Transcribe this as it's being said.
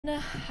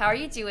How are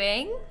you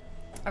doing?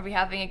 Are we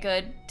having a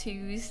good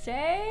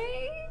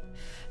Tuesday?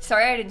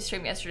 Sorry I didn't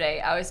stream yesterday.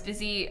 I was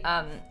busy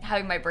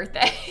having my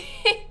birthday.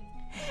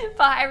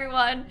 Bye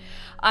everyone.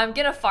 I'm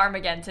gonna farm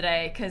again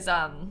today because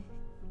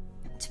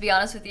to be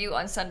honest with you,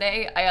 on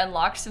Sunday I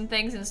unlocked some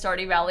things in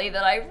Stardew Valley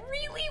that I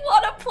really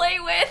want to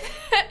play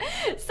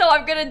with. So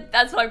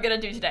that's what I'm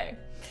gonna do today.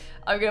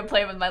 I'm gonna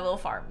play with my little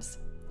farms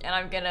and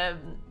I'm gonna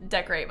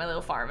decorate my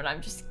little farm,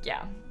 and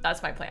yeah,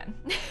 that's my plan.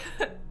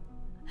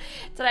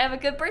 Did I have a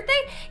good birthday?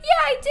 Yeah,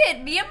 I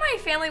did. Me and my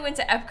family went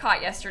to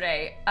Epcot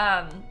yesterday.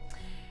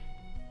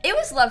 It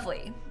was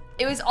lovely.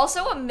 It was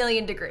also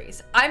 1,000,000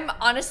 degrees. I'm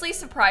honestly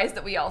surprised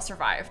that we all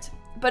survived,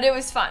 but it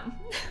was fun.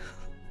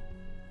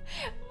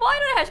 Why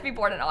did I have to be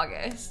born in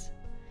August?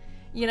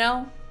 You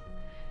know?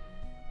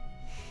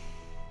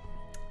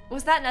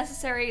 Was that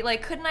necessary?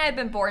 Like, couldn't I have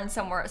been born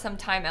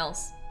sometime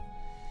else?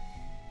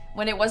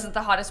 When it wasn't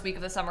the hottest week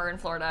of the summer in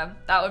Florida.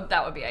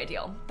 That would be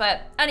ideal.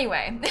 But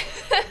anyway,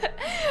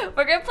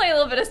 we're gonna play a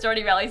little bit of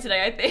Stardew Valley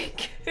today, I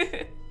think.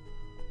 Hey,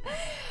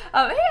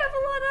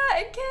 Avalana,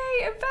 and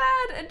Kay, and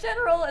Bad, and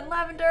General, and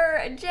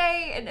Lavender, and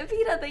Jay, and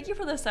Evita, thank you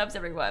for the subs,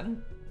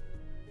 everyone.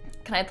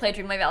 Can I play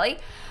Dreamlight Valley?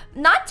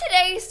 Not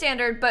today,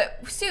 standard,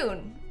 but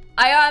soon.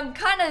 I am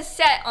kind of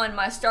set on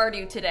my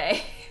Stardew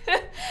today.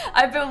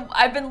 I've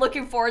been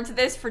looking forward to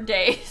this for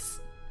days.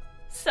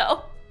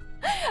 So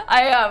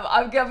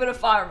I'm gonna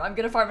farm. I'm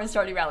gonna farm in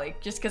Stardew Valley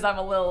just because I'm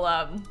a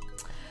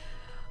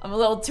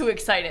little too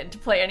excited to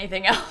play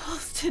anything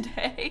else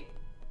today.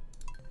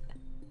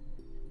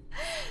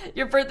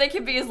 Your birthday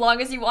can be as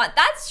long as you want.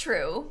 That's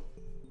true.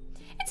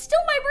 It's still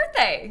my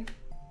birthday.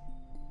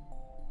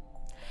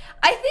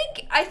 I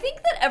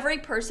think that every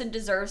person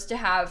deserves to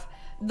have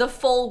the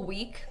full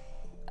week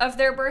of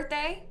their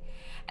birthday,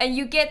 and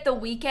you get the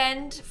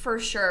weekend for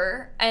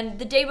sure, and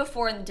the day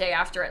before and the day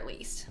after at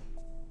least.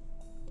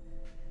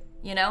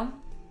 You know?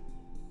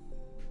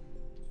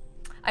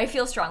 I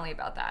feel strongly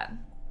about that.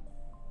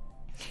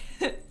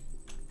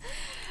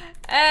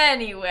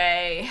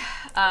 Anyway,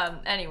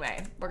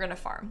 we're gonna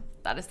farm.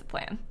 That is the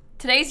plan.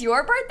 Today's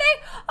your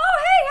birthday? Oh,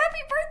 hey,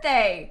 happy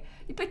birthday!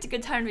 You picked a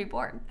good time to be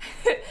born.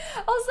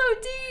 Also,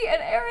 Dee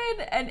and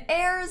Aaron and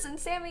Ayers and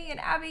Sammy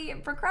and Abby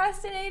and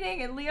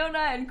Procrastinating and Leona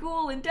and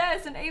Ghoul and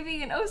Des and Av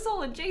and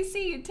Osol and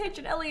JC and Titch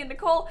and Ellie and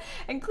Nicole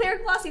and Claire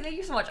and Glossy, thank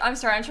you so much. I'm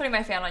sorry, I'm turning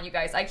my fan on, you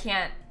guys. I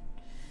can't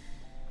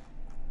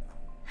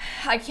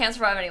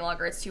survive any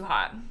longer. It's too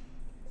hot.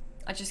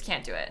 I just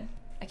can't do it.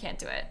 I can't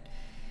do it.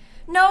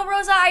 No,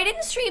 Rosa, I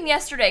didn't stream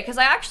yesterday because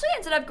I actually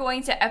ended up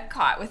going to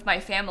Epcot with my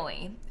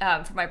family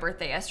for my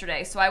birthday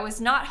yesterday. So I was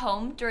not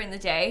home during the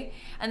day,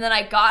 and then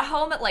I got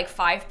home at like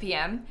 5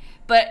 p.m.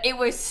 But it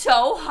was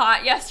so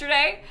hot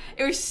yesterday.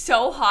 It was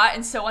so hot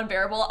and so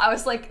unbearable. I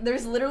was like,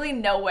 there's literally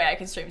no way I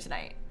can stream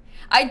tonight.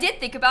 I did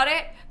think about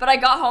it, but I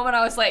got home and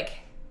I was like,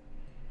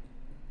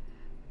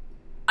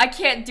 I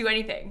can't do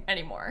anything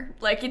anymore.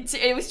 Like,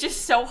 it was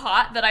just so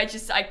hot that I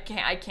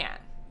can't.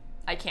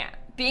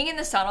 Being in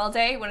the sun all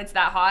day when it's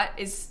that hot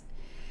it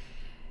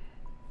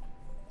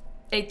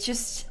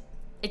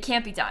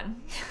can't be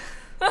done.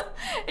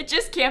 It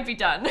just can't be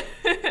done.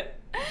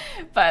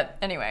 But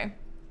anyway,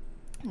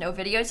 no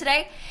video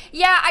today.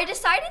 Yeah, I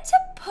decided to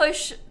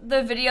push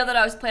the video that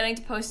I was planning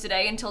to post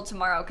today until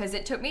tomorrow because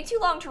it took me too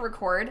long to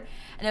record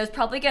and it was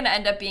probably gonna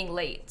end up being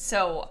late.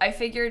 So I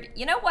figured,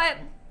 you know what?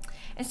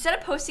 Instead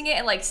of posting it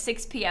at like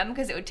 6 p.m.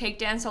 because it would take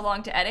Dan so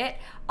long to edit,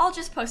 I'll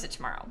just post it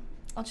tomorrow.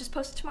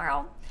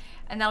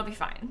 And that'll be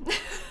fine.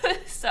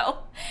 So,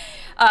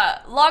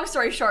 long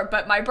story short,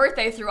 but my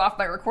birthday threw off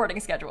my recording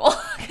schedule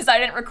because I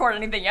didn't record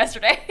anything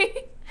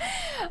yesterday.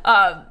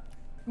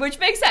 Which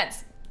makes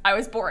sense. I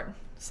was bored,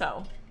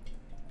 so.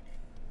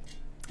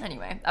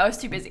 Anyway, I was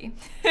too busy.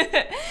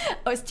 I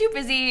was too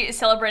busy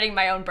celebrating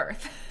my own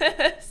birth,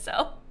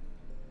 so.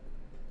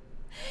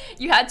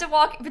 You had to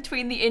walk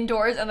between the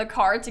indoors and the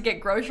car to get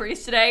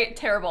groceries today.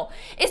 Terrible.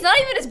 It's not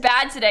even as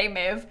bad today,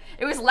 Miv.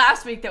 It was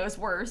last week that was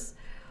worse.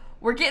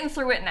 We're getting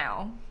through it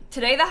now.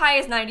 Today the high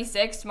is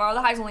 96. Tomorrow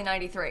the high is only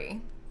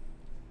 93.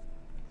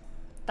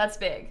 That's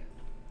big.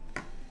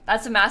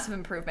 That's a massive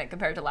improvement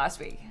compared to last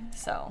week.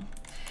 So,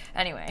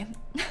 anyway.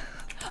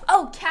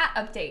 Oh, cat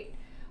update.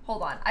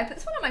 Hold on. I put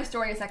this one on my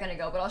story a second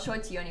ago, but I'll show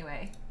it to you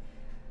anyway.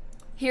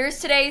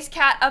 Here's today's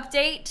cat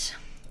update.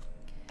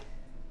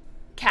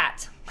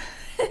 Cat.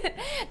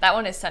 That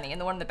one is Sunny, and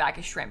the one in the back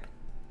is Shrimp.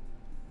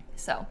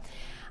 So,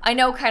 I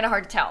know, kind of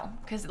hard to tell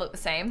because they look the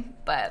same,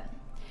 but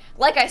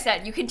like I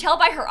said, you can tell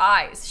by her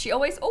eyes. She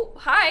always, oh,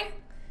 hi.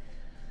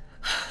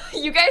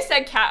 You guys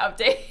said cat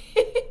update.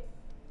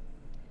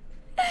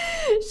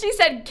 She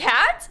said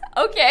cat?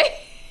 Okay.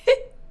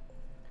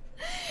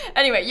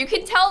 Anyway, you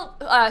can tell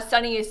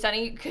Sunny is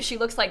Sunny because she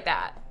looks like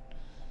that.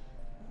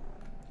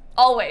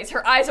 Always.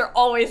 Her eyes are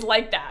always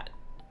like that.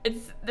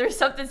 There's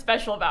something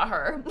special about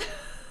her.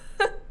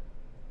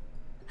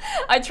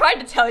 I tried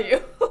to tell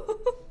you.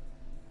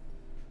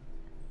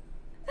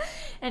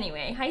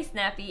 Anyway, hi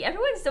Snappy.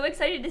 Everyone's so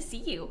excited to see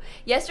you.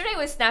 Yesterday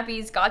was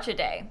Snappy's gotcha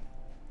day.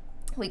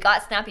 We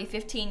got Snappy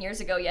 15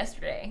 years ago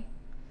yesterday.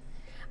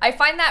 I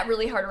find that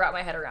really hard to wrap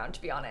my head around,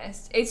 to be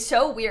honest. It's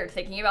so weird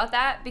thinking about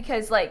that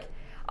because, like,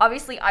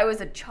 obviously I was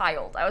a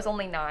child. I was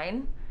only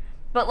 9.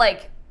 But,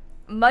 like,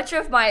 much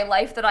of my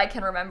life that I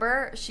can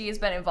remember, she has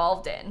been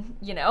involved in,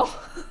 you know?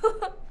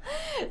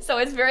 So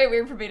it's very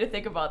weird for me to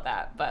think about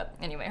that. But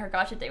anyway, her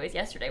gotcha day was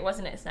yesterday,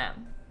 wasn't it,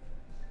 Sam?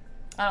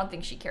 I don't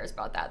think she cares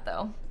about that,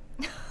 though.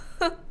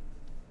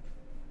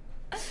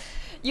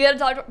 You had a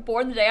dog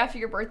born the day after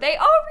your birthday?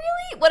 Oh,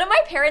 really? One of my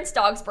parents'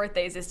 dog's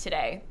birthdays is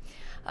today.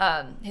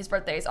 His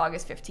birthday is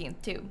August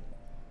 15th, too.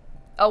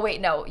 Oh,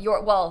 wait, no.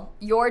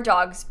 Your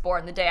dog's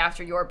born the day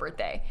after your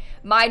birthday.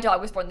 My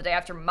dog was born the day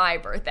after my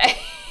birthday.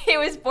 He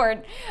was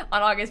born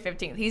on August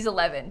 15th. He's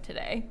 11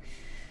 today.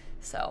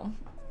 So,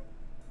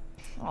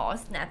 oh,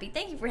 Snappy,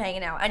 thank you for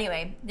hanging out.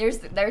 Anyway,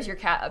 there's your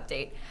cat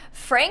update.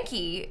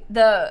 Frankie,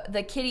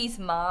 the kitty's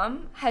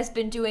mom, has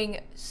been doing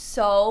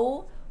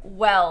so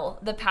well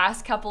the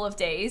past couple of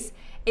days.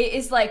 It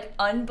is like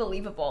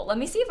unbelievable. Let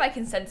me see if I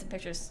can send some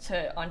pictures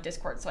on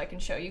Discord so I can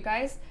show you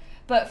guys.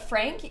 But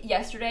Frank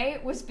yesterday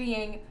was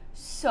being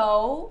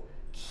so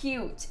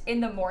cute in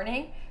the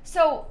morning.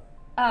 So,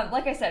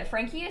 like I said,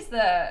 Frankie is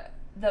the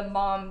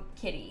mom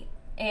kitty,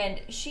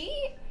 and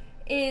she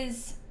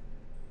is,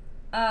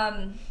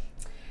 I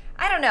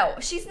don't know.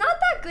 She's not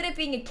that good at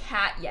being a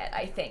cat yet,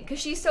 I think, because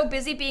she's so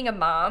busy being a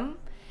mom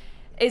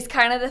is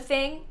kind of the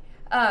thing.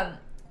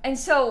 And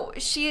so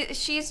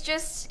she's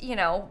just, you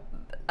know,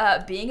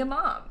 being a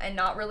mom and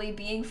not really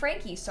being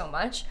Frankie so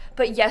much.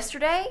 But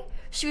yesterday,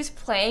 she was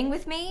playing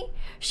with me.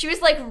 She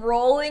was like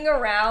rolling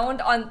around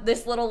on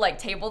this little like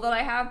table that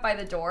I have by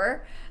the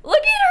door. Look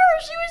at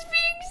her. She was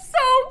being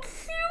so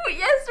cute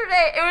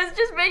yesterday. It was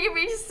just making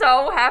me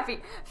so happy.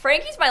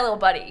 Frankie's my little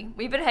buddy.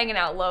 We've been hanging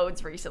out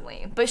loads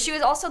recently. But she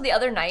was also the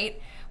other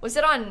night, was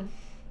it on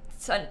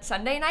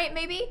Sunday night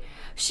maybe?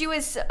 She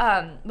was,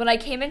 when I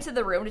came into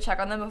the room to check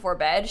on them before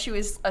bed, she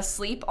was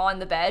asleep on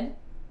the bed.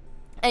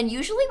 And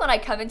usually when I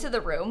come into the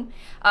room,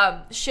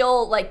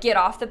 she'll like get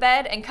off the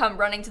bed and come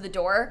running to the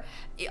door.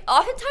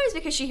 Oftentimes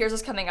because she hears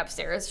us coming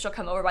upstairs, she'll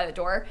come over by the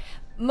door,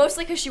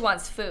 mostly because she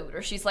wants food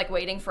or she's like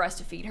waiting for us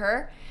to feed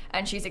her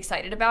and she's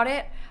excited about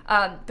it.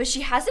 But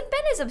she hasn't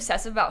been as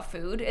obsessive about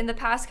food in the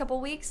past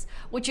couple weeks,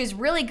 which is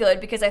really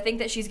good because I think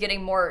that she's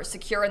getting more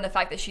secure in the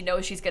fact that she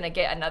knows she's gonna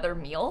get another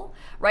meal,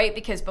 right?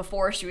 Because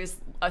before she was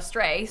a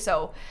stray,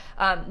 so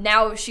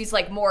now she's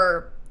like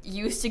more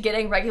used to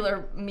getting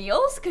regular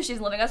meals because she's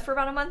living with us for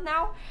about a month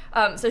now.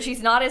 So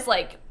she's not as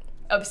like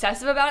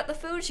obsessive about the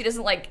food. She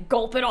doesn't like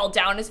gulp it all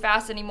down as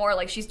fast anymore.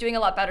 Like she's doing a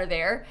lot better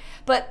there.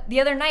 But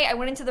the other night I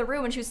went into the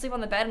room and she was asleep on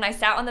the bed and I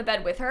sat on the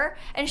bed with her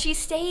and she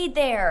stayed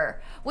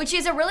there, which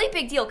is a really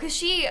big deal because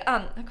she,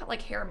 I've got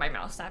like hair in my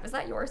mouth, Snap. Is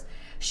that yours?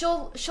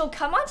 She'll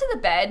come onto the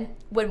bed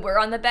when we're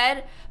on the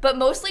bed, but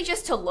mostly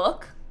just to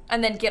look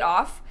and then get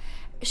off.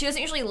 She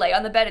doesn't usually lay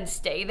on the bed and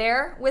stay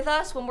there with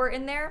us when we're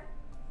in there.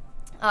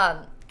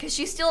 Because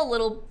she's still a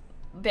little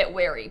bit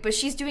wary, but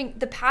she's doing,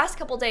 the past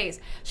couple days,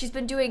 she's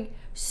been doing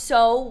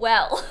so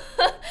well.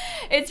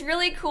 It's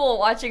really cool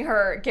watching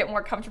her get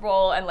more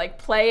comfortable and like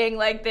playing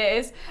like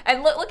this.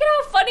 And look at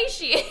how funny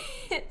she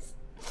is.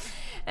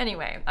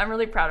 Anyway, I'm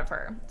really proud of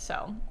her.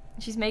 So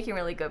she's making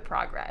really good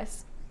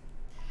progress.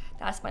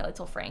 That's my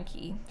little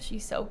Frankie.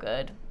 She's so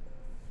good.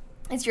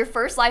 It's your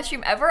first live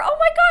stream ever? Oh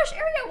my gosh,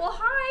 Ariel, well,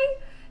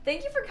 hi.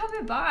 Thank you for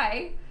coming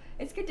by.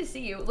 It's good to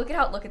see you. Look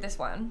at this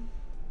one.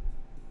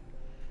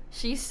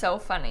 She's so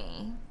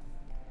funny.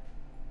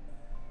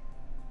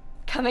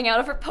 Coming out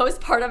of her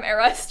postpartum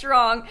era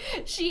strong.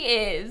 She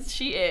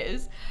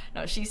is.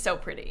 No, she's so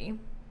pretty.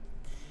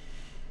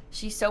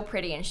 She's so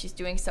pretty and she's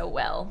doing so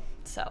well.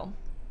 So,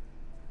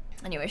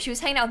 anyway, she was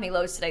hanging out with me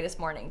loads today this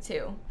morning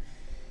too.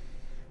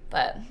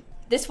 But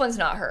this one's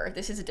not her.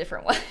 This is a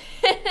different one.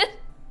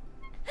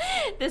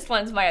 This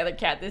one's my other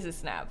cat. This is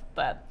Snap.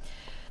 But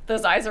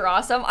those eyes are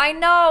awesome. I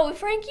know.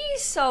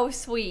 Frankie's so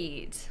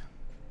sweet.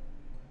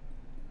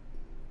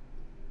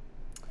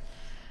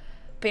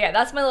 But yeah,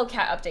 that's my little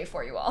cat update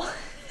for you all.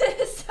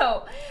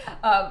 So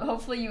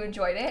hopefully you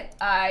enjoyed it.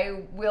 I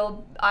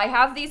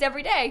have these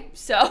every day,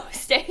 so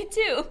stay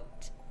tuned.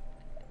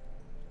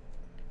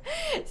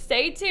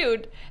 Stay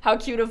tuned. How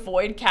cute a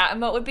void cat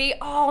emote would be.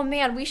 Oh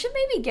man, we should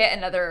maybe get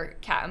another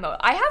cat emote.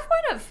 I have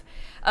one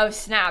of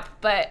Snap,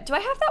 but do I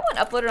have that one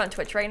uploaded on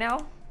Twitch right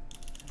now?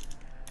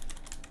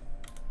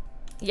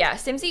 Yeah,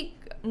 Simsie,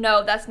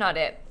 no, that's not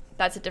it.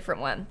 That's a different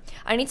one.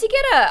 I need to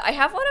get I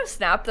have one of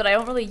Snap that I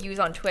don't really use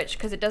on Twitch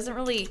because it doesn't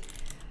really,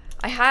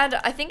 I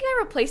think I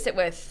replaced it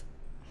with,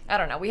 I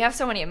don't know, we have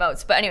so many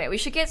emotes. But anyway, we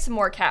should get some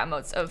more cat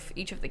emotes of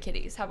each of the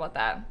kitties. How about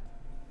that?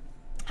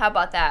 How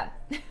about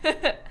that?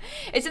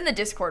 It's in the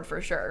Discord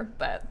for sure,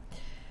 but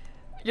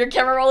your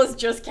camera roll is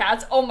just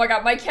cats? Oh my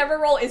god, my camera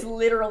roll is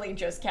literally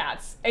just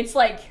cats. It's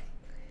like,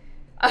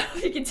 I don't know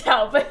if you can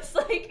tell, but it's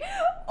like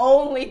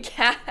only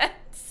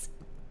cats.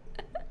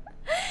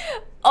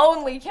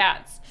 Only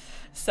cats.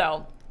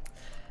 So,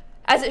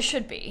 as it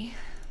should be,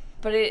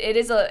 but it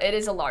is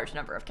a large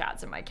number of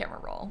cats in my camera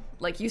roll.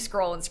 Like you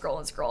scroll and scroll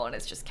and scroll and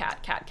it's just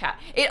cat, cat, cat.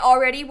 It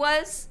already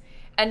was,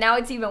 and now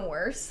it's even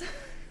worse.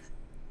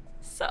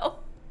 So.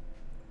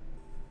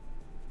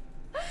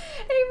 Hey,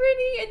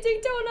 Rinny, and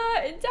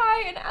Daytona, and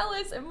Di, and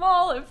Alice, and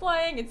Maul, and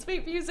Flying, and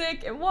Sweet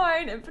Music, and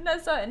Wine, and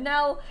Vanessa, and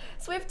Nell,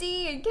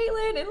 Swifty, and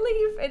Caitlin, and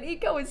Leaf, and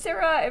Eco, and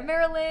Sarah, and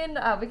Marilyn.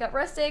 We got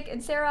Rustic,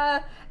 and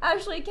Sarah,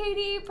 Ashley,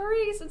 Katie,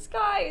 Paris, and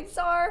Sky, and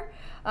Sar,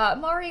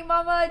 Mari,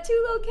 Mama,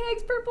 Two Little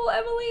Kegs, Purple,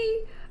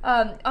 Emily.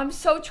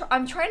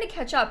 I'm trying to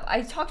catch up.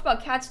 I talked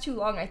about cats too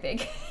long, I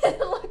think.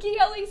 Lucky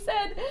Ellie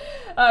said,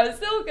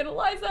 Silk, and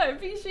Eliza, and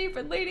P-Sheep,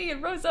 and Lady,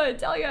 and Rosa, and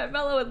Talia, and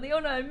Mello, and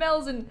Leona, and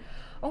Mel's, and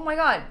oh my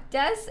god,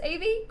 Des,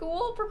 Avi,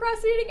 Ghoul,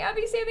 Procrastinating,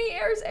 Abby, Sammy,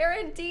 Ayers,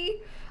 Aaron,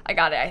 D. I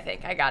got it, I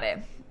think. I got it.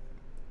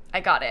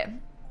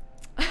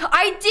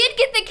 I did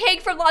get the cake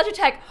from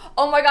Logitech.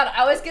 Oh my god,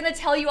 I was gonna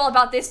tell you all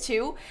about this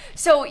too.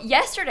 So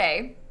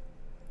yesterday,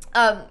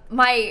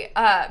 my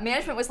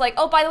management was like,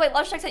 oh, by the way,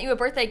 Logitech sent you a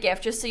birthday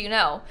gift, just so you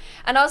know.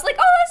 And I was like,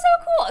 oh, that's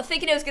so cool.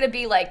 Thinking it was gonna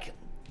be like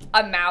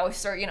a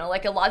mouse or, you know,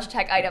 like a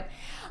Logitech item.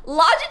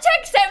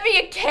 Logitech sent me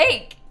a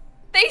cake.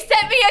 They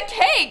sent me a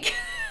cake.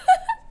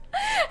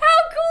 How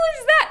cool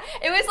is that?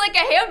 It was like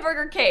a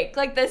hamburger cake,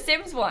 like the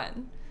Sims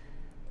one.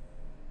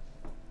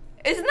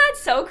 Isn't that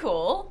so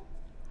cool?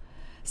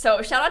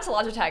 So shout out to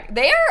Logitech.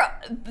 They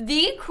are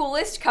the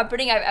coolest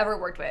company I've ever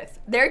worked with.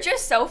 They're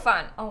just so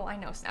fun. Oh, I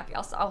know, Snappy.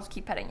 I'll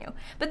keep petting you.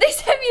 But they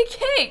sent me a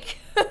cake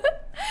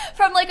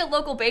from like a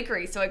local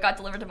bakery, so it got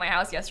delivered to my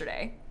house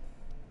yesterday.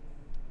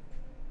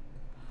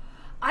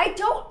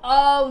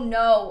 Oh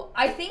no.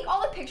 I think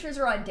all the pictures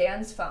are on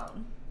Dan's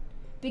phone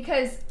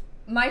because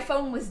my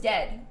phone was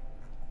dead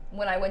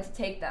when I went to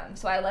take them.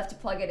 So I left to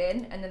plug it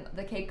in and then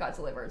the cake got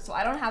delivered. So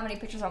I don't have any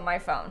pictures on my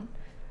phone.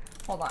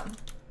 Hold on.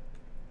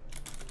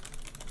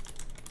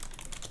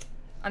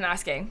 I'm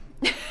asking.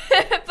 But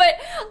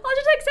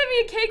Logitech sent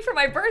me a cake for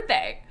my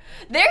birthday.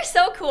 They're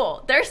so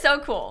cool. They're so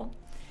cool.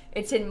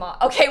 It's in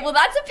okay, well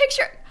that's a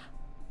picture.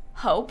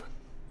 Hope.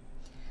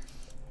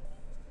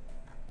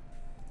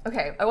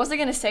 Okay, I wasn't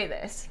gonna say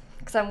this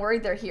because I'm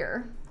worried they're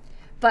here.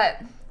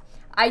 But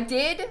I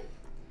did.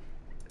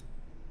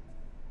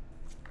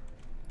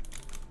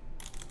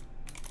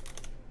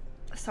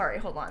 Sorry,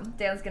 hold on.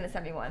 Dan's gonna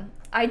send me one.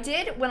 I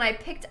did, when I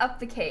picked up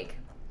the cake,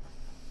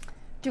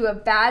 do a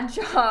bad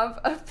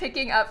job of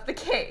picking up the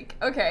cake,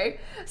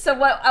 okay? So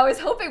what I was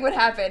hoping would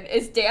happen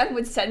is Dan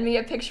would send me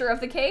a picture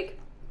of the cake,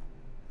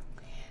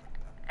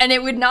 and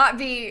it would not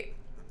be,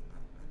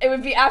 it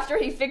would be after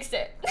he fixed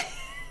it.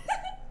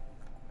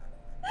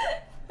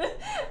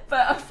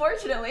 But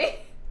unfortunately,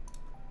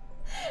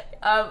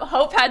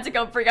 Hope had to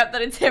go bring up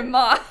that it's him,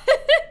 Ma.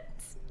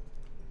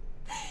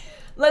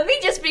 Let me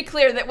just be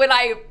clear that when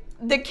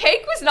the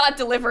cake was not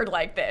delivered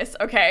like this,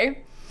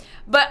 okay?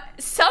 But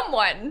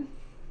someone,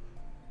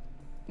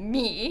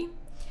 me,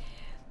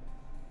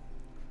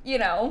 you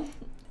know,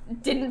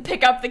 didn't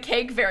pick up the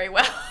cake very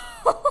well.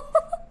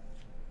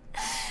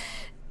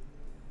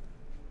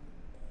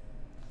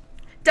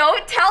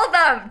 Don't tell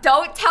them!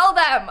 Don't tell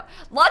them!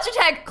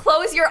 Logitech,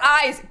 close your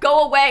eyes,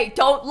 go away,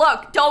 don't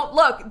look, don't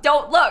look,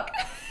 don't look.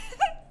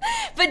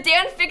 But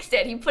Dan fixed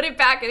it, he put it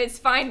back and it's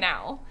fine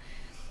now.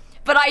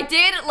 But I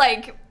did,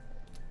 like,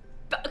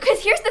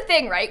 because here's the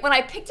thing, right? When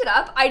I picked it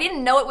up, I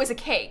didn't know it was a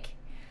cake.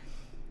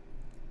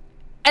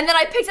 And then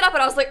I picked it up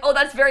and I was like, oh,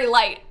 that's very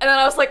light. And then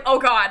I was like, oh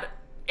God,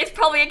 it's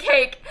probably a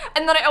cake.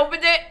 And then I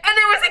opened it and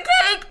it was a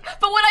cake.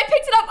 But when I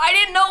picked it up, I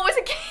didn't know it was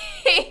a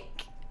cake.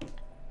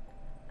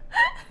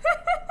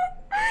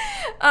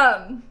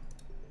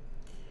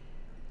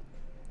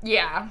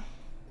 Yeah.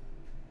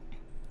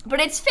 But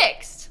it's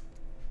fixed.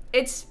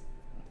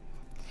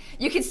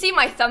 You can see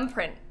my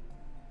thumbprint.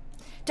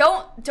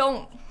 Don't.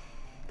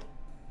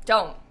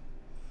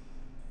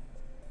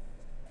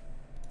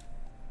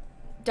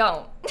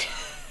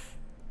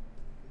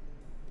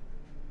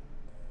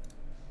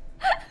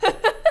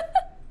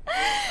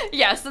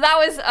 Yeah, so that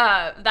was,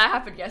 that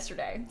happened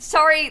yesterday.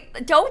 Sorry,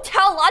 don't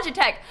tell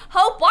Logitech.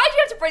 Hope, why'd you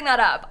have to bring that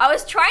up? I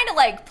was trying to,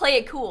 like, play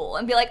it cool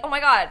and be like, oh my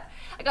God,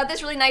 I got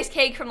this really nice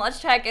cake from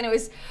Logitech and it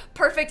was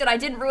perfect and I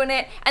didn't ruin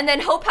it. And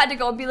then Hope had to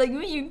go and be like,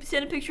 you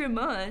sent a picture of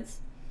Moz.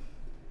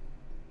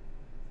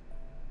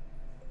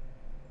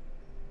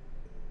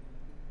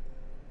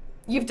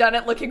 You've done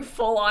it looking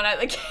full on at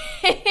the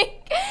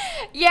cake.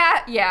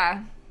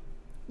 Yeah.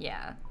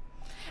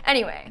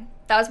 Anyway,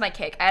 that was my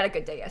cake. I had a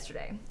good day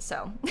yesterday,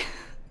 so.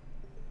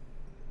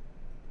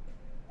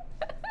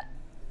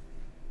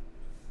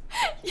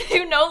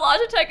 You know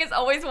Logitech is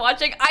always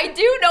watching. I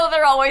do know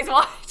they're always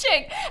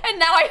watching, and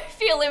now I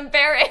feel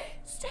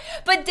embarrassed.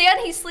 But Dan,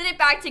 he slid it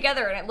back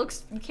together and it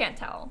looks, you can't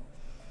tell.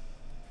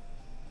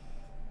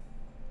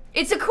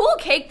 It's a cool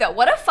cake though.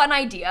 What a fun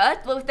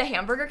idea with the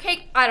hamburger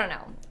cake. I don't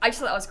know. I just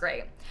thought that was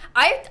great.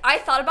 I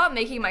thought about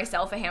making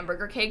myself a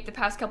hamburger cake the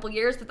past couple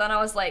years, but then I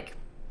was like,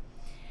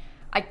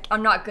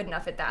 I'm not good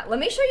enough at that. Let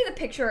me show you the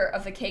picture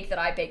of the cake that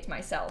I baked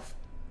myself.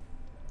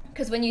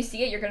 Because when you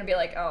see it, you're gonna be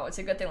like, oh, it's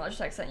a good thing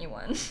Logitech sent you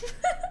one.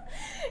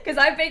 Because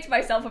I baked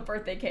myself a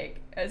birthday cake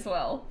as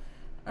well.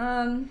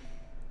 Oh,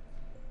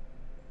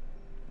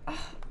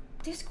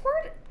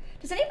 Discord?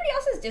 Does anybody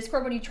else's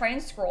Discord, when you try and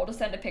scroll to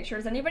send a picture,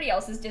 does anybody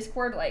else's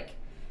Discord, like,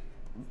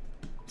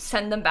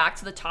 send them back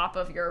to the top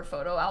of your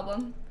photo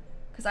album?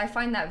 Because I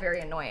find that very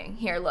annoying.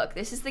 Here, look,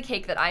 this is the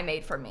cake that I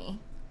made for me.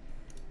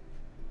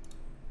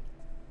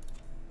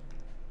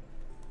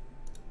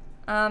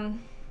 I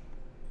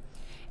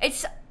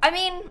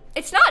mean,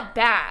 it's not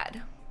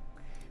bad,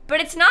 but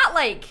it's not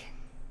like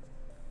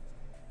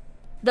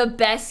the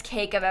best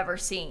cake I've ever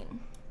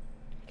seen.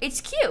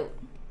 It's cute.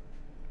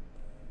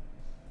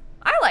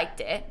 I liked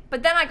it,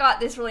 but then I got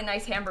this really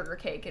nice hamburger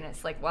cake and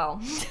it's like,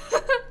 well,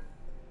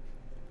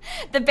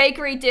 the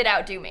bakery did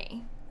outdo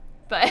me,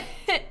 but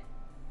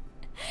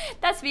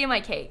that's me and my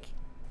cake.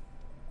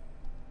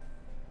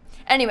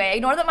 Anyway,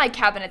 ignore that my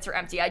cabinets are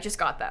empty. I just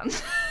got them.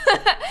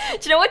 Do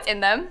you know what's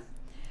in them?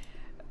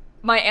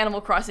 My Animal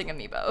Crossing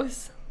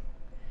amiibos.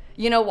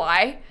 You know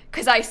why?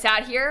 Because I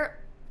sat here,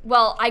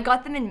 well, I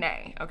got them in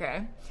May,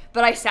 okay?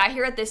 But I sat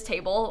here at this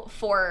table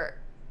for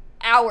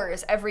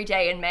hours every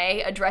day in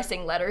May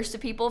addressing letters to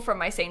people from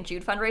my St.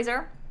 Jude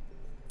fundraiser.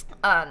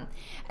 And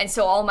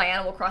so all my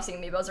Animal Crossing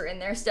amiibos are in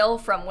there still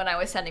from when I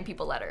was sending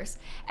people letters.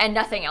 And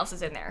nothing else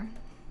is in there.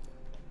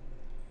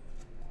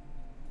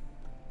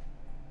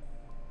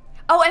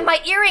 Oh, and my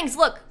earrings,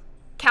 look!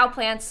 Cow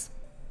plants.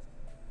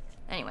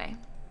 Anyway.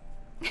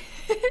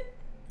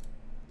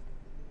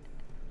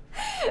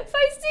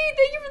 Feisty,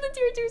 thank you for the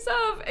tier 2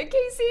 sub. And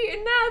Casey,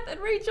 and Nath,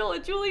 and Rachel,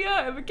 and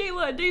Julia, and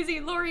Michaela, and Daisy,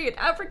 and Lori, and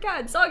Africa,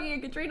 and Soggy,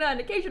 and Katrina, and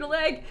Occasional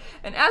Egg,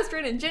 and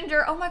Astrid, and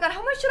Ginger. Oh my god,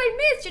 how much did I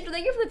miss? Ginger,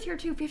 thank you for the tier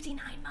 2, 59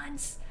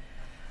 months.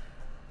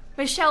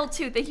 Michelle,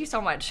 too, thank you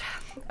so much.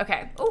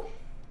 Okay, oh.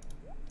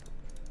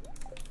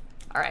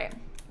 Alright,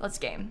 let's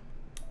game.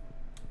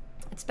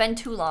 It's been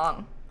too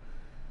long.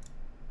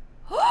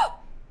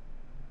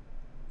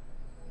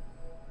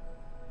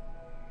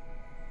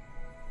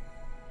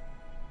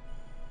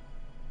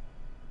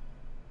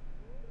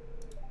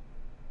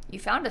 You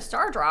found a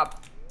star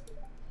drop.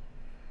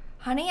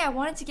 Honey, I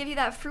wanted to give you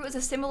that fruit as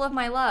a symbol of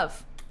my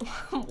love.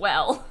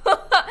 Well,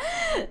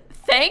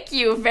 thank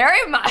you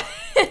very much.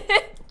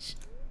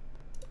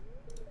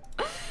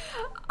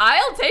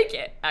 I'll take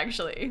it,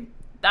 actually.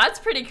 That's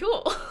pretty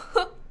cool.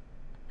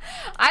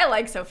 I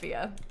like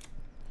Sophia.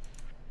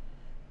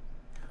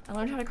 I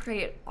learned how to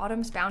create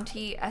Autumn's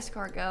Bounty,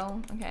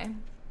 escargot. Okay.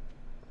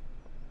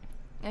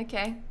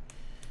 Okay.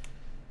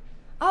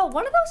 Oh,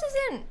 one of those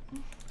isn't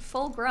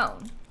full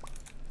grown.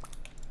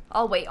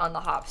 I'll wait on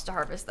the hops to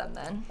harvest them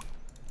then,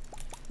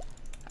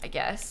 I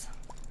guess.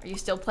 Are you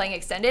still playing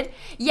extended?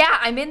 Yeah,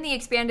 I'm in the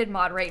expanded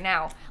mod right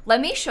now. Let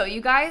me show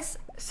you guys.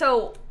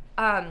 So,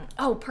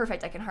 oh,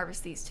 perfect, I can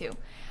harvest these too.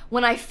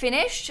 When I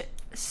finished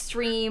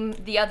stream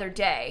the other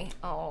day,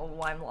 oh,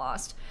 I'm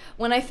lost.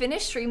 When I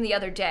finished stream the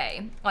other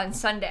day, on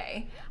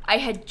Sunday, I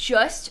had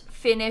just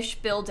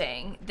finished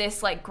building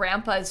this like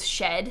grandpa's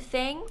shed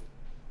thing.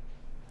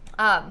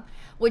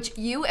 Which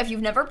you, if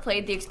you've never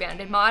played the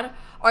expanded mod,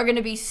 are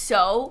gonna be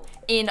so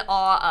in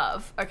awe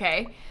of,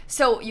 okay?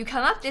 So you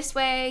come up this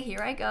way, here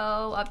I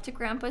go, up to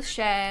Grandpa's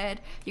shed.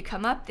 You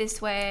come up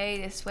this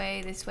way, this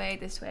way, this way,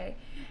 this way.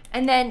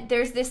 And then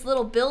there's this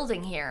little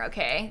building here,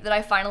 okay, that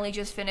I finally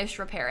just finished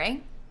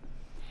repairing.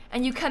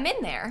 And you come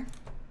in there.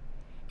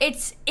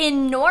 It's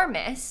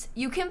enormous.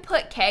 You can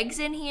put kegs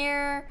in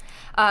here.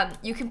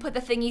 You can put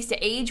the thingies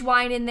to age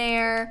wine in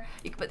there.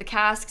 You can put the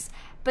casks.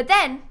 But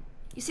then,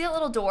 you see that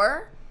little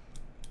door?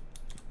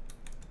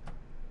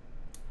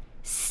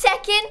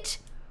 Second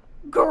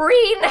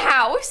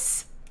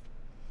greenhouse.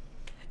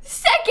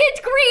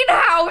 Second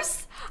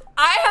greenhouse.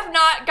 I have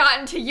not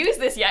gotten to use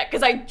this yet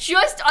because I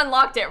just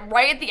unlocked it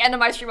right at the end of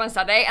my stream on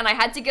Sunday and I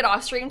had to get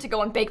off stream to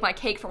go and bake my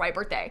cake for my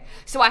birthday.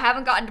 So I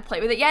haven't gotten to play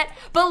with it yet,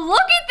 but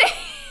look at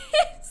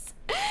this.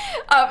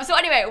 So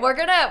anyway, we're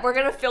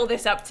gonna fill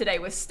this up today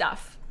with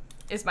stuff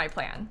is my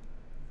plan.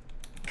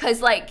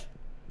 Cause like,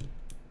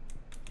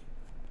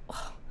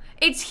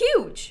 it's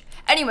huge.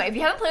 Anyway, if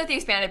you haven't played with the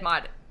expanded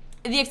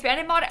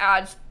mod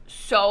adds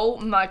so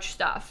much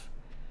stuff.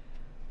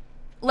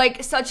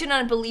 Like, such an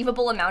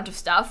unbelievable amount of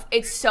stuff.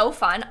 It's so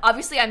fun.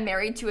 Obviously, I'm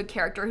married to a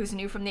character who's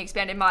new from the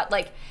expanded mod.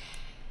 Like,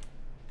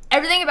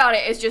 everything about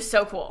it is just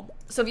so cool.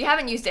 So if you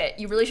haven't used it,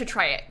 you really should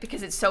try it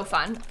because it's so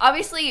fun.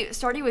 Obviously,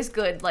 Stardew is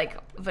good, like,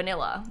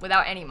 vanilla,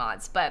 without any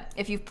mods. But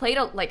if you've played,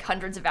 like,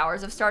 hundreds of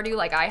hours of Stardew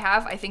like I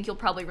have, I think you'll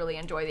probably really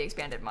enjoy the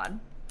expanded mod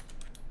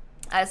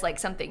as, like,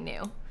 something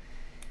new.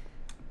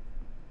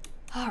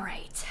 All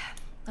right.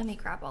 Let me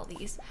grab all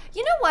these.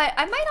 You know what?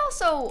 I might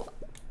also...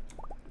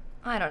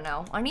 I don't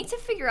know. I need to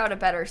figure out a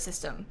better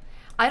system.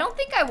 I don't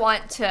think I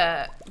want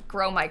to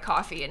grow my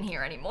coffee in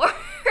here anymore.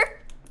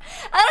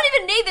 I don't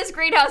even need this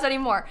greenhouse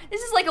anymore.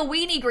 This is like a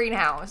weenie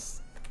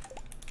greenhouse.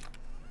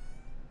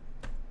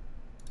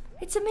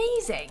 It's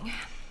amazing.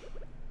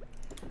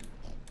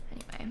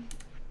 Anyway.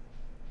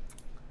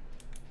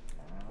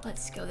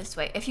 Let's go this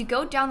way. If you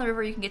go down the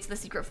river, you can get to the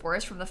secret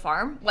forest from the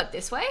farm. What,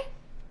 this way?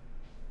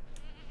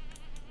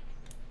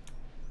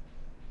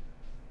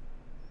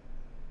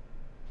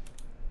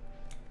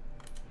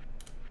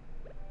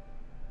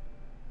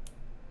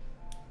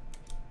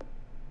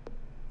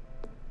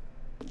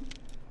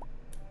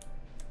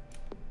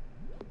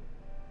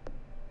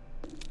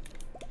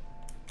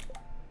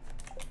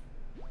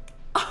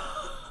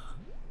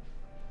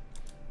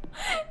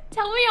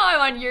 Tell me how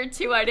I'm on year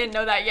 2. I didn't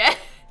know that yet.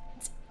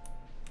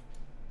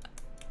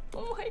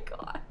 Oh my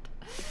god.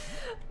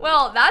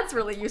 Well, that's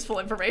really useful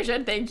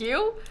information. Thank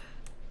you.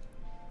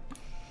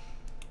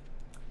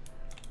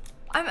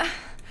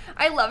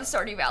 I love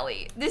Stardew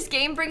Valley. This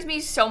game brings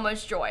me so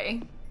much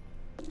joy.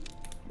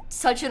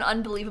 Such an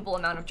unbelievable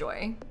amount of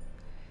joy.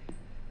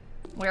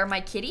 Where are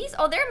my kitties?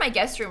 Oh, they're in my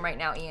guest room right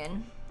now,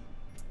 Ian.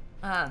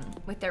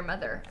 With their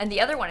mother. And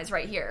the other one is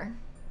right here.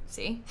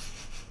 See?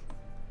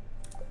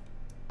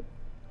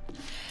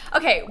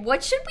 Okay,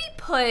 what should we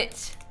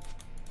put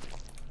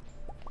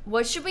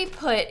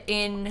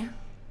in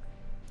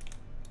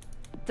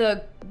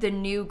the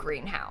new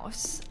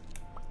greenhouse?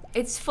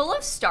 It's full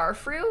of star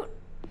fruit.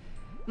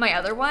 My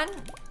other one.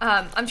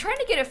 I'm trying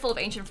to get it full of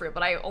ancient fruit,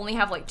 but I only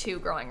have like 2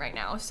 growing right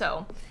now,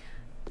 so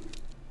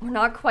we're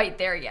not quite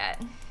there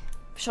yet.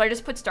 Should I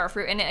just put star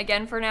fruit in it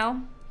again for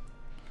now?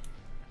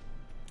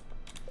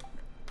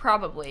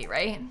 Probably,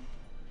 right?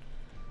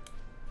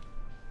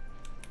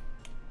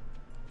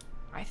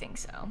 I think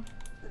so.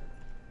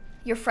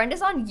 Your friend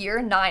is on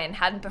year 9 and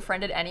hadn't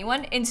befriended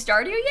anyone in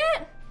Stardew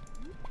yet?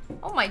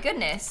 Oh my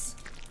goodness.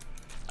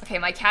 Okay,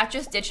 my cat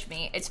just ditched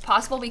me. It's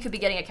possible we could be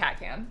getting a cat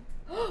cam.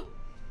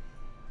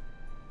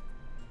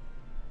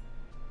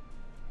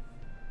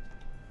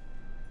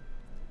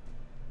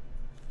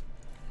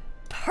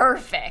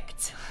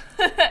 Perfect.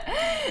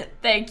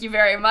 Thank you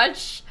very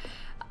much.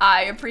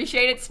 I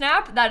appreciate it,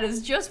 Snap. That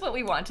is just what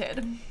we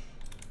wanted.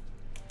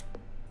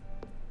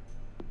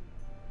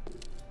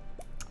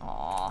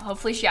 Aw,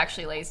 hopefully she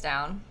actually lays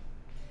down.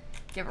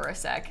 Give her a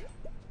sec.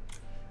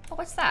 Oh,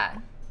 what's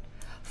that?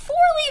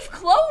 4-leaf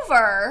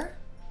clover?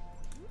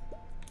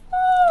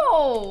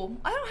 Oh,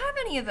 I don't have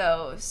any of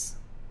those.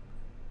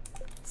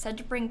 Said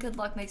to bring good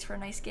luck makes for a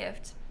nice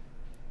gift.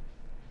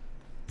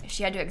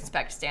 She had to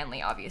expect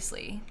Stanley,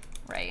 obviously,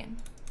 right?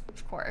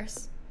 Of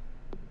course.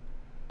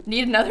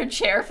 Need another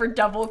chair for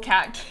double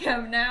cat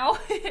cam now.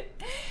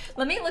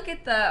 Let me look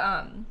at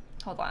the,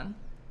 hold on.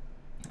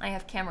 I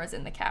have cameras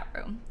in the cat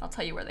room. I'll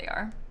tell you where they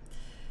are.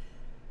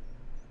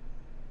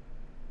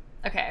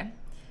 Okay.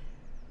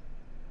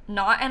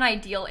 Not an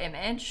ideal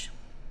image,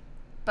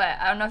 but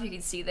I don't know if you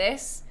can see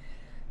this.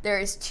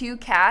 There's 2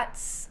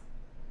 cats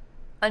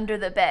under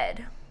the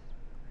bed.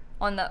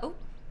 On the, oh,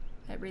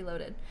 I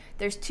reloaded.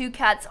 There's 2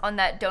 cats on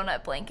that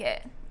donut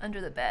blanket under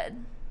the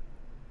bed.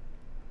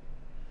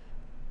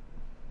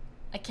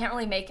 I can't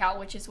really make out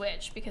which is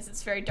which because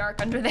it's very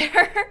dark under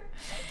there.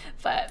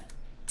 But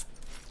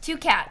 2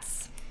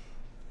 cats.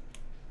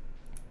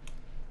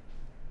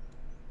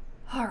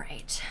 All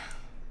right.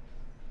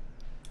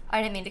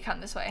 I didn't mean to come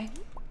this way.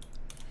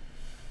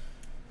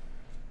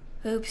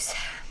 Oops.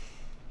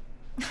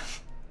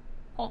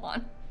 Hold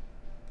on.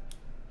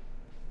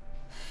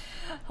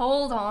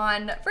 Hold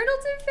on.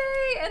 Friddleton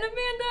Faye and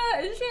Amanda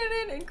and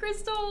Shannon and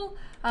Crystal.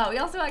 We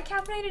also got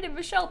Caffeinated and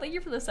Michelle. Thank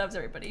you for the subs,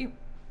 everybody.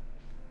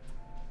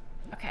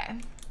 Okay.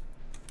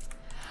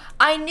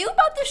 I knew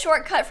about the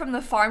shortcut from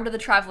the farm to the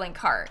traveling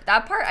cart.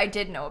 That part I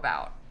did know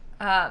about.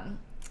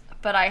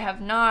 But I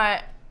have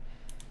not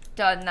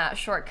done that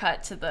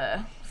shortcut to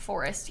the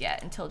forest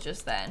yet until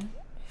just then.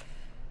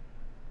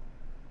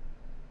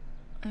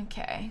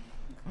 Okay.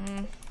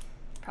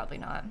 Probably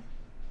not.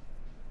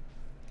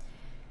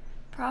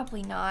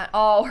 Probably not.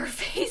 Oh, her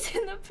face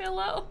in the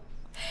pillow.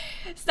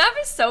 Snap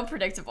is so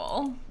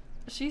predictable.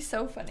 She's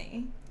so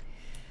funny.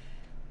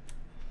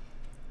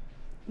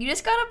 You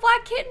just got a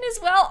black kitten as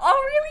well?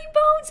 Oh, really,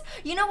 Bones?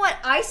 You know what?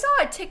 I saw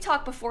a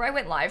TikTok before I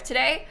went live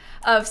today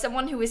of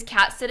someone who was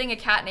cat sitting a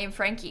cat named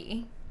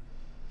Frankie.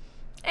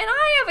 And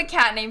I have a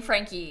cat named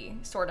Frankie,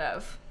 sort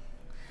of.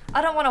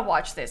 I don't want to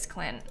watch this,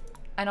 Clint.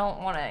 I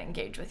don't want to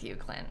engage with you,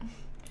 Clint.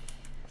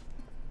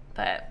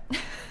 But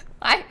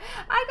I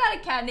got a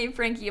cat named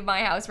Frankie in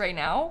my house right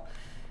now.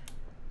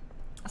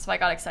 So I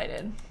got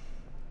excited.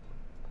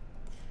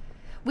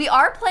 We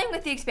are playing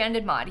with the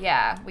expanded mod.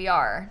 Yeah, we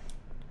are.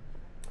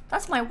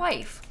 That's my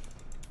wife.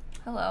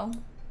 Hello.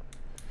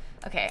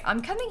 Okay,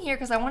 I'm coming here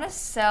because I want to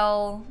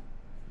sell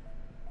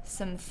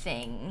some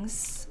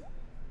things.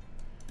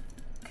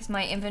 Because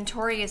my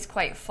inventory is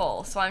quite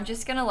full. So I'm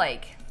just going to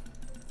like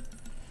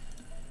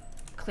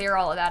clear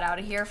all of that out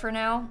of here for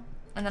now.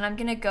 And then I'm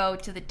going to go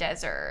to the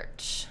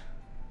desert.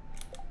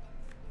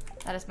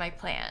 That is my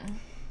plan.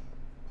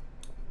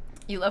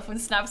 You love when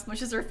Snap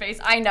smushes her face.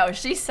 I know,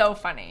 she's so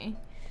funny.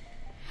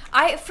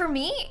 For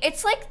me,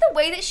 it's like the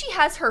way that she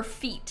has her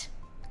feet.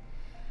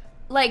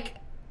 Like,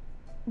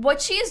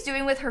 what she is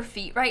doing with her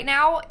feet right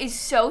now is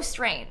so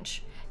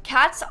strange.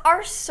 Cats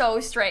are so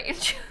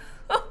strange.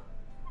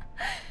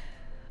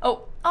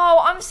 Oh,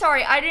 I'm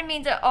sorry. I didn't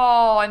mean to.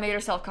 Oh, I made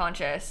her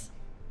self-conscious.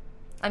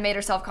 I made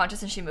her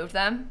self-conscious and she moved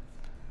them.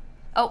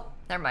 Oh,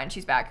 never mind.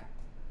 She's back.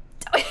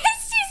 She's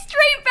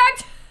straight back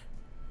to...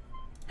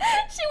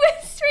 She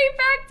went straight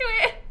back to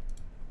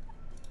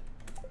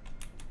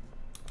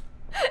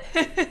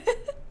it.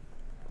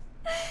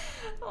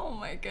 Oh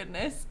my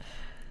goodness.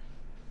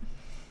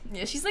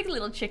 Yeah, she's like a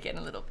little chicken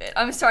a little bit.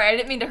 I'm sorry, I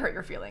didn't mean to hurt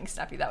your feelings,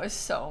 Snappy. That was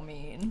so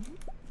mean.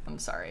 I'm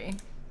sorry.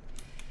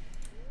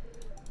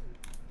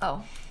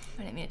 Oh,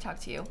 I didn't mean to talk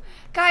to you.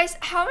 Guys,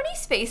 how many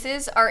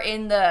spaces are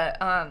in the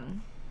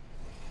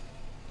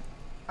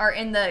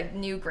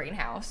new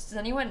greenhouse? Does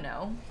anyone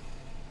know?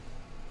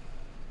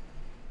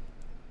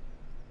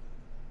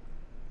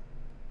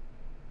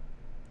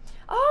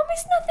 Oh,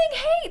 Miss Nothing,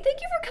 hey, thank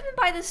you for coming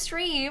by the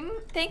stream.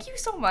 Thank you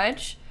so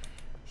much.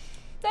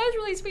 That was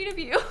really sweet of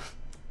you.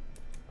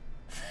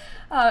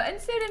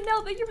 And Sid and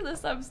Nell, thank you for the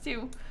subs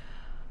too.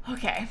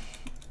 Okay.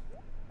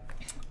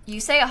 You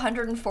say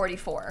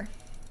 144.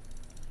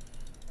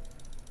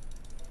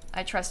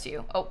 I trust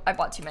you. Oh, I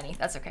bought too many.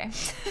 That's okay.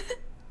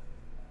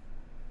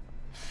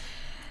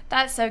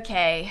 That's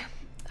okay.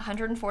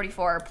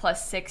 144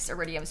 plus 6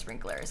 iridium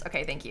sprinklers.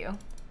 Okay, thank you.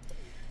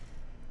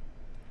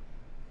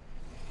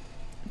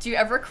 Do you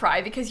ever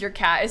cry because your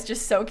cat is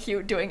just so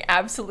cute doing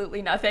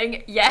absolutely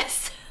nothing?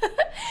 Yes.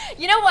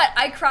 You know what?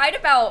 I cried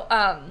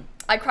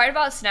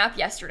about Snap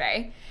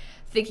yesterday,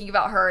 thinking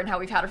about her and how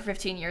we've had her for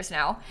 15 years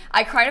now.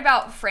 I cried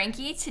about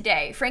Frankie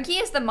today. Frankie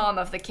is the mom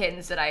of the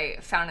kittens that I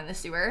found in the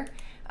sewer.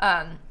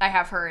 I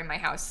have her in my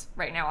house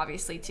right now,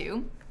 obviously,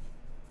 too.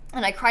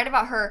 And I cried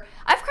about her.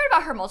 I've cried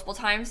about her multiple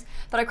times,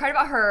 but I cried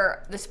about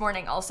her this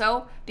morning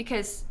also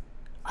because,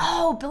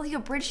 oh, building a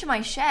bridge to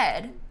my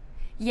shed.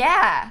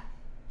 Yeah.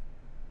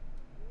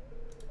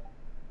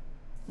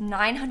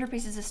 900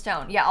 pieces of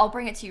stone. Yeah, I'll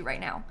bring it to you right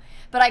now.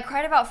 But I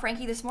cried about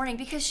Frankie this morning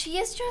because she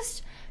is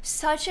just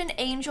such an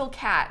angel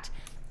cat.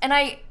 And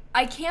I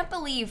can't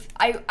believe,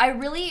 I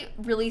really,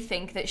 really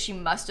think that she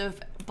must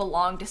have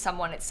belonged to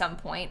someone at some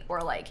point,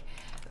 or like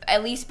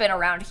at least been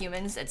around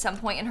humans at some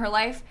point in her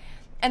life.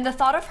 And the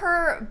thought of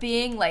her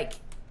being like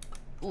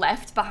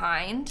left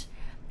behind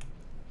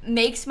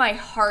makes my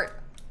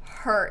heart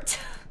hurt.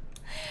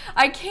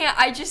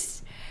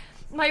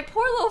 My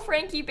poor little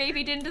Frankie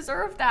baby didn't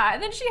deserve that.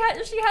 And then she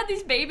had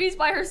these babies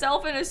by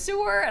herself in a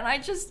sewer,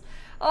 and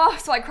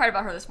so I cried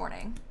about her this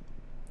morning.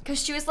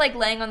 Cause she was like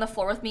laying on the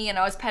floor with me and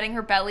I was petting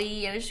her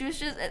belly and she was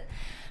just,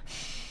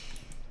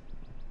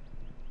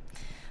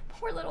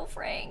 poor little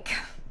Frank.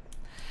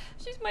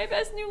 She's my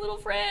best new little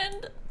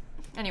friend.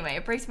 Anyway,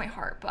 it breaks my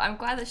heart, but I'm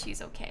glad that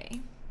she's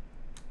okay.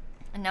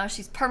 And now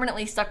she's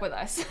permanently stuck with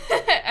us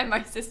and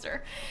my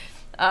sister.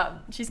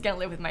 She's gonna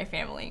live with my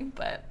family,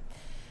 but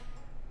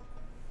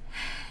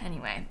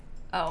anyway.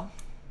 Oh,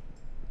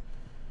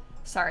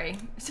 sorry,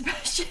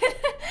 Sebastian.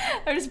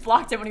 I just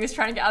blocked him when he was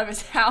trying to get out of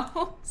his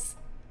house.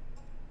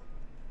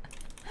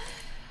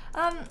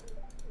 I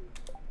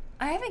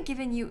haven't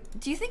given you,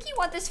 do you think you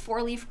want this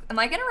 4-leaf? Am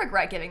I gonna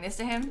regret giving this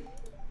to him?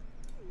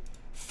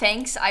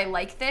 Thanks, I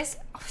like this.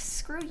 Oh,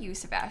 screw you,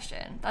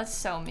 Sebastian. That's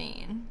so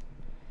mean.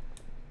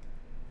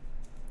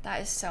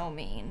 That is so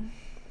mean.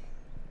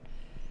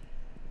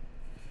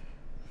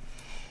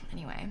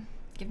 Anyway,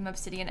 give him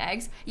obsidian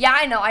eggs. Yeah,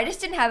 I know, I just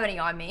didn't have any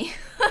on me.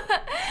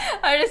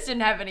 I just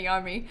didn't have any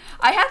on me.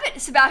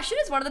 Sebastian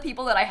is one of the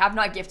people that I have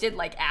not gifted,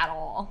 like, at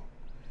all.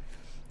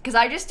 Because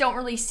I just don't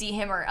really see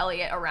him or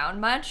Elliot around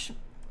much.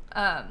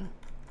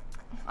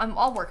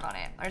 I'll work on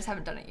it. I just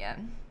haven't done it yet.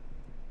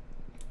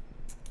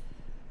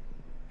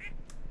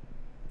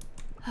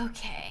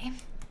 Okay.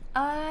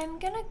 I'm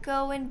gonna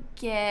go and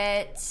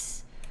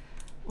get...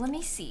 Let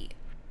me see.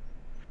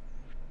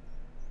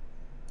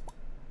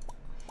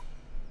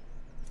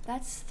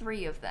 That's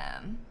 3 of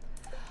them.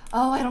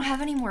 Oh, I don't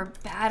have any more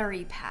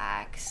battery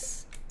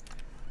packs.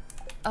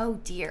 Oh,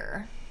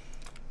 dear.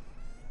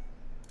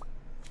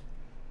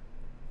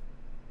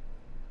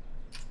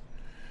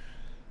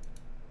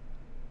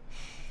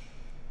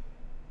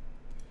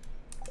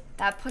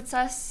 That puts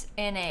us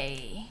in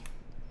a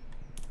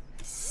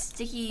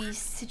sticky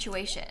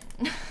situation.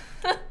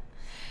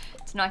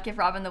 To not give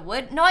Robin the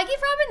wood? No, I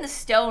gave Robin the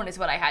stone is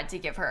what I had to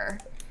give her.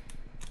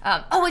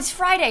 Oh, it's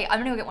Friday. I'm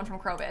gonna go get one from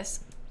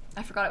Krobus.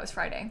 I forgot it was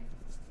Friday.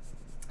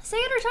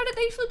 Sander, shout out,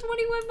 thanks for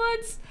 21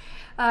 months.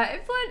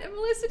 Inflant and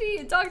Felicity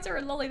and Doctor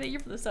and Lolly, thank you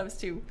for the subs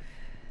too.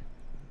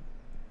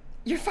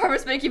 Your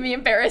farmer's making me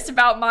embarrassed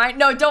about mine.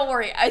 No, don't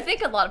worry. I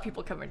think a lot of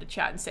people come into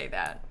chat and say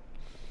that.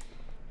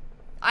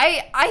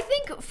 I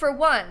think, for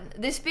one,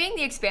 this being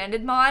the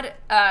expanded mod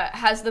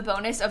has the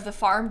bonus of the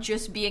farm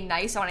just being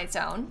nice on its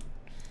own.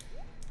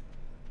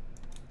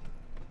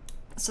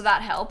 So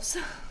that helps.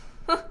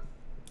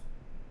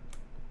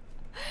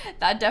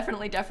 That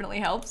definitely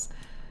helps.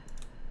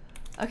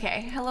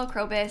 Okay, hello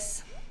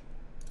Krobus.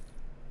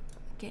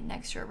 Get an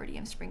extra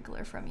iridium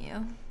sprinkler from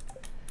you.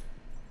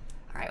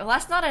 Alright, well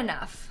that's not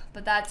enough,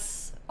 but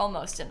that's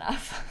almost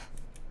enough.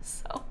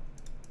 So,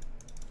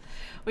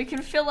 we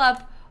can fill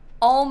up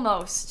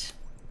almost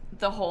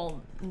the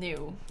whole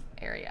new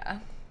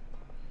area.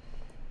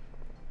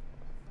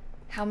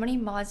 How many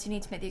mods do you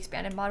need to make the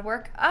expanded mod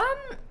work?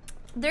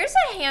 There's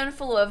a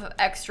handful of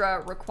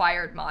extra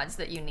required mods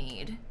that you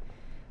need.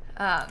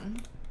 I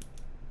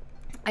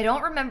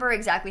don't remember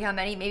exactly how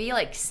many, maybe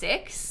like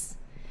 6.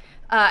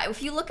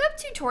 If you look up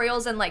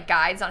tutorials and like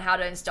guides on how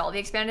to install the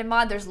expanded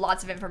mod, there's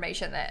lots of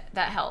information that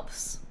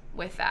helps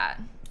with that.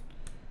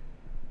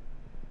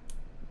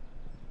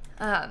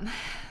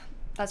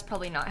 That's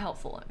probably not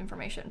helpful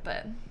information,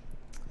 but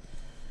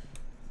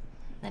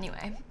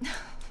anyway.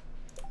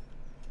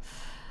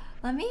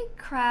 Let me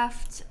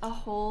craft a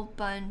whole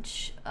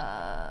bunch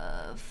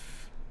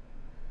of...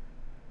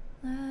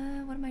 what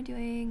am I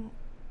doing?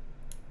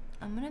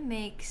 I'm gonna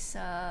make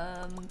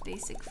some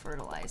basic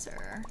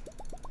fertilizer.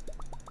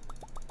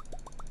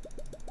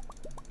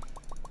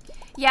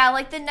 Yeah,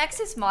 like the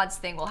Nexus mods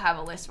thing will have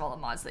a list of all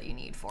the mods that you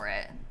need for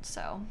it,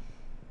 so.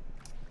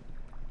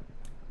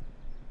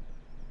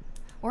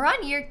 We're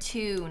on year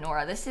 2,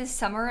 Nora. This is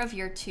summer of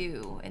year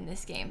 2 in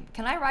this game.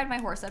 Can I ride my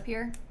horse up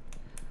here?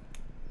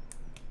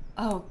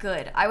 Oh,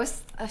 good. I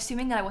was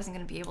assuming that I wasn't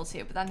gonna be able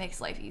to, but that makes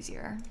life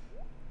easier.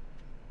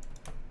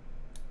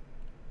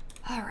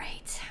 All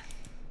right.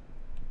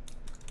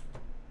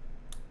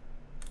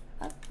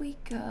 Up we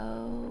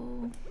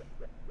go.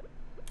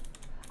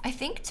 I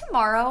think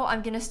tomorrow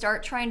I'm gonna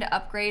start trying to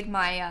upgrade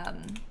my, I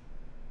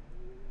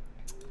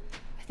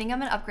think I'm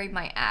gonna upgrade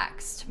my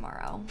axe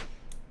tomorrow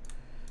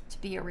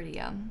to be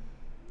iridium.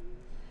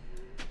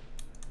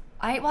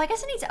 Well, I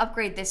guess I need to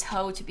upgrade this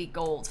hoe to be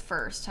gold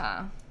first,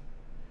 huh?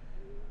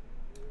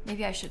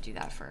 Maybe I should do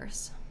that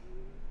first.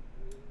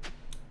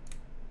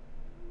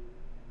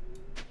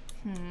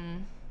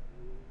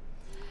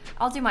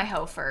 I'll do my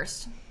hoe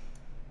first.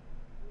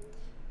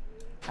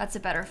 That's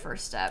a better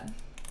first step.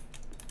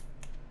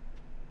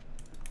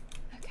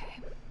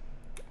 Okay.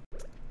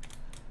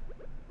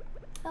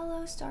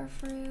 Hello,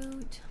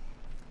 starfruit.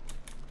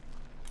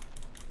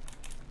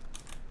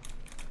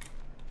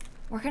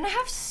 We're gonna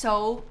have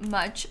so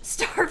much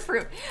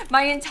starfruit.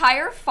 My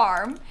entire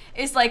farm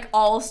is like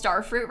all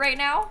starfruit right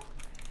now.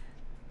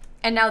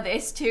 And now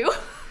this too.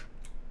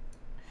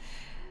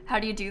 How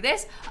do you do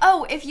this?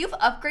 Oh, if you've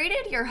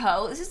upgraded your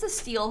hoe, this is the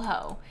steel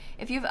hoe.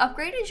 If you've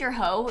upgraded your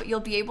hoe, you'll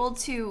be able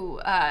to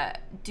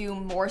do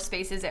more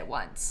spaces at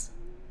once.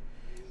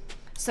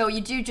 So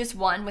you do just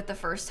 1 with the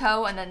first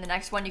hoe, and then the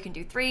next one you can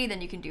do 3,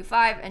 then you can do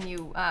 5, and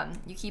you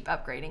keep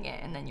upgrading it,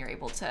 and then you're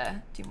able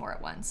to do more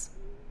at once.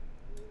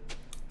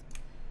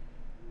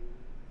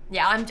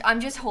 Yeah, I'm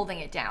just holding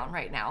it down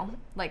right now,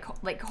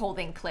 like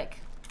holding click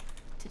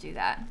to do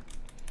that.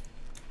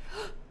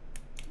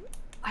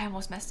 I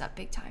almost messed up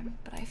big time,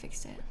 but I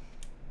fixed it.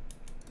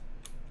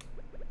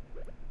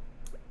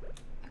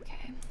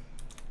 Okay.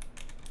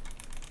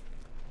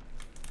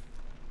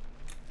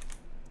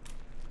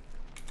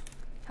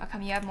 How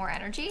come you have more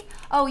energy?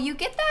 Oh, you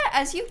get that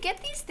as you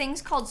get these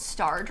things called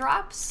star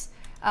drops.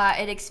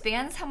 It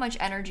expands how much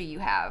energy you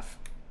have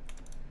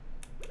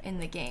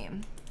in the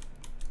game.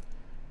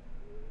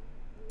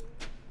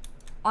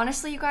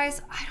 Honestly, you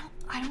guys,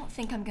 I don't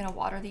think I'm gonna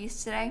water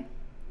these today.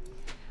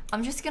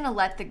 I'm just gonna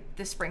let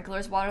the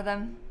sprinklers water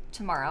them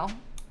tomorrow.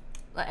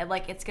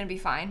 Like, it's gonna be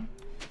fine.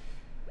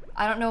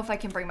 I don't know if I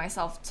can bring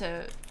myself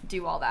to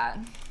do all that.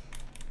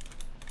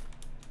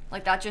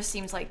 Like, that just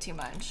seems like too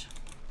much.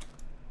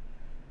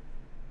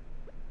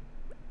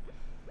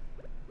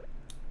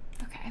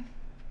 Okay.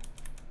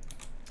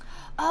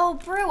 Oh,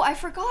 Brew, I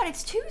forgot,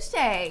 it's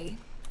Tuesday.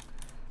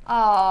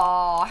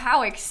 Oh,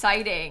 how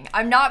exciting.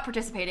 I'm not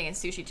participating in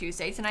Sushi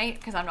Tuesday tonight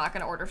because I'm not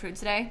gonna order food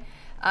today.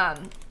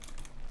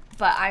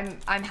 But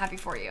I'm happy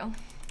for you.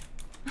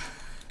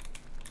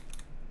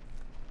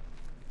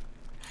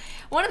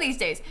 One of these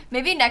days.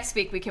 Maybe next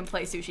week we can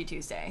play Sushi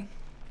Tuesday.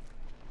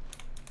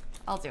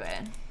 I'll do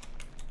it.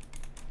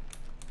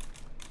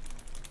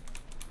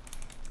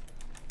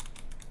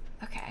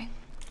 Okay.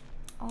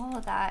 All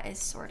of that is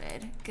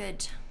sorted.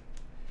 Good.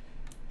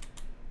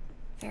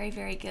 Very,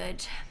 very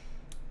good.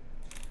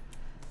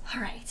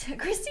 All right.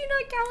 Christina,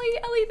 Callie,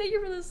 Ellie, thank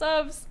you for the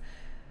subs.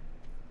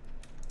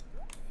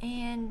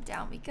 And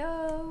down we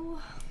go.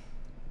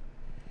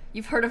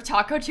 You've heard of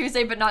Taco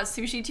Tuesday, but not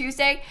Sushi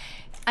Tuesday?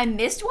 I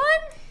missed one?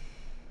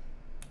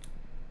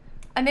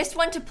 I missed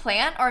one to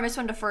plant, or I missed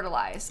one to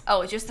fertilize?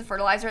 Oh, it's just the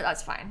fertilizer?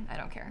 That's fine. I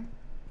don't care.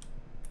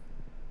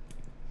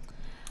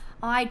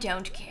 I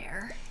don't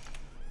care.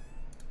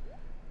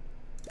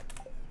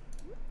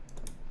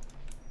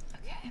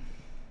 Okay.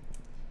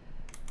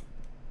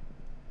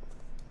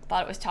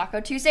 Thought it was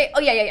Taco Tuesday. Oh,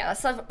 yeah.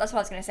 That's what I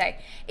was going to say.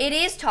 It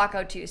is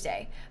Taco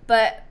Tuesday,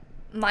 but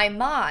my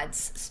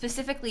mods,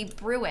 specifically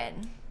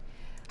Bruin,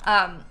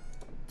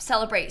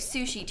 celebrate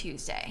Sushi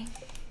Tuesday.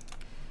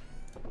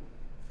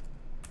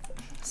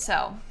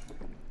 So,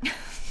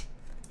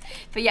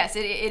 but yes,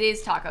 it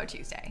is Taco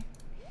Tuesday,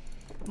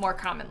 more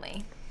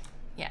commonly,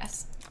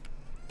 yes.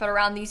 But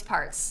around these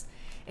parts,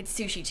 it's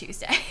Sushi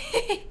Tuesday.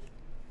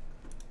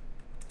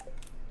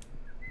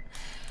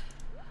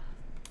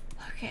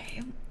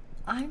 Okay,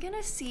 I'm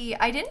gonna see,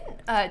 I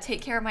didn't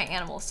take care of my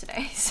animals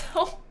today,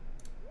 so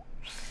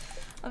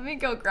let me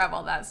go grab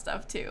all that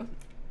stuff too.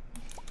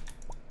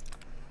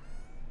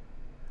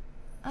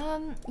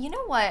 You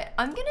know what?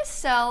 I'm gonna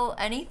sell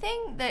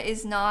anything that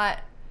is not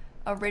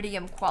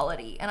iridium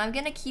quality, and I'm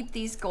gonna keep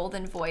these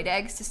golden void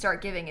eggs to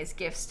start giving as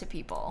gifts to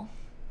people.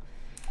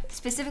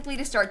 Specifically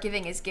to start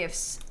giving as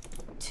gifts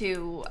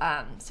to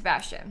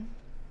Sebastian,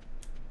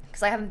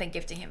 because I haven't been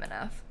gifting him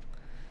enough.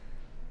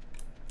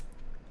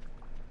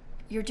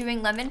 You're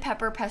doing lemon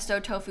pepper pesto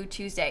tofu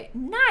Tuesday.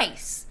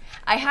 Nice!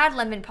 I had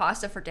lemon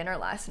pasta for dinner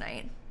last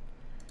night.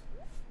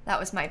 That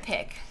was my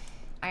pick.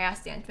 I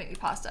asked Dan to make me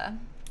pasta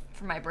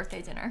for my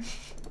birthday dinner.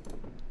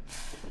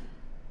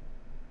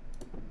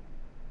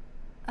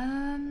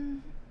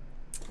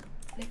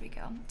 There we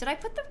go. Did I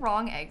put the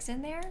wrong eggs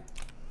in there?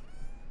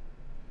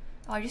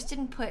 Oh, I just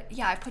didn't put,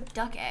 yeah, I put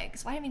duck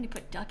eggs. Why did I mean to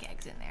put duck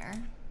eggs in there?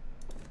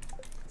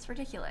 It's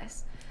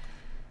ridiculous.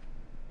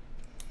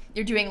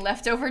 You're doing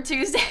leftover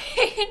Tuesday?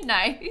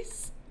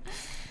 Nice.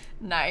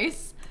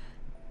 Nice.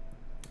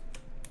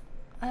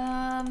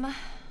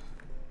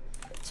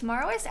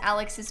 Tomorrow is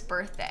Alex's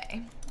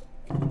birthday.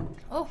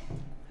 Oh,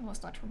 I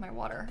almost knocked over my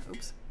water.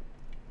 Oops.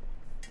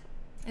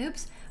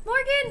 Oops.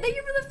 Morgan, thank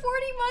you for the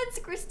 40 months.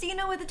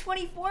 Christina with the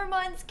 24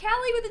 months.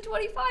 Callie with the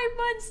 25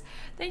 months.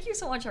 Thank you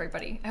so much,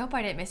 everybody. I hope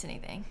I didn't miss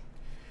anything.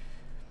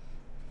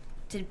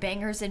 Did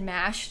bangers and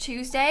mash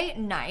Tuesday?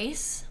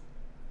 Nice.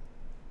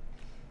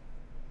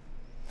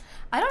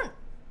 I don't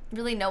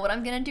really know what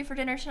I'm gonna do for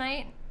dinner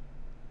tonight.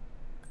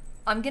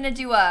 I'm gonna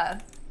do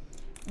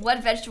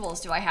what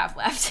vegetables do I have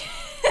left?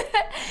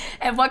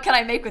 And what can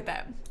I make with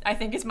them? I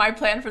think is my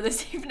plan for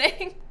this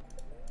evening.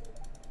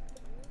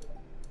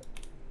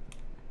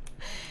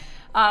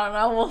 I don't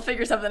know, we'll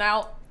figure something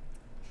out.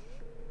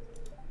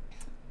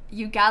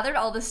 You gathered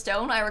all the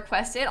stone I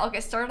requested. I'll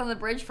get started on the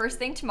bridge first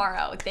thing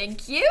tomorrow.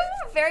 Thank you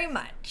very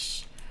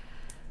much.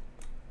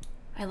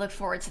 I look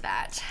forward to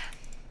that.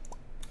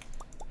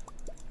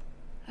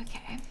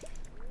 Okay.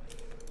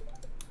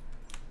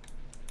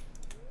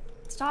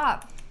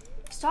 Stop.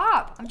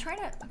 Stop. I'm trying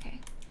to, okay.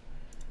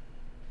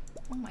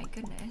 Oh my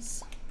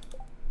goodness.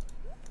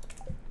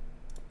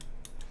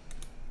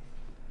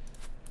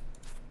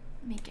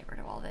 Let me get rid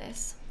of all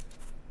this.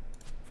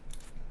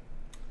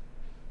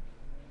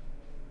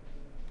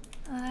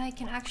 I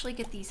can actually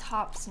get these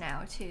hops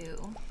now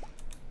too.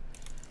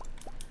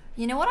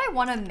 You know what I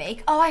want to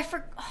make? Oh, I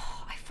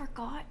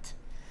forgot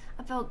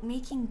about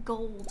making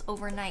gold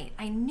overnight.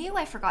 I knew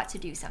I forgot to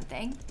do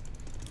something.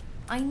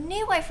 I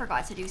knew I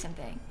forgot to do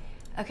something.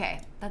 Okay,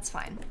 that's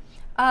fine.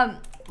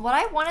 What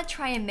I want to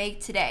try and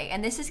make today,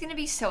 and this is going to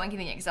be so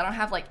inconvenient because I don't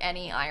have like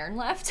any iron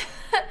left,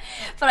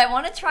 but I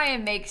want to try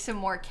and make some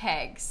more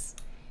kegs,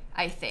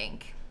 I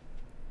think.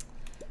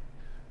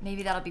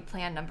 Maybe that'll be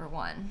plan number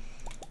 1.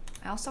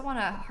 I also want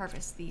to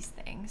harvest these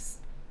things.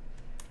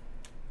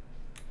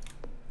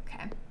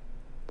 Okay.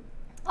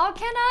 Oh,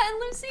 Kenna and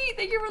Lucy,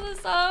 thank you for the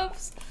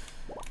subs.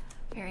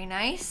 Very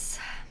nice.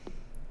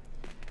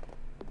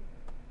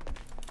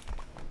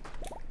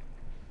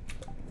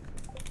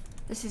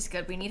 This is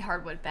good. We need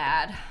hardwood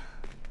bad.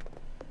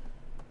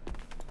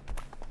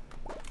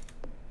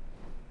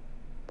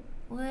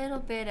 Little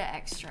bit of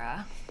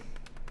extra.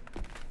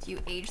 Do you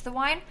age the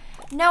wine?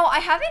 No, I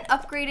haven't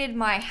upgraded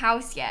my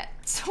house yet,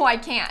 so I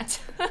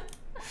can't.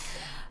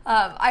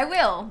 I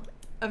will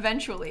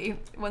eventually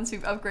once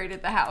we've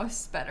upgraded the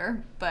house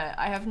better, but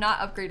I have not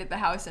upgraded the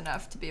house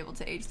enough to be able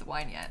to age the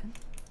wine yet.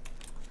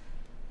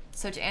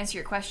 So to answer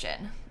your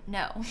question,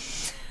 no.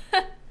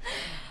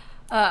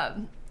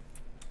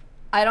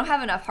 I don't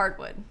have enough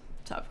hardwood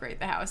to upgrade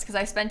the house because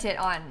I spent it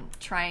on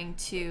trying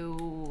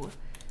to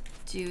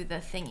do the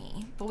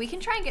thingy. But we can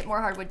try and get more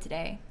hardwood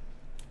today.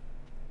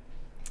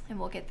 And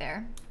we'll get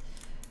there.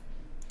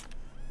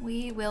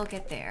 We will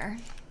get there.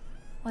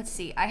 Let's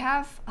see, I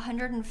have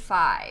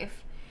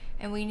 105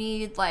 and we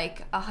need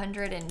like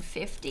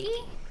 150.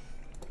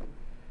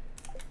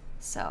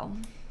 So.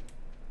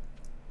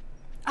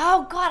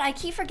 Oh God, I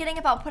keep forgetting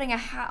about putting a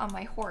hat on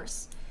my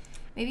horse.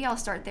 Maybe I'll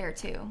start there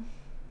too.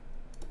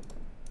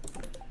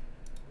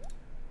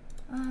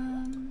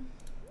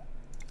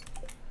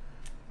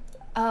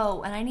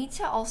 Oh, and I need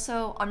to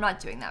also, I'm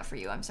not doing that for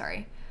you, I'm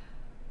sorry.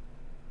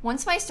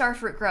 Once my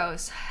starfruit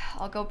grows,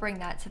 I'll go bring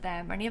that to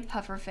them. I need a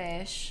puffer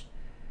fish.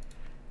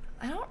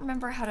 I don't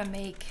remember how to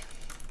make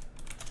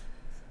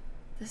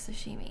the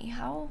sashimi.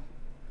 How?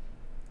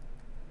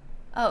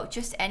 Oh,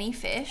 just any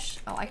fish?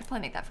 Oh, I could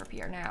probably make that for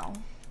Pierre now.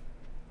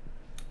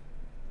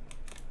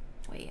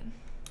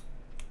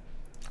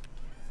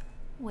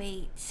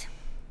 Wait.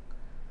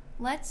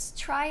 Let's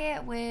try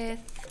it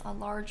with a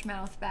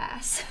largemouth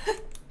bass.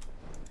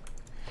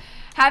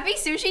 Happy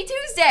Sushi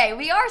Tuesday!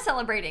 We are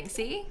celebrating,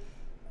 see?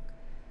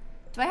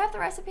 Do I have the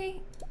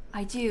recipe?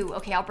 I do.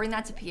 Okay, I'll bring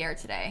that to Pierre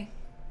today.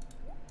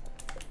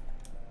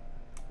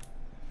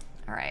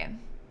 All right.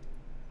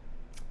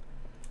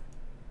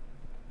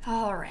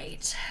 All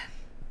right.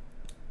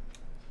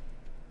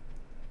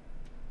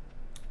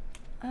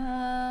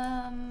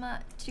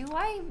 Do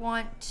I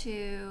want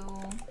to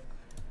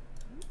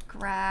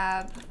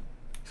grab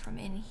from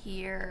in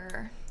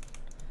here?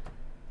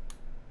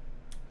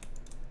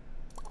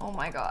 Oh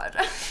my God.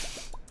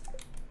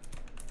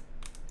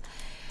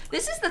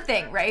 This is the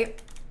thing,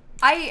 right?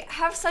 I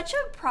have such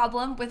a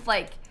problem with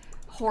like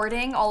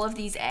hoarding all of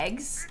these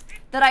eggs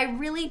that I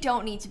really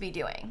don't need to be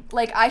doing.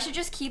 Like I should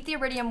just keep the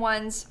iridium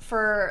ones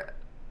for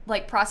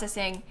like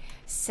processing,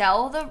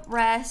 sell the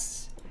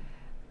rest,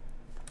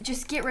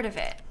 just get rid of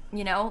it,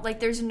 you know? Like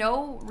there's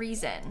no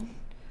reason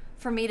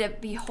for me to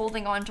be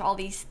holding on to all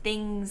these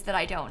things that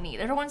I don't need.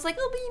 Everyone's like,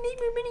 oh, but you make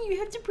more money, you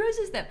have to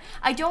process them.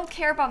 I don't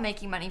care about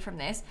making money from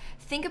this.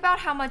 Think about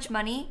how much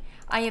money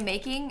I am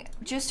making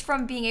just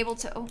from being able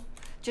to,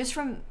 just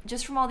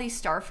from all these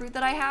star fruit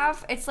that I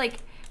have. It's like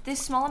this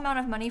small amount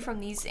of money from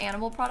these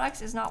animal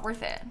products is not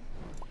worth it.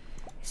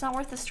 It's not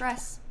worth the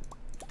stress.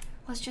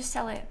 Let's just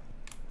sell it.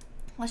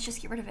 Let's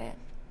just get rid of it.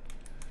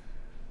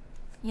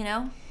 You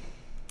know?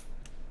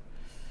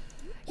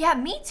 Yeah,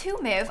 me too,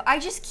 Miv. I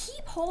just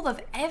keep hold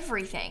of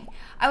everything.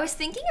 I was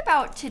thinking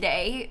about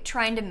today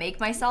trying to make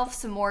myself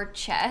some more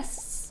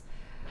chests.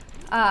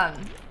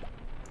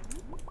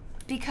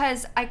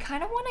 Because I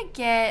kind of want to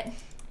get...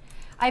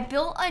 I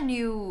built a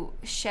new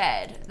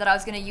shed that I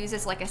was going to use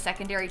as like a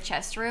secondary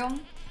chest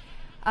room.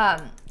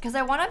 Because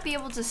I want to be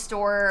able to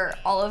store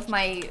all of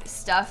my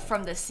stuff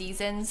from the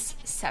seasons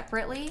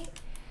separately.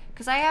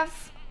 Because I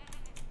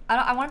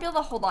want to be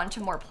able to hold on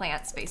to more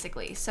plants,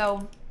 basically.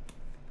 So...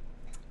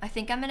 I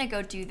think I'm gonna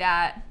go do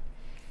that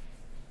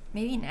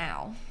maybe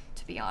now,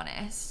 to be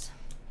honest.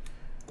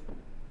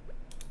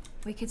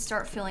 We could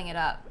start filling it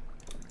up.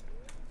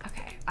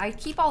 Okay, I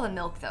keep all the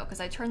milk though,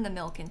 because I turn the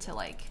milk into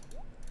like,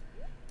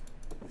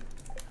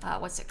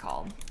 what's it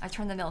called? I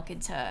turn the milk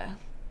into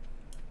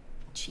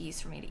cheese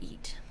for me to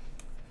eat.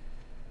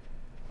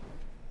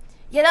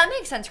 Yeah, that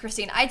makes sense,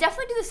 Christine. I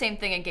definitely do the same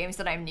thing in games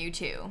that I'm new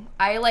to.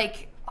 I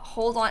like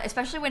hold on,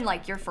 especially when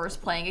like you're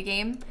first playing a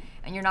game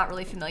and you're not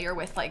really familiar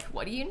with like,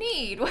 what do you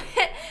need?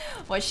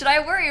 What should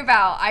I worry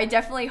about? I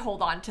definitely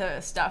hold on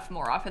to stuff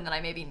more often than I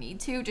maybe need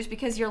to, just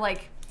because you're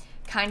like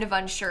kind of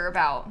unsure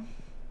about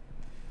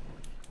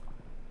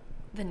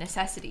the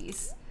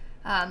necessities.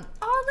 Oh,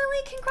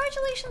 Lily,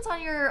 congratulations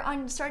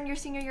on starting your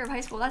senior year of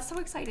high school. That's so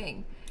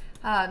exciting.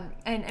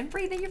 And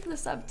Bree, thank you for the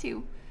sub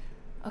too.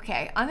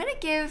 Okay, I'm gonna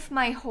give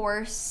my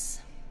horse...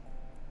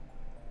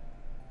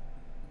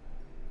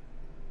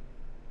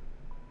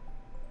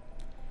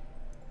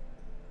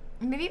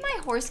 Maybe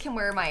my horse can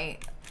wear my...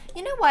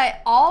 You know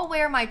what? I'll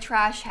wear my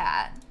trash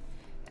hat.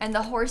 And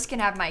the horse can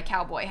have my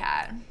cowboy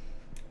hat.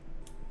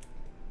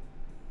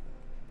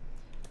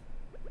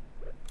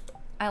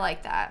 I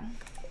like that.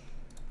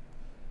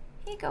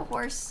 Here you go,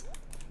 horse.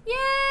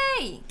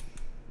 Yay!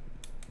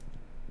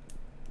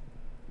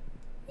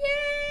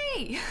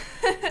 Yay!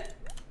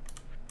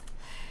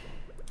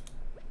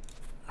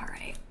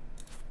 Alright.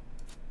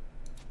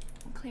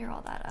 Clear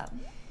all that up.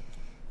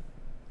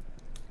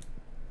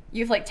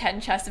 You have like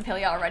 10 chests in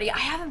Palia already? I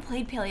haven't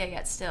played Palia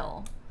yet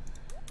still.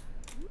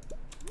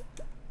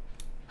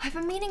 I've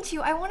been meaning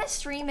to. I want to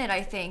stream it,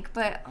 I think,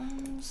 but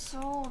I'm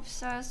so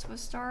obsessed with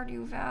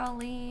Stardew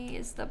Valley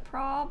is the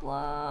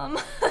problem.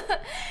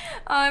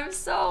 I'm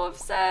so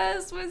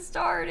obsessed with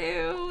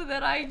Stardew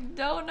that I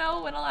don't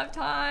know when I'll have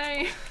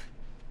time.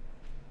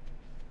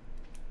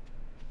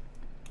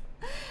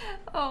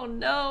 Oh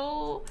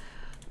no.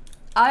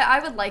 I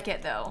would like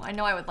it though. I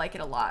know I would like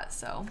it a lot,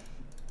 so.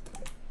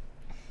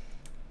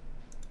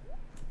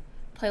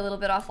 Play a little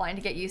bit offline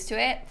to get used to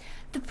it.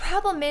 The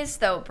problem is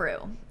though,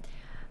 Brew,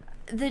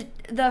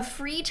 the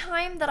free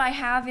time that I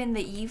have in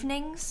the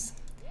evenings,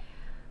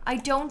 I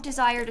don't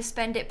desire to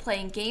spend it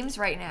playing games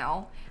right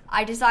now.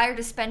 I desire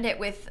to spend it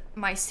with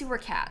my sewer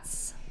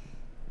cats.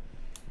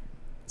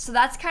 So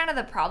that's kind of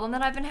the problem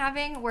that I've been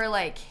having, where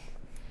like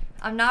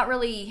I'm not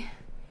really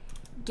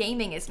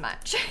gaming as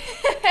much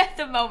at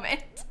the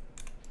moment.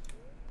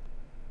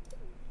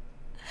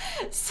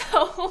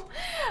 So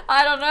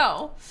I don't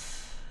know.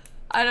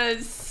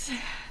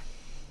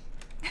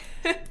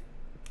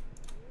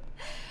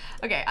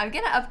 Okay, I'm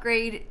gonna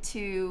upgrade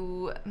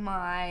to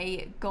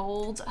my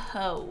gold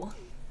hoe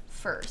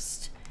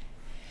first.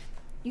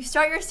 You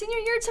start your senior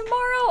year tomorrow?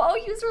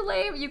 Oh, user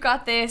lame. You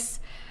got this.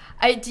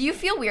 Do you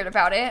feel weird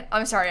about it?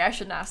 I'm sorry, I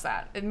shouldn't ask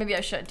that. Maybe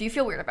I should. Do you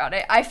feel weird about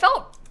it? I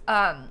felt,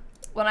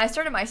 when I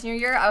started my senior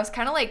year, I was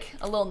kind of like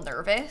a little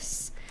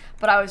nervous,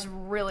 but I was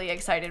really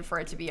excited for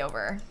it to be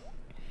over.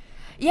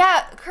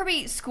 Yeah,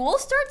 Kirby, school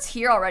starts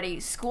here already.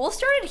 School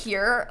started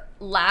here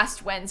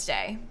last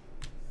Wednesday.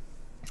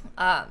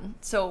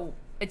 So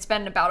it's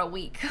been about a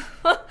week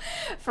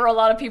for a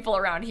lot of people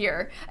around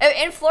here.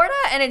 In Florida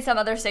and in some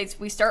other states,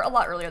 we start a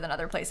lot earlier than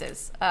other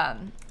places.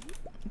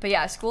 But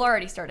yeah, school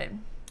already started.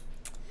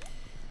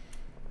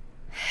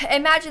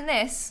 Imagine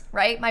this,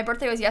 right? My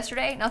birthday was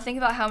yesterday. Now think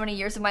about how many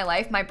years of my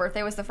life my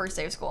birthday was the first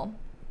day of school.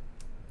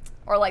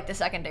 Or like the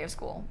second day of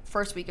school.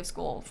 First week of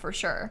school, for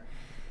sure.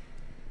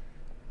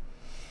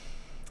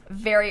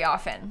 Very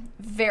often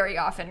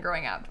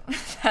growing up,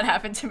 that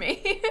happened to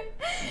me.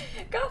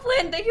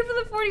 Goblin, thank you for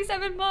the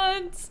 47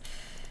 months.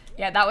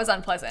 Yeah, that was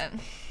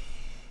unpleasant.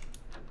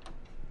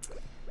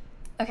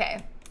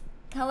 Okay.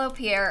 Hello,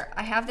 Pierre.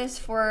 I have this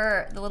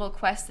for the little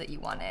quest that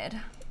you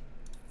wanted.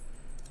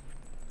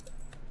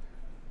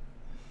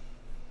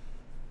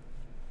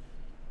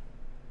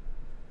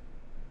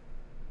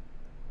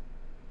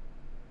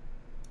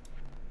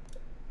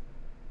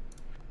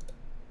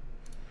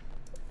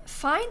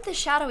 Find the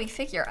shadowy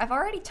figure. I've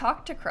already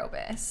talked to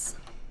Krobus.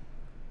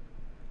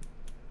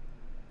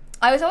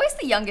 I was always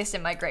the youngest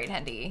in my grade,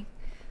 Hendy.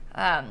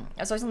 I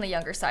was always on the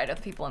younger side of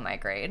the people in my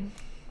grade.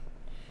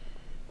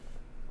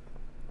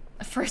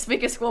 First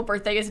week of school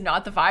birthday is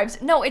not the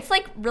vibes. No, it's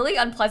like really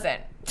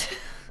unpleasant.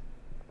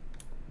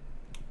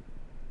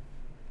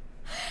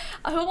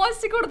 Who wants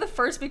to go to the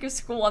first week of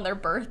school on their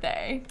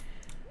birthday?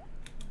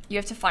 You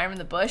have to find them in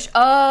the bush.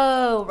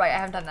 Oh, right. I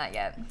haven't done that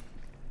yet.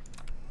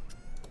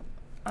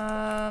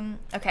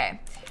 Okay.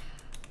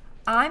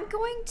 I'm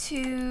going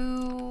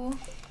to...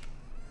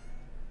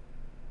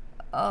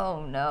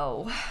 Oh,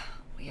 no.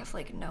 We have,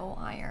 like, no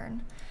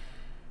iron.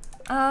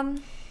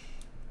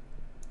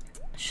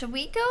 Should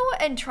we go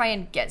and try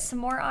and get some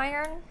more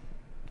iron?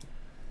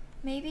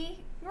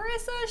 Maybe?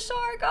 Marissa,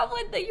 Shar,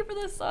 Goblin, thank you for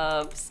the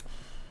subs.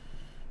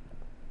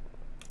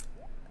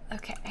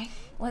 Okay,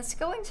 let's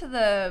go into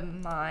the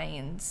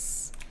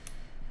mines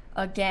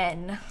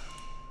again.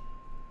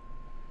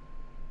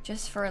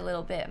 Just for a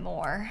little bit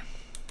more.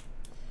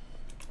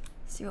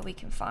 See what we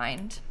can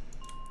find.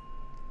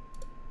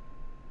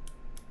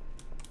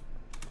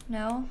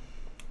 No?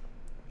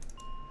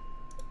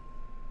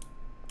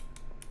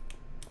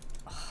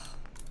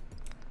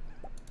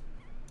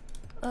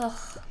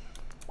 Ugh.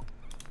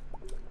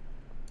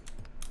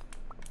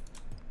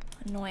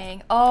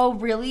 Annoying. Oh,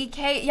 really,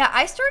 Kate? Yeah,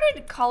 I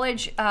started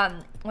college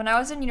when I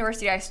was in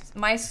university.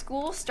 My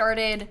school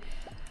started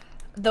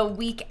the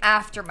week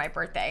after my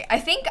birthday. I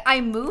think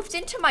I moved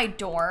into my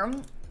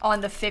dorm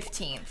on the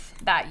 15th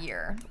that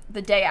year,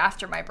 the day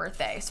after my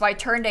birthday. So I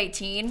turned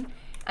 18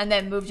 and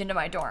then moved into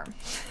my dorm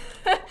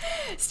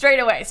straight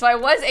away. So I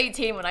was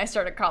 18 when I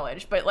started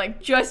college, but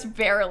like just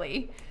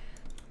barely.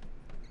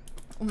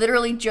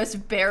 Literally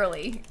just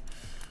barely.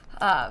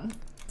 Okay.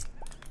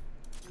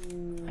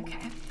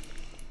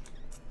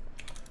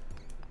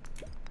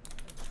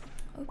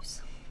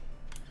 Oops.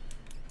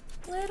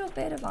 Little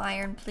bit of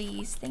iron,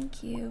 please.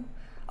 Thank you.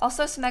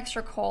 Also, some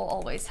extra coal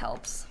always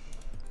helps.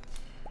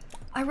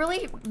 I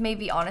really,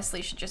 maybe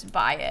honestly, should just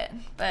buy it,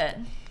 but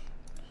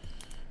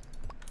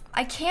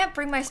I can't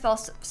bring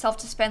myself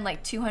to spend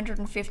like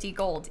 250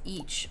 gold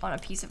each on a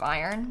piece of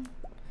iron.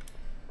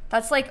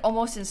 That's like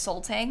almost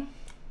insulting.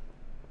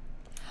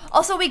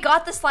 Also, we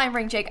got the slime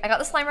ring, Jake. I got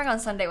the slime ring on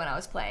Sunday when I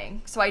was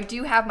playing, so I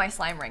do have my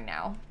slime ring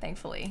now,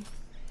 thankfully.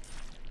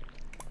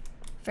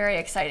 Very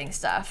exciting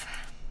stuff.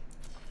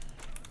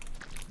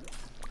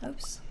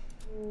 Oops.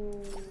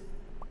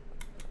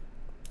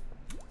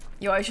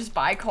 You always just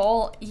buy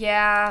coal?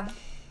 Yeah.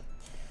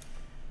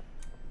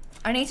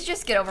 I need to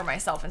just get over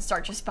myself and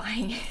start just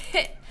buying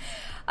it.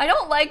 I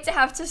don't like to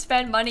have to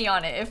spend money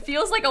on it. It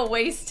feels like a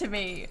waste to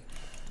me.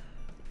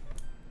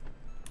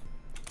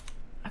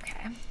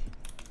 Okay.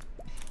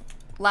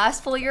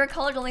 Last full year of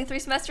college, only 3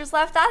 semesters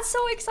left. That's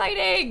so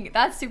exciting.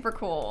 That's super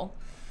cool.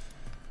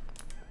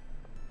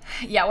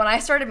 Yeah, when I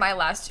started my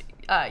last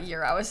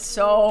year, I was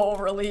so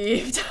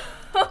relieved.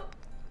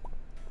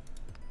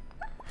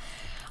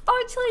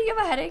 Oh, Tilly, you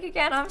have a headache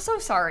again? I'm so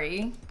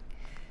sorry.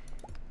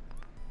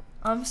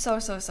 I'm so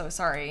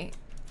sorry.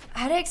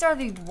 Headaches are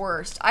the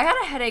worst. I had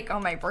a headache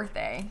on my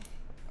birthday.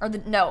 Or the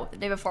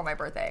day before my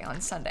birthday,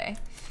 on Sunday.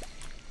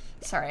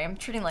 Sorry, I'm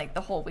treating like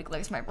the whole week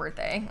like it's my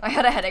birthday. I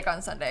had a headache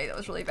on Sunday that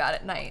was really bad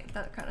at night.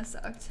 That kind of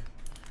sucked.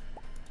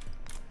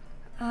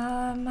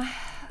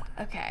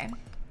 Okay.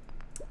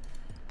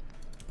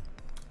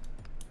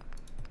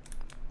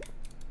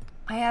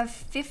 I have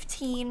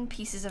 15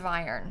 pieces of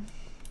iron.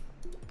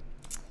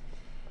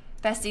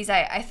 Besties,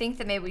 I think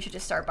that maybe we should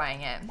just start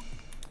buying it.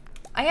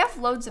 I have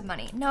loads of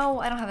money. No,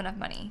 I don't have enough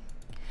money.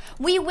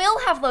 We will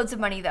have loads of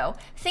money though.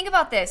 Think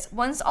about this.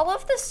 Once all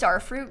of the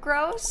star fruit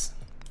grows,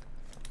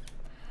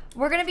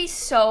 we're gonna be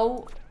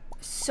so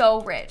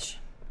rich.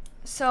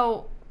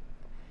 So,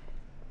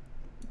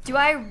 do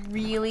I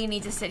really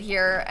need to sit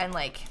here and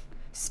like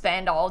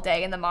spend all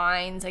day in the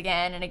mines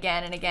again and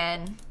again and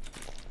again?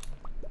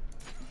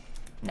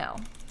 No,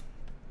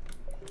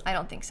 I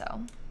don't think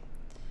so.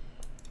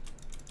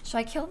 Should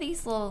I kill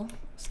these little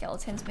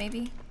skeletons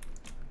maybe?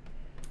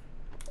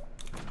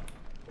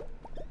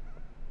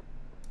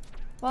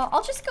 Well,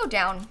 I'll just go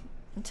down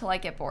until I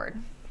get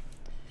bored.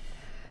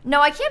 No,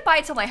 I can't buy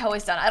it till my hoe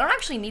is done. I don't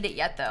actually need it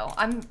yet though.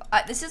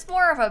 This is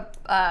more of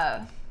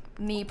a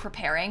me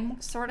preparing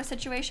sort of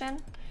situation.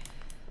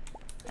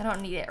 I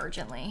don't need it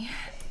urgently.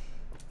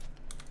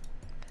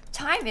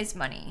 Time is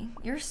money.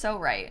 You're so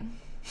right.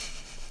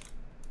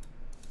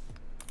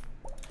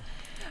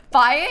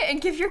 Buy it and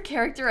give your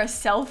character a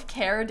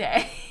self-care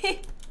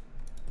day.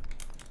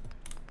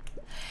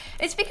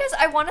 It's because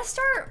I want to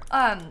start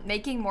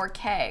making more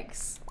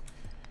kegs.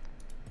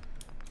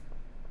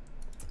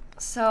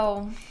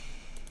 So,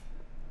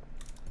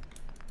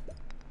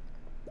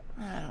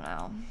 I don't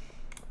know.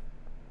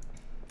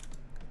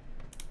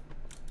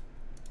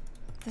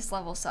 This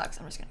level sucks.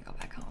 I'm just gonna go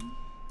back home.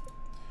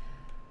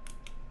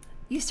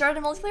 You started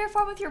a multiplayer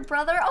farm with your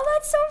brother? Oh,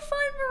 that's so fun,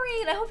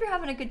 Marine. I hope you're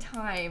having a good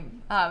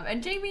time.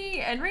 And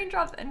Jamie and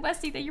Raindrop and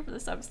Westy, thank you for the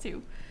subs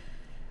too.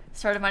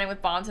 Started mining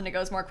with bombs and it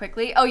goes more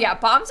quickly. Oh yeah,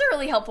 bombs are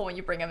really helpful when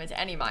you bring them into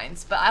any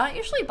mines, but I don't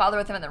usually bother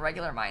with them in the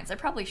regular mines. I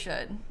probably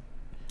should.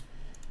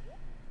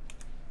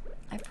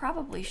 I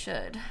probably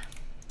should.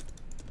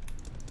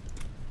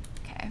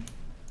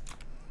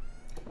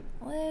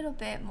 A little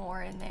bit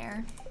more in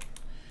there.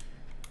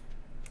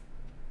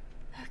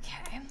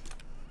 Okay.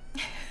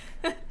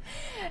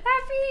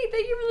 Happy!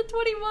 Thank you for the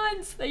 20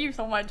 months! Thank you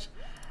so much.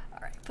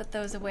 Alright, put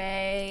those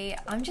away.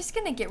 I'm just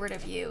gonna get rid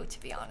of you, to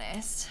be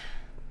honest.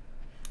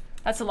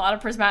 That's a lot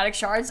of prismatic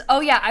shards. Oh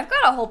yeah, I've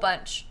got a whole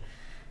bunch.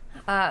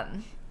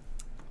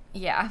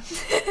 Yeah.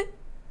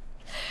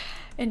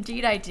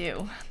 Indeed I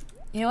do.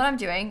 You know what I'm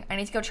doing? I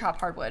need to go chop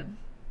hardwood.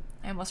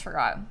 I almost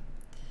forgot.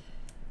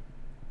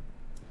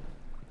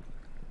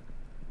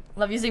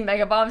 Love using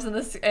mega bombs in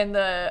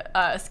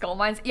the skull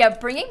mines. Yeah,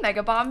 bringing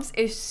mega bombs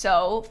is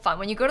so fun.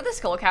 When you go to the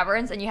skull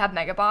caverns and you have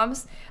mega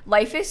bombs,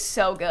 life is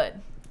so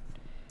good.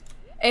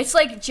 It's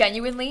like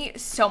genuinely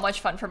so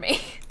much fun for me.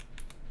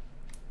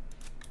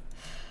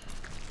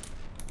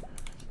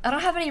 I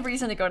don't have any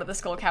reason to go to the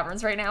skull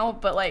caverns right now,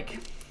 but like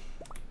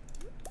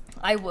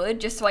I would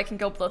just so I can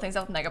go blow things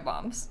up with mega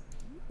bombs.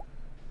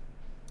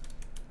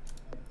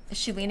 Is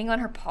she leaning on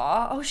her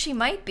paw? Oh, she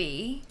might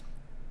be.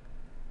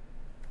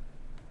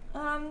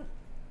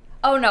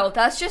 Oh no,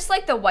 that's just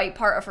like the white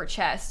part of her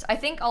chest. I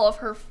think all of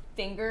her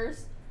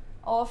fingers,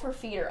 all of her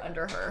feet are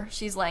under her.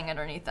 She's laying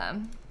underneath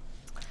them.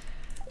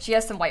 She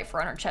has some white fur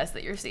on her chest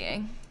that you're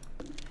seeing.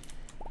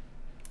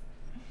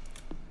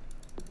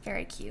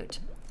 Very cute.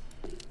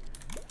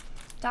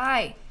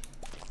 Die.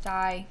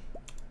 Die.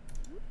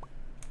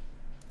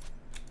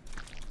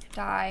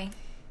 Die.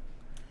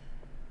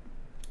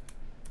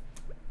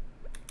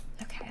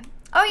 Okay.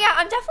 Oh yeah,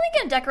 I'm definitely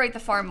gonna decorate the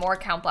farm more,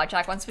 Count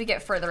Blackjack, once we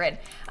get further in.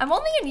 I'm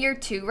only in year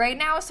 2 right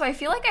now, so I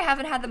feel like I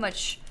haven't had that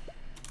much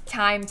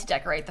time to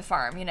decorate the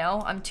farm, you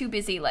know? I'm too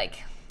busy,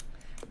 like,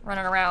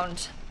 running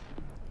around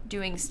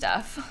doing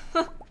stuff.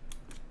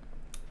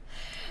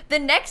 The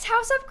next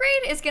house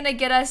upgrade is gonna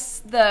get us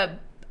the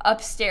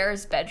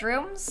upstairs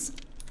bedrooms.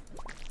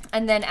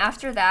 And then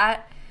after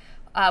that,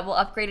 we'll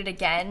upgrade it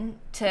again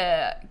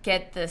to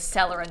get the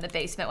cellar in the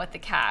basement with the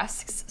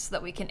casks so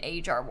that we can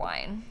age our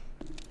wine.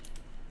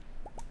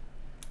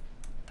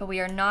 But we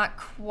are not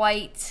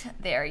quite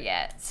there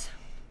yet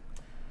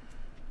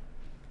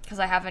because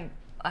I haven't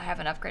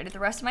upgraded the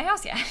rest of my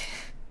house yet.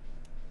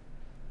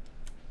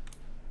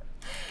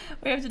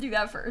 We have to do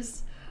that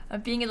first. I'm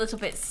being a little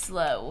bit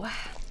slow.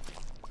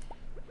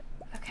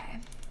 Okay.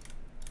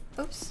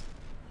 Oops.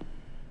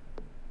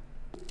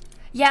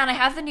 Yeah, and I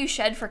have the new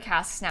shed for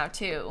casks now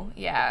too.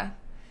 Yeah.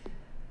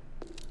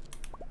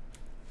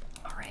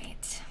 All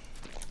right.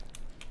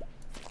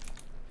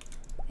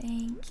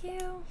 Thank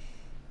you.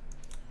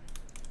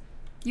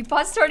 You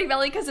bought Stardew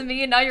Valley because of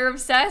me and now you're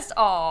obsessed?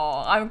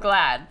 Oh, I'm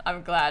glad.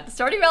 I'm glad.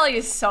 Stardew Valley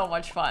is so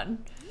much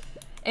fun.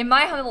 In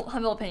my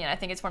humble opinion, I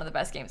think it's one of the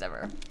best games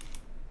ever.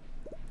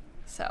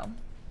 So.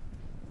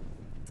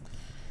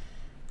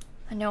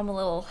 I know I'm a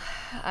little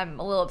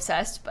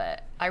obsessed,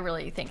 but I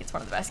really think it's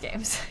one of the best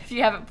games. If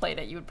you haven't played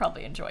it, you would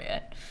probably enjoy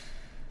it.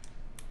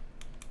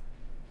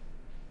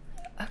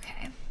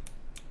 Okay.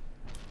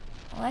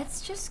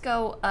 Let's just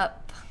go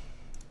up,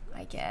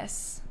 I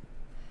guess.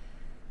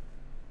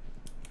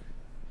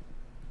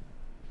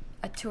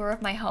 A tour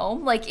of my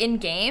home, like in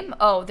game?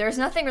 Oh, there's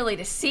nothing really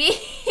to see.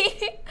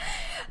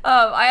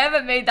 I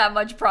haven't made that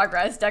much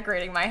progress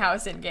decorating my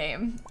house in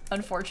game,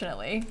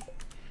 unfortunately.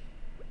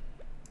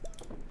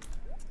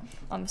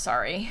 I'm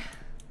sorry.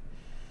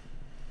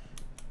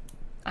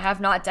 I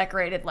have not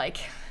decorated like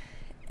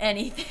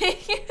anything.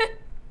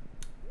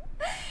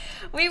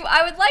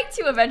 I would like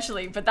to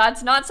eventually, but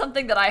that's not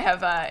something that I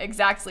have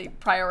exactly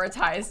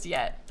prioritized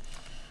yet.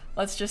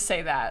 Let's just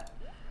say that.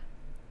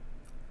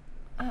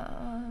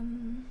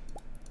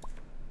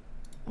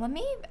 Let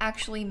me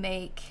actually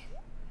make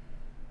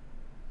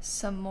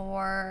some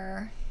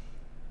more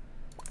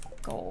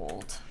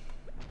gold.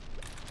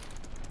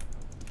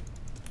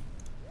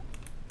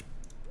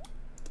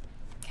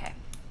 Okay.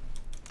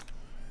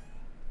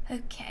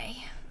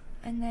 Okay.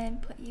 And then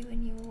put you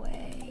in your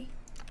way.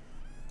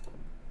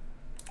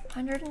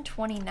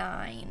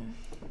 129.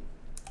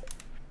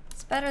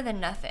 It's better than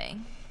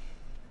nothing.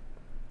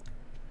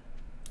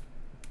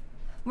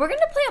 We're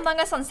gonna play Among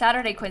Us on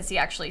Saturday, Quincy,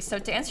 actually. So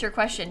to answer your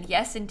question,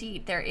 yes,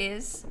 indeed, there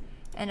is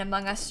an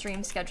Among Us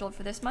stream scheduled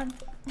for this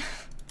month.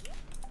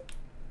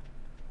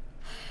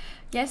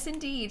 Yes,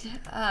 indeed. Hey,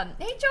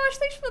 Josh,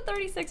 thanks for the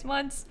 36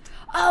 months.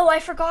 Oh, I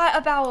forgot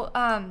about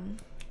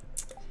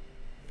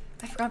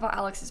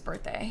Alex's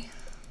birthday.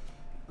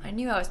 I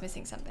knew I was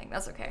missing something.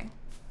 That's okay.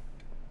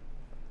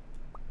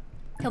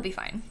 He'll be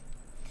fine.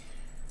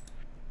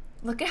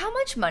 Look at how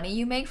much money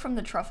you make from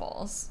the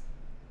truffles.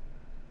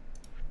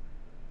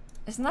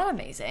 Isn't that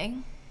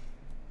amazing?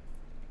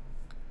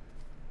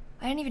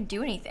 I didn't even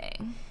do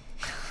anything.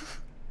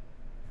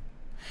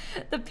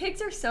 The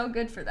pigs are so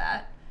good for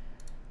that.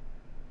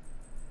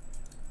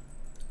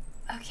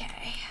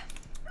 Okay.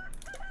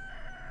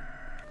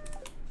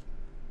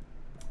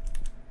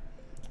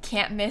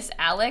 Can't miss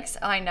Alex.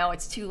 Oh, I know,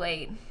 it's too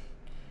late.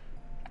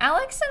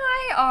 Alex and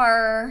I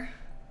are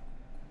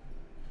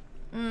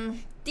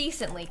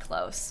decently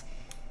close.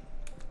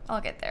 I'll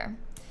get there.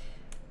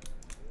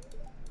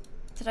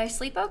 Did I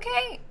sleep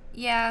okay?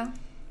 Yeah,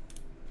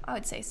 I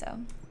would say so.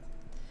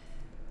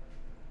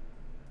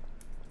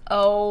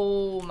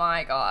 Oh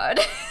my god.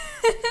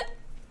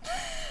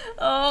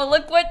 Oh,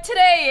 look what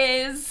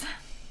today is.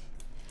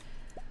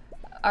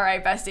 All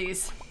right,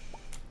 besties.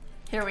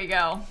 Here we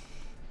go.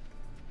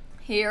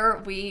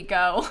 Here we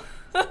go.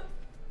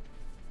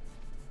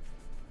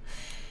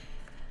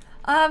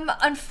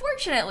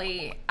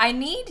 Unfortunately, I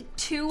need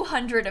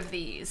 200 of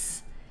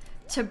these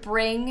to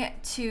bring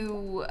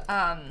to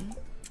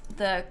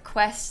the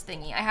quest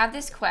thingy. I have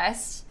this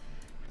quest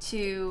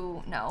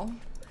to, no,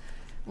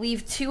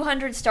 leave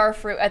 200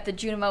 starfruit at the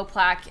Junimo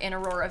plaque in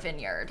Aurora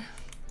Vineyard.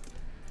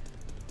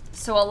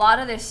 So a lot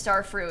of this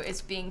starfruit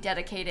is being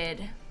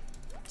dedicated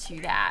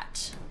to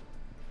that.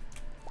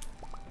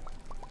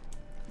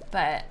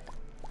 But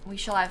we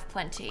shall have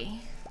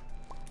plenty.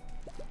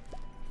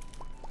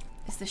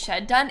 Is the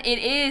shed done? It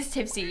is,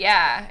 Tipsy.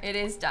 Yeah, it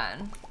is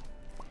done.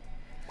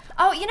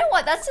 Oh, you know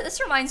what?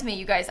 This reminds me,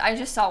 you guys. I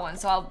just saw one,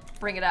 so I'll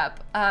bring it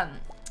up.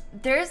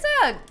 There's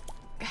a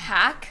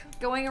hack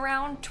going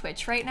around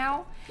Twitch right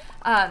now,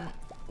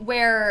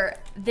 where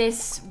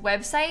this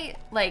website,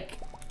 like,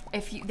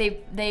 if you,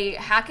 they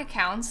hack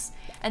accounts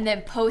and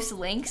then post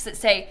links that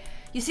say,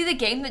 you see the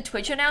game that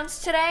Twitch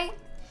announced today?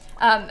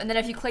 And then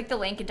if you click the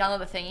link and download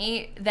the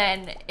thingy,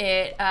 then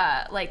it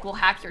like will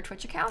hack your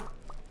Twitch account.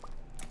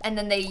 And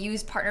then they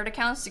use partnered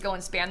accounts to go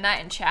and spam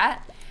that in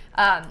chat.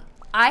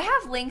 I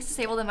have links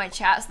disabled in my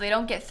chat so they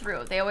don't get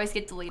through. They always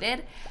get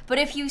deleted. But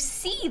if you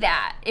see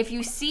that, if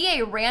you see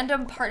a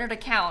random partnered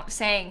account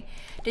saying,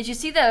 did you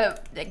see the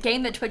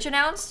game that Twitch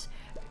announced?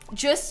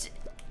 Just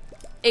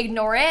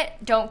ignore it,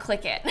 don't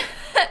click it.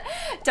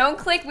 Don't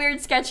click weird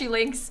sketchy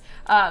links.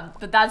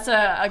 But that's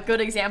a good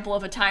example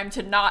of a time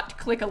to not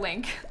click a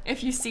link.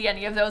 If you see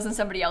any of those in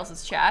somebody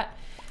else's chat,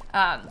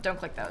 don't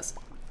click those.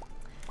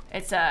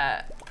 It's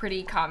a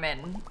pretty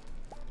common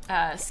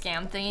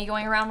scam thingy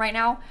going around right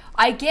now.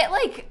 I get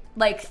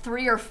like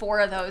 3 or 4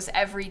 of those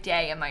every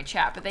day in my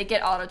chat, but they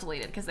get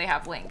auto-deleted because they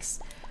have links.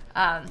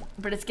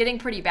 But it's getting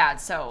pretty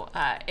bad, so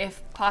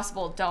if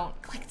possible,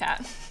 don't click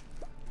that.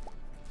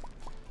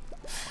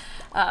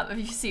 If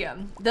you see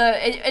them.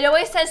 It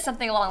always says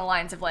something along the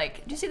lines of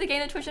like, do you see the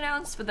game that Twitch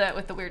announced with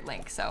the weird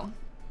link? So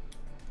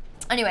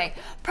anyway,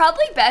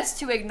 probably best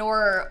to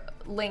ignore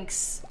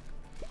links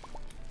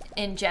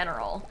in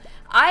general.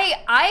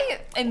 I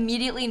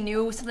immediately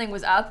knew something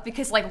was up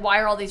because like, why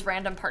are all these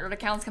random partnered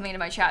accounts coming into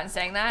my chat and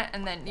saying that?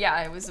 And then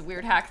yeah, it was a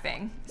weird hack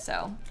thing.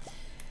 So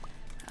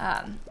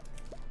but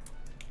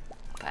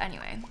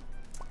anyway.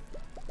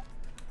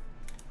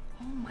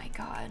 Oh my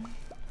god.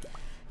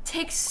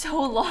 Takes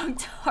so long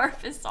to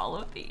harvest all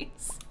of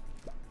these.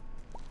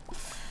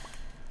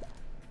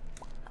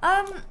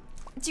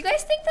 Do you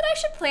guys think that I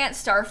should plant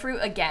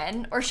starfruit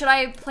again? Or should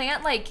I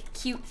plant like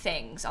cute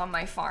things on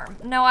my farm?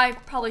 No, I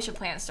probably should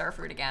plant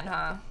starfruit again,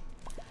 huh?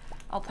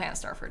 I'll plant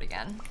starfruit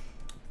again.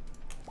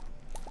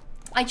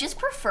 I just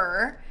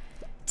prefer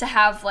to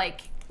have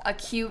like a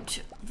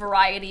cute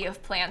variety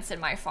of plants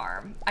in my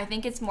farm. I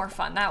think it's more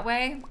fun that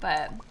way,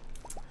 but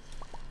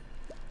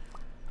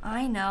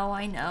I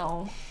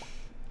know.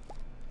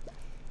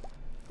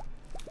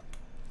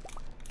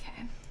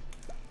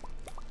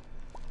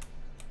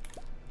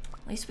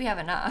 At least we have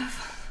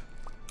enough.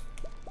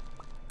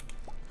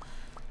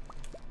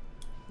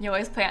 You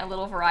always plant a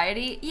little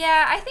variety?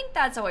 Yeah, I think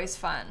that's always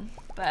fun,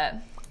 but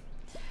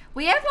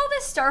we have all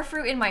this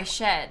starfruit in my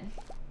shed,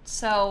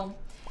 so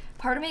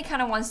part of me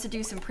kind of wants to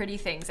do some pretty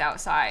things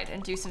outside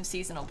and do some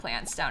seasonal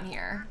plants down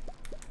here.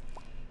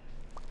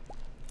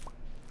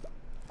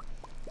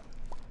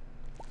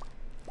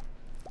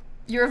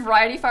 You're a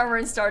variety farmer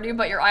in Stardew,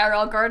 but your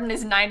IRL garden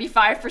is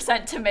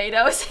 95%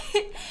 tomatoes.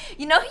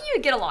 You know who you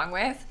would get along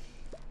with?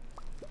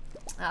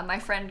 My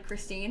friend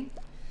Christine,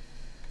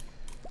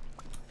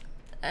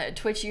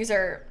 Twitch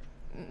user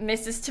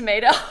Mrs.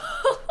 Tomato.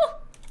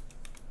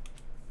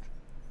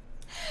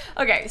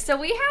 Okay, so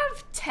we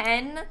have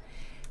 10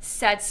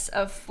 sets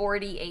of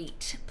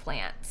 48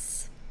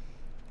 plants.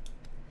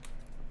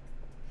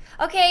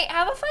 Okay,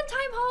 have a fun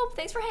time, Hope.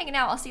 Thanks for hanging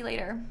out. I'll see you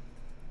later.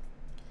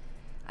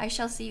 I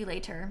shall see you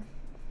later.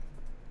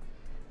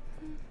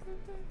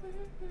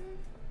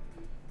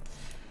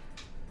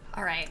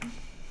 All right.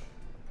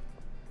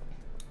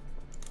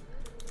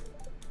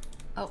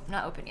 Oh,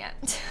 not open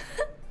yet.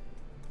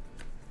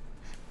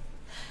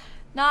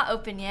 Not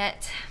open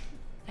yet.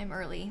 I'm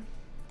early.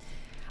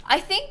 I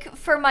think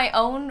for my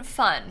own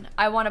fun,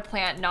 I want to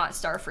plant not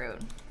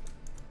starfruit.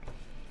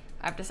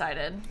 I've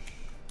decided.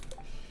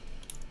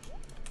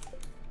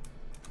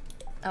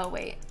 Oh,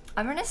 wait.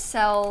 I'm gonna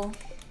sell...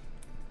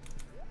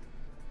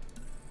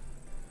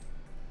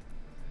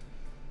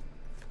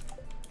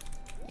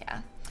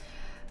 Yeah.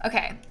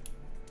 Okay.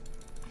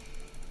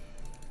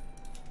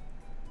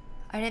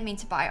 I didn't mean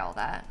to buy all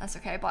that. That's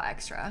okay, I bought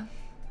extra.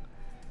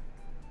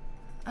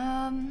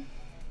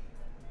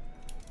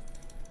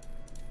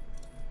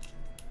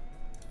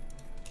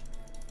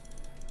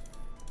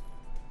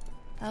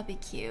 That'll be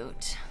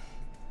cute.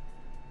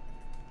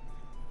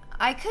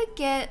 I could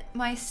get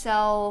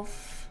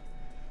myself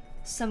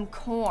some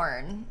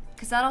corn,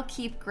 because that'll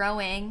keep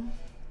growing.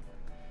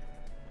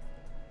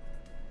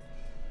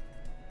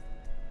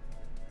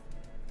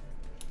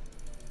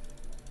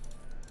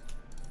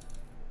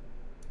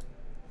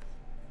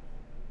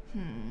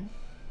 I'm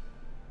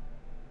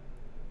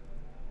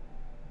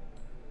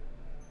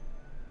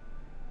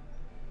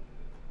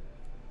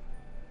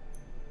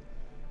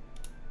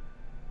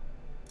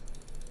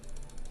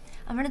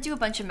gonna do a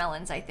bunch of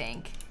melons, I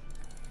think.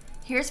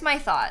 Here's my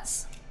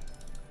thoughts.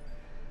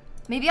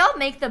 Maybe I'll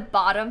make the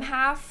bottom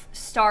half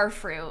star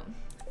fruit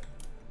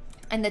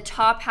and the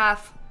top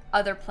half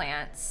other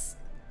plants.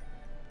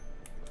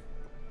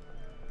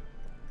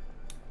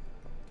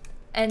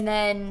 And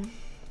then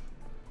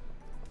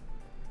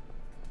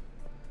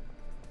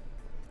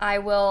I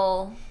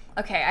will,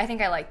 okay, I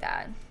think I like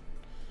that.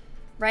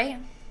 Right?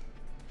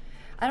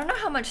 I don't know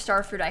how much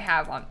star fruit I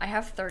have on. I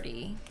have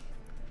 30.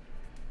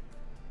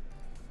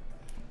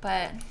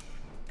 But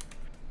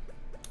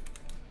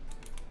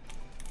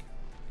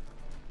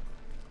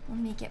let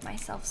me get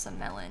myself some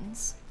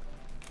melons.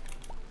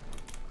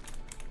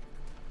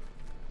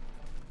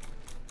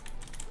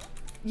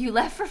 You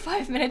left for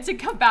 5 minutes and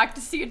come back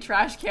to see a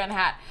trash can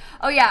hat.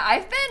 Oh yeah,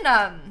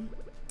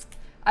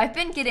 I've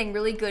been getting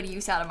really good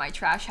use out of my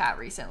trash hat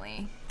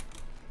recently.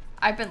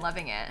 I've been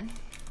loving it.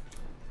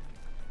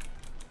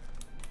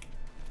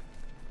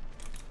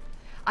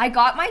 I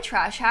got my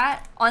trash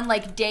hat on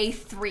like day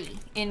 3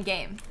 in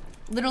game.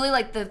 Literally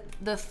like the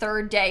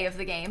 3rd day of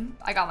the game,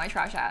 I got my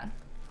trash hat.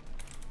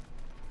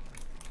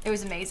 It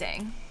was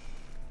amazing.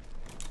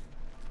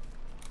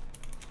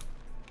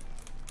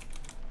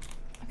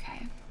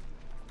 Okay.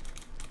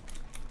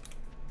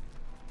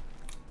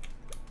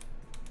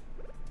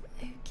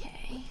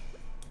 Okay.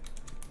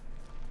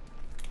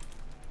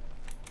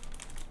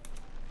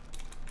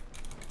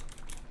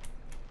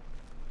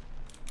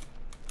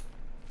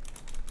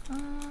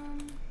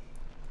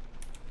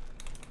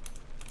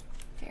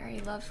 Very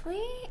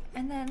lovely.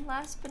 And then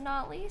last but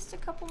not least, a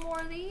couple more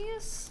of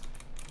these.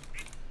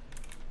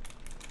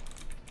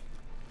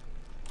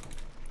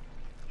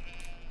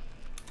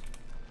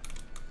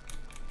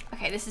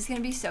 Okay, this is gonna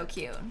be so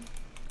cute.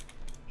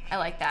 I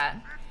like that.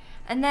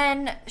 And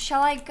then,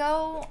 shall I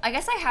go? I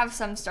guess I have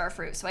some star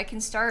fruit, so I can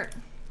start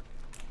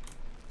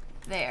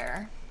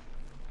there.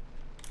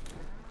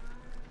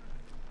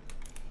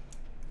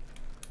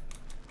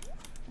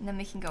 And then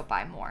we can go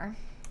buy more.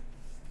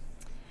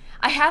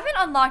 I haven't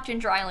unlocked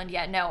Ginger Island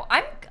yet. No,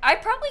 I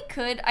probably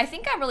could. I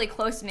think I'm really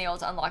close to being able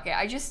to unlock it.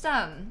 I just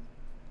I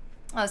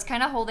was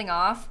kind of holding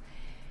off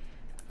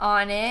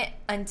on it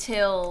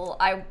until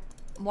I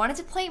wanted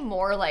to play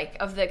more like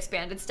of the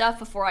expanded stuff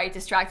before I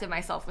distracted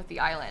myself with the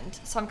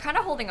island. So I'm kind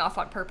of holding off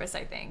on purpose,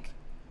 I think.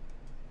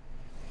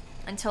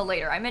 Until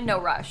later. I'm in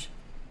no rush.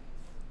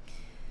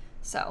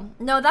 So,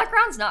 no, that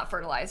ground's not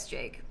fertilized,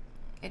 Jake.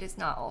 It is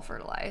not all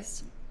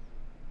fertilized.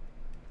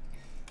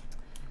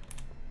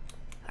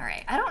 All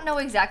right, I don't know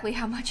exactly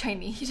how much I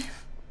need,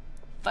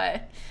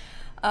 but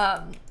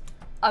I'm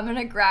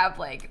gonna grab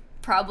like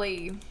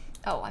probably,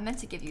 oh, I meant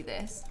to give you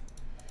this.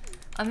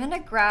 I'm gonna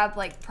grab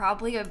like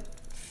probably a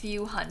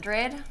few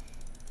hundred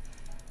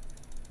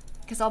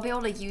because I'll be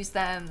able to use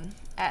them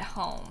at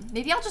home.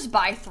 Maybe I'll just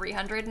buy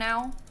 300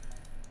 now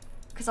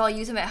because I'll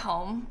use them at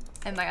home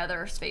and my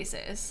other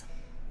spaces.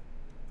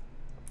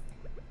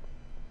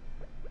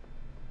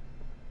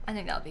 I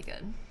think that'll be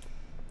good.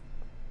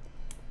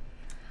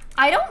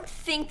 I don't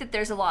think that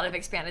there's a lot of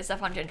expanded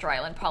stuff on Ginger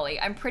Island, probably.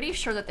 I'm pretty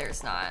sure that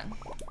there's not.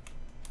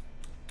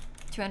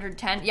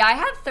 210. Yeah, I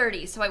had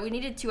 30, so we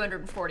needed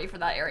 240 for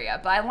that area.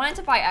 But I wanted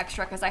to buy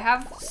extra because I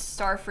have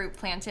starfruit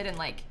planted and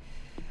like...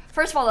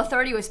 First of all, the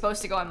 30 was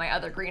supposed to go in my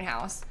other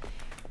greenhouse.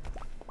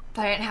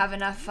 But I didn't have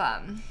enough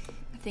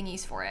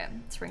thingies for it,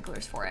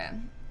 sprinklers for it.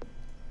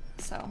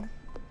 So,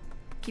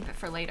 keep it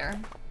for later.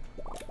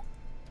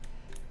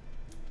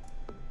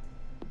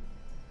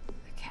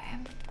 Okay.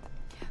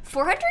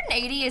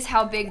 480 is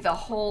how big the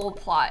whole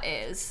plot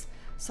is.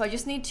 So I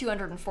just need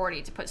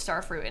 240 to put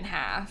starfruit in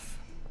half.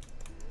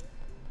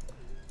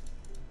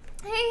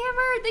 Hey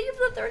Hammer, thank you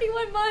for the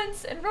 31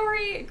 months. And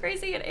Rory, and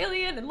Crazy, and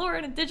Alien, and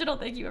Lauren, and Digital,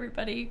 thank you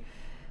everybody.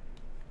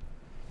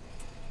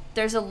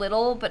 There's a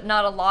little, but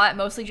not a lot. It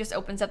mostly just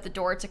opens up the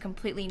door to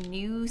completely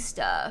new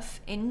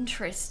stuff.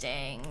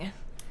 Interesting.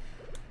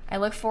 I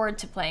look forward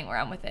to playing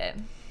around with it.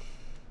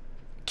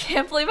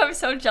 Can't believe I'm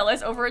so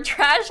jealous over a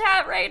trash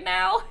hat right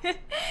now.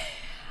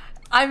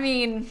 I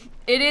mean,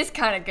 it is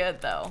kind of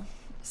good though.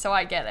 So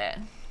I get it.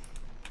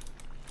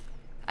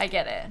 I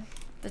get it.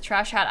 The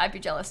trash hat, I'd be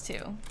jealous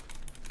too.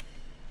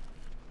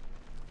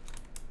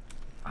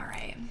 All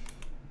right.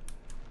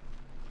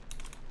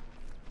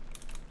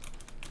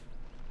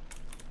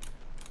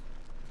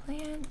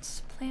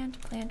 Plant,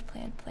 plant, plant,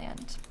 plant,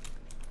 plant.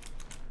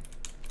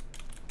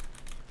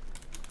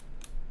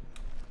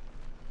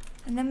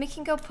 And then we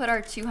can go put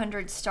our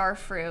 200 star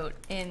fruit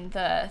in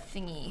the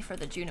thingy for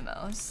the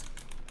Junimos,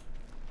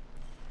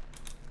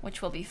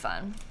 which will be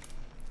fun.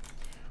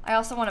 I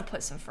also want to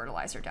put some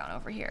fertilizer down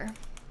over here.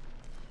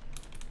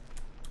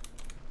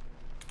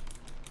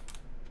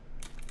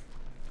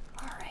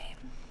 All right.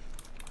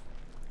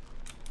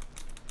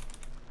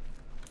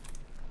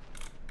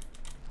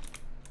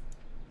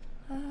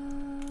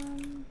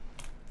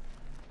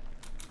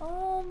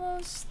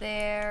 Almost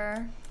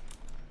there.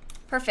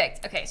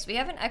 Perfect. Okay, so we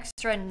have an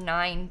extra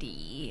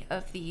 90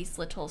 of these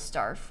little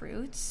star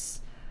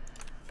fruits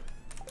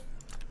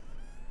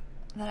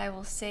that I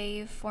will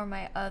save for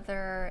my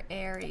other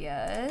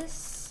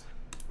areas.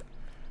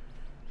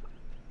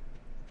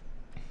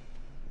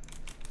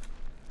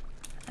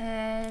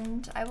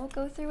 And I will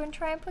go through and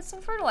try and put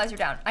some fertilizer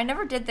down. I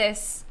never did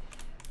this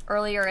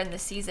earlier in the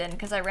season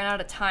because I ran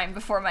out of time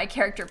before my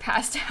character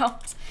passed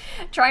out.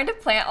 Trying to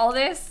plant all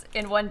this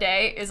in one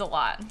day is a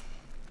lot.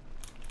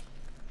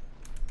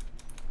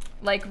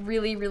 Like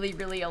really, really,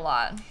 really a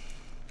lot.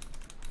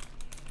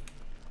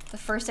 The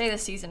first day of the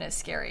season is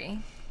scary.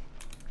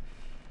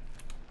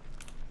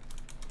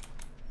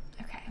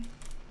 Okay.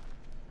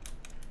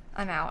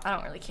 I'm out. I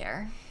don't really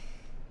care.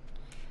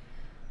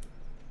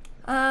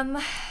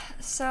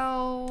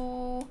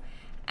 So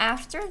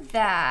after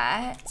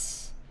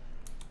that,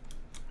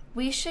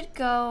 we should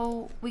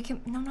go,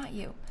 no, not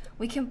you.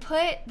 We can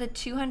put the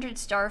 200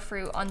 star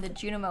fruit on the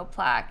Junimo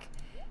plaque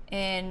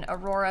in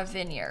Aurora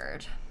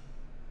Vineyard.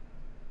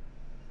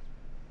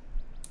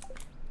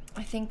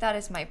 I think that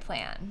is my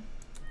plan.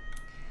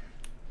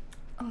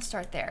 I'll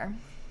start there.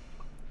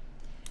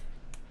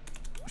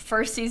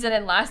 First season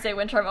and last day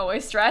winter, I'm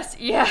always stressed.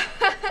 Yeah.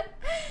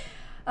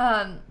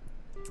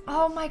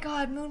 Oh my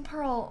god, Moon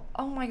Pearl.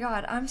 Oh my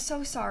god, I'm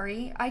so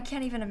sorry. I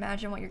can't even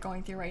imagine what you're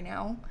going through right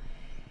now.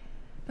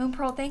 Moon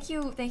Pearl, thank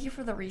you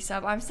for the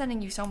resub. I'm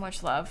sending you so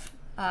much love.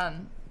 Hey,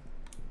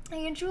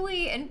 and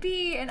Julie, and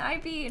B, and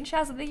IB, and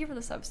Shazza, thank you for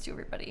the subs too,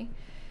 everybody.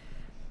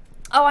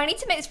 Oh, I need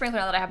to make the sprinkler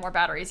now that I have more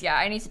batteries. Yeah,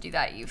 I need to do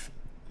that, Eve.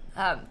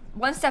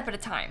 One step at a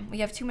time. We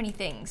have too many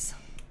things.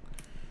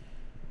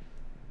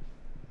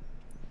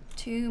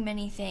 Too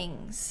many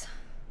things.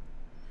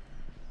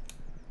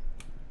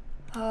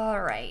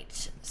 All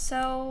right,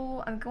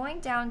 so I'm going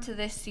down to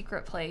this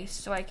secret place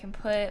so I can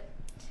put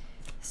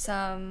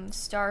some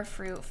star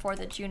fruit for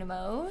the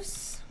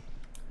Junimos.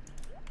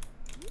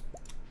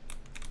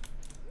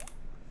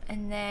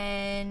 And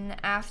then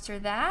after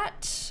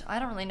that, I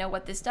don't really know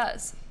what this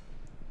does.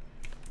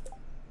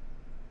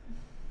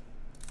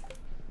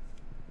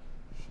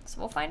 So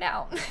we'll find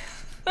out.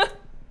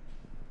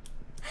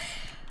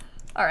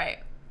 All right.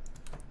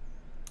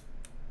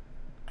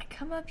 I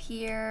come up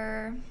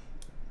here.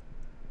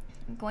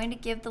 I'm going to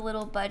give the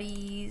little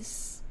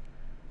buddies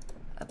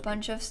a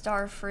bunch of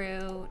star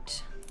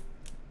fruit.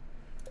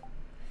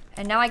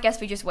 And now I guess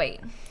we just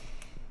wait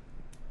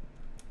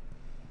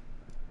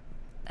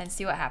and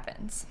see what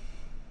happens.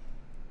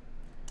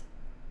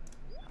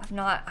 I've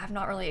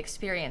not really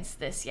experienced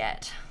this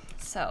yet,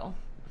 so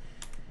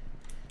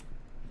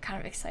I'm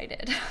kind of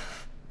excited.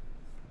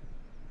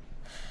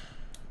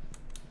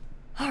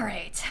 All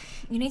right,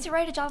 you need to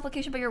write a job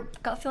application, but your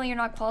gut feeling you're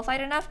not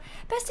qualified enough.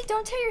 Bestie,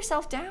 don't tear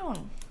yourself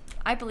down.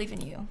 I believe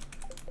in you.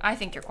 I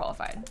think you're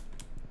qualified.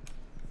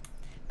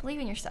 Believe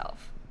in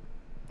yourself.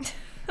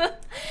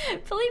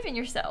 Believe in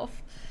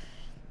yourself.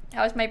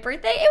 How was my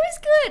birthday? It was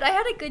good. I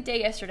had a good day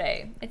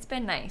yesterday. It's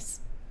been nice.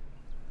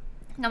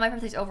 Now my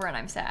birthday's over and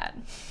I'm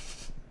sad.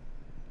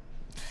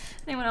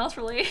 Anyone else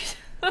relate?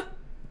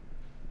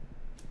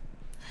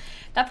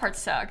 That part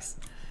sucks.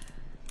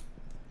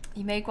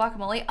 You made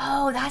guacamole?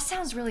 Oh, that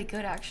sounds really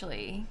good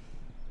actually.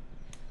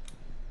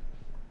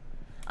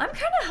 I'm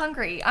kind of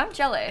hungry. I'm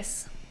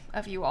jealous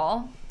of you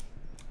all.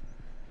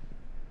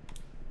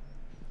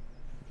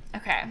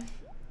 Okay.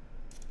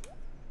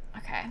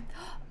 Okay.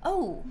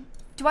 Oh,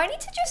 do I need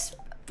to just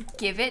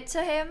give it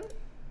to him?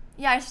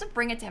 Yeah, I just have to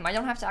bring it to him. I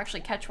don't have to actually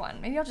catch one.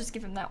 Maybe I'll just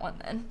give him that one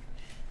then.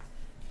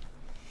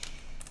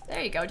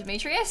 There you go,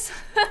 Demetrius.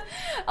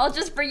 I'll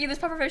just bring you this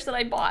pufferfish that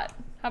I bought.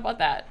 How about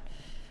that?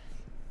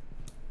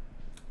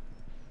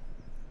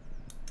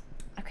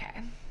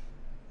 Okay.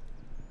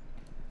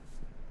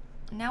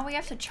 Now we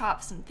have to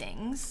chop some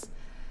things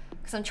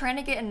because I'm trying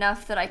to get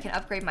enough that I can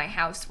upgrade my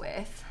house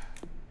with.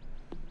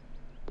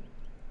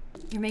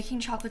 You're making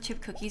chocolate chip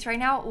cookies right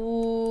now?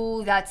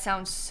 Ooh, that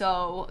sounds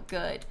so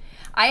good.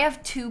 I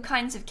have 2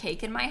 kinds of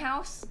cake in my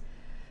house,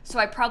 so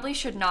I probably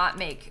should not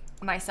make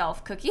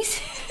myself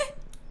cookies.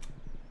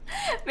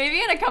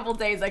 Maybe in a couple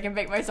days I can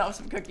bake myself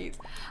some cookies.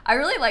 I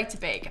really like to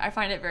bake. I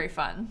find it very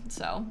fun,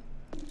 so.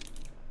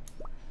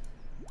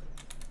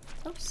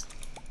 Oops.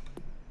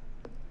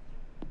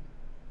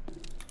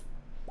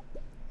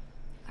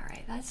 All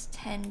right, that's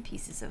 10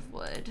 pieces of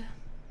wood.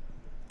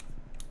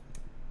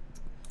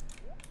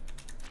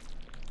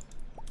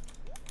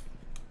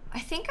 I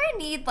think I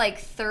need like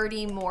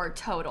 30 more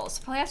total,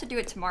 so probably have to do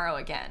it tomorrow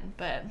again,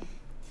 but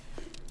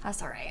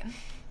that's all right.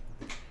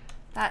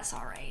 That's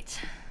all right.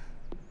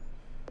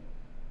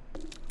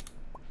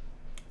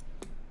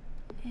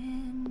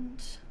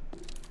 And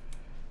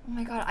oh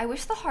my god, I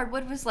wish the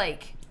hardwood was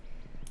like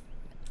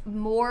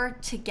more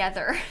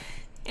together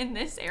in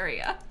this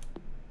area.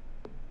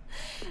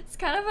 It's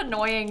kind of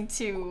annoying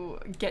to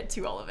get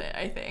to all of it,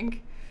 I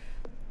think.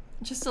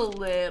 Just a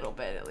little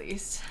bit at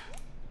least.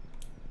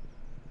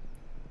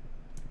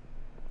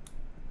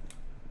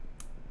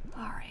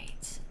 All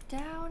right,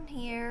 down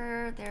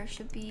here, there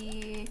should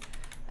be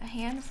a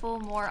handful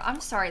more. I'm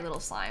sorry, little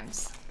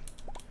slimes.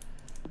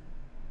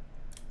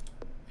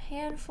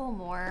 handful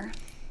more.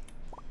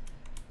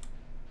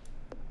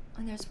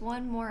 And there's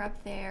one more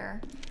up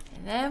there.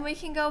 And then we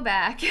can go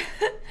back.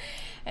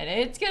 And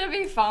it's gonna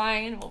be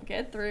fine. We'll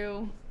get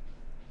through.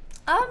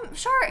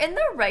 Sure, in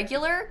the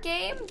regular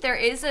game, there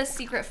is a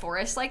secret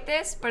forest like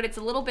this, but it's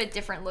a little bit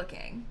different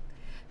looking.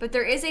 But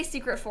there is a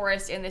secret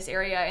forest in this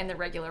area in the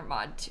regular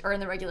mod, or in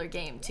the regular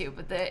game too,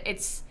 but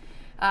it's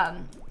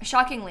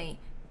shockingly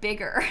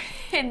bigger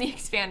in the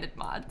expanded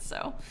mod,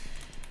 so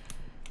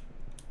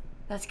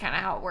that's kind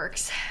of how it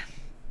works.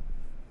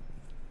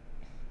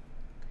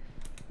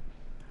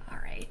 All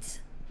right,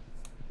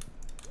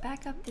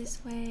 back up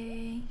this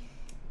way.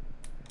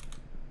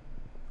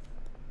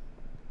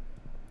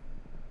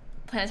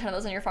 Plant a ton of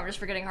those on your farm just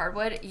for getting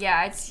hardwood.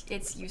 Yeah,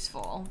 it's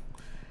useful.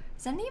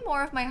 Is any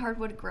more of my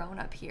hardwood grown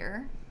up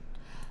here?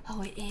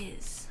 Oh, it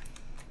is.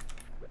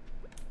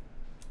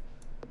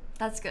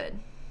 That's good.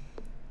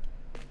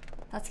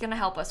 That's gonna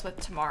help us with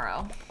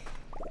tomorrow.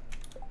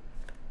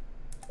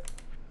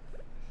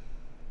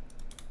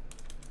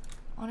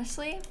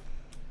 Honestly,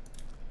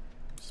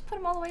 just put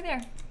them all the way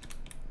there.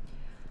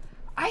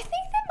 I think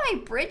that my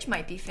bridge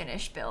might be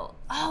finished built.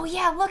 Oh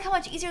yeah, look how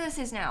much easier this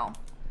is now.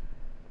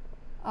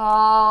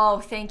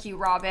 Oh, thank you,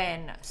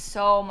 Robin.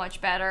 So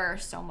much better,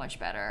 so much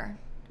better.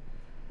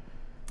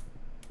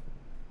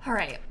 All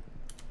right,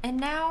 and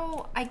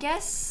now I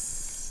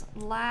guess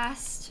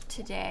last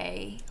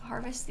today,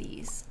 harvest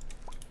these.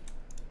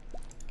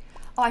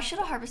 Oh, I should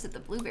have harvested the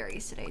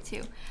blueberries today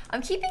too.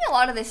 I'm keeping a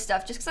lot of this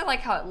stuff just because I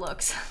like how it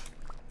looks.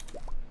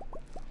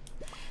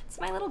 It's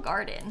my little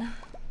garden.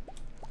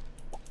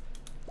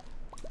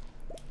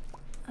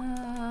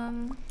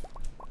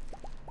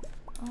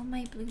 All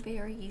my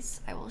blueberries.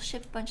 I will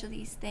ship a bunch of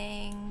these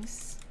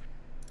things.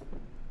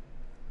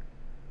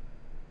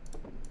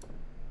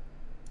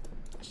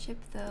 Ship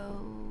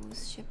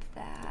those, ship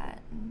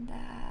that, and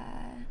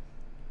that.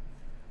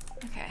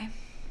 Okay.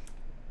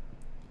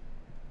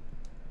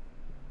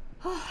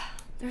 Oh,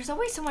 there's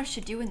always so much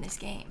to do in this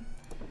game.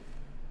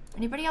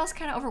 Anybody else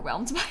kind of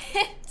overwhelmed by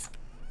it?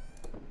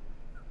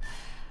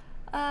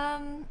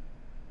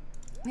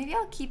 Maybe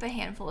I'll keep a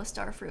handful of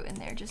starfruit in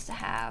there just to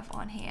have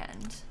on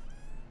hand.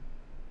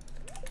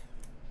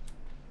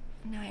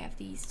 Now I have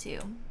these too.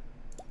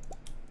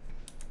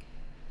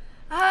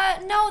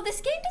 No,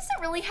 this game doesn't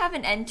really have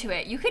an end to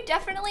it. You could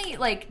definitely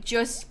like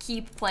just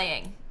keep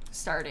playing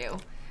Stardew.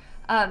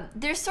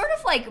 There's sort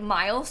of like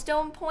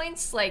milestone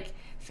points, like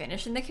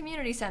finishing the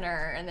community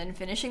center and then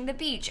finishing the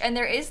beach. And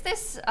there is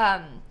this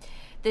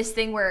this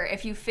thing where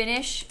if you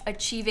finish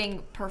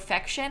achieving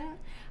perfection,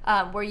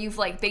 where you've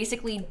like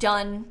basically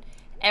done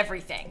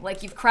everything,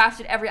 like you've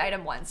crafted every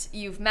item once,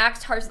 you've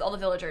maxed hearts with all the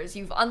villagers,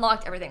 you've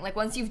unlocked everything. Like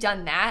once you've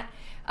done that,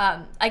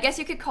 I guess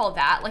you could call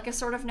that like a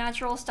sort of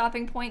natural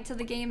stopping point to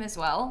the game as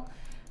well.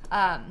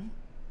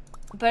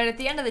 But at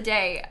the end of the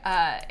day,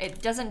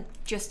 it doesn't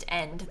just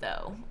end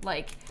though.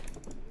 Like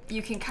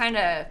you can kind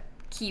of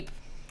keep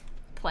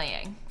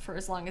playing for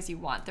as long as you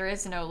want. There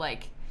is no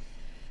like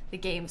the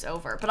game's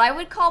over. But I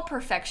would call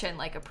perfection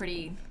like a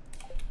pretty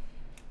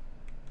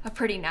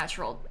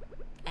natural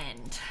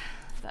end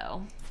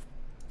though.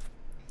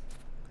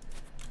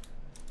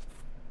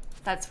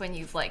 That's when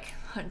you've like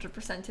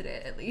 100%ed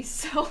it at least.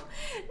 So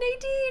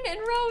Nadine and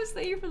Rose,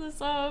 thank you for the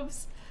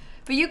subs.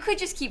 But you could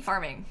just keep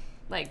farming.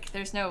 Like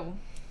there's no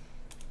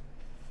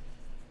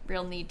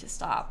real need to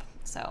stop.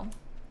 So,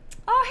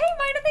 oh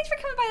hey Mina, thanks for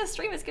coming by the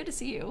stream. It's good to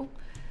see you.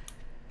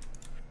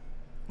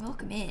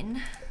 Welcome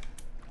in.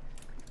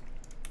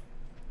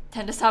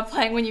 Tend to stop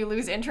playing when you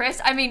lose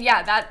interest. I mean,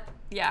 yeah,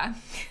 yeah.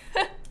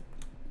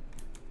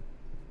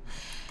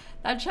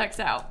 That checks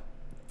out.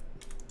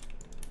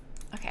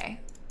 Okay.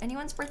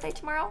 Anyone's birthday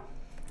tomorrow?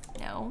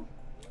 No.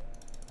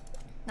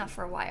 Not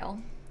for a while.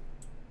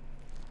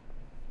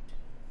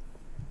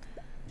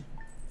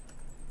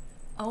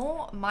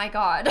 Oh my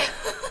god.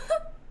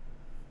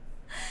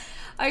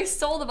 I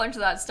sold a bunch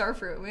of that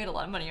starfruit. We made a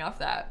lot of money off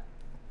that.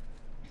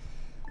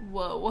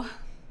 Whoa.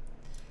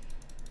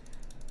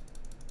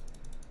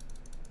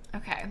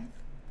 Okay.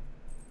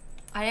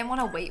 I didn't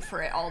want to wait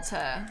for it all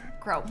to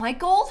grow. My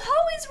gold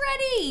hoe is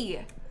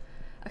ready!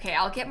 Okay,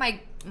 I'll get my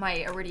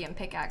iridium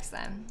pickaxe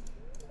then.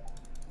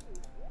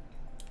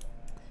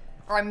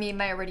 Or I mean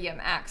my iridium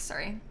axe,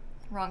 sorry.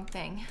 Wrong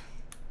thing.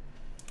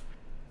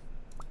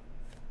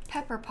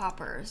 Pepper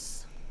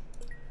poppers.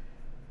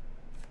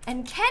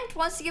 And Kent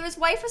wants to give his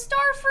wife a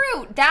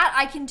starfruit. That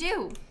I can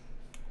do.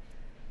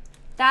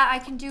 That I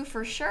can do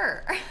for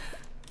sure.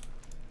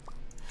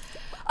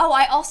 Oh,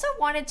 I also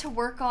wanted to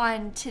work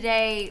on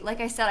today,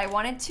 like I said, I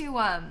wanted to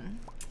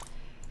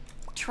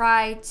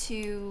try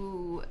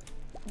to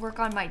work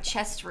on my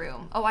chest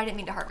room. Oh, I didn't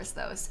mean to harvest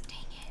those. Dang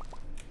it.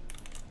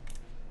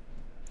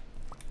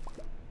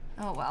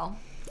 Oh well.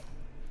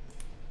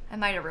 I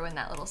might have ruined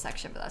that little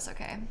section, but that's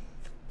okay.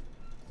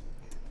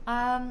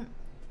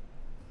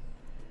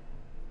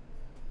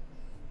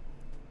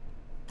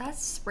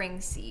 That's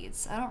spring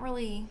seeds. I don't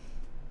really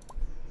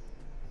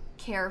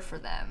care for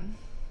them.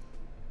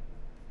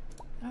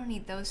 I don't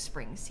need those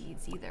spring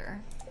seeds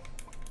either.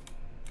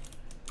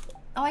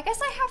 Oh, I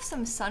guess I have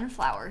some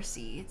sunflower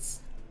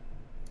seeds.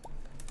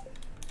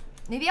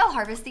 Maybe I'll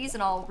harvest these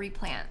and I'll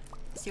replant.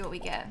 See what we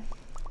get.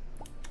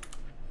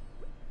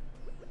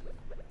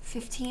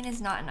 15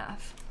 is not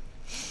enough.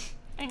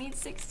 I need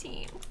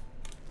 16.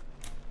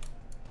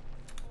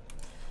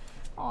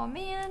 Aw,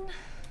 man.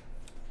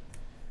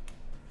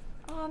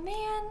 Aw,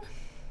 man.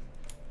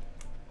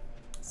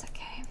 It's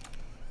okay.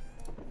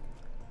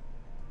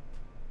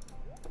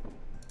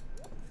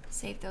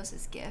 Save those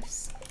as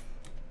gifts.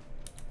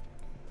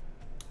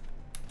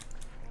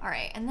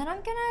 Alright, and then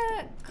I'm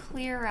gonna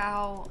clear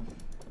out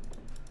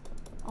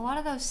a lot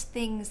of those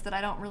things that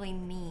I don't really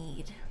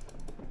need.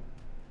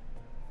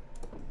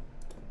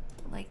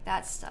 Like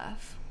that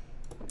stuff.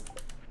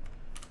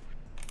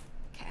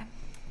 Okay.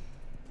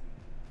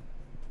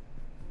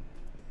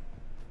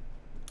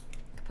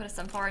 Could put a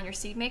sunflower in your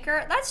seed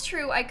maker. That's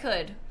true, I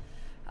could.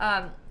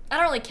 I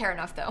don't really care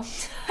enough though.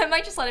 I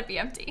might just let it be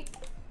empty.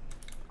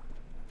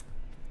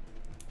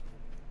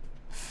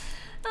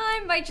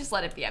 I might just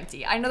let it be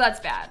empty. I know that's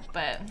bad,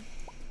 but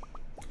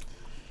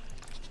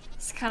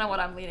it's kind of what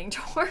I'm leaning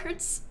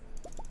towards.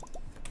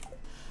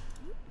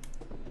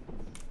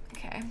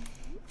 Okay.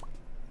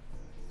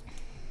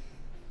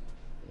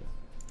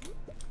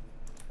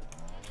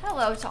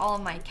 Hello to all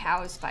of my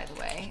cows, by the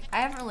way. I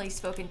haven't really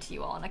spoken to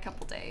you all in a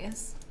couple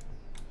days.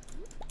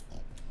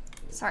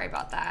 Sorry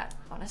about that,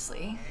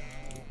 honestly.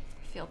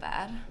 I feel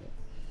bad.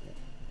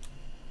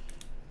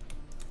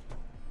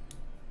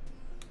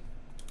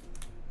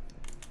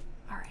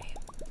 Alright.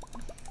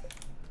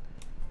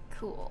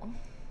 Cool.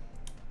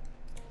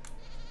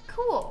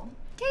 Cool.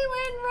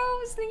 Kaylin,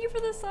 Rose, thank you for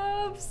the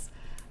subs.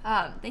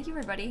 Thank you,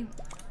 everybody.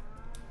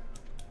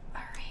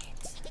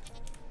 Alright.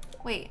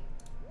 Wait.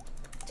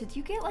 Did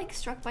you get, like,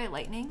 struck by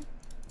lightning?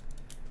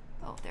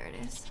 Oh, there it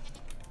is.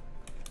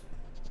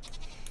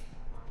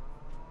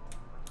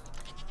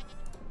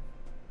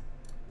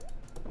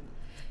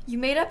 You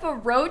made up a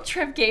road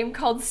trip game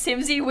called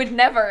Simsie Would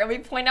Never, and we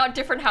point out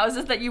different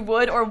houses that you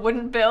would or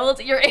wouldn't build.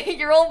 Your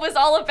 8-year-old was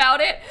all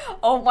about it.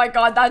 Oh my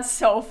god, that's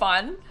so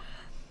fun.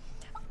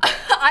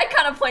 I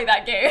kind of play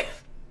that game.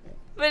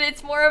 But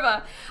it's more of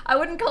a, I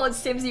wouldn't call it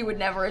Simsie Would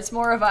Never. It's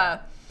more of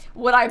a,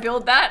 would I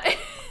build that?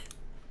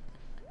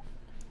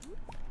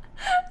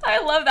 I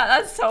love that.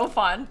 That's so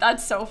fun.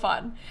 That's so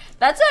fun.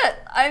 That's it.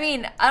 I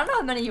mean, I don't know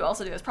how many of you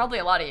also do this. Probably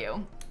a lot of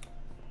you.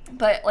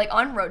 But like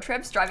on road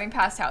trips, driving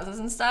past houses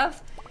and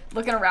stuff,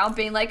 looking around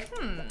being like,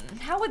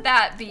 how would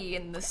that be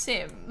in The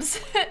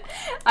Sims?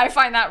 I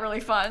find that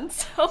really fun.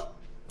 So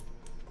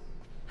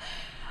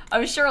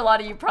I'm sure a lot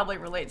of you probably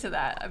relate to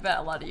that. I bet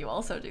a lot of you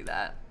also do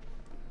that.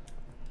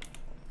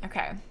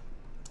 Okay.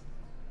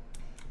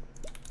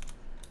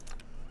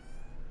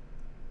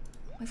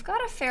 We've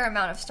got a fair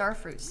amount of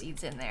starfruit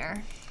seeds in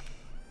there.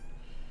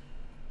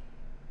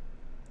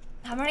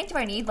 How many do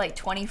I need? Like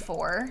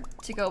 24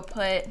 to go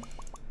put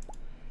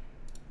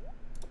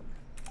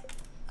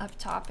up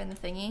top in the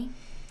thingy.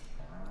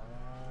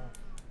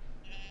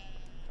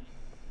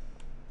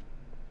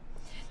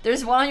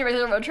 There's one on your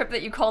regular road trip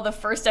that you call the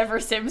first ever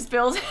Sims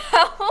build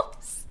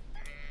house.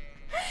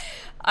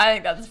 I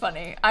think that's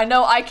funny. I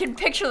know, I can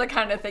picture the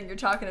kind of thing you're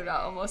talking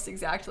about almost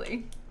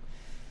exactly.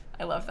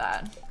 I love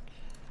that.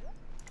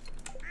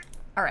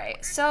 All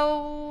right,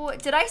 so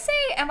did I say,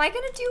 am I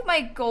gonna do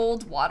my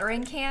gold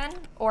watering can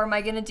or am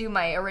I gonna do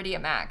my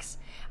iridium axe?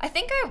 I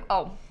think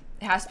oh,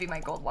 it has to be my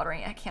gold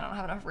watering can. I don't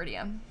have enough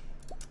iridium.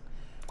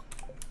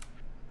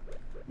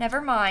 Never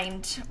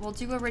mind, we'll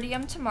do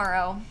iridium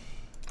tomorrow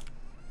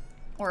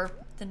or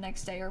the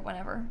next day or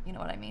whenever, you know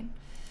what I mean.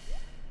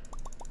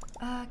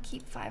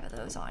 Keep 5 of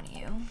those on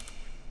you.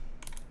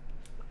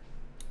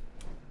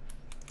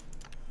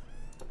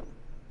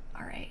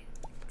 All right,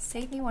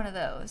 save me one of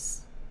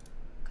those.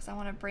 I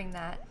want to bring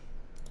that.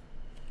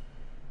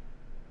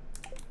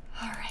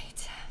 All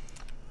right.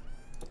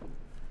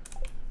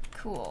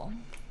 Cool.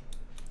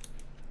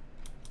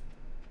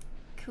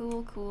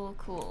 Cool, cool,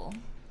 cool.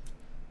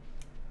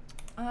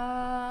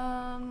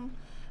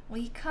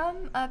 We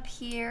come up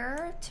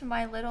here to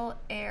my little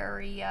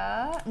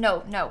area.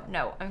 No, no,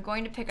 no. I'm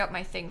going to pick up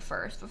my thing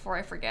first before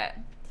I forget.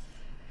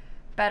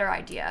 Better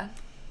idea.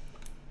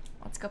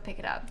 Let's go pick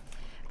it up.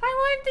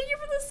 Hi, Lime, thank you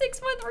for the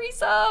 6-month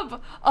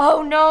resub.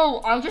 Oh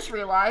no, I just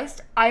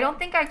realized. I don't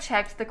think I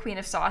checked the Queen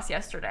of Sauce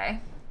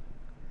yesterday.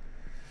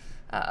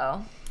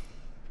 Uh-oh.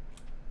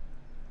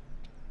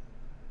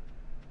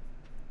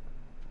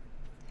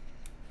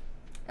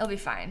 It'll be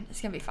fine.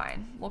 It's gonna be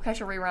fine. We'll catch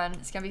a rerun.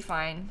 It's gonna be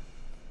fine.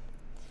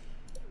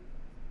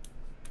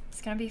 It's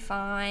gonna be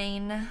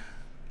fine.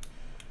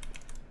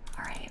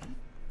 All right.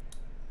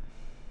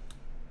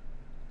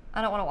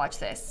 I don't want to watch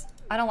this.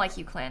 I don't like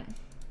you, Clint.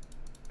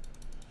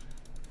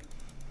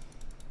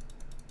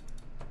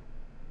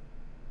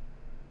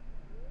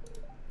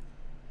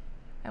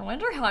 I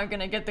wonder how I'm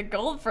gonna get the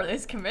gold for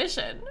this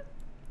commission.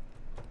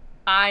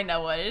 I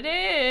know what it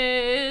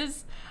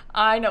is.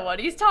 I know what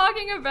he's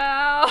talking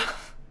about.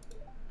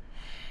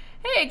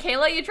 Hey,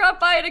 Kayla, you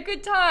dropped by at a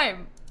good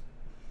time.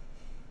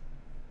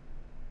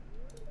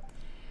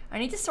 I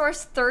need to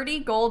source 30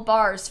 gold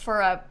bars for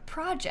a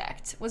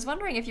project. Was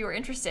wondering if you were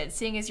interested,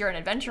 seeing as you're an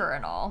adventurer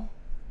and all.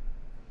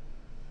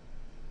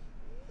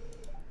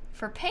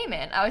 For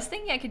payment, I was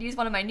thinking I could use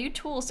one of my new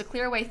tools to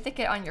clear away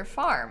thicket on your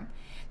farm.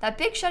 That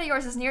big shed of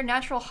yours is near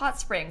natural hot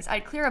springs.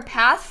 I'd clear a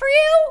path for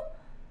you?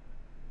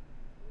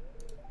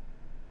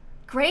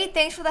 Great,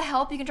 thanks for the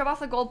help. You can drop off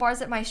the gold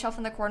bars at my shelf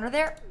in the corner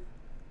there.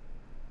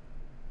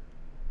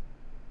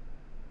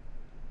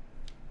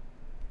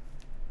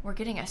 We're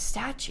getting a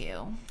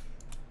statue.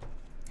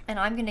 And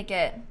I'm gonna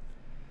get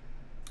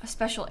a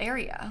special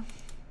area.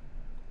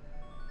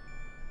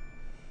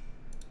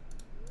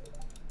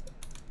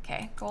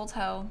 Okay, gold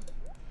hoe.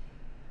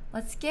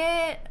 Let's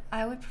get,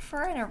 I would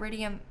prefer an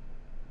iridium.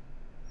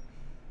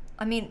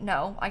 I mean,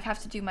 no, I have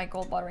to do my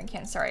gold watering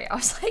can. Sorry, I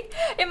was like,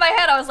 in my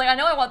head, I was like, I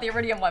know I want the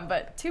iridium one,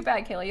 but too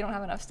bad, Kayla, you don't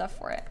have enough stuff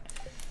for it.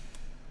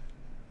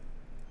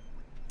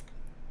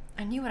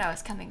 I knew what I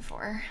was coming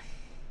for.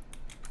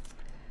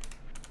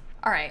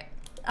 All right,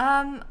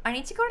 I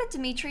need to go to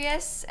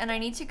Demetrius, and I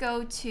need to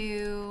go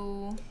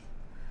to,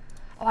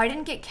 oh, I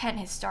didn't get Kent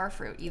his star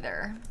fruit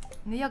either.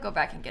 Maybe I'll go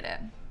back and get it.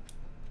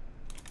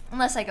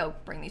 Unless I go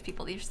bring these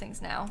people these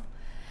things now.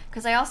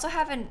 Because I also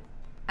have an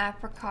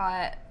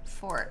apricot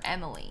for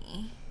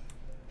Emily.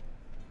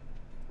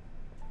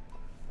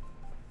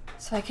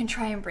 So I can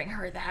try and bring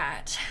her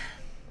that.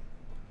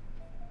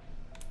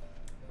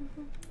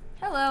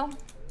 Hello.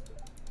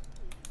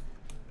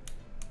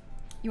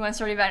 You want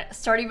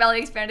Stardew Valley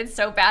expanded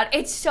so bad?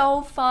 It's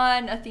so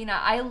fun, Athena.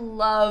 I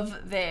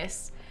love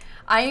this.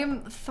 I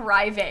am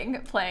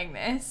thriving playing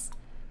this.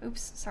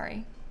 Oops,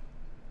 sorry.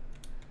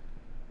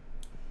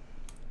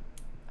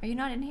 Are you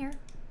not in here?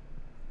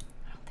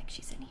 I don't think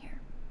she's in here.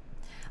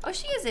 Oh,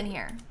 she is in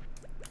here.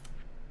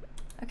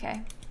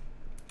 Okay.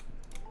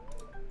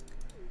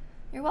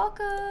 You're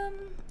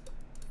welcome.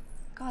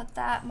 Got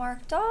that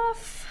marked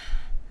off.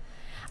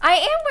 I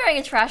am wearing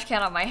a trash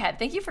can on my head.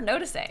 Thank you for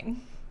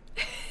noticing.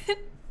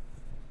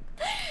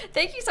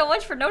 Thank you so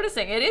much for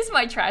noticing. It is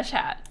my trash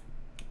hat.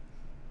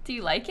 Do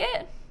you like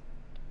it?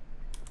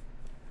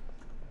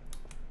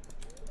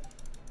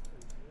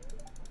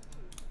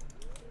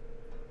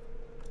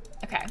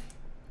 Okay.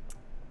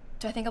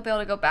 Do I think I'll be able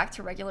to go back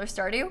to regular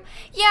Stardew?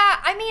 Yeah,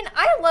 I mean,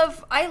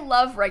 I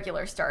love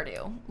regular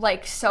Stardew,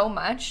 like, so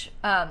much.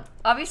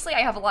 Obviously,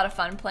 I have a lot of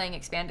fun playing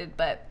expanded,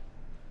 but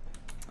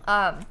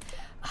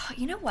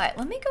you know what?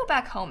 Let me go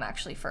back home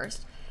actually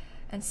first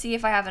and see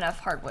if I have enough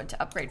hardwood to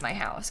upgrade my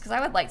house, because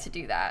I would like to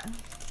do that.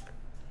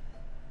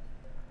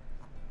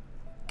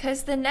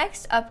 Because the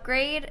next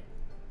upgrade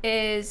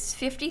is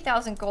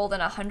 50,000 gold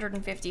and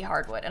 150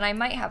 hardwood, and I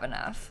might have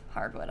enough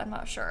hardwood. I'm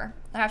not sure.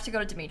 I have to go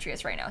to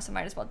Demetrius right now, so I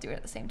might as well do it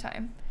at the same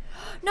time.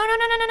 No, no,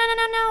 no, no, no, no, no,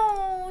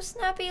 no, no.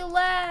 Snappy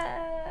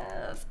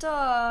left.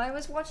 I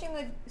was watching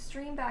the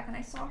stream back and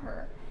I saw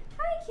her.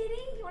 Hi, kitty.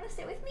 You want to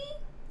sit with me?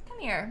 Come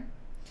here.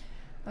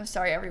 I'm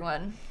sorry,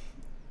 everyone.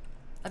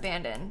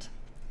 Abandoned.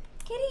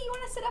 Kitty, you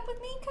want to sit up with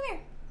me? Come here.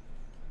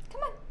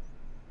 Come on.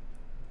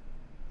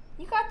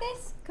 You got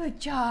this? Good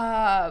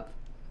job.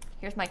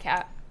 Here's my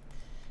cat.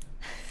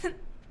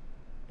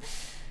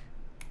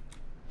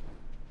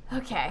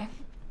 Okay.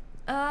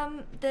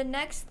 The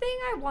next thing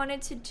I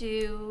wanted to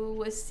do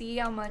was see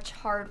how much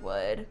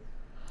hardwood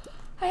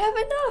I have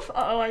enough.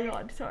 Oh my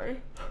god,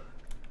 sorry.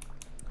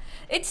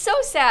 It's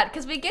so sad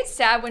because we get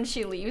sad when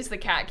she leaves the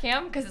cat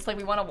cam because it's like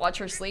we want to watch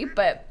her sleep,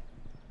 but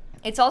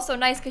it's also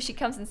nice because she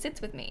comes and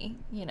sits with me,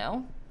 you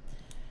know?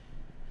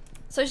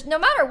 So no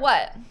matter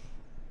what,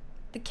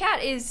 the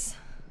cat is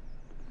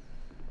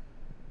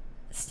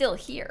still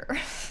here.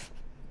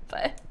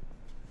 But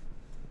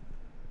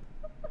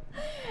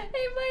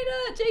hey,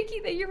 Mida, Jakey,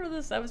 thank you for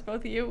the subs,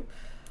 both of you.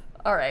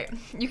 All right,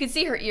 you can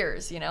see her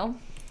ears, you know?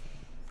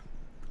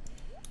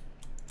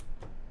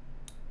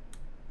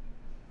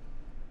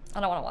 I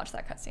don't want to watch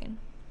that cutscene.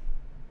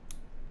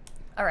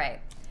 All right,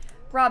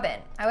 Robin,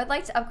 I would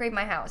like to upgrade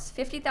my house.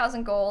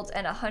 50,000 gold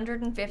and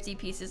 150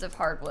 pieces of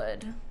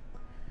hardwood.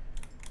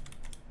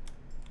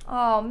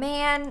 Oh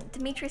man,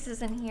 Demetrius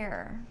isn't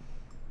here.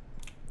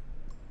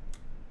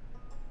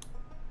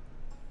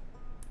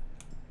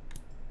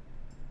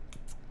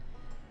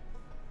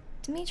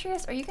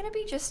 Demetrius, are you gonna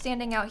be just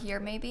standing out here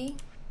maybe?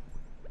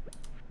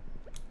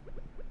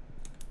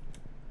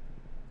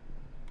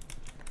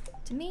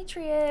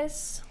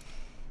 Demetrius.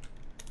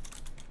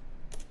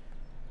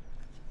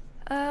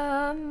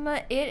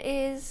 It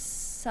is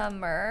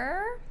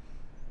summer.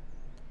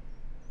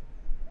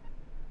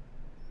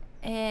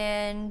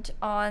 And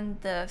on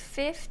the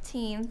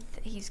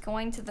 15th, he's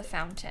going to the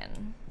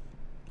fountain.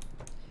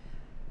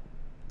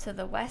 To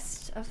the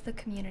west of the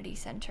community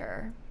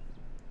center.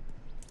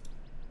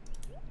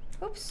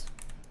 Oops.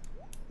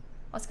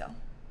 Let's go.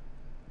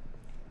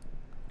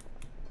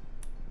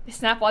 Is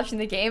Snap watching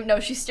the game? No,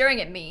 she's staring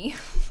at me.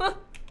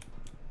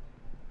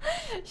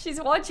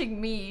 She's watching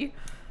me.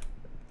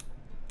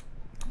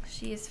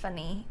 She is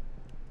funny.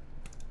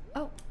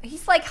 Oh,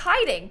 he's like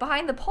hiding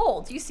behind the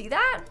pole. Do you see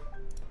that?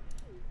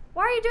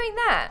 Why are you doing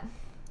that?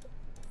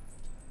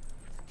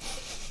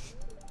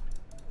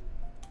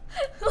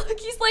 Look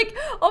He's like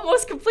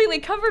almost completely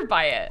covered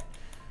by it.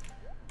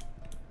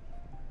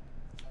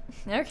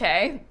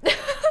 Okay.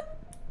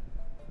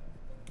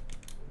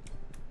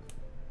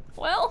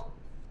 Well.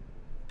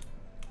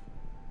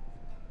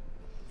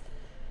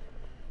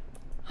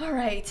 All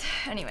right.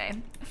 Anyway,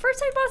 first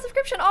time bought a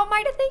subscription. Oh,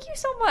 Maida, thank you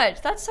so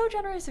much. That's so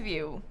generous of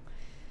you.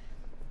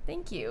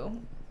 Thank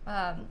you.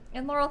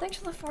 And Laurel, thanks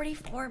for the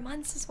 44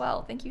 months as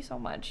well. Thank you so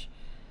much.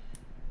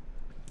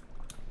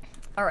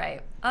 All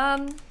right.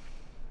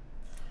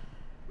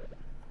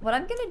 What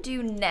I'm gonna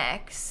do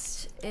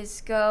next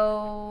is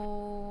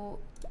go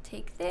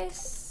take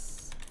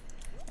this,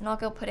 and I'll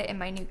go put it in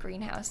my new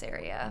greenhouse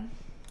area.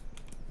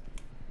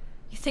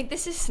 You think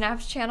this is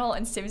Snap's channel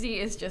and Simsie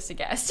is just a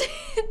guest?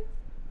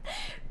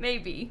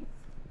 Maybe.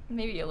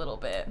 Maybe a little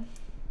bit.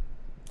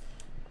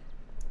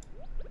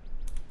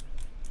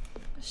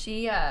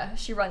 She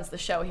runs the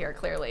show here,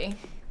 clearly.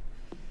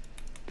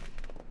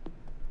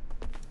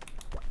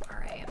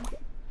 Alright.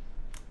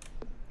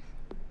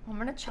 I'm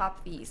gonna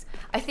chop these.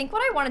 I think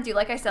what I want to do,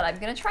 like I said, I'm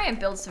gonna try and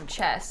build some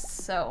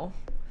chests, so...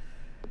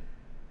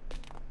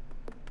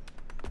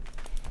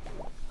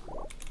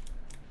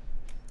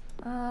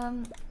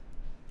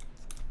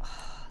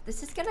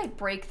 This is gonna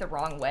break the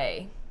wrong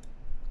way.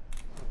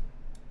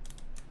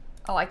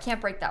 Oh, I can't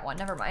break that one.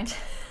 Never mind.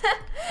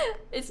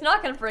 It's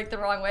not gonna break the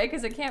wrong way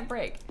because it can't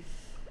break.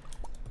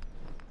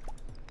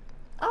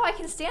 Oh, I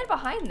can stand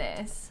behind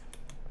this.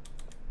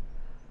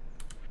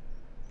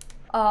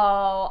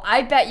 Oh,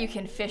 I bet you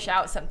can fish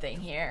out something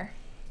here.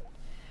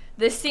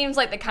 This seems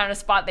like the kind of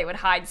spot they would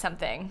hide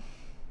something.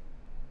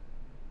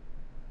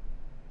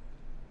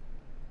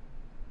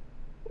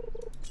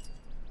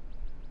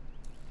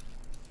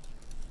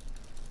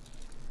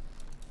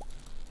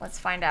 Let's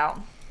find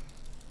out.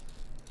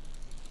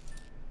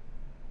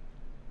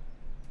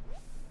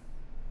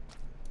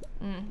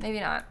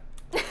 Maybe not.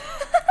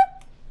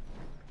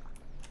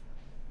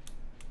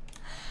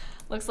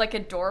 Looks like a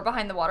door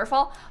behind the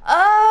waterfall.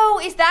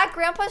 Oh, is that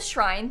Grandpa's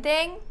shrine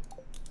thing?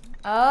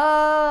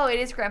 Oh, it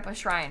is Grandpa's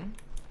shrine.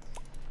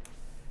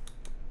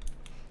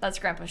 That's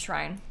Grandpa's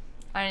shrine.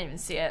 I didn't even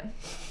see it.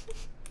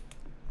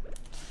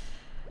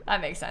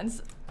 That makes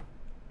sense.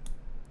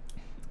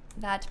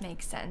 That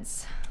makes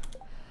sense.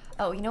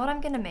 Oh, you know what I'm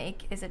gonna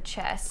make is a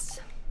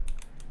chest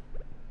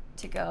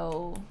to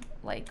go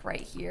like right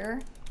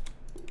here.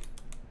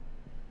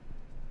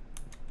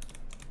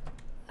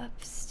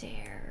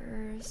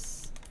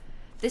 Upstairs.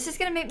 This is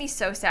gonna make me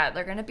so sad.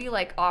 They're gonna be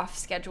like off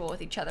schedule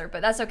with each other,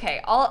 but that's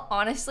okay.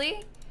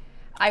 Honestly,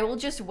 I will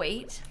just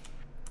wait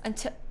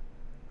until,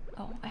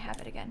 oh, I have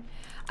it again.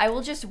 I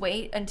will just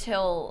wait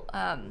until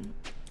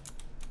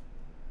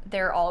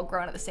they're all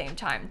grown at the same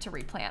time to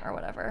replant or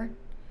whatever.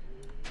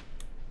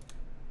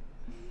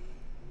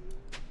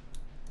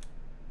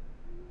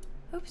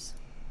 Oops.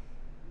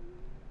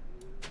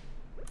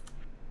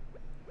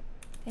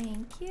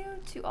 Thank you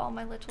to all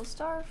my little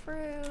star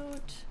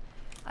fruit.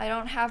 I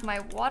don't have my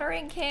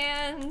watering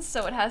cans,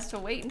 so it has to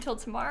wait until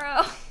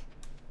tomorrow.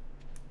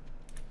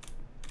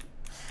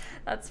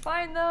 That's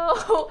fine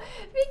though.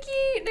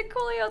 Vicky,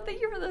 Nicolio, thank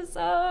you for the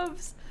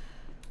subs.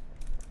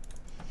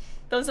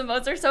 Those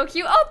emotes are so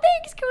cute. Oh,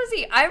 thanks,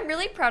 Cozy. I'm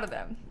really proud of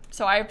them.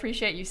 So I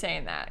appreciate you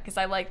saying that because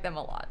I like them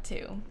a lot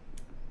too.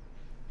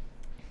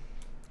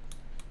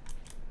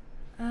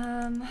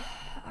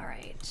 All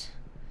right.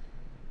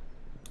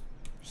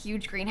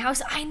 Huge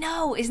greenhouse. I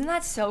know, isn't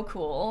that so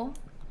cool?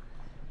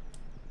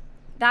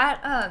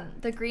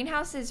 That, the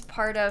greenhouse is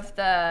part of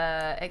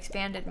the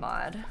expanded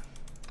mod.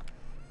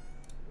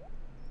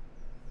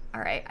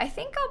 All right, I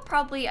think I'll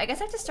probably, I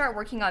guess I have to start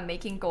working on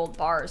making gold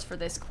bars for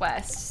this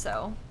quest,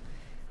 so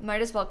I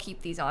might as well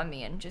keep these on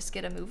me and just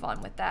get a move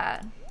on with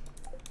that.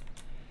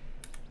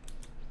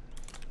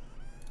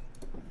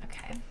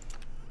 Okay.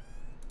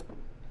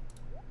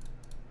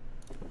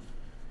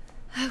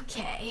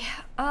 Okay,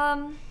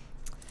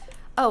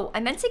 oh, I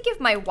meant to give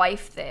my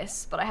wife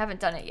this, but I haven't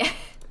done it yet.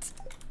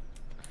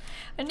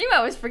 I knew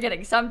I was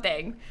forgetting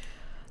something.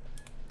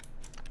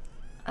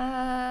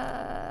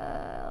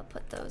 I'll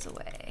put those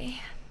away.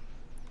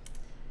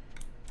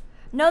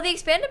 No, the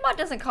expanded mod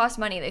doesn't cost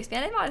money. The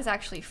expanded mod is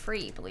actually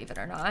free, believe it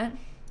or not.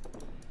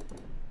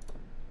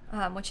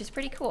 Which is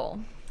pretty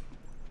cool.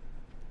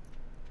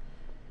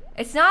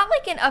 It's not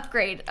like an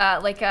upgrade,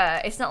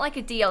 it's not like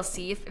a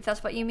DLC, if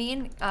that's what you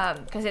mean,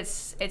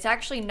 because it's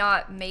actually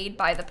not made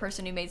by the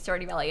person who made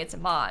Stardew Valley. It's a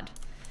mod.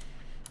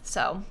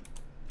 So,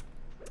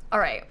 all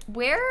right,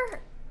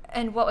 where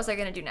and what was I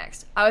gonna do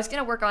next? I was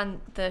gonna work on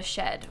the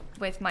shed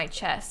with my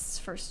chests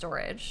for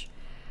storage.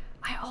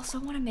 I also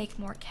want to make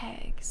more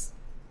kegs.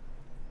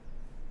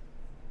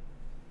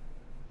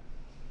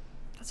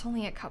 That's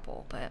only a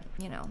couple, but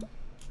you know.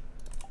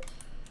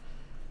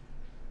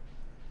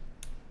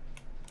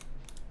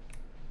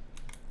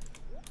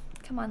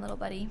 Come on, little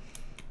buddy.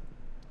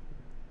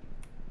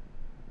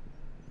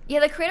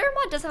 Yeah, the creator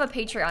mod does have a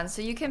Patreon,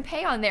 so you can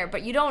pay on there,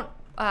 but you don't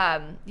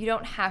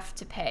have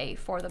to pay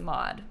for the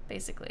mod,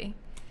 basically.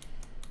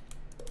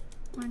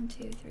 1,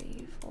 2,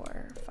 3,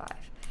 4, 5.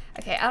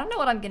 Okay, I don't know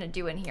what I'm gonna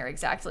do in here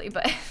exactly,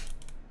 but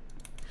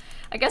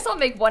I guess I'll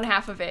make one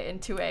half of it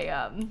into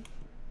a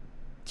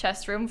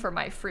chest room for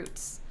my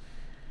fruits.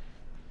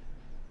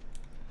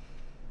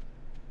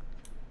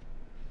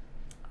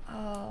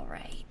 All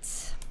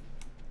right.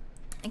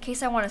 In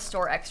case I want to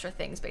store extra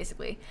things,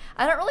 basically.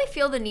 I don't really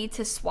feel the need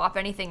to swap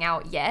anything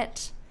out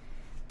yet,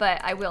 but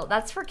I will.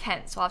 That's for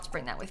Kent, so I'll have to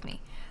bring that with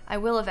me. I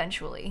will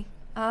eventually.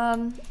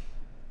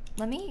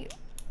 Let me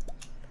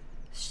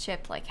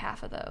ship like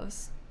half of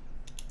those.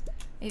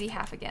 Maybe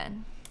half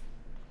again.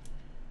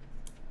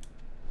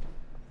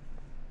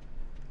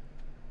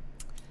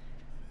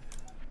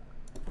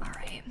 All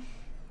right.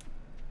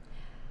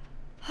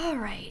 All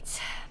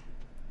right.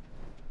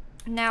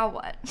 Now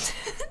what?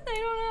 I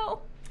don't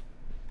know.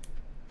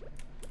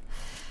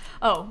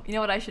 Oh, you know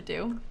what I should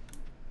do?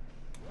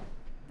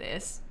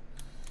 This.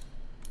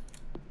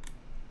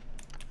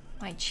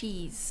 My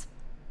cheese.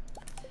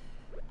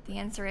 The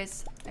answer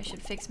is I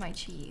should fix my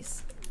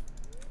cheese.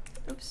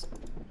 Oops.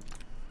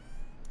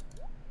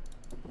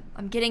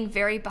 I'm getting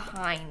very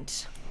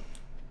behind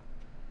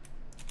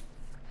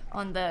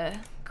on the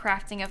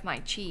crafting of my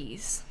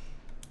cheese.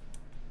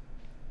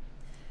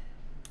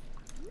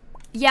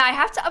 Yeah, I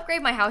have to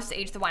upgrade my house to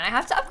age the wine. I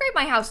have to upgrade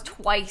my house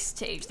twice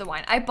to age the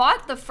wine. I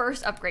bought the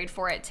first upgrade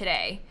for it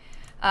today.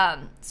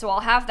 So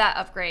I'll have that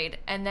upgrade.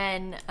 And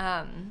then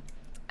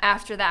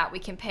after that, we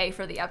can pay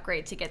for the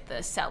upgrade to get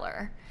the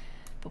cellar.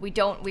 But we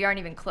aren't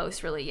even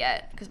close really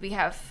yet because we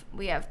have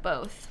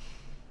both.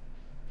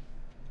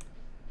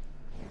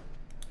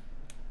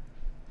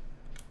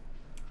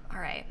 All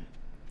right.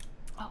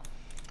 Oh,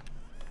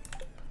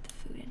 put the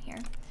food in here.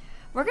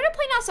 We're gonna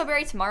play Not So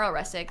Berry tomorrow,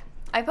 Rustic.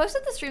 I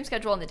posted the stream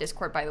schedule on the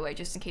Discord, by the way,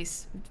 just in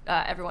case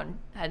everyone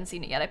hadn't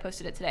seen it yet. I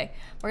posted it today.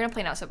 We're gonna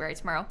play Not So Berry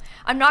tomorrow.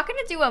 I'm not gonna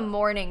do a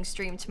morning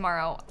stream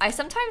tomorrow. I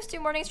sometimes do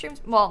morning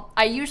streams. Well,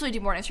 I usually do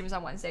morning streams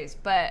on Wednesdays,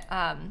 but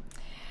I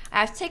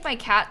have to take my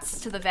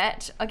cats to the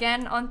vet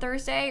again on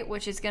Thursday,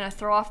 which is gonna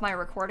throw off my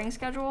recording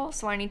schedule.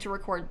 So I need to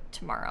record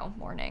tomorrow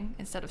morning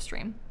instead of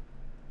stream.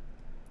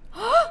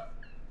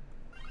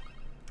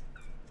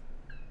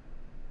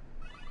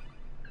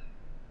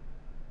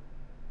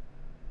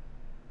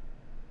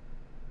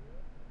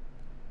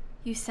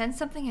 You sense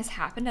something has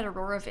happened at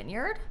Aurora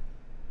Vineyard?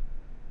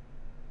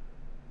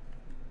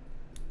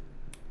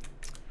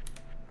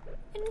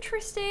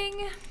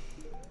 Interesting.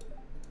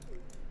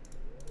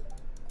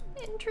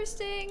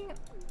 Interesting.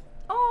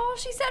 Oh,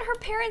 she said her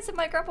parents and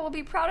my grandpa will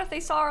be proud if they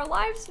saw our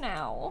lives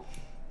now.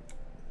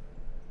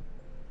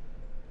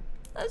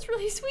 That's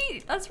really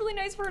sweet. That's really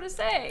nice for her to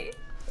say.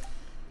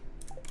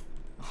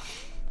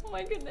 Oh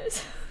my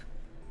goodness.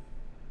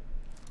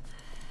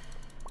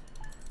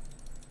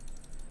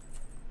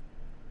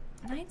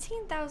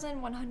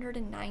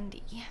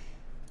 19,190.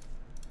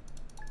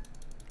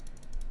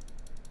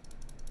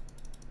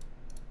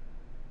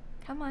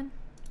 Come on.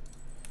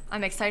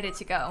 I'm excited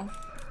to go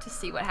to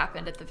see what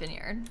happened at the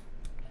vineyard.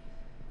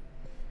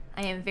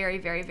 I am very,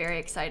 very, very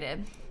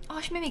excited.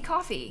 Oh, she made me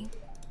coffee.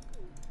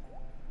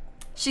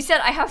 She said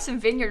I have some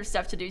vineyard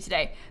stuff to do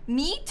today.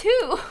 Me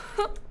too.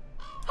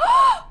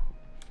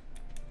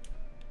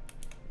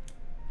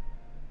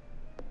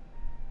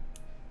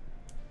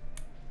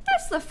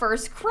 That's the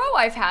first crow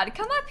I've had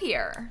come up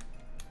here.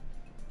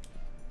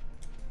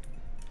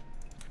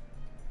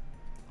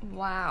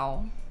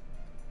 Wow.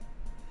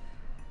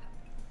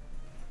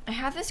 I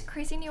have this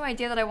crazy new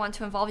idea that I want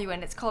to involve you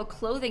in. It's called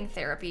clothing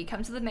therapy.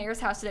 Come to the mayor's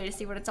house today to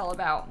see what it's all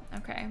about.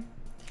 Okay.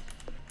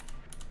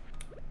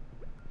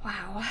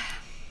 Wow.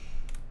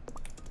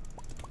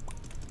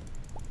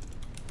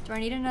 Do I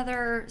need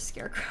another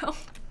scarecrow?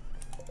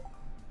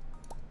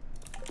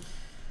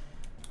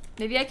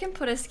 Maybe I can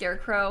put a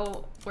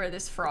scarecrow where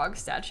this frog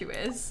statue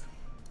is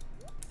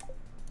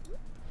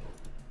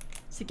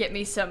to get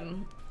me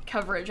some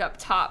coverage up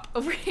top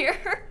over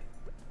here.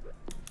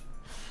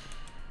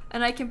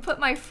 And I can put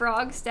my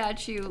frog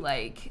statue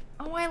like,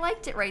 oh, I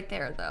liked it right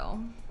there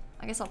though.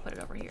 I guess I'll put it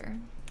over here.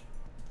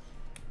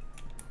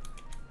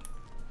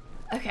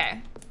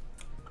 Okay.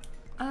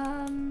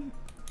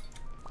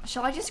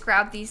 Shall I just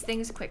grab these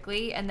things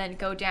quickly and then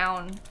go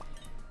down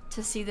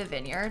to see the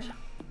vineyard?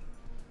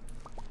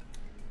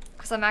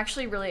 Because I'm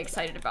actually really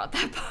excited about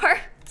that part.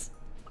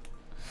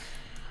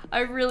 I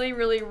really,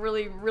 really,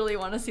 really, really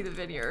want to see the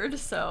vineyard,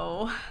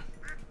 so...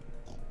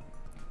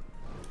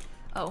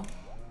 Oh.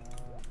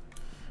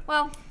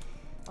 Well,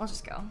 I'll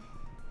just go. I'll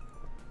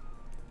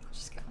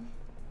just go.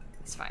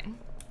 It's fine.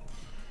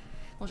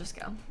 We'll just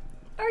go.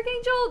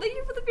 Archangel, thank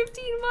you for the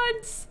 15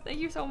 months. Thank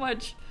you so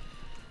much.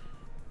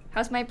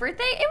 How's my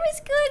birthday? It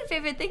was good,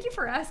 Vivid. Thank you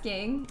for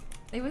asking.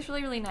 It was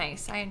really, really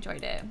nice. I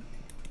enjoyed it.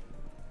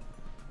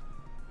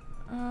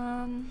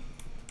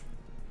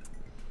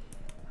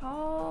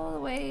 All the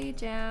way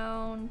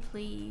down,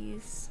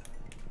 please.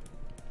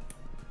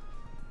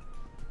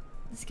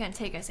 It's gonna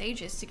take us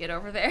ages to get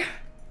over there.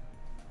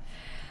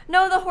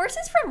 No, the horse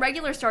is from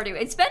regular Stardew.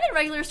 It's been in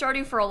regular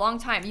Stardew for a long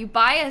time. You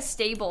buy a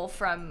stable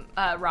from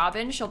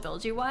Robin, she'll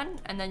build you one,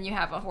 and then you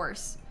have a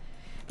horse.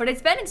 But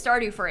it's been in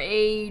Stardew for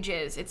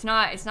ages. It's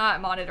not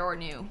modded or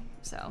new,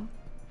 so.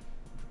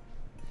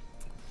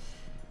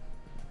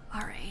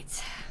 All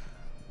right.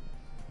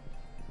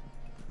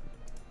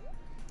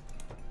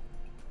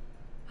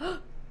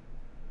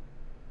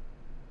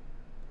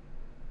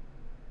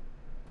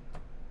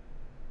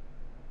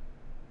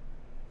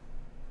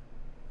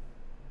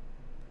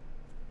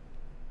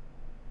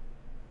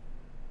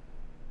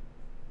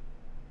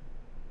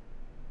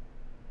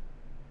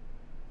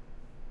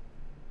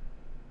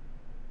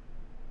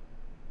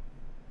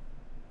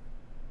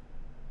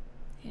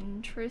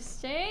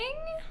 Interesting.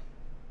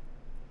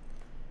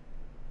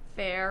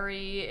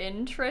 Very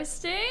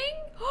interesting.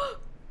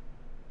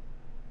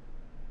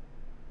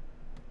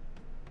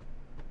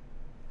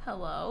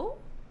 Hello?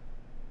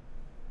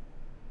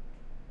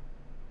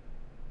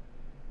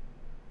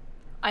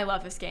 I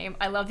love this game.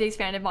 I love the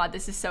expanded mod.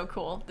 This is so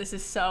cool. This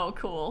is so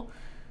cool.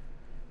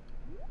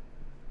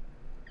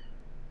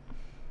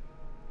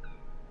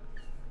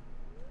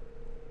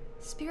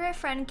 Spirit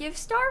friend, give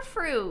star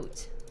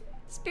fruit.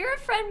 Spirit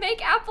friend,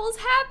 make apples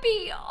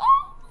happy.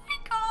 Oh my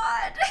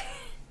god.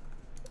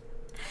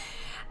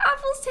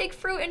 Apples take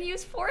fruit and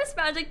use forest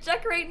magic,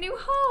 decorate new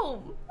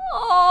home.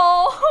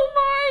 Oh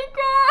my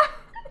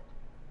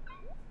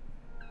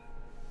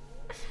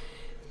god.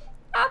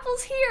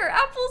 Apples here,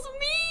 apples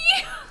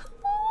me.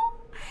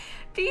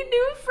 Be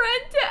new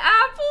friend to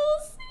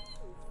apples.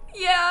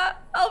 Yeah,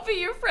 I'll be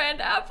your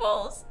friend,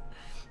 apples.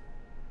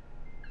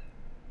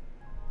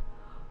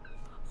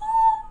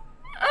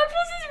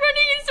 Apples is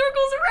running in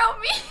circles around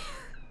me.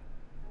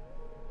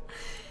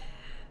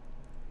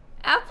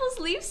 Apples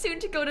leave soon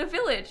to go to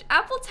village.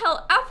 Apples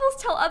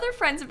tell other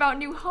friends about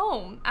new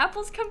home.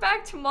 Apples come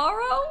back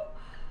tomorrow.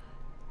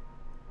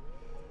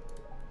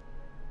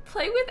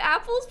 Play with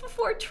apples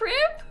before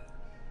trip.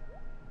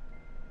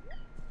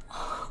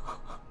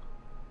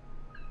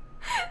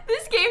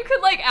 This game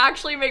could like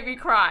actually make me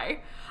cry.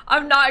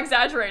 I'm not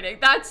exaggerating.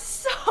 That's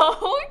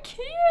so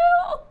cute.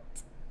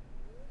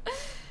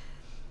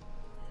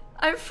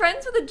 I'm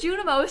friends with a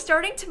Junimo.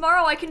 Starting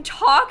tomorrow, I can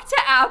talk to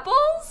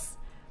apples?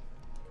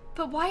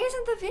 But why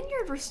isn't the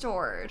vineyard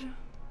restored?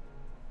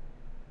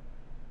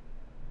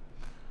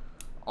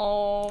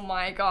 Oh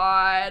my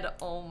god.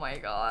 Oh my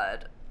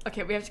god.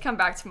 Okay, we have to come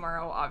back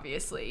tomorrow,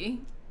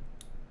 obviously.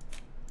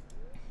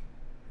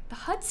 The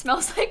hut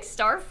smells like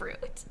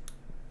starfruit.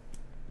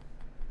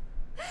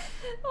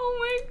 Oh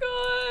my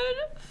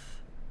god.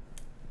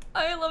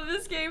 I love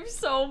this game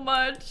so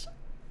much.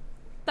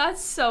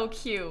 That's so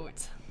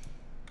cute.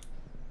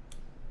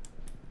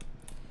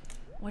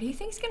 What do you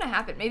think's gonna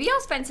happen? Maybe I'll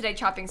spend today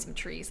chopping some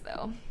trees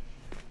though.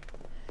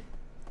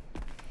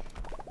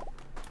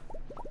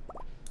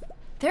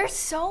 There's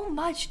so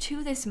much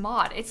to this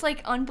mod. It's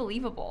like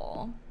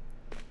unbelievable.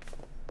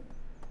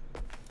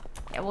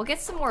 Yeah, we'll get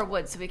some more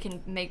wood so we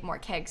can make more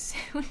kegs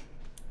soon.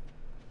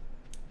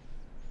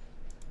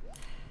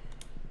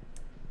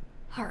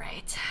 All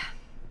right.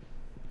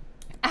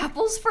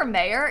 Apples for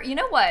mayor? You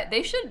know what?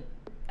 They should,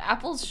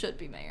 apples should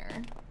be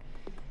mayor.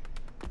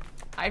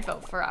 I'd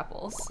vote for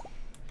apples.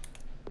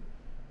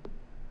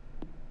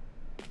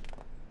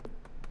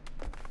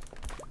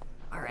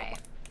 All right.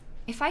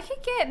 If I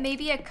could get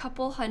maybe a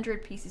couple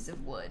hundred pieces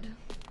of wood.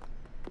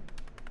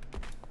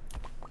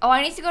 Oh,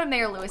 I need to go to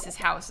Mayor Lewis's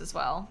house as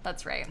well.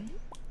 That's right.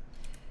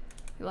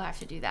 We will have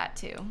to do that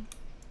too.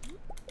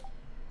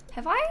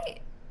 Have I?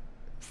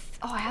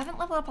 Oh, I haven't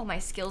leveled up all my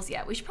skills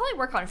yet. We should probably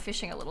work on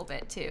fishing a little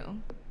bit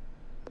too.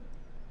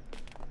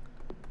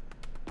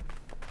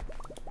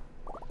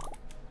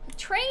 The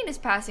train is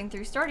passing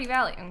through Stardew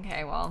Valley.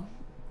 Okay, well,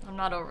 I'm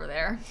not over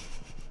there.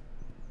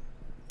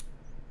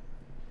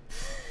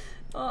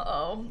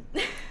 Uh-oh.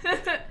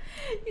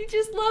 You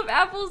just love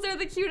apples. They're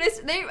the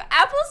cutest.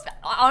 Apples,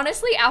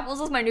 honestly,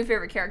 Apples is my new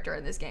favorite character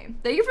in this game.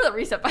 Thank you for the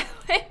resub, by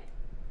the way.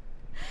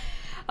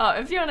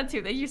 And Fiona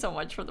too, thank you so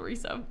much for the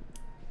resub.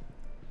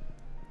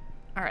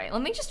 All right,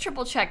 let me just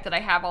triple check that I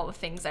have all the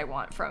things I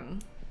want from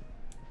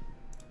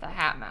the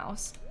hat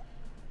mouse.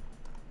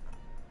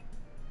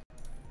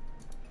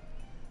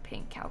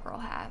 Pink cowgirl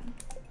hat.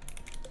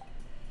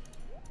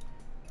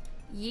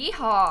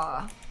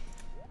 Yeehaw.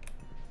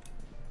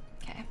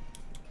 Okay.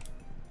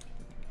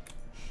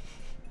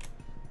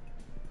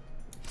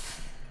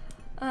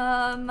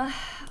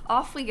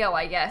 Off we go,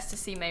 I guess, to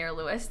see Mayor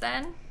Lewis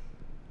then.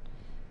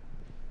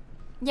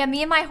 Yeah,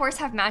 me and my horse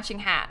have matching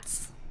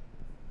hats.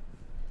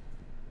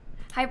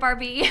 Hi,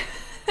 Barbie.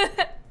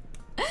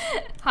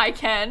 Hi,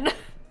 Ken.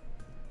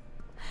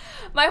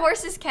 My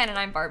horse is Ken and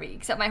I'm Barbie,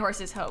 except my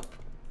horse is Hope.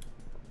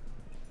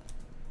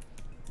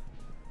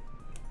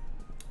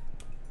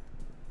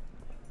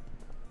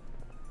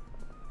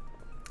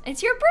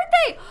 It's your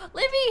birthday!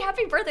 Livy,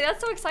 happy birthday.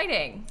 That's so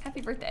exciting.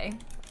 Happy birthday.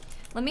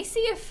 Let me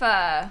see if,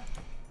 I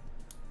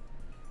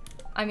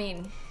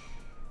mean,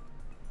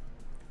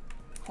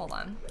 hold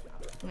on.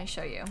 Let me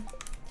show you.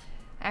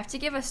 I have to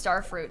give a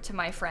star fruit to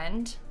my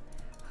friend,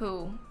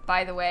 who,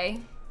 by the way,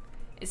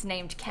 is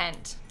named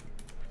Kent.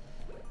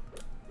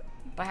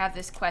 But I have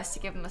this quest to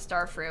give him a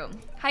star fruit.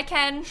 Hi,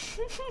 Ken.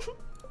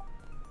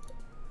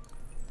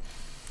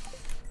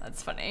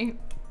 That's funny.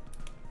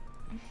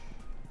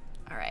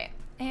 All right,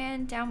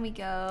 and down we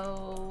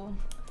go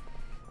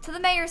To the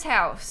mayor's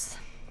house.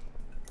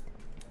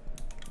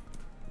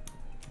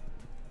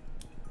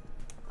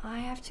 I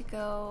have to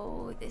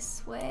go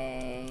this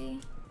way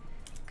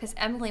because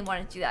Emily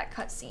wanted to do that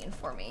cutscene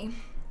for me.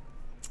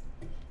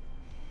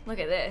 Look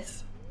at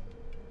this.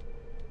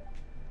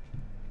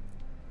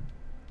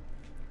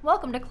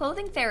 Welcome to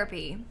clothing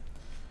therapy.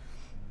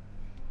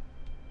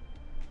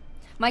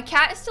 My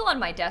cat is still on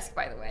my desk,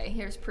 by the way.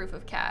 Here's proof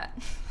of cat.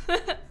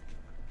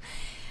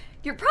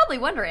 You're probably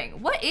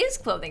wondering, what is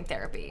clothing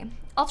therapy?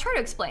 I'll try to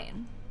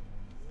explain.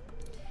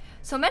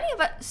 So many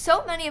of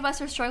us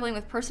are struggling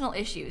with personal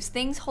issues,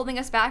 things holding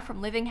us back from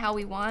living how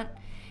we want.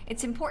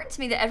 It's important to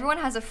me that everyone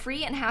has a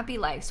free and happy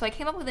life, so I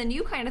came up with a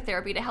new kind of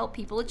therapy to help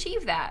people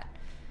achieve that.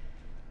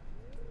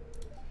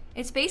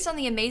 It's based on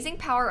the amazing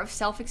power of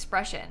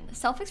self-expression.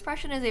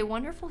 Self-expression is a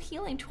wonderful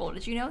healing tool.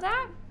 Did you know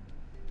that?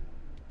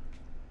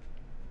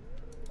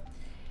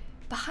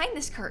 Behind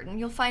this curtain,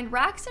 you'll find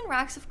racks and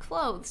racks of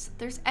clothes.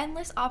 There's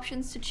endless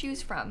options to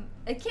choose from.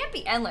 It can't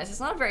be endless.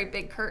 It's not a very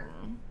big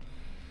curtain.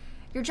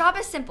 Your job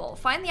is simple.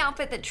 Find the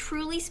outfit that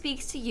truly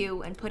speaks to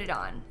you and put it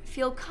on.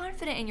 Feel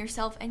confident in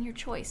yourself and your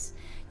choice.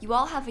 You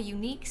all have a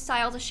unique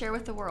style to share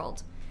with the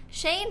world.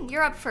 Shane,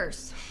 you're up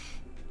first.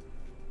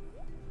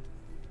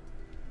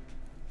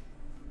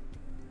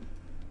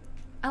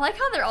 I like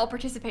how they're all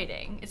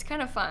participating. It's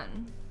kind of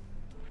fun.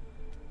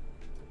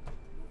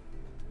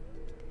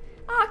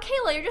 Ah,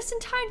 Kayla, you're just in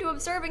time to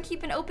observe and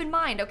keep an open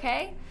mind,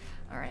 okay?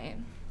 All right.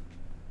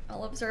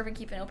 I'll observe and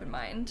keep an open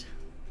mind.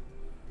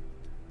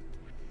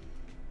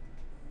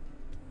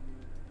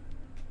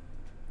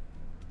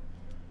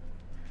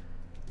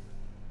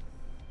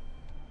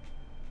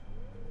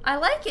 I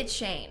like it,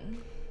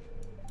 Shane.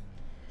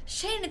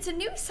 Shane, it's a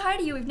new side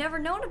of you we've never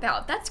known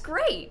about. That's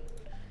great.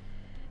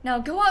 Now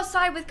go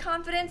outside with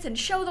confidence and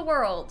show the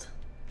world.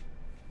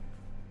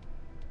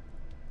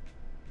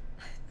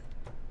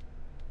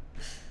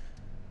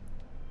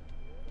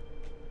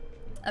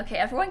 Okay,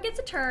 everyone gets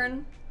a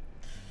turn.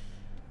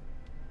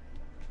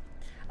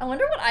 I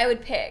wonder what I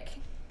would pick.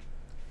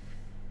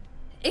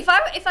 If I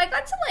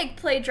got to like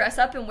play dress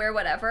up and wear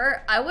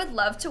whatever, I would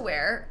love to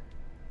wear,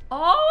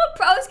 oh,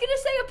 I was gonna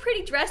say a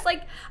pretty dress.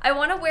 Like I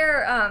want to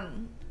wear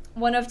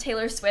one of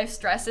Taylor Swift's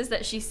dresses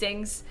that she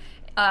sings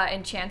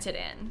Enchanted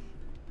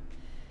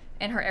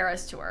in her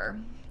Eras tour.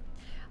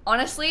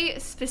 Honestly,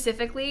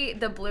 specifically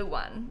the blue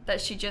one that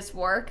she just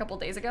wore a couple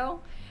days ago.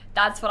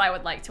 That's what I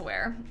would like to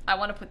wear. I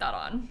want to put that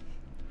on.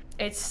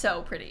 It's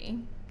so pretty.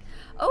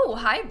 Oh,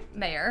 hi,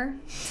 Mayor.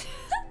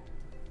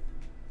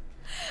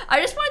 I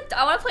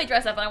want to play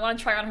dress up and I want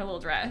to try on her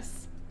little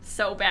dress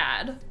so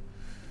bad.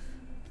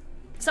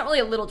 It's not really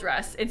a little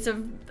dress. It's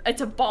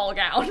a ball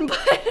gown,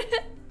 but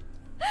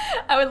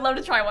I would love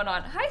to try one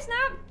on. Hi,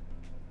 Snap.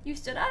 You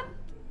stood up?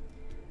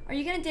 Are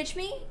you gonna ditch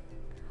me?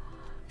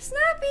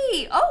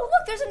 Snappy! Oh,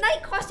 look, there's a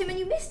night costume and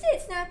you missed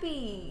it,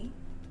 Snappy.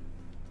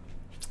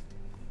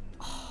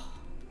 Oh.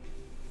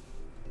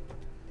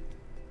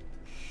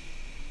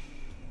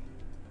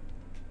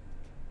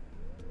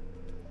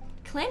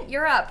 Clint,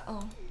 you're up.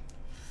 Oh.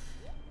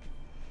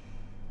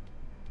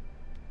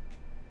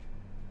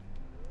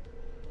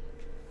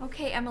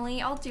 Okay, Emily,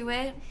 I'll do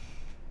it.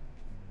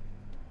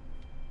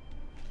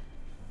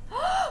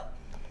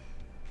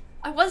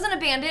 I wasn't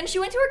abandoned. She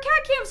went to her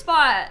cat camp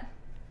spot.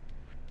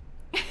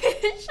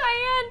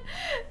 Cheyenne,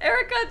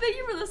 Erica, thank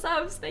you for the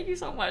subs. Thank you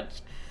so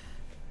much.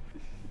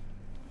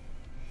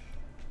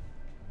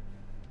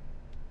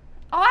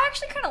 Oh, I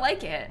actually kind of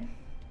like it.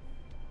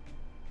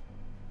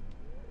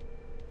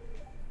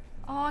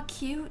 Oh,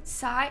 cute.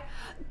 Sigh.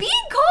 Being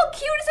called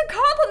cute is a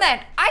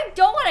compliment. I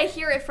don't want to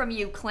hear it from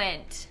you,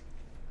 Clint.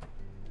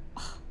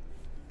 Oh.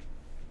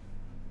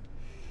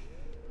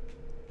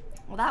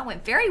 Well, that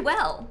went very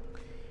well.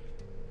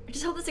 I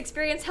just hope this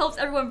experience helps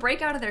everyone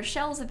break out of their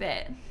shells a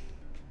bit.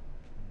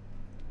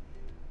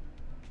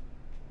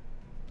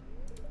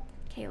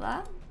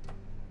 Kayla?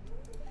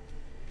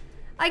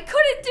 I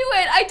couldn't do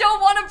it! I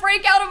don't want to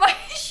break out of my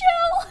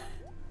shell!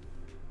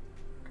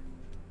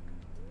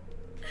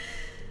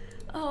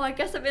 Oh, I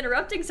guess I'm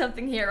interrupting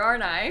something here,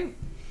 aren't I?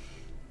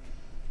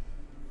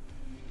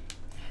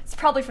 It's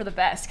probably for the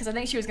best, because I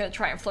think she was going to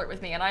try and flirt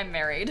with me, and I'm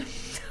married.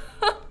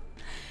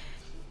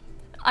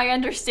 I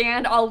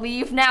understand. I'll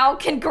leave now.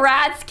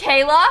 Congrats,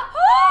 Kayla!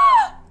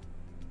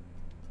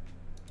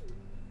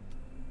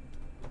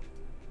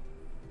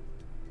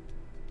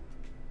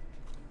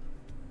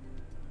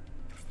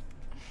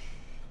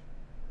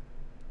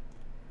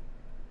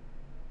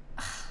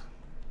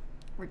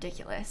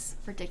 Ridiculous.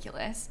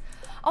 Ridiculous.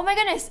 Oh my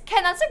goodness,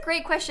 Ken, that's a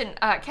great question.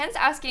 Ken's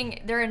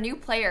asking, they're a new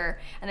player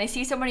and they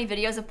see so many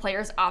videos of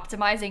players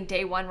optimizing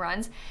day one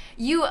runs.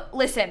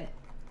 Listen,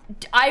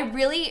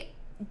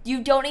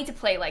 you don't need to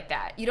play like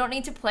that. You don't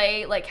need to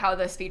play like how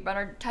the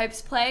speedrunner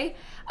types play.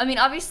 I mean,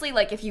 obviously,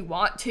 like if you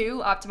want to,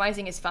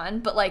 optimizing is fun,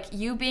 but like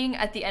you being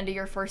at the end of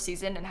your first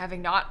season and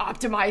having not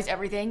optimized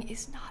everything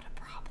is not a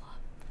problem.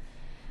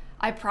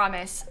 I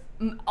promise.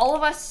 All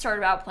of us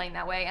started out playing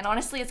that way, and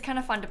honestly, it's kind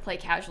of fun to play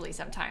casually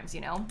sometimes,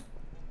 you know?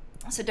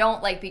 So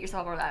don't like beat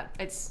yourself over that.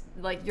 It's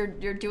like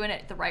you're doing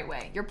it the right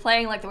way. You're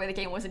playing like the way the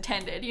game was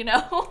intended, you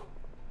know?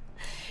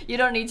 You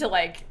don't need to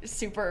like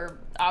super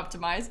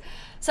optimize.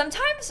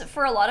 Sometimes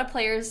for a lot of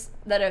players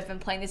that have been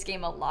playing this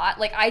game a lot,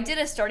 like I did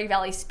a Stardew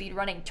Valley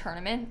speedrunning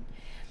tournament.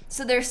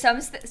 So there's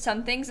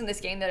some things in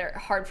this game that are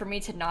hard for me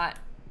to not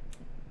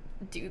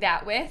do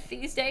that with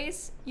these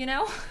days, you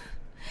know?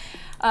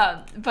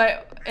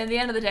 But at the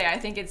end of the day, I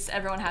think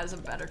everyone has a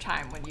better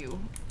time when you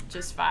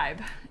just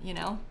vibe, you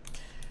know?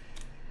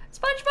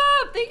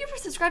 SpongeBob, thank you for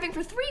subscribing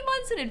for 3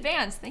 months in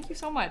advance. Thank you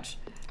so much.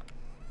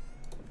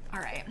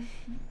 All right.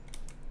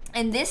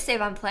 And this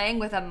save I'm playing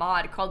with a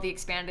mod called the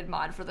expanded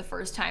mod for the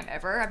first time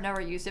ever. I've never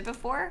used it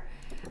before.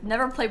 I've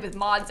never played with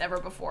mods ever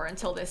before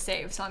until this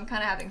save, so I'm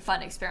kind of having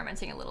fun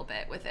experimenting a little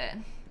bit with it.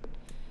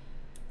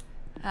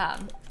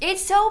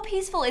 It's so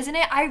peaceful, isn't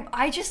it?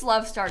 I just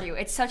love Stardew.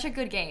 It's such a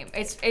good game.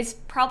 It's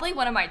probably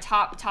one of my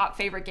top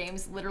favorite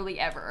games literally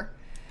ever.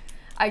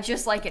 I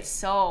just like it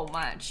so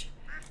much.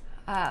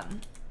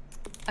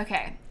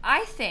 Okay,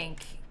 I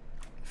think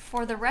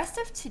for the rest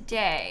of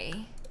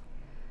today,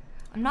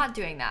 I'm not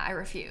doing that. I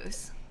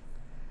refuse.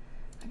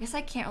 I guess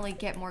I can't really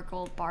get more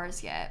gold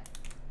bars yet.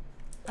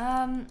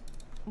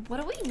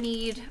 What do we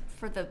need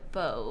for the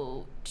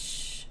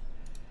boat?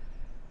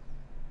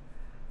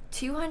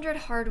 200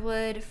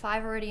 hardwood,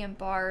 5 iridium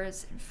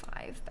bars, and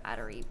 5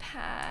 battery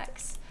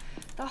packs.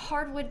 The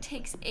hardwood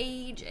takes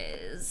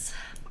ages.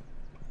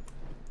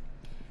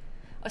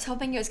 I was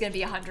hoping it was gonna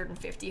be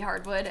 150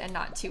 hardwood and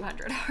not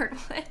 200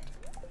 hardwood.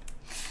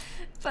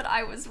 But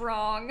I was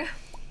wrong.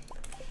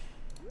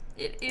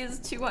 It is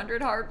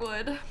 200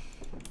 hardwood.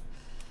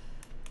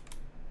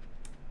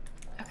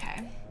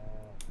 Okay.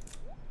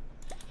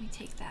 Let me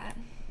take that.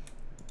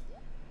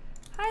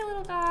 Hi,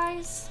 little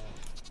guys.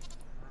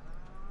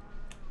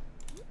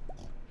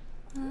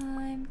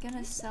 I'm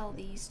gonna sell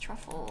these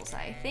truffles,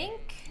 I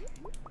think.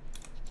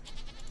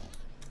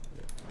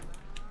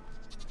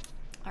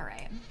 All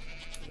right.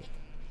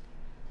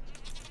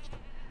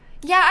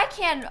 Yeah, I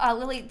can,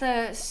 Lily.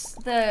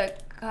 The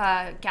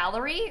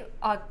gallery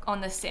on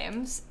The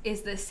Sims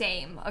is the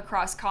same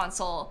across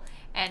console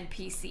and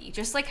PC.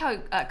 Just like how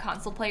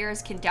console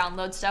players can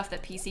download stuff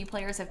that PC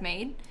players have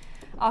made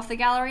off the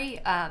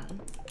gallery,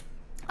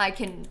 I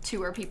can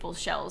tour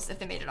people's shells if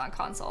they made it on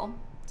console.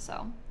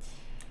 So,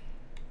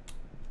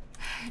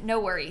 no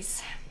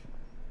worries.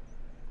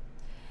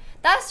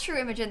 That's true,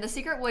 Imogen. The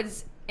Secret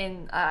Woods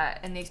in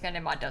the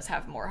expanded mod does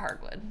have more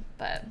hardwood,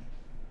 but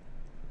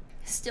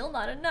still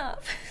not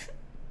enough.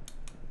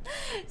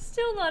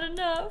 Still not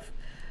enough.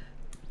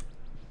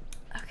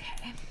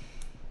 Okay.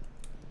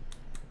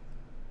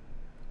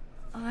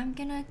 I'm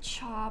gonna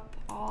chop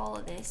all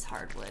of this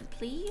hardwood,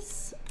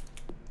 please.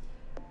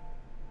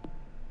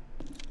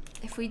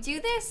 If we do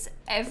this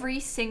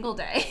every single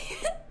day,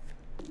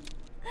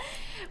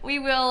 we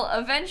will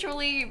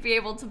eventually be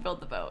able to build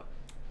the boat.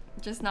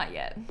 Just not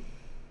yet.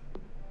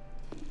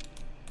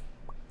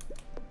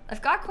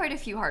 I've got quite a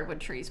few hardwood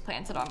trees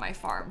planted on my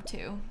farm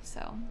too,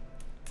 so.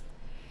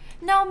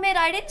 No, Mid,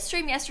 I didn't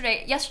stream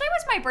yesterday. Yesterday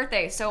was my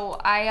birthday, so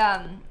I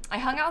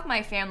hung out with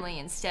my family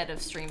instead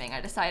of streaming.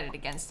 I decided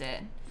against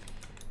it.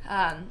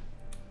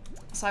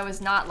 So I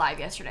was not live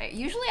yesterday.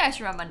 Usually I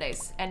stream on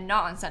Mondays and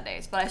not on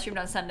Sundays, but I streamed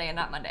on Sunday and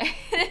not Monday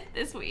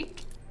this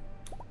week.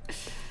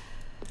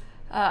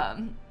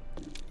 Okay.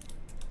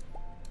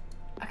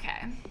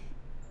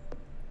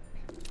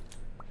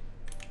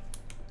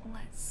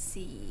 Let's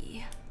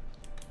see.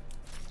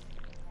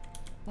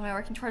 What am I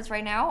working towards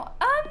right now?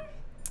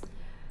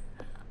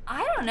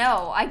 I don't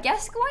know. I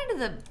guess going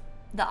to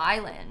the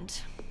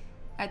island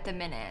at the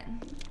minute.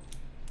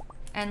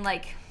 And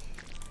like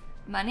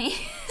money.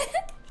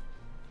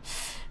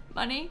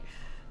 Money?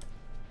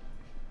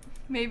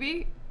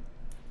 Maybe?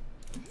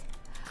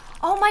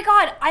 Oh my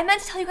god, I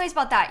meant to tell you guys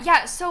about that.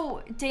 Yeah,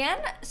 so Dan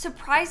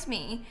surprised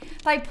me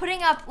by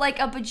putting up like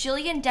a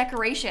bajillion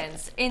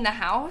decorations in the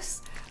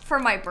house for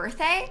my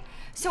birthday.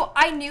 So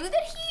I knew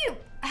that he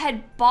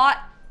had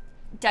bought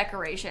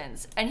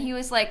decorations and he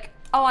was like,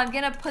 oh, I'm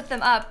gonna put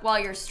them up while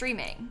you're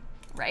streaming,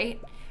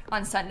 right?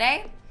 On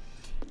Sunday.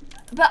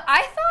 But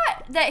I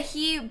thought that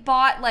he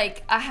bought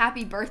like a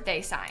happy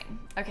birthday sign,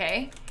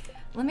 okay?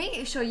 Let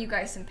me show you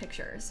guys some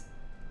pictures.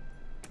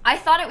 I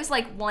thought it was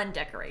like one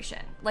decoration,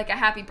 like a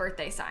happy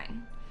birthday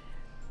sign.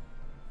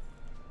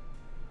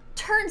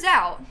 Turns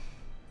out,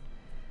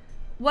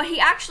 what he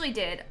actually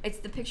did, it's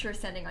the picture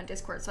sending on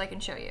Discord so I can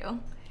show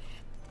you.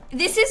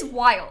 This is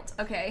wild,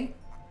 okay?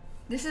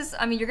 This is,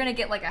 I mean, you're gonna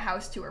get like a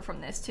house tour from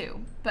this too,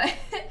 but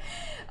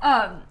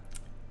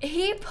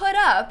he put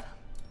up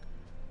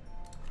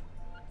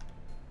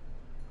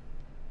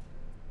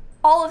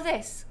all of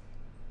this.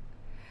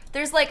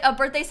 There's like a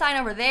birthday sign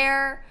over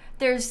there.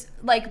 There's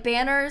like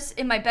banners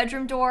in my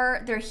bedroom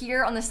door. They're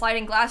here on the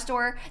sliding glass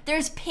door.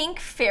 There's pink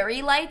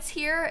fairy lights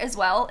here as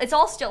well. It's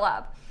all still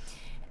up.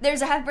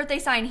 There's a happy birthday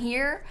sign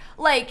here.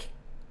 Like,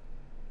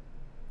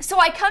 so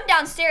I come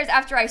downstairs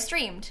after I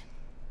streamed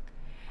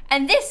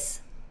and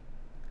this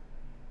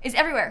is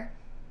everywhere.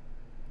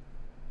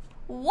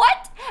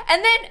 what?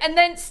 And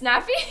then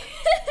Snappy,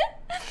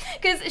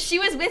 because she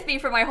was with me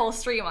for my whole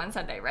stream on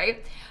Sunday,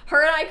 right?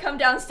 Her and I come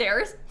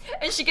downstairs,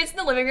 and she gets in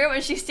the living room,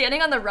 and she's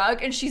standing on the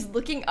rug, and she's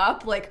looking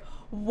up like,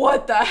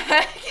 what the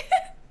heck?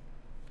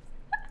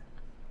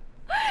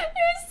 It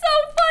was so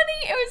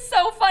funny. It was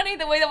so funny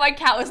the way that my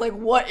cat was like,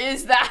 what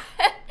is that?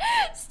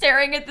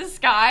 Staring at the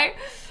sky.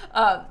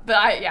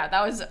 Yeah,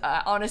 that was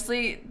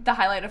honestly the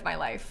highlight of my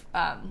life.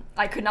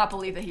 I could not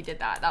believe that he did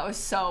that. That was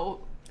so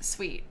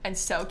sweet and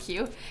so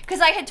cute. Because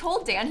I had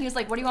told Dan, he was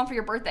like, what do you want for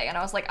your birthday? And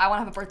I was like, I want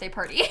to have a birthday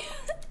party.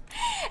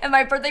 And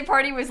my birthday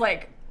party was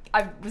like,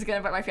 I was gonna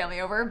invite my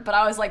family over, but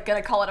I was like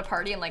gonna call it a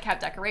party and like have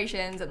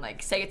decorations and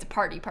like say it's a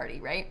party,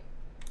 right?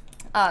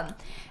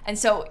 And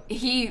so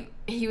he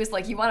was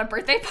like, you want a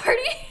birthday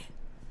party?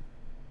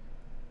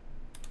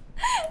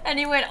 And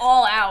he went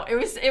all out. It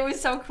was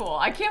so cool.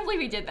 I can't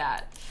believe he did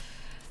that.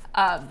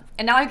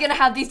 And now I'm gonna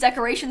have these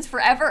decorations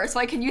forever so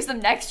I can use them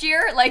next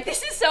year. Like,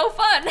 this is so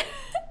fun.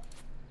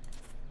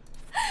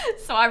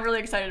 So I'm really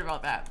excited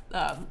about that.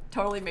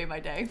 Totally made my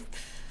day.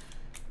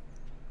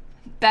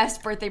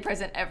 Best birthday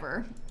present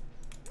ever.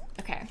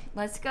 Okay,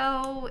 let's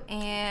go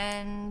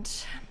and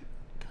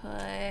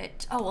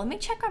put, oh, well, let me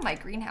check on my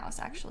greenhouse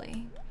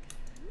actually.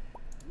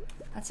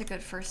 That's a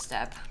good first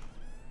step.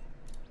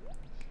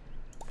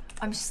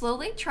 I'm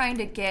slowly trying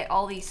to get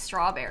all these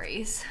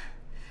strawberries.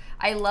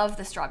 I love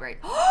the strawberry.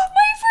 Oh,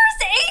 my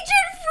first aged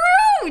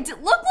fruit!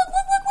 Look, look,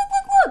 look, look, look,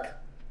 look, look!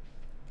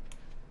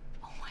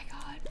 Oh my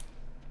god.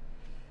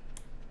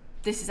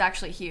 This is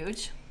actually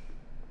huge.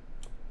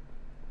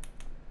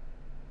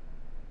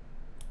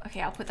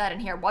 Okay, I'll put that in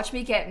here. Watch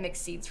me get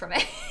mixed seeds from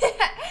it.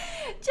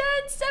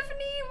 Jen,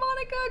 Stephanie,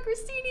 Monica,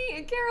 Christine,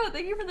 and Carol,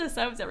 thank you for the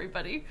subs,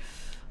 everybody.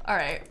 All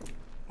right,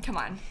 come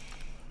on.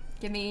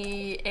 Give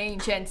me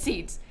ancient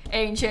seeds,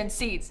 ancient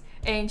seeds,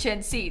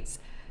 ancient seeds.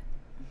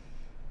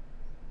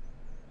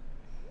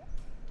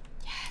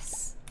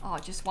 Yes. Oh,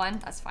 just one?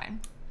 That's fine.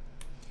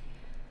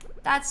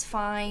 That's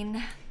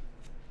fine.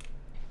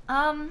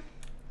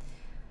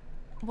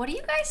 What do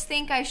you guys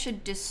think I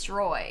should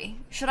destroy?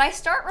 Should I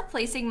start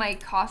replacing my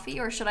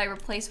coffee or should I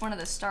replace one of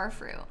the star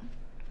fruit?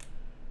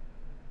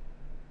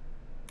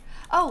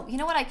 Oh, you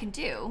know what I can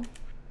do?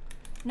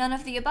 None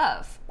of the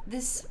above.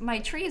 My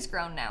tree is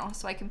grown now,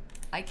 so I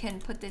can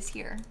put this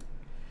here.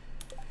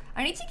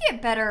 I need to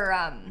get better,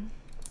 I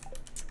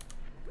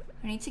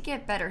need to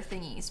get better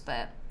thingies,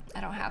 but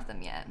I don't have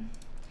them yet.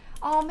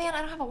 Oh man,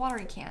 I don't have a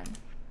watering can.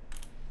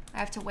 I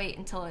have to wait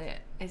until it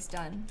is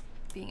done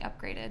being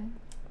upgraded.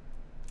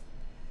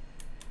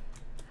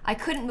 I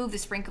couldn't move the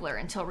sprinkler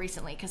until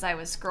recently because I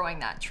was growing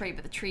that tree,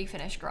 but the tree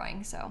finished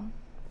growing, so.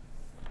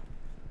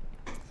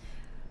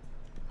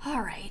 All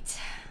right.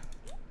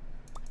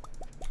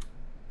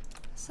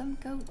 Some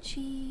goat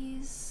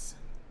cheese.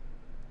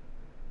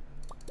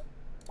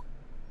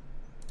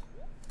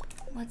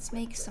 Let's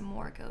make some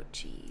more goat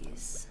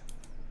cheese.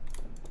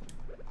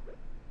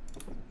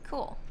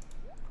 Cool.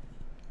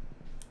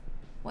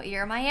 What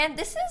year am I in?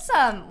 This is,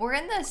 we're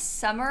in the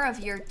summer of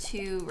year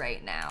 2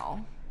 right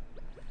now.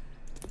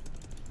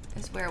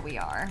 Is where we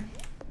are.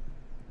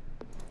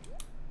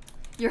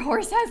 Your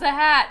horse has a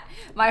hat.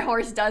 My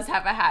horse does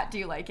have a hat. Do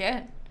you like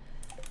it?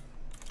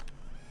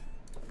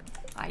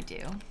 I do.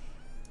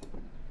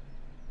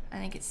 I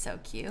think it's so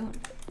cute.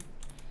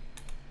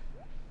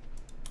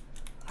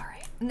 All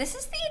right. And this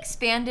is the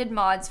expanded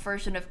mods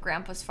version of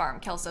Grandpa's Farm,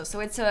 Kelso.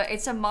 So it's a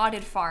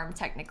modded farm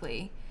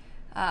technically,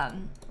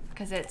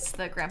 because it's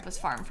the Grandpa's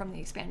Farm from the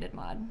expanded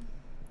mod.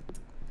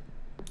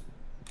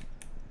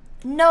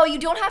 No, you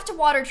don't have to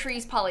water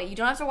trees, Polly. You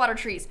don't have to water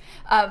trees.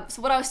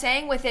 So what I was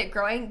saying with it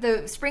growing,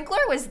 the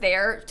sprinkler was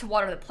there to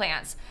water the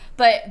plants,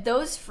 but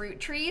those fruit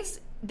trees,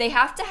 they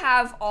have to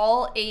have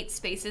all 8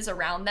 spaces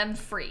around them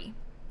free.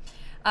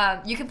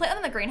 You can plant them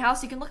in the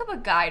greenhouse. You can look up a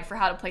guide for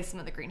how to place them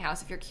in the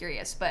greenhouse if you're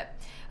curious, but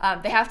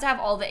they have to have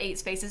all the 8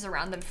 spaces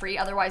around them free,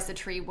 otherwise the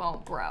tree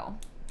won't grow.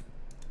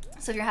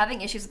 So if you're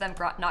having issues with them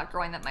not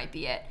growing, that might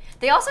be it.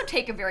 They also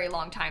take a very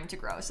long time to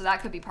grow, so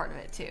that could be part of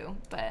it too,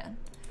 but...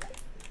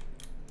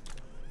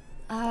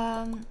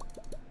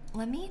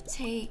 let me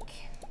take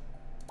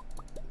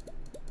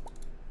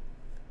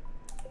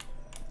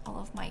all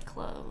of my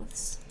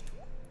clothes.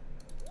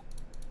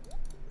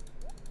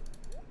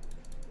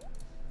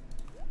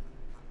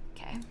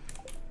 Okay.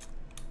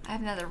 I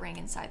have another ring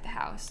inside the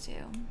house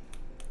too.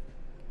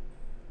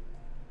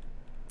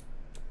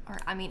 Or,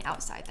 I mean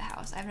outside the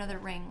house. I have another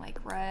ring like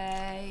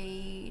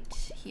right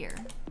here.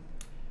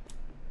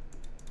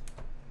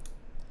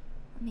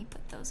 Let me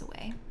put those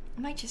away.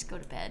 I might just go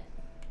to bed.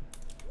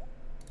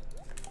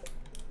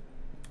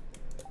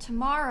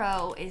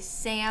 Tomorrow is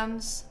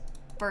Sam's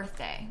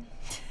birthday.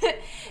 Nancy,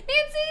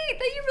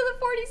 thank you for the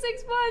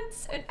 46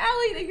 months. And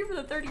Allie, thank you for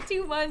the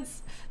 32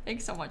 months.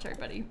 Thanks so much,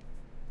 everybody.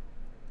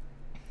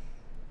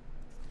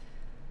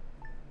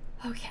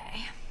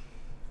 Okay.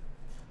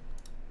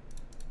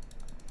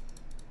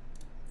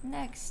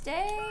 Next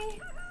day.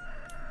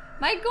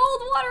 My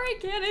gold watering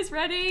can is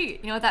ready.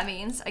 You know what that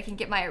means? I can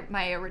get my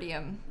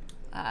iridium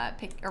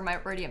my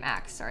iridium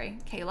axe, sorry.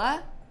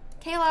 Kayla?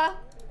 Kayla?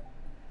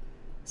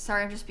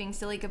 Sorry, I'm just being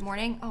silly. Good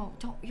morning. Oh,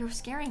 don't, you're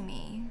scaring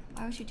me.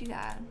 Why would you do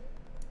that?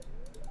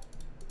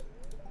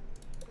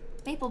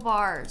 Maple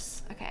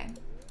bars. Okay.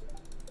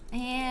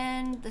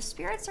 And the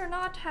spirits are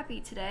not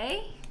happy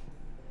today.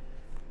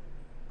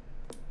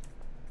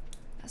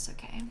 That's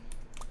okay.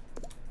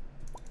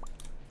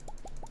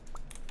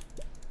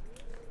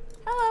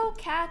 Hello,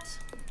 cat.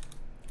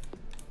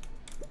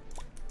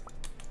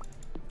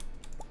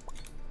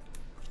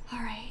 All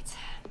right.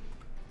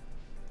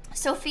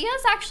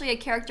 Sophia's actually a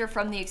character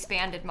from the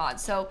expanded mod,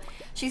 so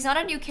she's not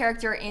a new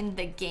character in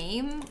the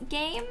game,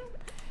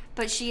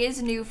 but she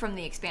is new from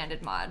the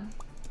expanded mod.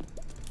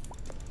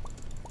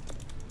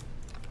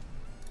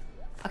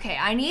 Okay,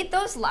 I need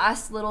those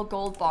last little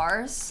gold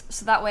bars,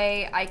 so that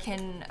way I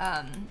can,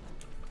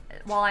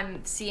 while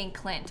I'm seeing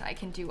Clint, I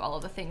can do all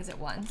of the things at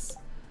once.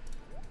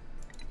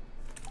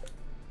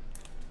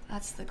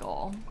 That's the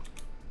goal.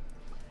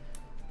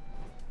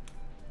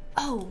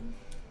 Oh.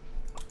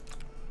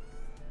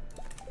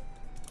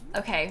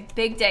 Okay,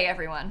 big day,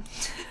 everyone.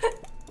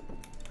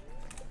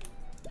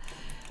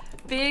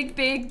 Big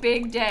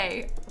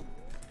day.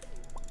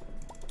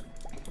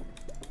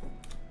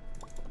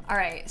 All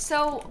right,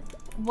 so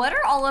what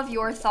are all of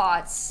your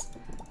thoughts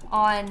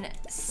on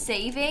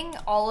saving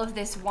all of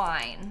this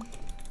wine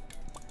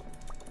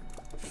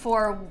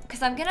for,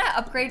 because I'm gonna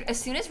upgrade, as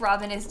soon as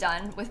Robin is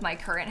done with my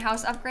current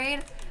house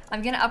upgrade,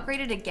 I'm gonna upgrade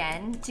it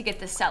again to get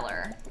the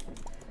cellar.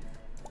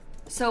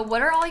 So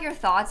what are all your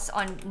thoughts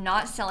on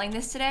not selling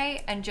this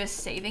today and just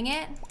saving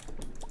it?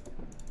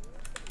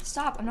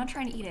 Stop, I'm not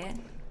trying to eat it.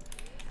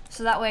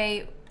 So that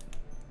way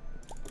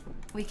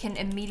we can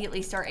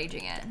immediately start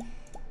aging it.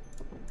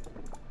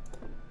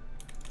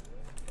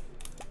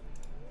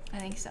 I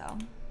think so.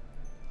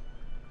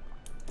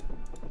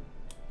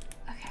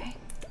 Okay.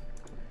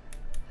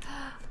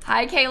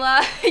 Hi,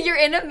 Kayla. You're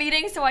in a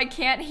meeting, so I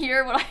can't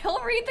hear, but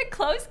I'll read the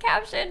closed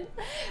caption.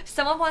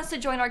 Someone wants to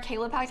join our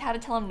Kayla Pact. How to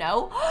tell them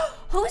no?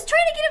 Who's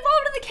trying to get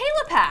involved in the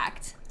Kayla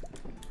Pact?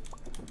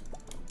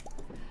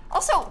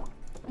 Also,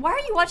 why are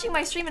you watching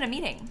my stream in a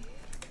meeting?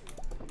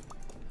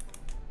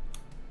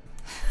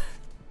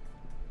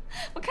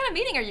 What kind of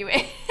meeting are you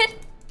in?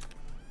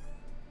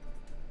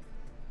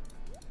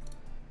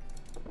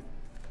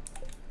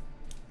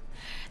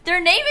 Their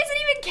name isn't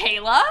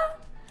even Kayla?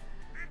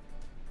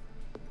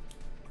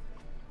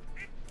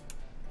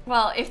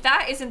 Well, if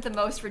that isn't the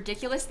most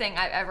ridiculous thing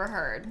I've ever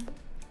heard.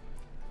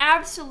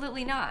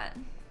 Absolutely not.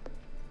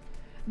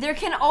 There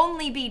can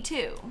only be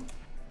two.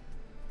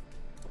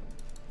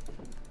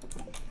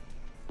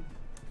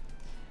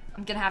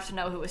 I'm gonna have to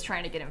know who was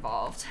trying to get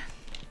involved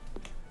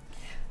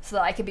so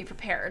that I could be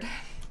prepared.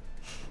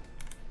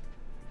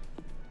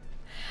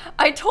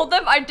 I told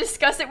them I'd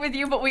discuss it with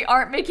you, but we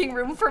aren't making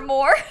room for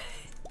more.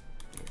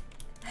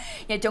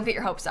 Yeah, don't get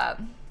your hopes up.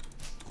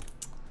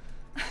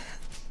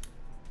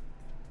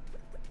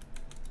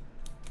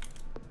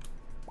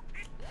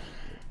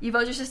 You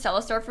both just sell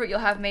a starfruit, you'll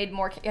have made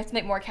more, you have to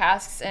make more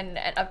casks and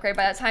upgrade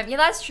by that time. Yeah,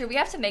 that's true. We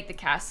have to make the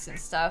casks and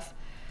stuff.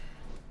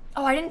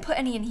 Oh, I didn't put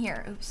any in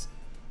here. Oops.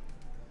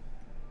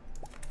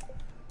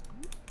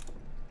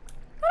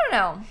 I don't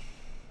know.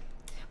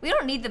 We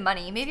don't need the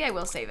money. Maybe I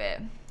will save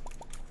it.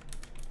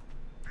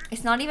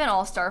 It's not even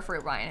all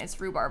starfruit wine.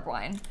 It's rhubarb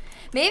wine.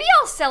 Maybe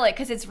I'll sell it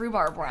because it's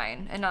rhubarb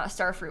wine and not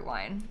starfruit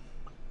wine.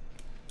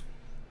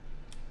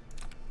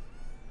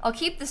 I'll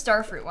keep the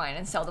starfruit wine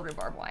and sell the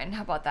rhubarb wine.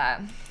 How about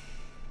that?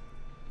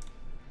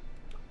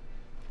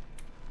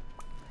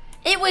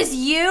 It was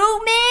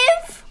you,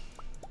 Miv?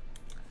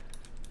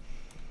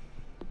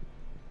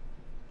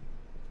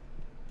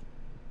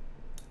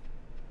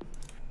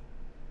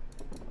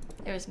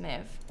 It was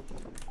Miv.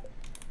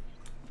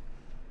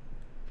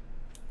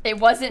 It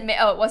wasn't Miv.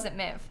 Oh, it wasn't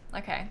Miv.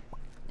 Okay.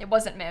 It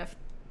wasn't Miv.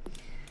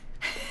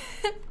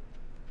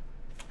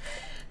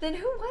 Then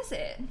who was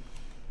it?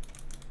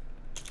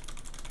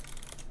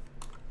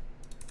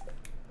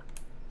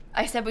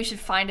 I said we should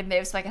find a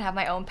Miv so I can have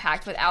my own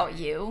pact without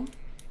you.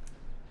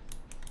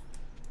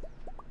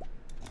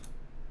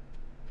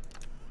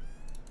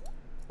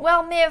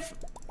 Well, Miv,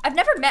 I've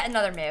never met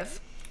another Miv.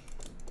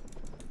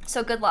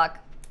 So good luck.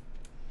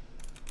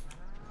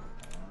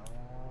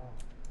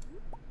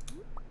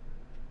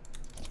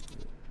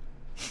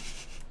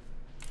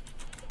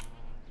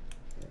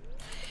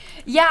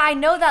 Yeah, I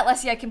know that,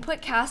 Leslie. I can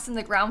put casts in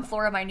the ground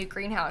floor of my new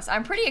greenhouse.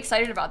 I'm pretty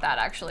excited about that,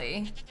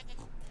 actually.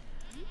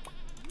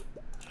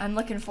 I'm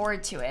looking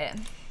forward to it.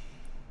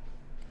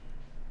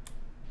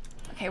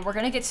 Okay, we're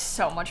gonna get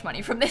so much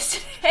money from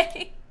this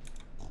today.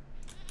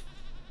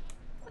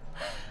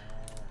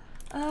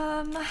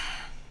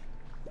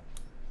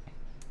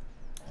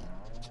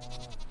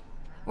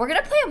 We're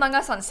gonna play Among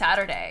Us on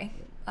Saturday.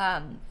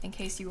 In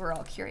case you were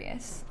all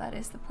curious. That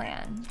is the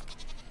plan.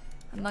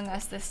 Among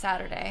Us this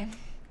Saturday.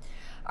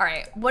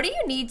 Alright, what do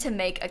you need to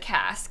make a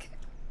cask?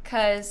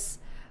 Because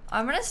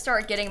I'm gonna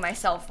start getting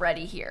myself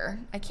ready here.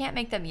 I can't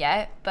make them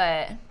yet,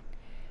 but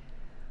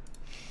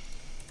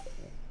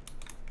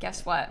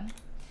guess what?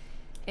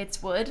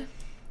 It's wood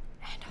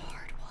and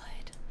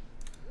hardwood.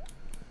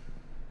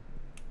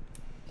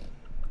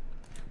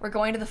 We're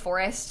going to the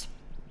forest,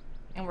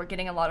 and we're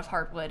getting a lot of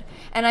hardwood.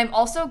 And I'm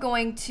also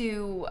going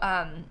to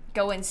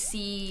go and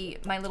see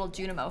my little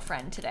Junimo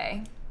friend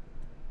today.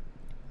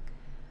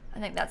 I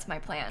think that's my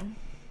plan.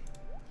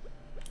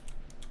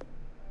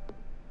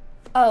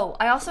 Oh,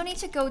 I also need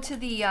to go to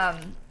the,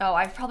 oh,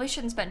 I probably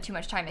shouldn't spend too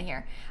much time in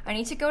here. I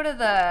need to go to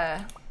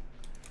the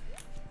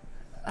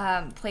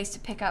place to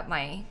pick up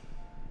my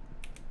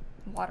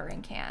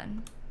watering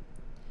can.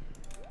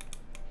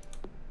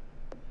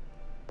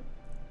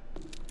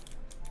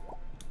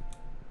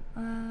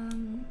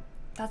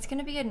 That's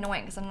gonna be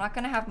annoying because I'm not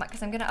gonna have my,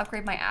 because I'm gonna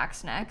upgrade my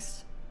axe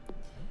next.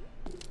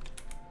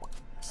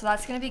 So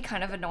that's gonna be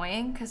kind of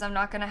annoying because I'm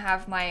not gonna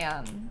have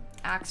my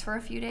axe for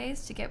a few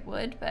days to get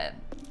wood, but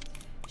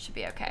should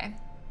be okay.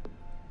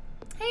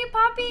 Hey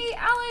Poppy,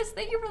 Alice,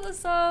 thank you for the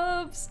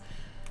subs.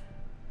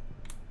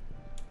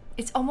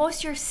 It's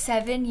almost your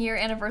 7-year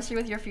anniversary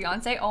with your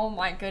fiance. Oh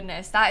my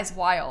goodness, that is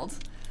wild.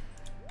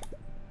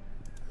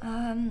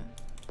 Okay,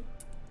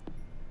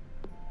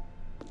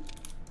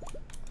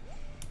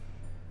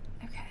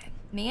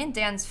 me and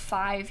Dan's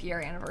 5-year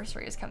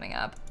anniversary is coming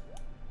up.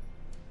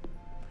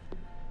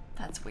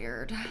 That's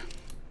weird.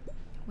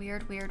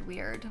 Weird, weird,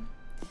 weird.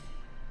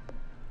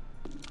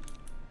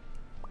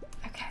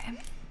 Okay.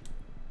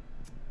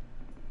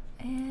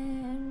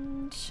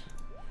 And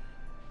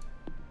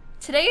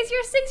today is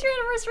your 6-year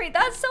anniversary.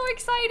 That's so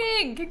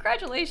exciting.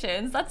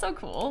 Congratulations. That's so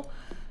cool.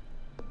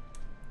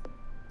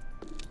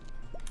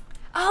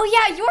 Oh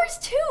yeah, yours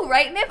too,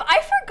 right, Miv?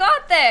 I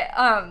forgot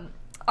that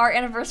our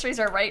anniversaries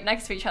are right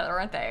next to each other,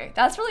 aren't they?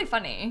 That's really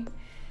funny.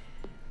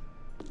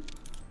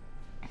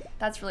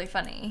 That's really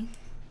funny.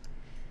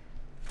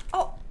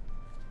 Oh.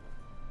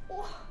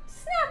 Oh,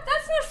 snap,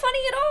 that's not funny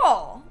at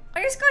all.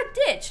 I just got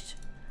ditched.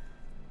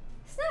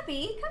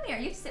 Snappy, come here.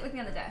 You sit with me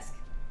on the desk.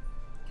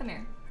 Come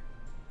here.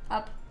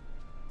 Up.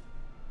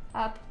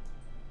 Up.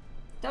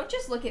 Don't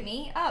just look at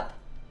me. Up.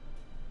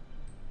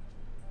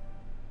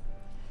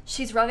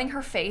 She's rubbing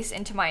her face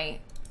into my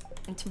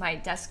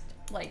desk,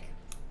 like,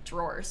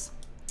 drawers.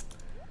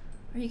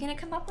 Are you gonna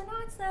come up or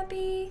not,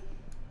 Snappy?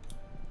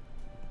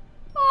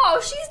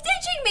 Oh, she's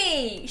ditching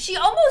me! She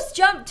almost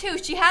jumped too.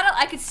 She had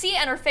I could see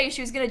it in her face.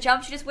 She was gonna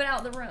jump. She just went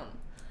out of the room.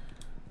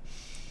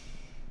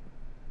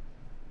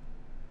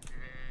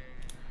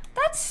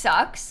 That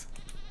sucks.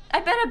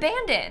 I've been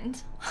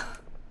abandoned.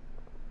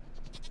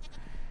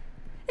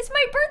 It's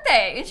my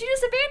birthday and she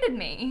just abandoned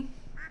me.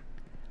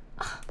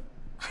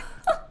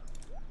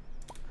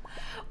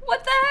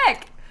 What the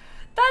heck?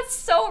 That's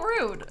so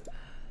rude.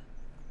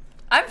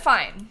 I'm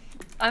fine.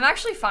 I'm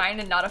actually fine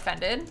and not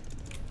offended.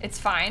 It's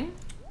fine.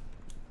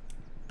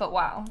 But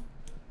wow.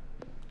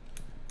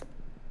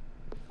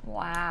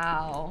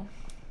 Wow.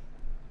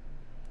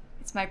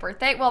 It's my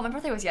birthday? Well, my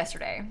birthday was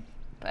yesterday,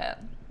 but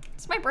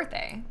it's my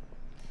birthday.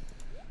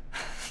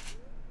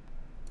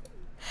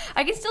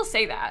 I can still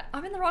say that.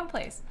 I'm in the wrong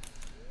place.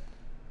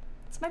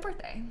 It's my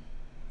birthday.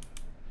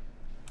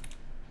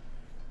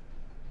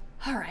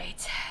 All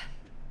right.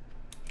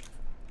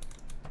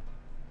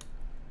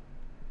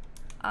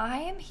 I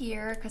am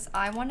here because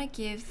I want to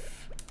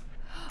give...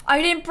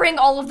 I didn't bring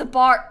all of the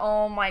bar.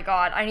 Oh my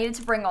god. I needed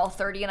to bring all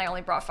 30 and I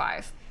only brought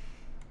 5.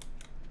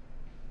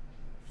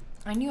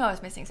 I knew I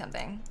was missing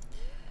something.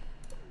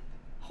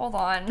 Hold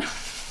on.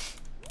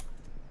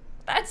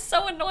 That's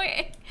so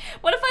annoying.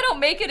 What if I don't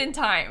make it in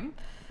time?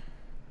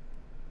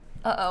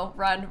 Uh-oh.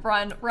 Run,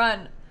 run,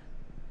 run.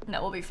 No,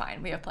 we'll be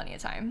fine. We have plenty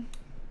of time.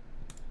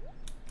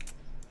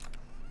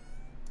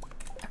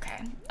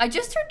 Okay. I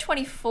just turned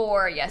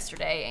 24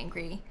 yesterday,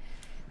 Angry.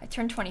 I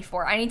turned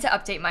 24. I need to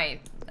update my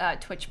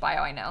Twitch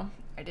bio, I know.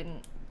 I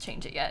didn't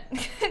change it yet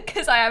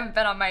because I haven't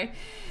been on my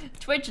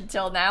Twitch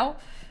until now.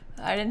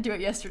 I didn't do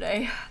it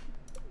yesterday.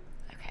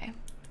 Okay.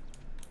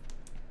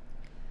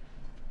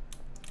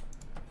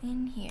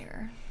 In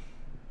here,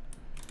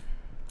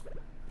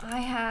 I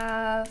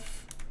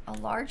have a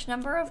large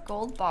number of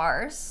gold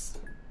bars.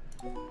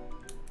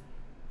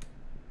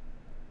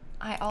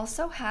 I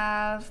also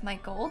have my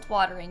gold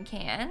watering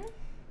can.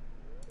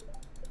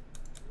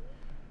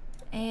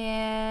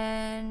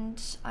 And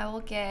I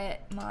will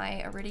get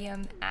my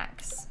iridium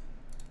axe.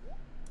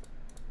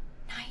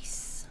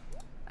 Nice.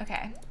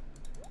 Okay.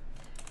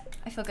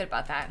 I feel good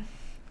about that.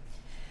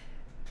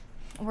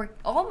 We're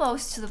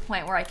almost to the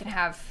point where I can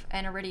have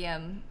an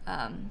iridium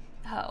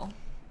hoe.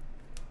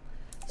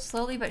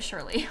 Slowly but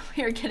surely,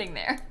 we are getting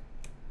there.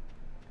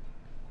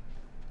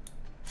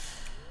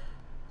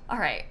 All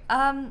right,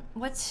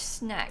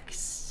 what's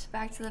next?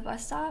 Back to the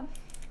bus stop?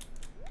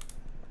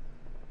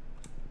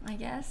 I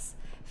guess.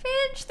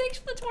 Finch, thanks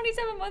for the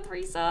 27-month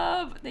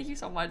resub. Thank you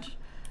so much.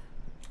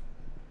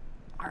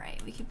 All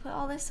right, we can put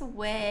all this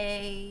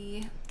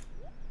away.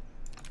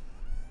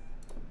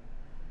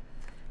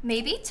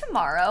 Maybe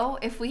tomorrow,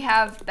 if we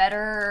have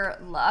better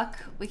luck,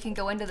 we can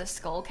go into the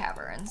skull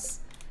caverns.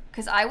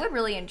 Because I would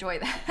really enjoy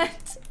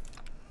that.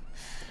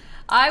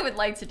 I would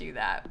like to do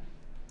that.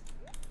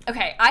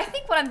 Okay, I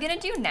think what I'm gonna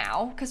do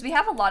now, because we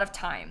have a lot of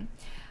time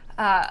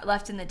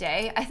left in the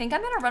day, I think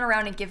I'm gonna run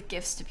around and give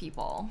gifts to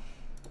people.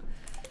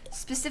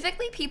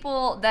 Specifically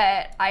people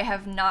that I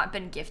have not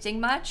been gifting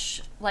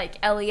much, like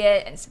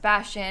Elliot and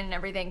Sebastian and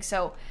everything.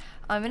 So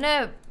I'm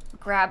gonna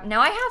grab, now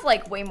I have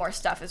like way more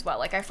stuff as well.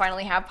 Like I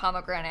finally have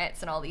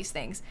pomegranates and all these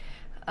things.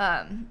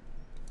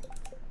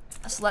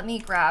 So let me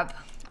grab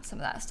some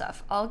of that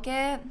stuff. I'll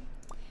get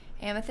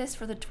amethyst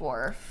for the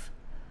dwarf.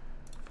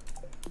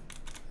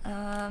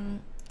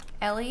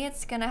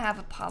 Elliot's gonna have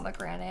a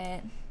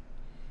pomegranate.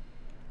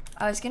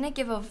 I was gonna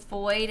give a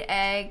void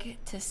egg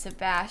to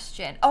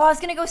Sebastian. Oh, I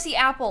was gonna go see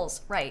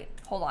apples. Right,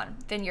 hold on.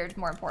 Vineyard's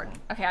more important.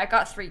 Okay, I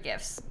got 3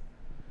 gifts.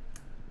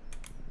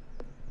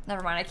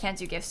 Never mind, I can't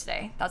do gifts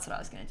today. That's what I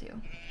was gonna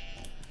do.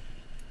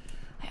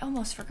 I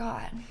almost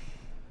forgot.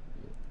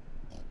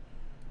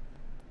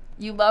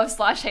 You love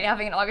 /hate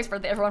having an August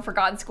birthday. Everyone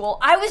forgot in school.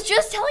 I was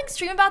just telling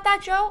stream about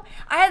that, Joe.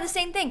 I had the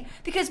same thing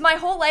because my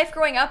whole life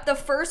growing up, the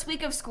first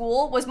week of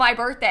school was my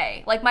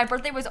birthday. Like my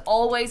birthday was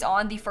always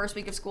on the first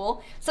week of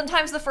school.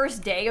 Sometimes the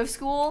first day of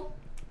school.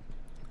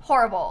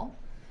 Horrible.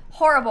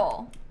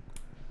 Horrible.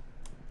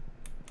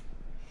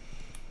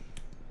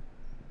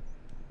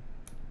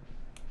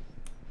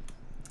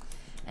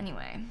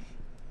 Anyway,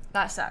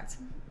 that sucked.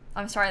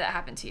 I'm sorry that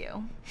happened to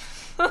you.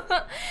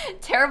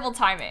 Terrible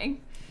timing.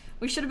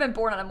 We should have been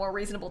born at a more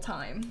reasonable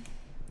time.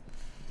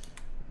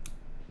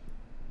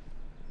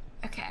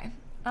 Okay.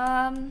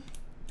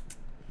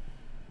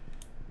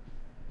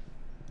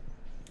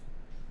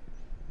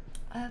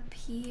 Up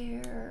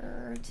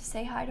here to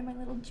say hi to my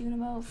little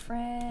Junimo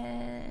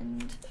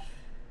friend.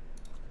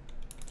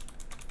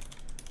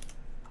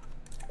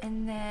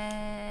 And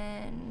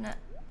then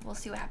we'll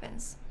see what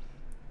happens.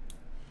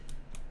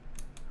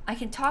 I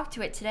can talk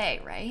to it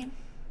today, right?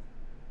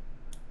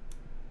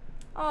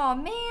 Oh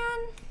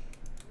man.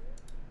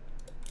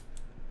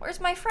 Where's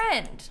my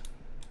friend?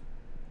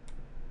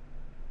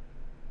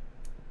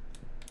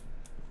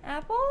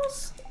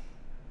 Apples?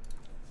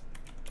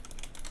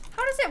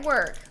 How does it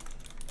work?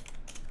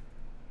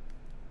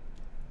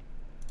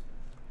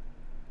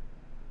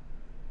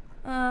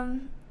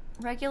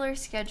 Regular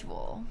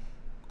schedule.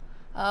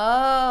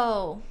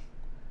 Oh.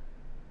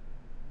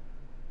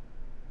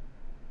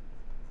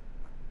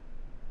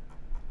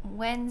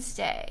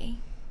 Wednesday.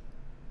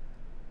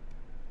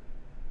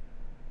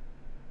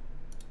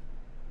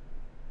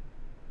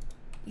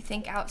 You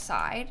think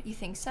outside? You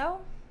think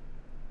so?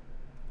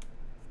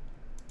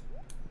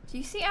 Do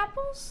you see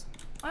apples?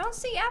 I don't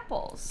see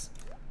apples.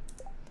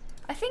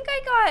 I think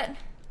I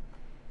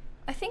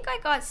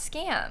got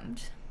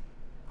scammed.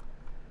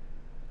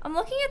 I'm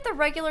looking at the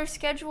regular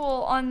schedule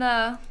on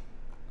the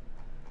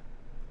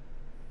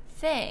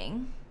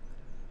thing.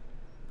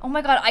 Oh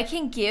my god, I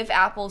can give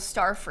apples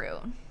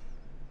starfruit.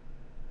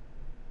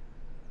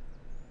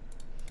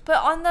 But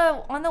on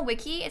the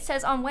wiki, it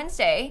says on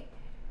Wednesday,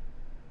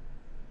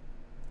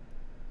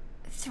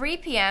 3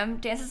 p.m.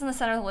 dances in the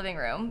center of the living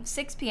room.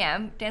 6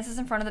 p.m. dances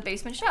in front of the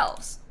basement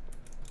shelves.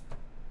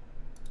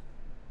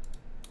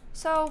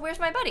 So where's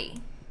my buddy?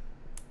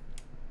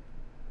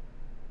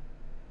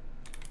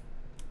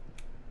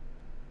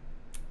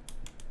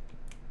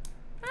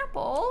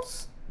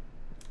 Apples?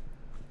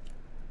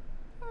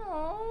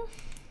 Oh.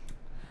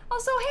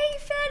 Also, hey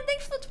Fed,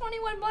 thanks for the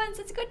 21 months.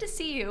 It's good to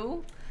see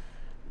you.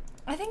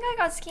 I think I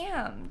got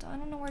scammed. I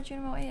don't know where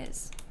Junimo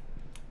is.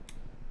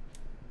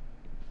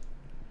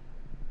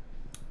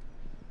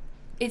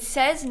 It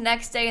says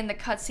next day in the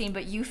cutscene,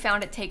 but you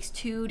found it takes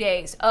 2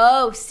 days.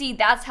 Oh, see,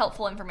 that's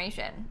helpful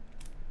information.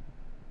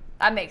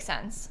 That makes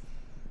sense.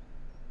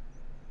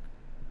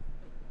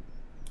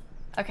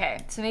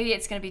 Okay, so maybe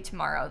it's gonna be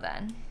tomorrow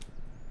then.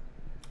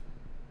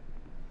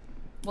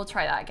 We'll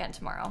try that again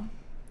tomorrow.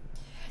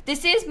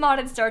 This is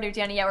modded Stardew,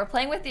 Danny. Yeah, we're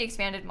playing with the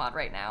expanded mod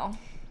right now.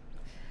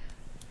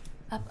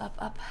 Up, up,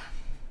 up.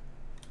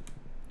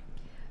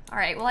 All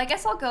right, well, I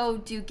guess I'll go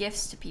do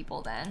gifts to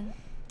people then.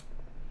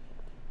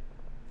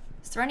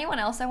 Is there anyone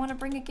else I want to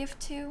bring a gift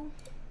to?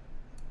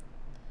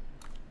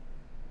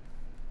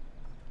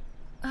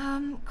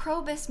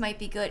 Krobus might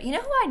be good. You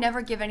know who I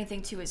never give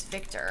anything to is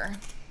Victor.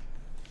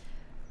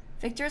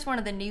 Victor's one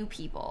of the new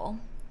people.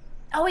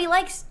 Oh, he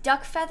likes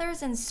duck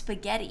feathers and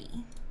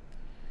spaghetti.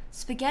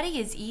 Spaghetti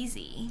is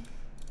easy.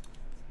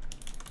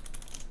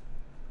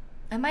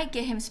 I might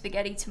get him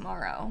spaghetti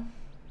tomorrow.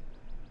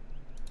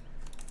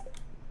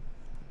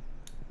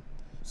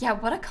 Yeah,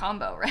 what a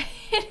combo, right?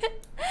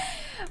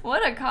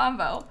 What a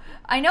combo.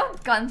 I know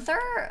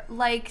Gunther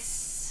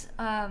likes,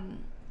 oh,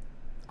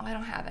 I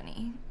don't have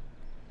any.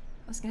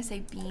 I was gonna say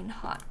bean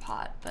hot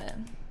pot, but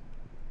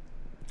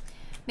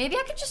maybe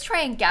I could just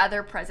try and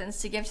gather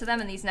presents to give to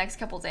them in these next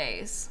couple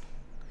days.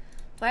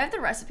 Do I have the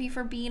recipe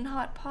for bean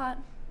hot pot?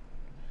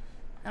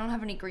 I don't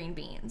have any green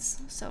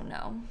beans, so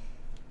no.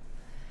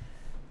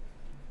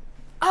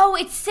 Oh,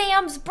 it's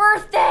Sam's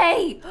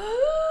birthday!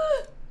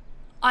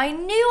 I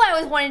knew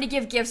I was wanting to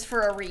give gifts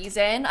for a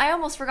reason. I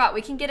almost forgot.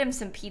 We can get him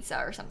some pizza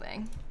or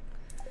something.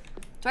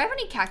 Do I have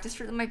any cactus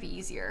fruit that might be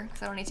easier?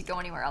 Because I don't need to go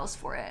anywhere else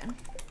for it.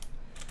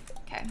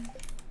 Okay.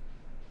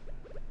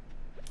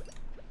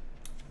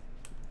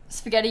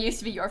 Spaghetti used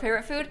to be your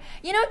favorite food?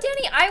 You know,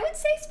 Danny, I would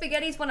say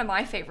spaghetti is one of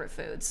my favorite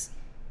foods.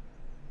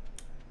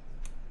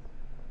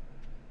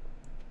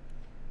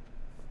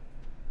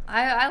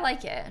 I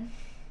like it.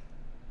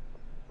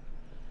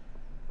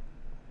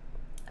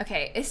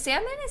 Okay, is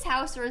Sam in his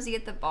house or is he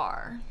at the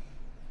bar?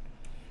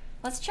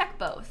 Let's check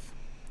both,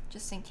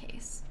 just in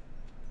case.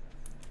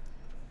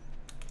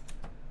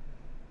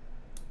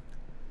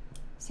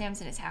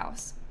 Sam's in his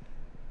house.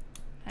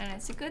 And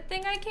it's a good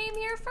thing I came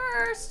here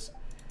first.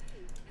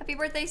 Happy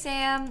birthday,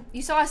 Sam.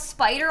 You saw a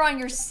spider on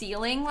your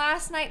ceiling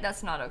last night?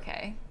 That's not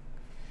okay.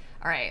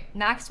 All right,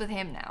 Max with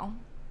him now.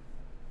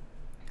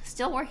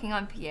 Still working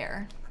on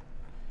Pierre.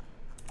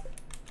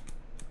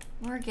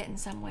 We're getting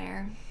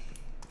somewhere.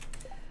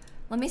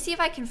 Let me see if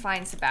I can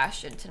find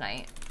Sebastian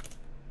tonight.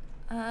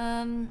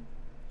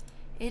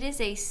 It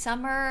is a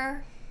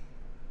summer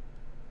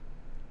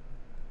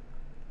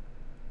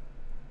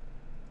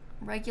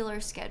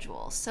regular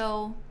schedule.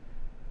 So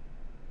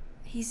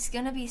he's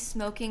gonna be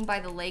smoking by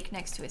the lake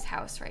next to his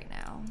house right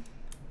now.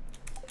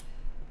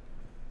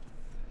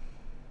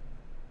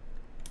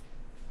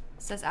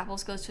 Says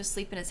Apples goes to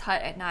sleep in his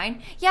hut at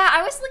 9. Yeah,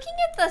 I was looking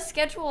at the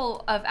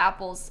schedule of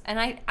Apples,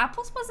 and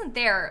Apples wasn't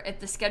there at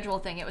the schedule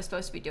thing it was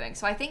supposed to be doing.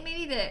 So I think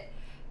maybe that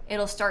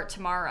it'll start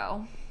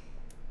tomorrow.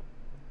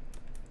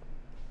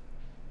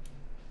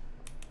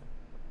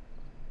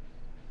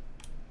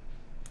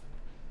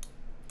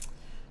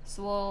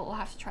 So we'll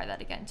have to try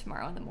that again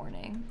tomorrow in the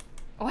morning.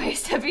 Why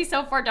is Steffi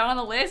so far down on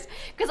the list?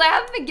 Because I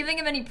haven't been giving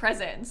him any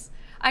presents.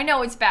 I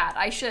know it's bad.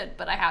 I should,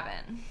 but I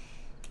haven't.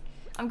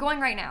 I'm going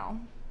right now.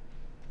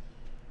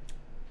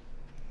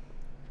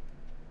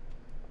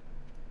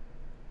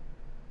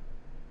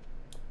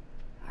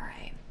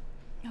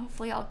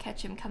 Hopefully I'll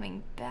catch him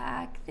coming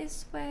back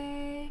this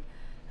way.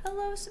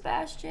 Hello,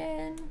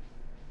 Sebastian.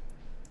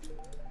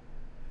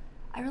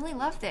 I really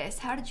love this.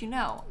 How did you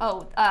know?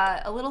 Oh,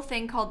 a little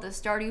thing called the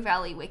Stardew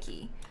Valley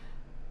Wiki.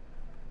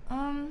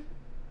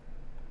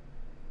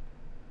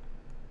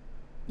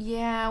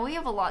 Yeah, we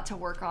have a lot to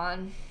work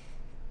on.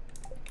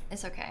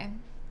 It's okay.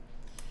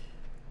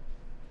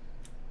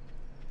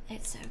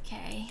 It's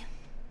okay.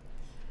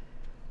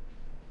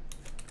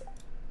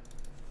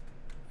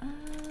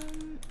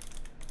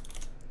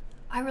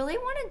 I really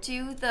want to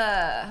do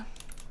the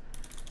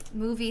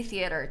movie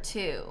theater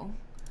too,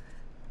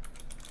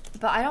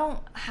 but I don't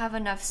have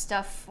enough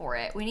stuff for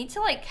it. We need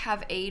to like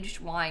have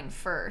aged wine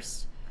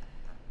first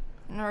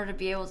in order to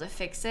be able to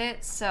fix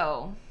it.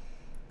 So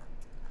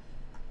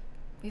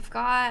we've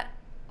got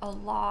a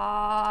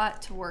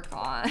lot to work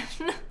on.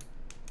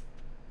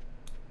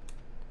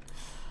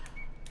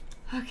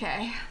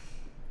 Okay.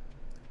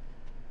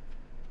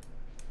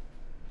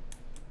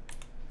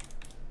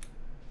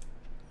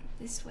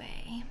 This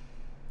way.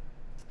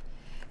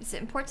 Is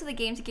it important to the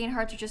game to gain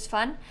hearts or just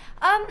fun?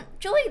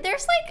 Julie,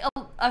 there's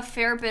like a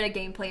fair bit of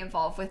gameplay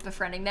involved with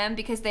befriending them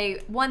because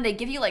they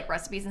give you like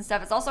recipes and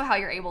stuff. It's also how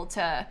you're able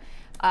to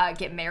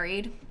get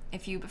married.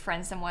 If you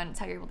befriend someone, it's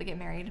how you're able to get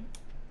married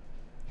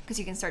because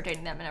you can start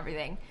dating them and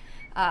everything.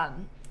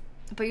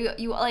 But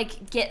you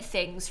like get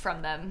things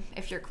from them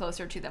if you're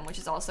closer to them, which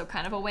is also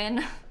kind of a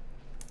win.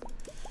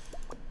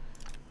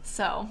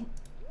 So,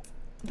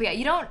 but yeah,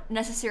 you don't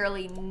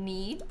necessarily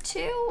need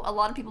to. A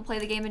lot of people play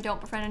the game and don't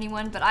befriend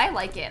anyone, but I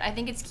like it. I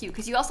think it's cute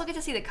because you also get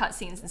to see the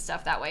cutscenes and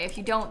stuff that way. If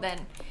you don't,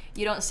 then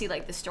you don't see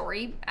like the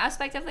story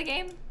aspect of the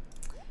game.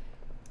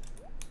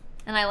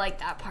 And I like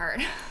that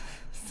part.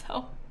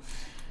 So,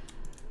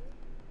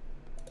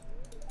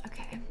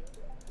 okay.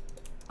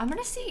 I'm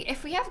gonna see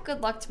if we have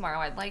good luck tomorrow.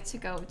 I'd like to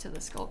go to the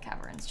Skull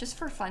Caverns just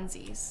for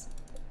funsies.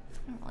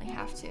 I don't really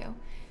have to,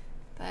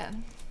 but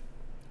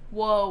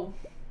whoa.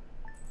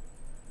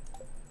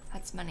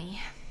 That's money.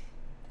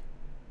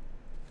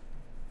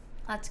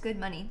 That's good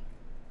money.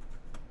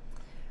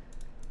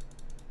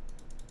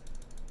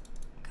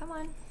 Come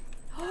on.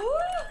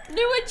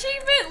 New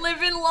achievement,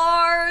 living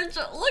large.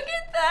 Look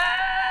at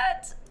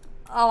that.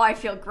 Oh, I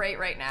feel great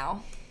right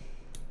now.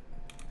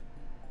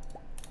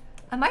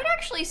 I might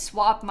actually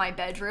swap my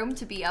bedroom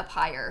to be up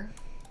higher.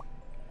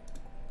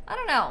 I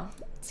don't know.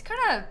 It's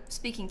kind of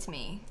speaking to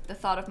me, the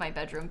thought of my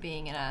bedroom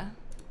being in a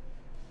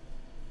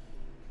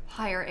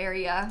higher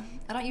area.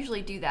 I don't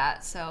usually do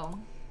that, so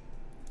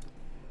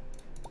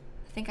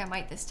I think I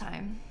might this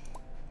time.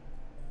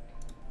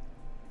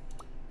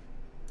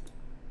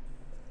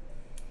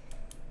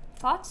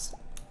 Thoughts?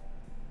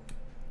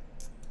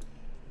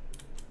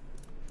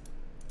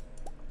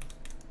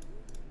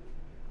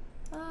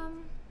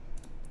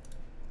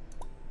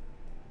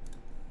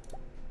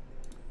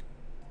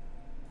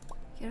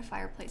 Get a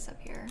fireplace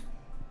up here.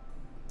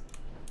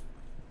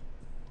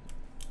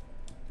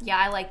 Yeah,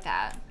 I like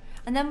that.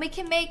 And then we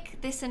can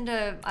make this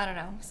into, I don't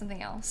know,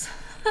 something else.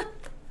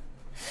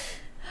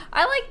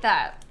 I like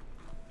that.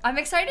 I'm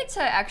excited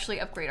to actually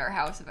upgrade our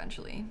house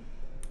eventually.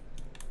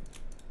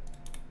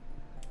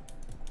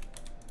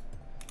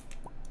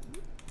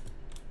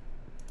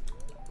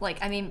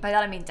 Like, I mean, by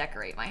that I mean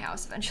decorate my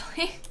house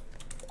eventually.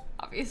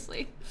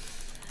 Obviously.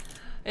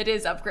 It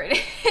is upgraded.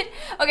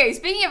 Okay,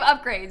 speaking of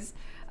upgrades,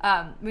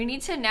 we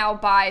need to now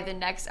buy the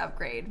next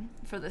upgrade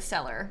for the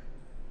cellar.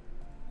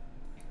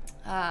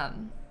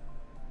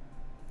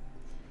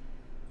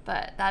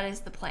 But that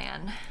is the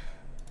plan.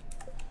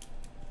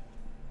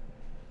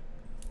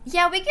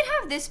 Yeah, we could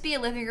have this be a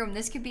living room,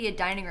 this could be a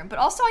dining room, but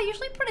also I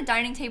usually put a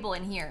dining table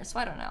in here, so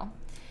I don't know.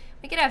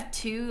 We could have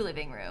 2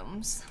 living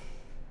rooms.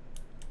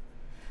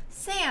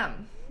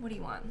 Sam, what do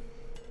you want?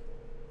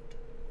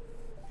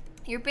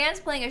 Your band's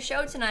playing a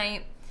show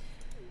tonight.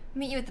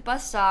 Meet you at the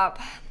bus stop.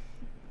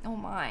 Oh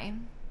my.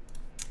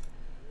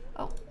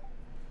 Oh.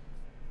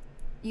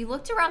 You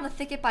looked around the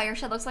thicket by your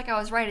shed. Looks like I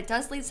was right. It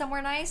does lead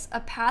somewhere nice.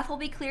 A path will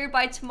be cleared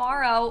by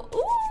tomorrow.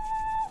 Ooh.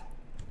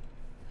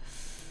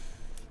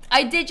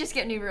 I did just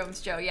get new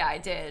rooms, Joe. Yeah, I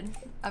did.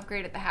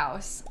 Upgraded the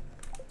house.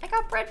 I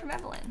got bread from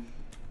Evelyn.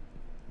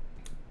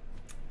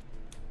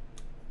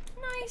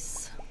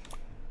 Nice.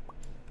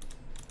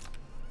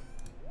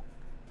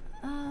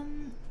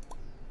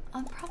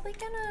 I'm probably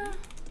gonna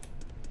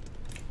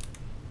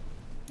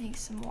make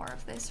some more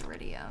of this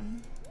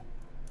iridium.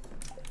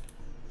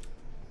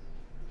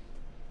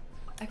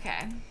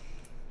 Okay.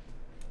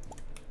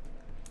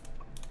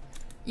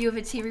 You have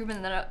a TV room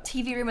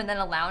and then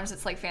a lounge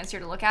that's like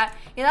fancier to look at.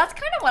 Yeah, that's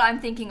kind of what I'm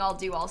thinking I'll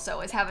do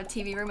also, is have a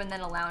TV room and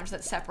then a lounge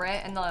that's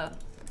separate, and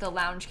the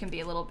lounge can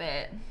be a little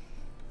bit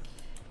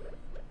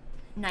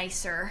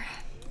nicer,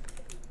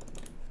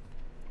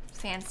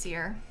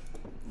 fancier,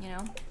 you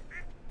know?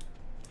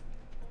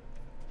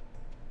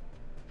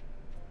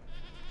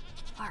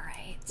 All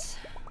right.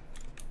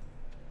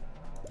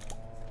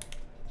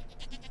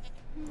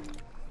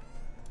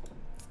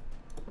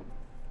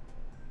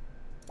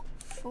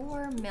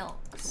 4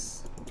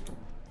 milks.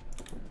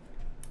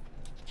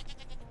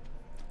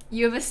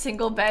 You have a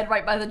single bed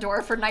right by the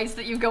door for nights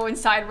that you go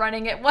inside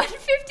running at 1:50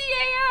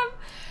 a.m.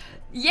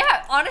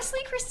 Yeah, honestly,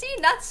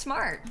 Christine, that's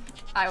smart,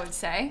 I would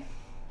say.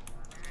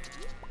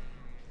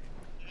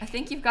 I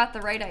think you've got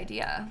the right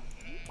idea.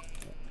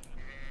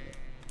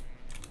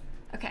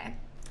 Okay.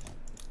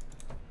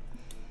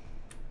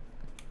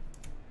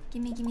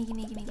 Gimme, gimme,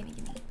 gimme, gimme, gimme,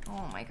 gimme.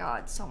 Oh my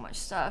god, so much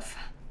stuff.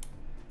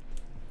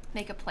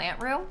 Make a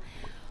plant room?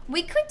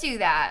 We could do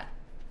that.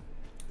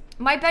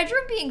 My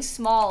bedroom being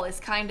small is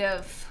kind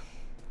of,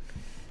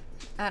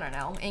 I don't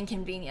know,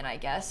 inconvenient, I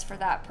guess, for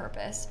that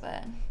purpose,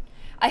 but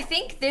I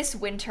think this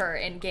winter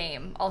in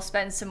game, I'll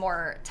spend some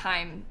more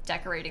time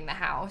decorating the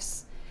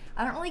house.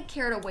 I don't really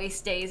care to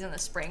waste days in the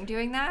spring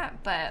doing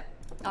that, but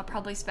I'll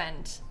probably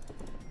spend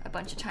a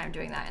bunch of time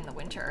doing that in the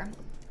winter.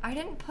 I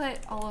didn't put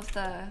all of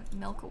the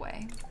milk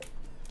away.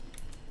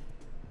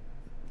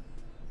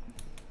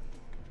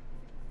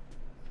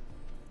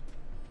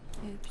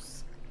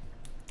 Oops.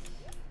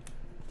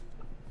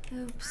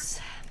 Oops.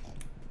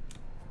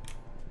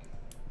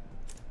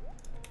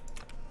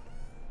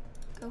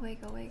 Go away,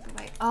 go away, go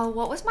away. Oh,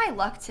 what was my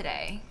luck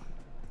today?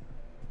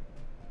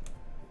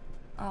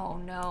 Oh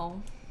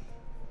no.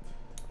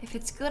 If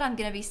it's good, I'm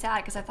gonna be sad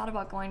because I thought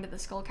about going to the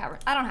Skull Cavern.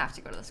 I don't have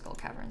to go to the Skull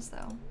Caverns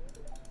though.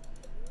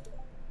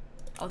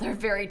 Oh, they're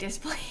very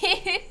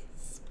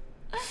displeased.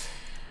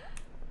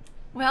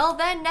 Well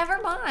then,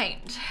 never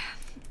mind.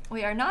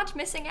 We are not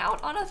missing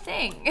out on a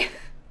thing.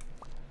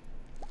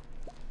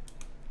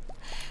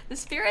 The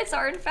spirits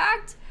are in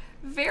fact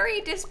very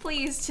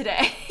displeased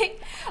today.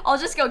 I'll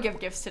just go give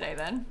gifts today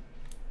then.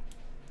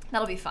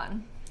 That'll be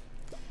fun.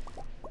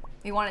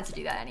 We wanted to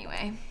do that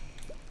anyway.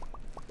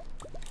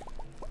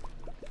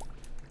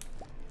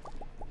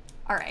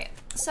 All right,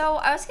 so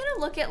I was gonna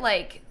look at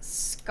like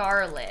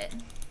Scarlet.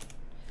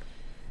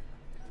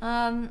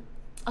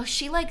 Oh,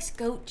 she likes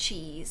goat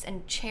cheese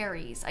and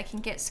cherries. I can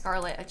get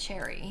Scarlet a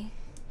cherry.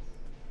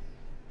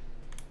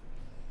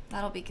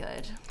 That'll be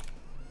good.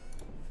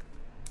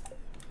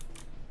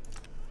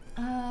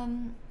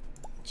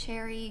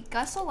 Cherry.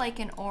 Gus will like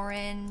an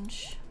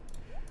orange.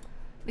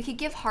 We could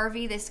give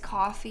Harvey this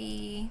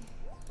coffee.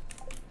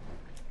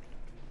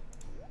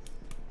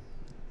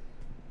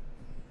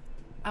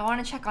 I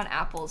want to check on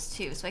apples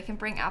too, so I can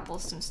bring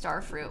apples some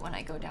starfruit when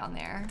I go down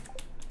there.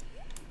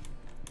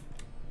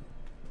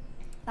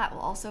 That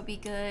will also be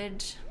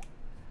good.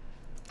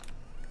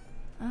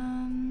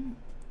 Can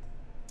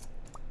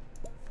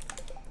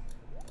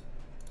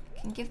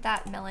give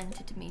that melon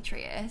to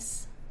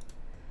Demetrius.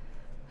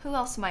 Who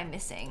else am I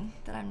missing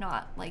that I'm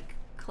not like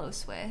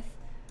close with?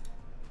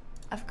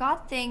 I've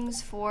got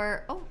things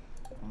for, oh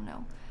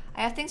no.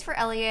 I have things for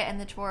Elliot and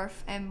the dwarf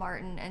and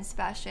Martin and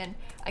Sebastian.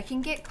 I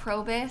can get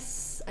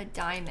Krobus a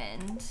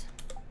diamond.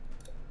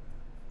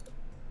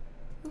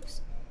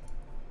 Oops.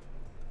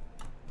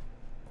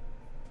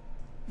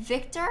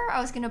 Victor, I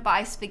was gonna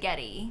buy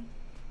spaghetti.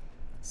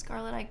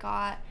 Scarlet, I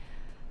got.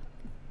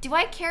 Do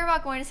I care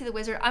about going to see the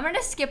wizard? I'm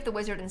gonna skip the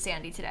wizard and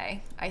Sandy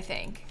today, I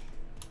think.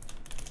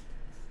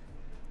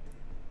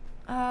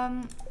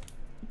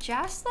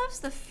 Jas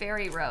loves the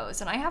fairy rose,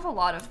 and I have a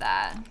lot of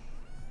that.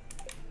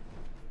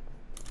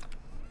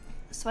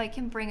 So I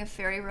can bring a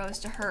fairy rose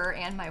to her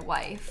and my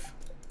wife.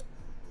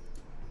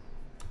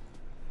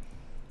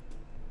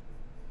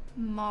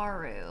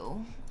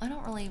 Maru. I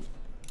don't really...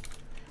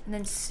 And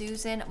then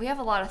Susan. We have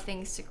a lot of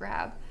things to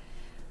grab.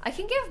 I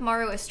can give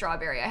Maru a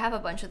strawberry. I have a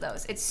bunch of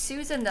those. It's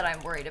Susan that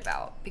I'm worried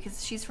about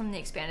because she's from the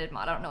expanded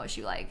mod. I don't know what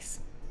she likes.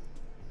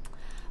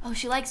 Oh,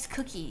 she likes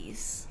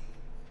cookies.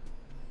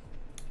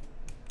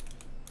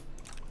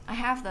 I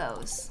have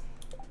those.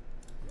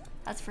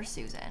 That's for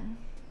Susan.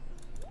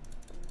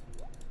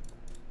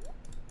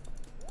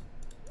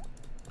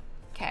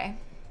 Okay.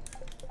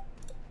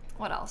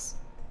 What else?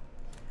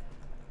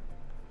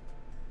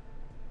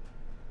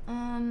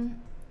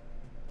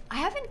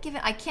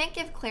 I can't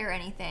give Claire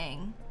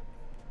anything.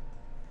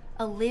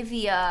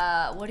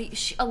 Olivia, what do you,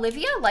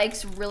 Olivia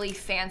likes really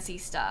fancy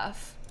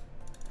stuff.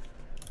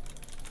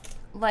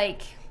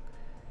 Like,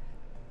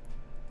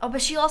 oh,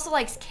 but she also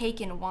likes cake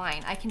and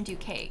wine. I can do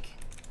cake.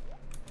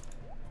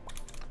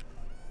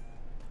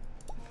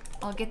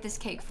 I'll get this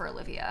cake for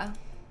Olivia.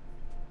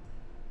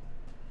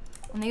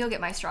 Let me go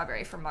get my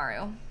strawberry for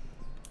Maru.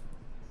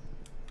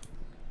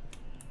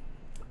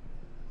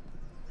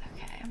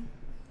 Okay.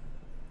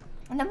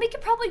 And then we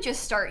could probably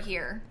just start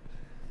here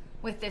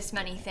with this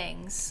many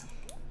things.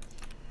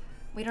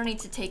 We don't need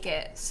to take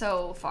it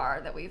so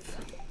far that we've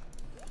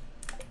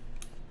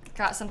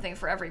got something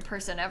for every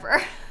person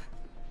ever.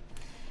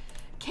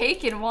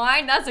 Cake and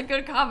wine, that's a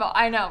good combo.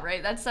 I know,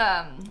 right? That's,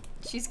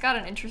 she's got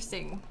an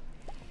interesting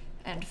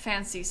and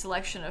fancy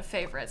selection of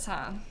favorites,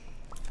 huh?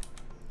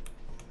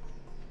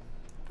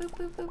 Boop,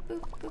 boop, boop,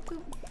 boop, boop,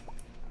 boop.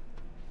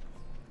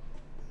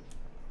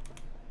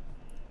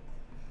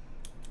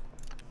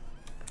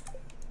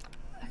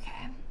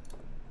 Okay.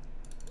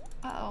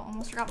 Uh-oh,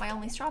 almost forgot my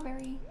only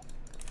strawberry.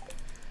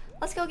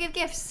 Let's go give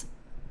gifts.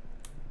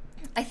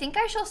 I think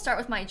I shall start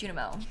with my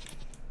Junimo.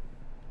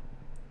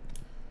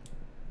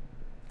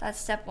 That's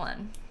step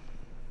 1.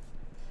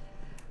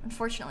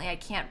 Unfortunately, I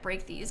can't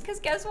break these because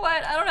guess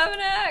what? I don't have an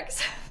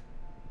axe.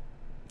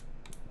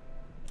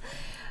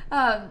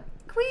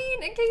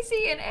 Queen and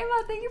Casey and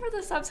Emma, thank you for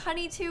the subs.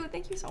 Honey too,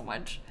 thank you so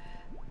much.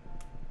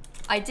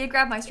 I did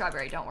grab my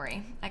strawberry, don't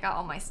worry. I got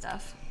all my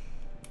stuff.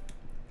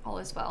 All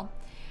is well.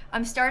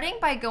 I'm starting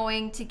by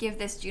going to give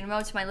this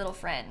Junimo to my little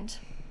friend.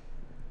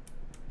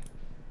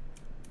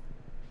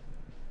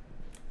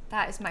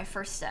 That is my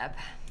first step.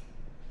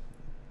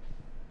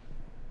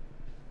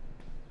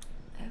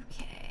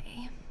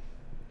 Okay.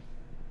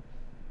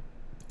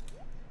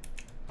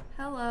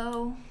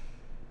 Hello.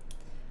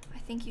 I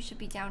think you should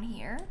be down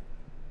here.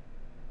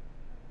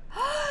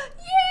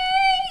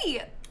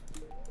 Yay!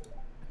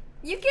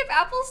 You give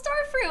apples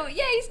starfruit.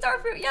 Yay,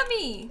 starfruit,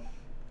 yummy.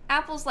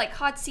 Apples like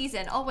hot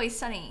season, always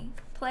sunny.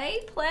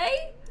 Play,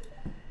 play?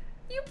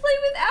 You play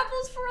with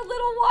apples for a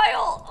little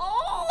while.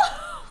 Oh!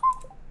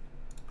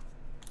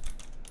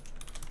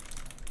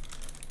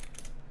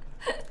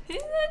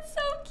 Isn't that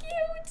so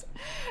cute?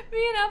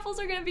 Me and apples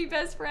are gonna be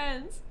best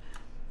friends.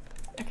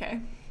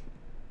 Okay.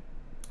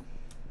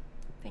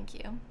 Thank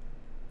you.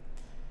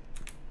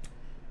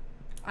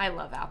 I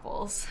love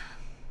apples.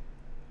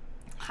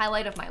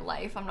 Highlight of my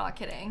life, I'm not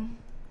kidding.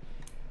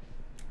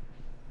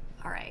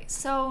 All right,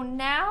 so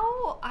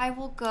now I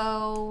will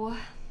go,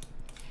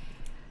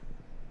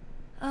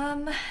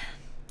 I'll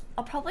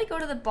probably go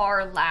to the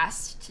bar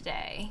last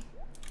today.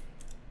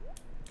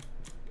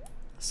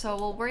 So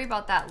we'll worry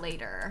about that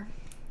later.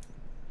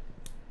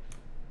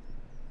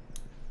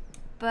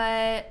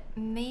 But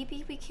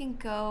maybe we can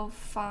go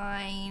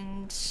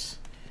find,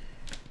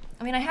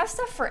 I mean, I have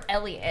stuff for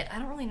Elliot. I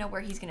don't really know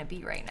where he's gonna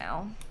be right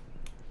now.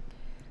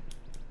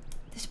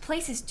 This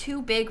place is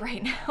too big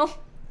right now.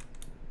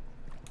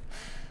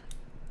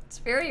 It's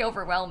very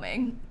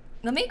overwhelming.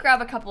 Let me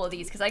grab a couple of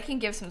these because I can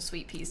give some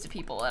sweet peas to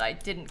people that I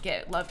didn't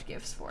get loved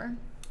gifts for.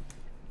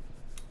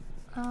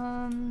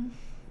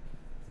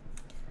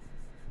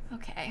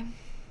 Okay.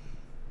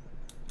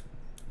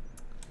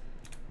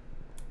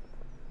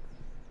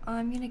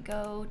 I'm gonna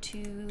go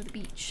to the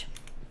beach.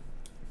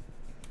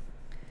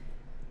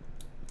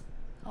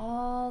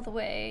 All the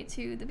way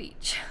to the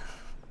beach.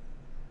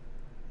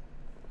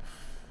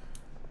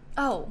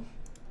 Oh,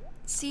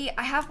 see,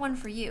 I have one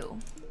for you.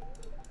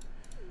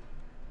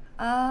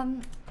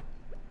 There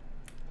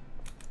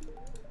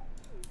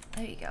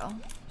you go.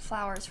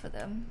 Flowers for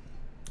them.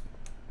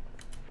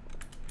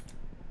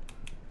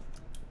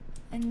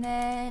 And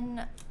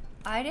then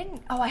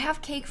oh, I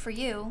have cake for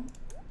you.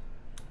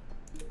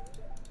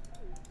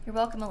 You're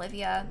welcome,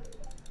 Olivia.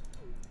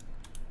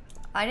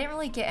 I didn't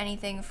really get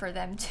anything for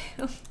them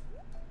too.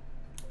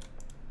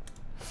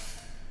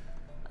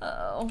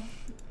 Uh-oh.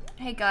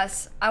 Hey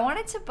Gus, I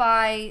wanted to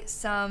buy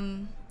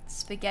some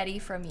spaghetti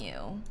from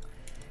you.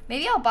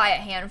 Maybe I'll buy a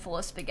handful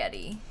of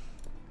spaghetti.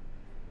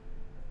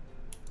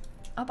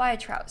 I'll buy a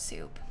trout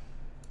soup.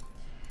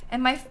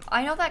 And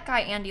I know that guy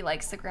Andy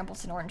likes the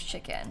Grampleton orange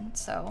chicken,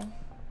 so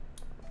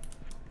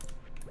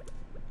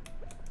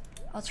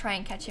I'll try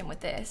and catch him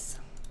with this.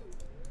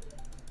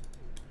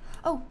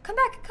 Oh, come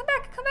back, come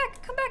back, come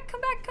back, come back,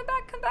 come back, come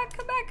back, come back,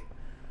 come back.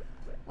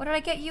 What did I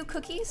get you?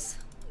 Cookies?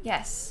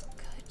 Yes,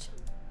 good.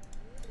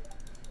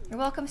 You're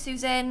welcome,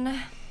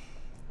 Susan.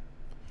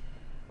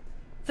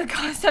 The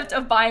concept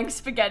of buying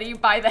spaghetti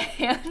by the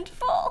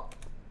handful.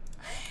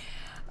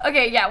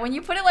 Okay, yeah, when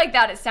you put it like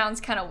that, it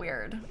sounds kind of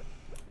weird.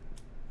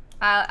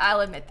 I'll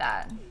admit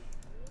that.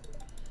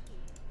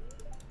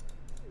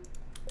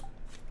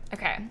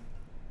 Okay.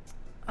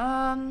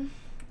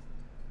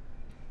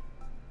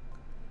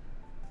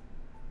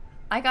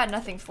 I got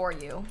nothing for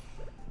you,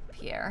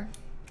 Pierre.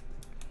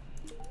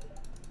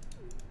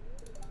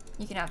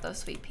 You can have those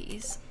sweet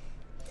peas.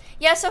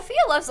 Yeah, Sophia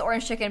loves the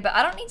orange chicken, but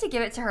I don't need to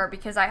give it to her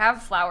because I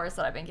have flowers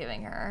that I've been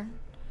giving her.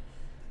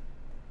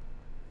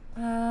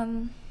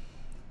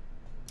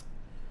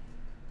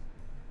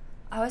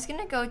 I was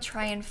gonna go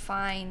try and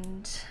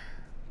find...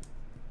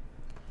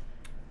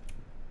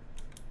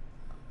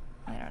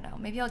 I don't know,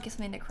 maybe I'll give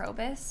something to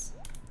Krobus.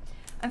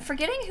 I'm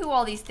forgetting who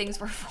all these things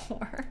were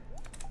for.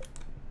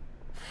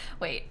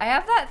 Wait, I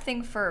have that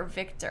thing for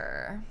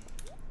Victor.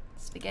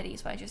 Spaghetti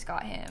is what I just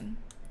got him.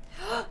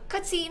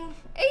 Cutscene!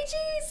 AG,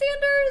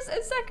 Sanders,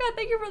 and Seka,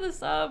 thank you for the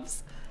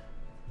subs.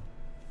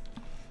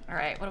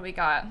 Alright, what do we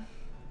got?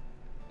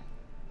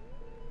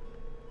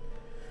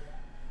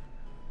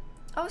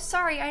 Oh,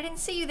 sorry, I didn't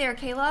see you there,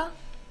 Kayla.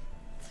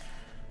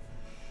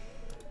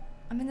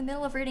 I'm in the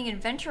middle of reading an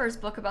adventurer's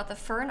book about the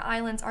Fern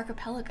Islands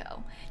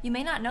archipelago. You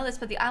may not know this,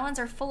 but the islands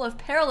are full of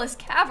perilous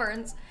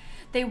caverns.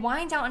 They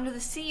wind out under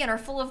the sea and are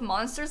full of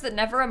monsters that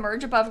never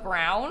emerge above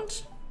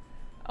ground.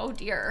 Oh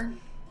dear.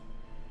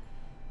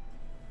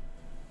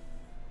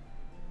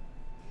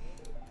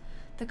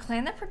 The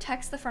clan that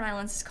protects the Fern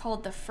Islands is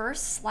called the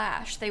First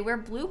Slash. They wear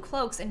blue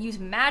cloaks and use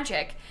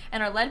magic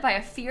and are led by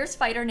a fierce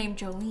fighter named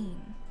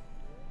Jolene.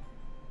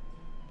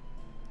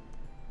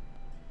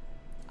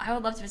 I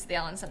would love to visit the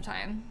island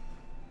sometime.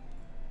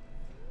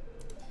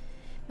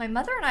 My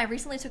mother and I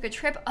recently took a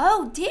trip.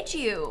 Oh, did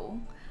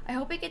you? I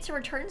hope we get to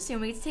return soon.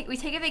 We take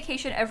a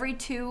vacation every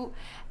two.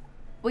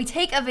 We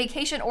take a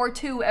vacation or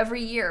two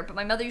every year, but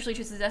my mother usually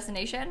chooses a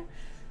destination.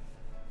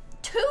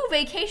 2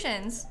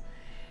 vacations.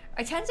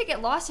 I tend to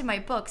get lost in my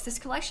books. This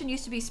collection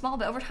used to be small,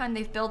 but over time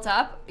they've built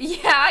up.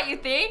 Yeah, you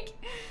think?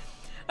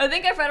 I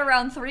think I've read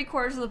around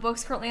 3/4 of the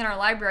books currently in our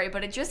library,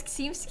 but it just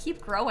seems to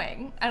keep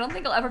growing. I don't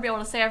think I'll ever be able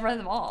to say I've read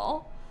them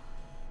all.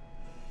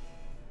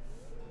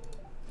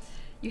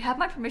 You have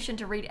my permission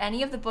to read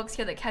any of the books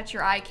here that catch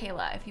your eye,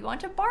 Kayla. If you want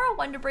to borrow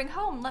one to bring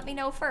home, let me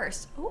know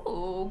first.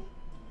 Ooh.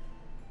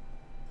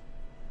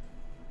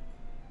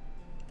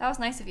 That was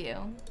nice of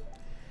you.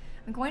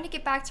 I'm going to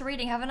get back to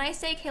reading. Have a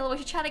nice day, Kayla. We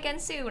should chat again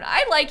soon.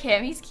 I like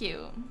him. He's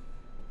cute.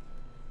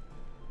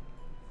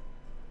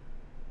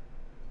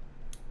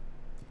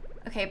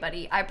 Okay,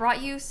 buddy. I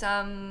brought you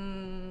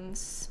some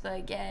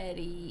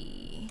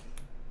spaghetti.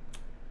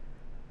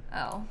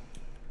 Oh.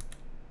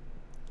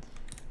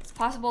 It's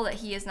possible that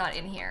he is not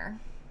in here.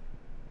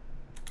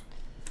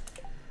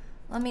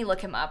 Let me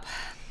look him up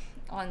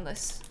on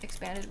this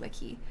expanded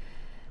wiki.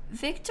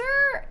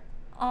 Victor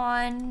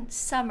on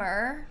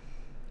summer.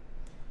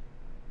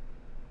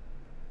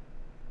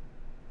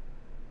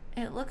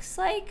 It looks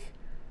like...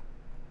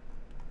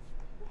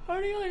 How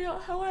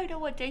do I know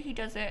what day he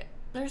does it?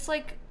 There's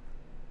like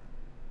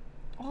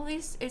all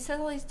these, it says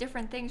all these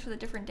different things for the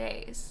different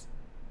days.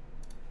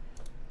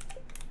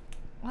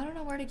 I don't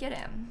know where to get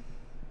him.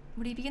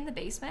 Would he be in the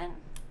basement?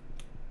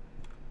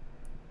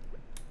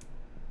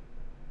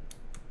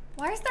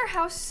 Why is their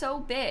house so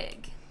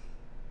big?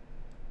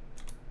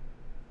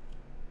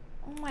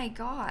 Oh my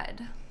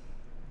god.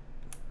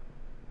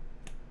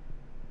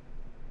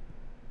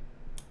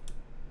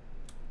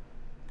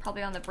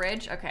 Probably on the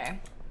bridge? Okay.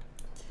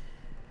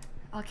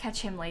 I'll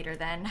catch him later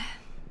then.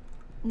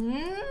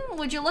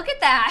 Would you look at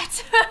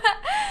that?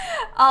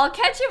 I'll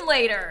catch him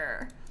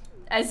later.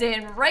 As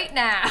in right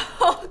now,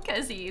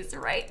 because he's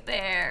right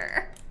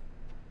there.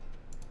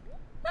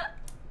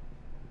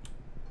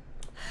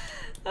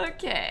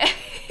 Okay.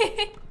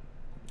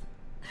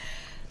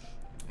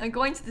 I'm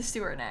going to the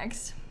sewer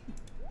next.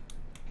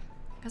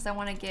 Because I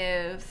want to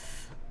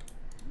give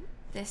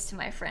this to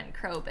my friend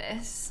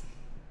Krobus.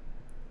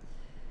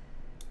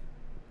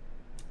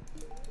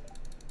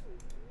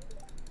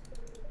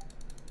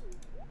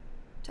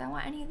 Do I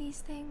want any of these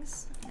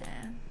things?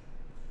 Nah.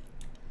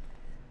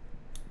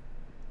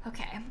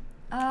 Okay.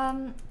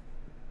 I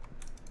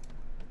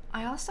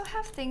also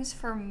have things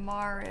for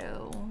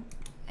Maru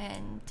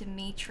and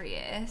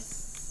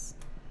Demetrius.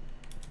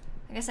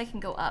 I guess I can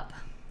go up.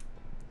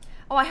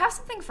 Oh, I have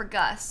something for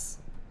Gus.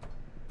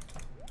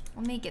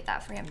 Let me get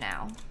that for him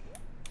now.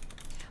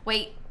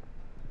 Wait,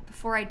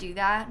 before I do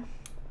that.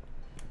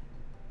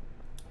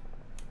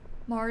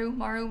 Maru.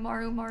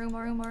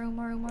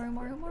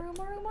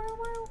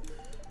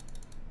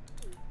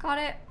 Got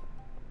it.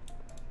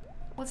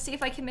 Let's see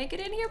if I can make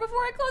it in here before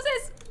I close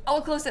this. Oh,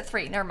 we'll close at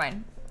 3. Never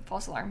mind.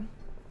 False alarm.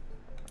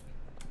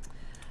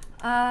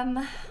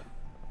 I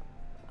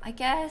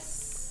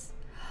guess...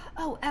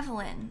 Oh,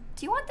 Evelyn.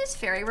 Do you want this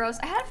fairy rose?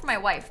 I had it for my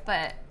wife,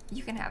 but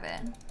you can have it.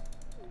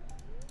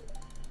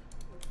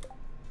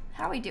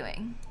 How are we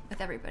doing with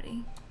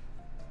everybody?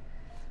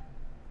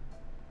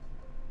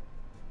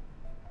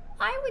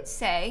 I would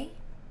say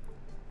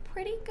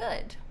pretty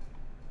good.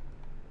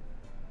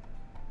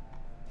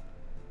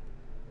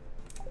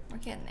 We're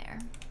getting there.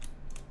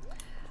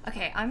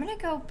 Okay, I'm gonna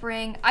go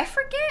bring... I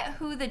forget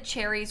who the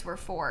cherries were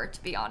for,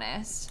 to be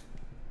honest.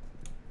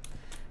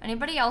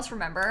 Anybody else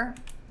remember?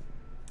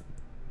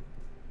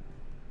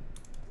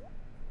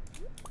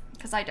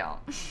 Because I don't.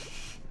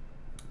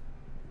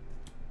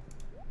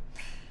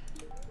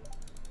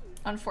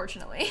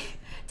 Unfortunately.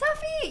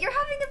 Tuffy, you're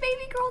having a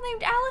baby girl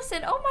named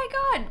Allison. Oh my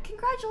god,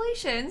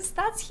 congratulations.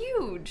 That's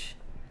huge.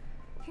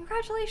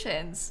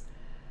 Congratulations.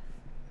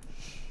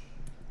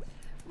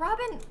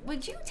 Robin,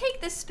 would you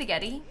take this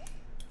spaghetti?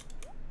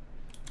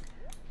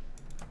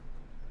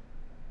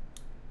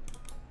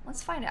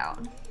 Let's find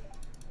out.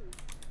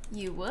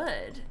 You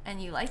would,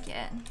 and you like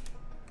it.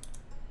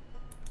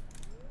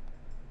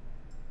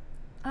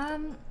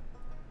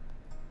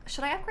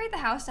 Should I upgrade the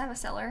house to have a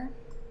cellar?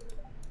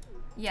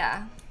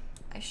 Yeah,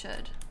 I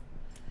should.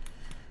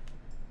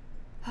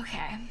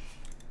 Okay.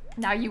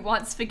 Now you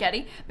want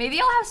spaghetti?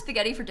 Maybe I'll have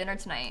spaghetti for dinner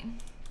tonight.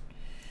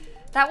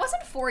 That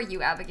wasn't for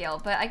you,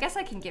 Abigail, but I guess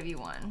I can give you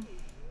one.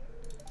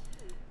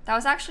 That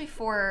was actually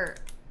for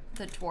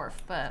the dwarf,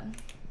 but...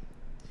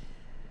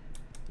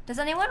 Does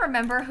anyone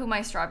remember who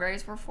my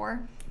strawberries were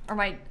for? Or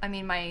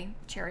my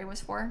cherry was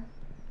for?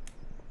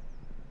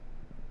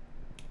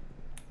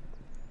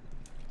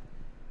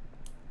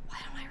 Why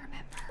don't I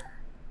remember?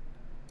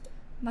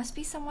 Must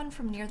be someone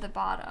from near the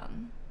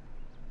bottom.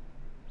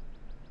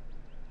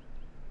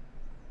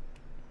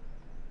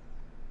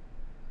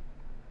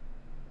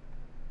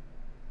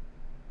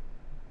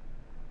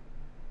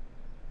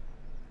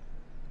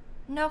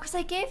 No, because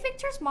I gave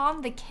Victor's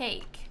mom the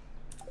cake.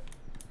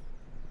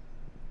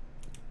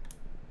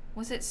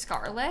 Was it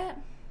Scarlet?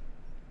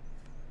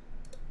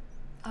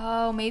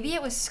 Oh, maybe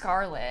it was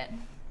Scarlet.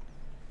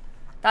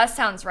 That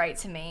sounds right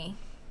to me.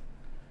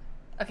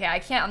 Okay,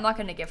 I'm not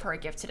gonna give her a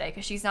gift today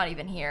because she's not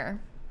even here.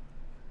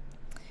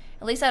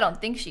 At least I don't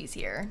think she's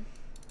here.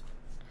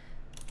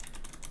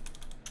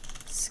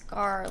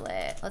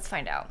 Scarlet, let's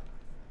find out.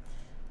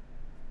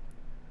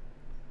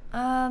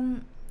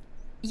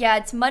 Yeah,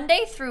 it's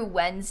Monday through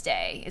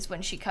Wednesday is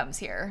when she comes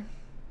here.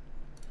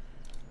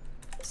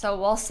 So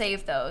we'll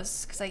save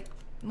those because I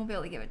won't be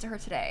able to give it to her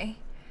today.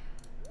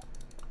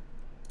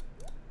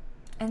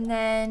 And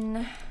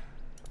then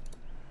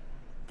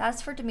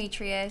that's for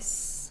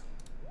Demetrius.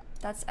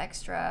 That's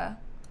extra.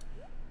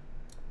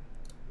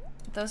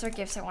 Those are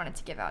gifts I wanted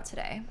to give out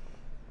today.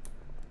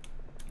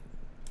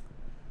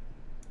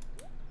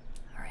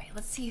 All right,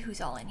 let's see who's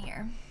all in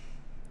here.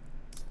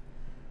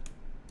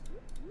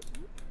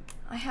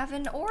 I have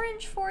an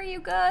orange for you,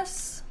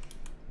 Gus.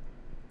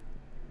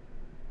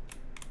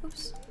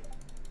 Oops.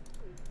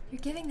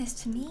 You're giving this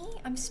to me?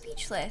 I'm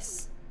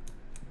speechless.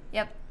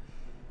 Yep.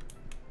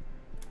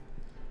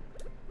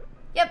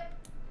 Yep.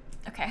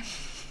 Okay.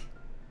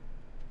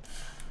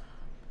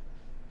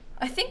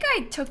 I think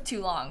I took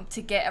too long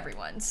to get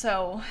everyone,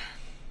 so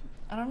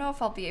I don't know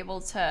if I'll be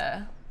able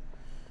to...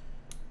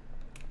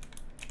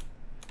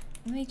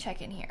 Let me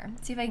check in here.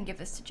 See if I can give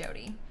this to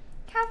Jody.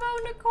 Cavo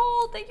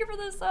Nicole, thank you for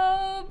the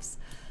subs.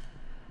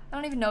 I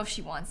don't even know if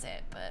she wants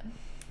it, but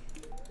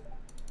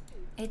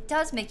it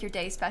does make your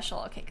day special.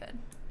 Okay, good.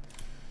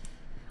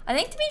 I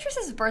think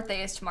Demetrius'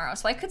 birthday is tomorrow,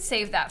 so I could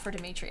save that for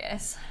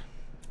Demetrius.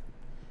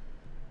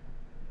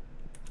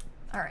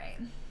 All right.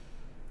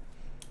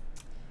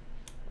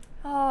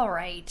 All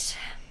right.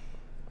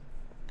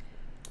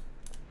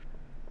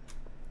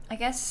 I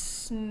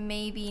guess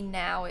maybe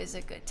now is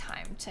a good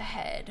time to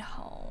head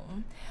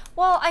home.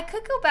 Well, I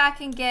could go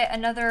back and get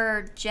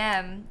another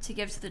gem to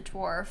give to the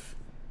dwarf.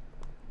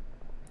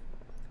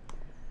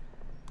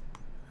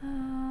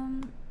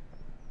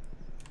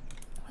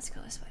 Let's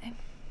go this way.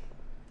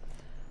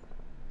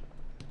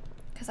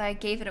 Because I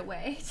gave it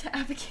away to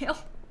Abigail.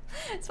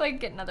 So I can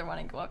get another one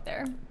and go up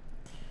there.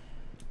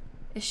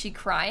 Is she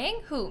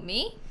crying? Who,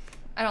 me?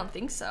 I don't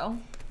think so.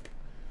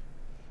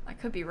 I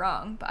could be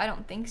wrong, but I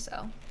don't think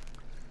so.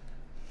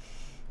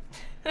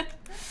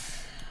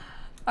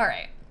 All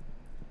right.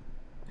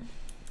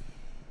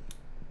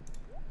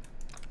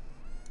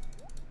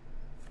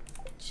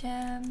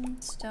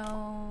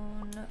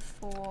 Gemstone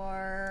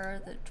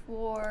for the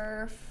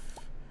dwarf.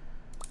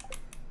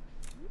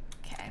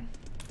 Okay.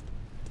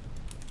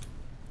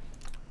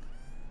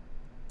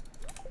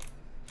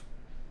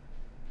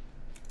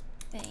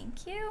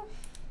 Thank you.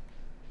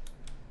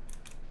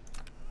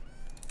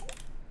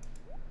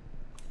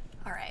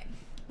 All right.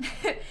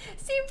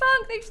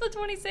 Steampunk, thanks for the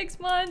 26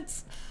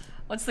 months.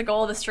 What's the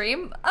goal of the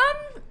stream?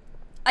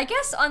 I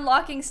guess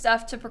unlocking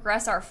stuff to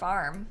progress our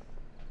farm.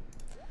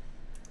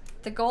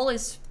 The goal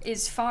is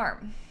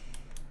farm.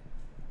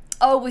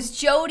 Oh, it was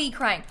Jody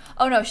crying.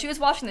 Oh no, she was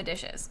washing the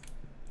dishes.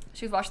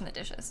 She was washing the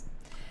dishes.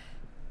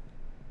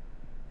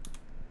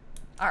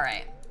 All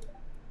right.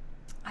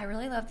 I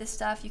really love this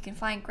stuff. You can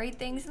find great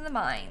things in the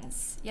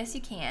mines. Yes,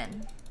 you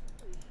can.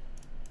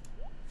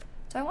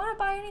 Do I want to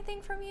buy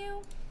anything from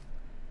you?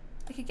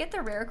 I could get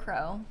the rare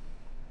crow.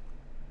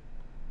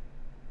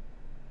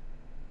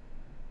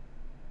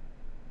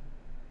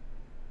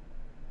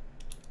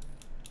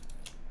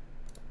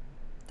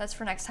 That's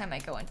for next time I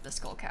go into the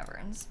skull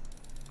caverns.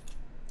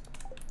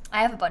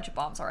 I have a bunch of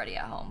bombs already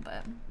at home,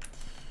 but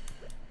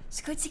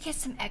it's good to get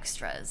some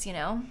extras, you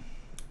know?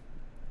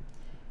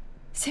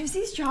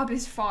 Simsie's job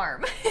is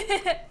farm.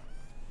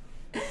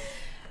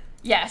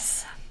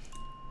 Yes.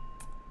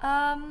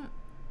 I'm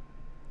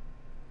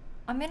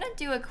gonna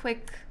do a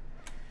quick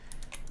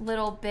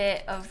little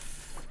bit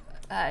of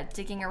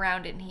digging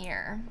around in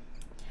here.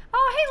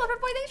 Oh, hey,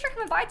 Loverboy, thanks for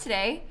coming by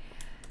today.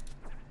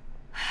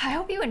 I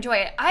hope you enjoy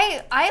it.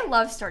 I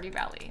love Stardew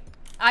Valley.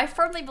 I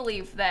firmly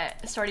believe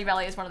that Stardew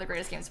Valley is one of the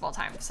greatest games of all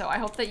time, so I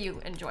hope that you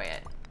enjoy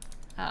it.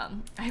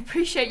 I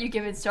appreciate you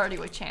giving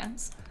Stardew a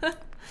chance.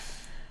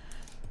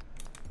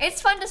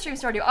 It's fun to stream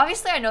Stardew.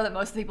 Obviously, I know that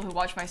most of the people who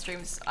watch my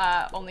streams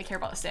only care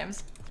about The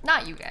Sims.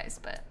 Not you guys,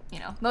 but, you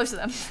know, most of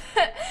them.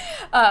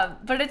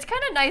 But it's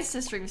kind of nice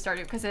to stream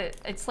Stardew because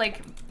it's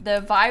like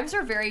the vibes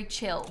are very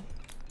chill.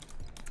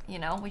 You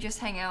know, we just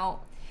hang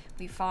out,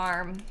 we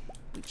farm,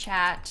 we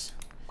chat.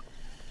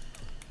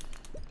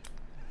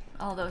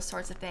 All those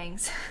sorts of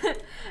things.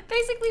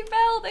 Basically,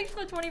 Belle, thanks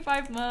for the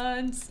 25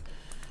 months.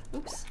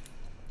 Oops.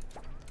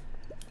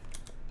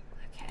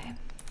 Okay.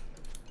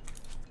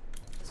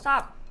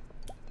 Stop.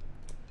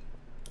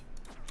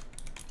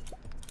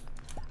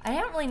 I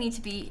didn't really need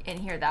to be in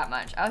here that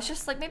much. I was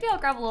just like, maybe I'll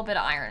grab a little bit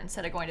of iron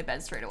instead of going to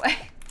bed straight away.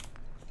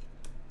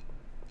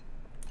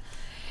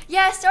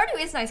 Yeah, Stardew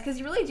is nice because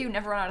you really do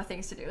never run out of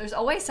things to do. There's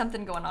always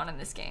something going on in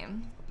this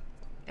game.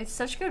 It's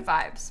such good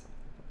vibes.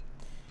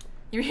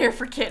 You're here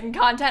for kitten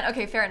content?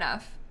 Okay, fair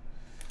enough.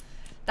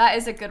 That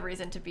is a good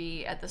reason to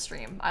be at the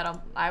stream. I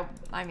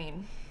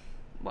mean,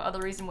 what other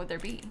reason would there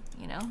be,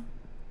 you know?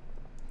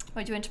 What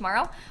are you doing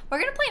tomorrow? We're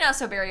gonna play Not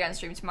So Berry on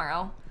stream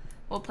tomorrow.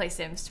 We'll play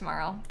Sims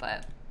tomorrow,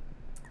 but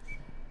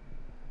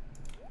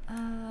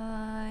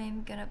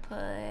I'm gonna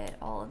put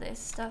all of this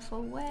stuff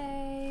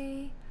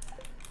away.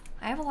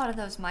 I have a lot of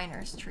those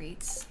miner's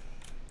treats.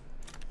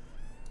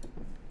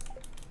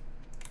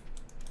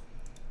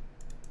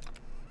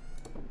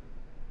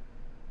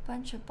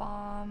 Bunch of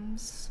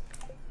bombs.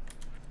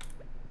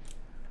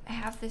 I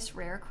have this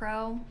rare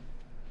crow.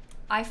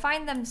 I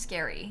find them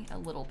scary a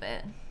little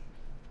bit.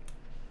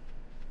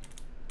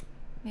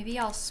 Maybe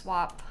I'll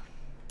swap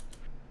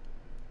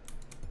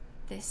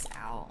this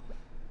out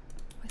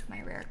with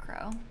my rare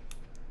crow.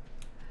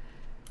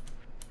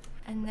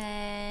 And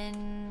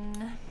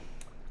then,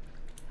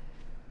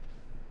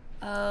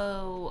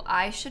 oh,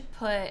 I should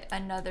put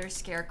another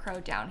scarecrow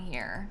down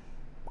here.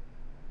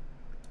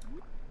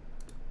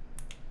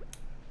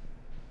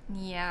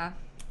 Yeah,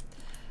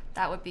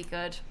 that would be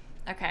good.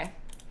 Okay.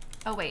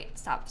 Oh wait,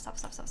 stop.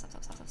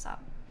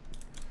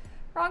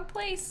 Wrong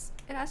place.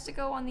 It has to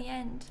go on the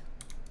end.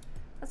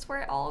 That's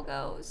where it all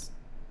goes.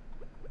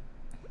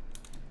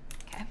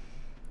 Okay.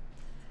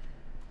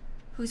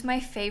 Who's my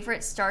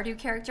favorite Stardew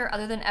character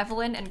other than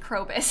Evelyn and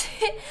Krobus?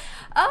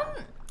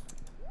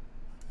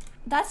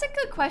 That's a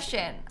good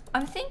question.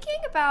 I'm thinking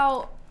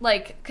about,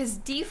 like, cause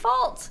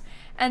default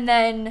and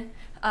then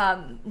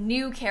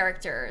new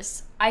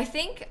characters. I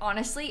think,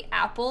 honestly,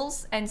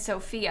 Apples and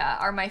Sophia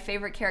are my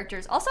favorite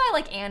characters. Also, I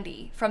like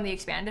Andy from the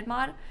expanded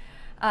mod.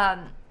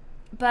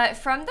 But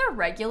from the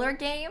regular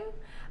game,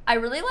 I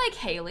really like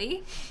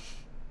Haley.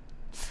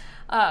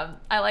 I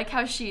like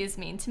how she is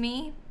mean to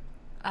me.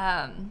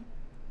 And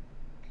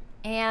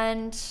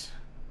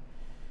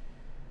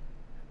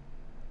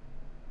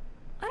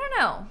I don't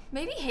know.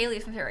 Maybe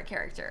Haley's my favorite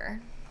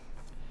character.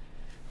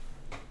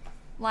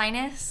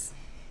 Linus.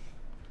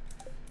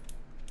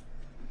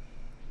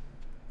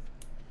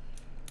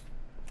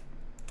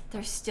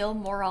 There's still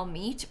more I'll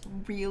meet?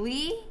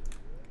 Really?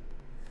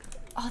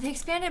 Oh, the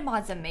expanded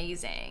mod's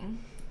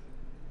amazing.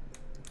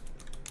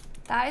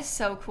 That is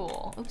so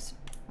cool. Oops,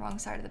 wrong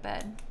side of the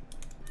bed.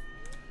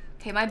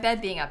 Okay, my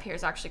bed being up here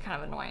is actually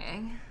kind of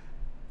annoying.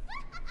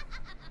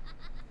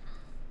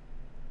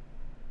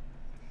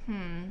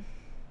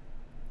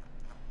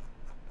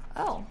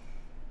 Oh.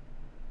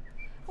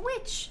 A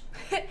witch.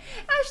 Ashley,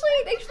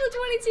 thanks for the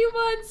 22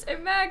 months.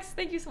 And Max,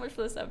 thank you so much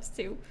for the subs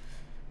too.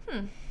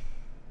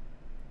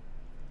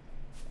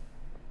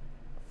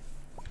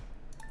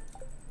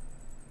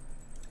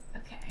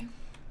 Okay.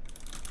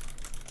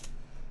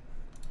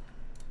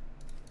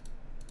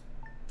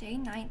 Day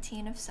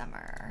 19 of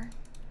summer.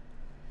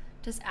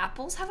 Does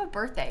Apples have a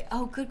birthday?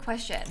 Oh, good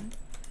question.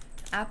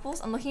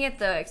 Apples? I'm looking at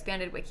the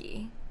expanded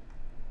wiki.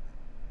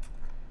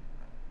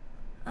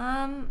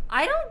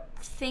 I don't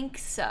think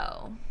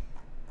so.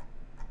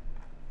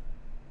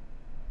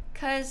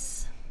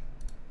 'Cause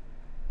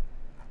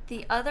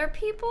the other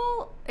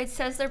people, it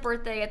says their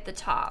birthday at the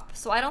top.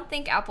 So I don't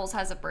think Apples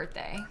has a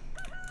birthday.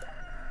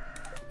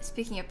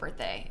 Speaking of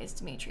birthday, it's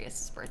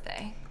Demetrius'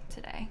 birthday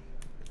today.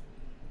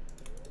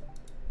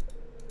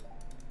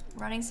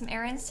 Running some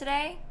errands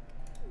today?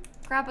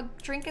 Grab a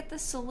drink at the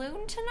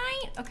saloon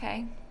tonight?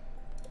 Okay.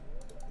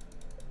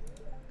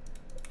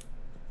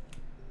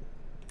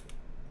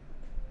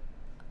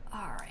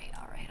 Alright.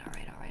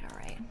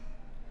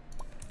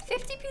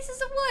 50 pieces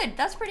of wood.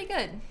 That's pretty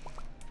good.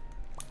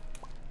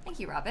 Thank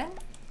you, Robin.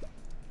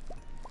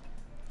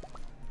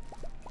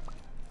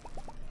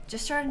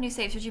 Just started a new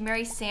save. Should you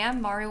marry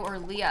Sam, Maru, or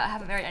Leah? I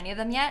haven't married any of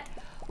them yet.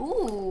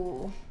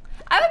 Ooh.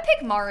 I would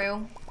pick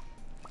Maru.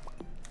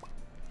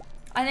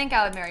 I think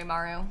I would marry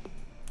Maru.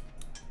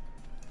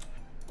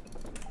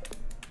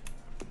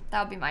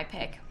 That would be my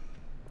pick.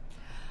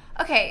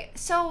 Okay,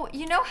 so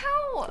you know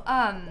how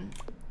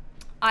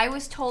I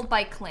was told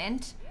by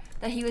Clint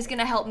that he was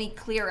gonna help me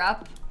clear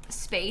up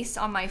space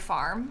on my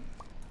farm.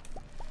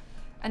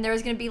 And there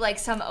was gonna be like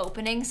some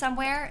opening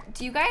somewhere.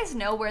 Do you guys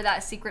know where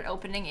that secret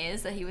opening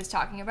is that he was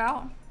talking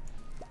about?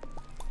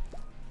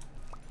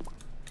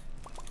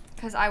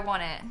 Because I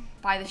want it.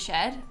 By the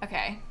shed?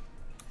 Okay.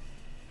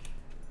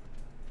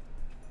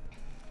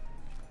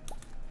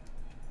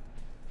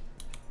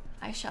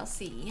 I shall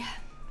see.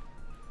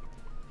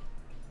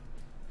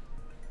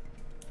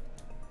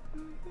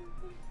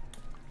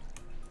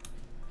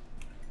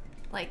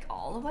 Like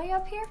all the way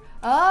up here?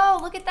 Oh,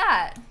 look at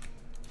that.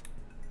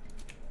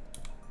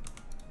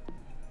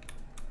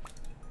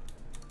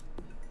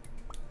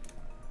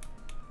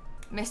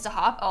 Missed a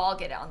hop? Oh, I'll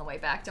get it on the way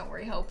back. Don't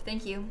worry, Hope.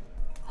 Thank you.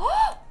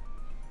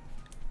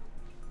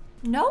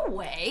 No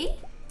way.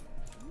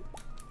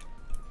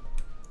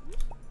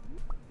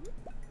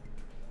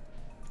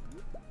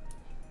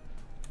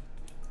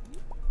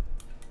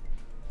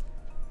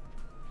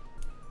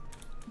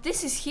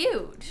 This is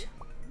huge.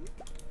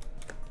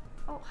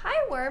 Oh, hi,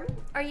 Worm.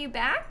 Are you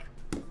back?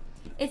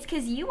 It's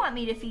because you want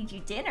me to feed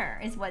you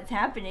dinner is what's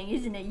happening,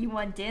 isn't it? You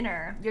want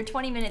dinner. You're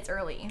 20 minutes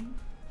early.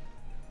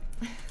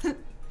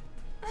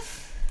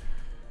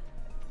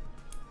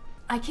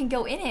 I can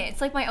go in it. It's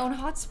like my own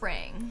hot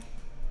spring.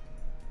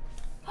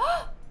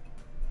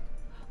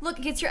 Look,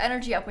 it gets your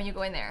energy up when you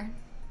go in there.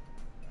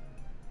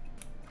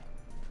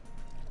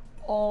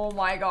 Oh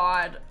my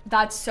god.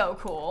 That's so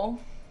cool.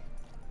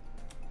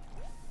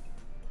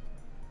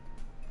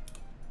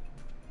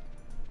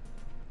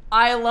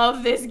 I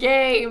love this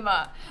game.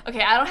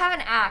 Okay, I don't have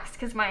an axe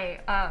because my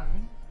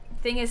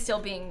thing is still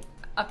being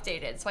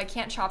updated, so I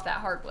can't chop that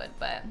hardwood,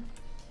 but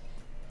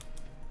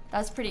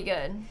that's pretty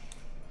good.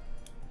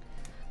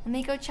 Let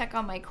me go check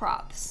on my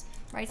crops.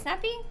 Right,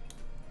 Snappy?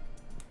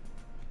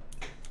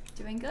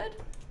 Doing good?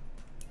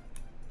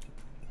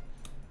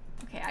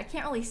 Okay, I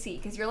can't really see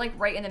because you're like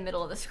right in the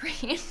middle of the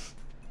screen.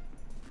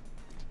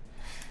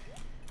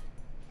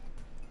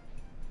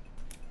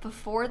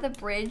 Before the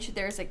bridge,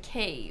 there's a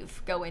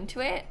cave. Go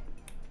into it.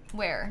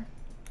 Where?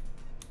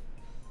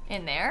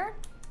 In there?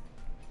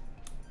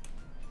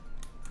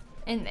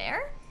 In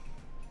there?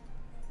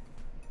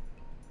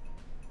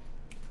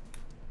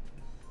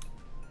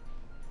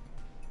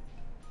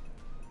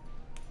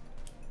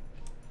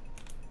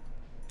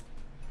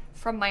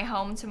 From my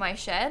home to my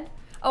shed?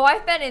 Oh,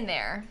 I've been in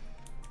there.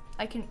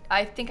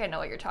 I think I know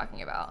what you're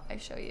talking about. I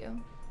show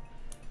you.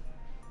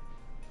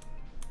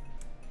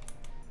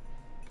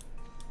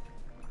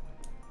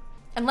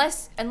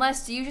 Unless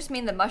do you just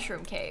mean the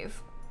mushroom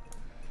cave?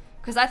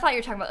 Because I thought you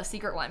were talking about the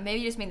secret one. Maybe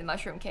you just mean the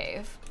mushroom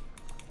cave.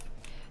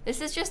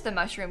 This is just the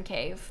mushroom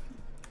cave.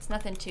 It's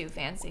nothing too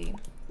fancy.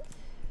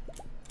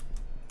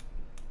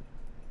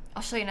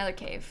 I'll show you another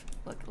cave.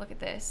 Look at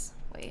this.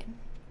 Wait.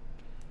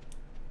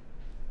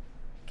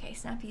 Okay,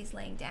 Snappy's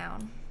laying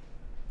down.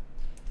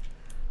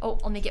 Oh,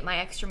 let me get my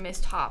extra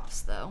missed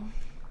hops though.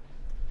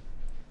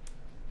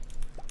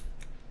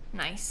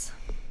 Nice.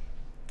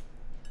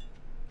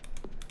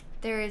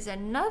 There is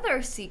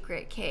another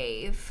secret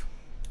cave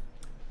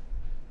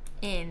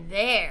in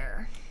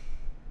there.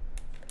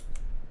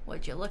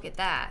 Would you look at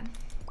that?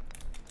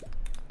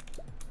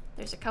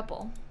 There's a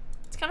couple.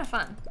 It's kind of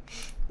fun.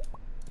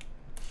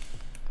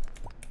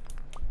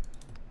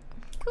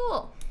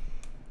 Cool.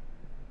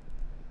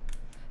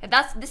 And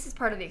this is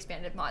part of the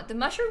expanded mod. The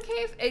mushroom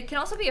cave, it can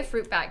also be a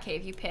fruit bat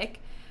cave you pick.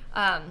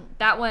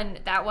 That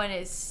one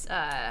is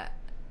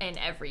in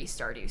every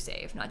Stardew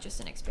save, not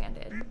just an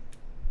expanded.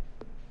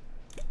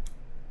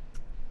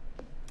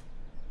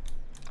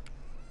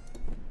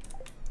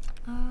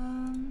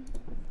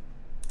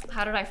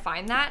 How did I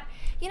find that?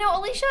 You know,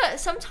 Alicia,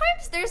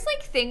 sometimes there's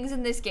like things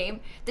in this game.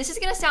 This is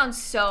gonna sound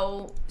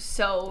so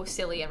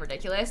silly and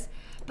ridiculous,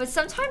 but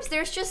sometimes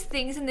there's just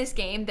things in this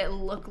game that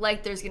look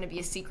like there's gonna be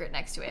a secret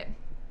next to it.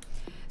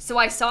 So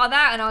I saw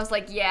that and I was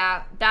like,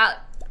 yeah,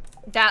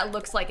 that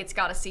looks like it's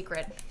got a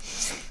secret.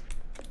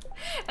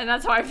 And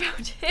that's how I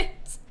found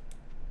it.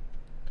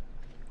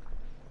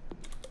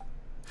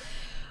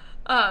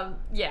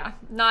 Yeah,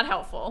 not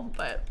helpful,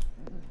 but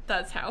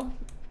that's how.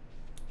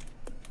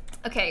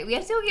 Okay, we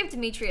have to go give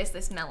Demetrius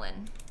this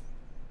melon.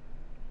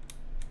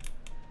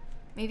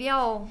 Maybe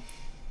I'll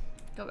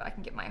go back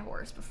and get my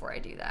horse before I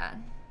do that.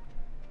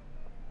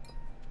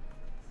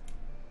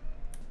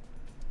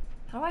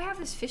 How do I have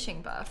this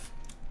fishing buff?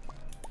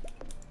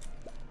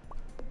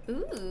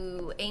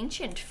 Ooh,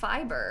 ancient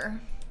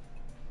fiber.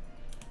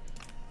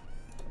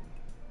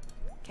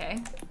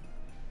 Okay,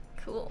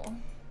 cool.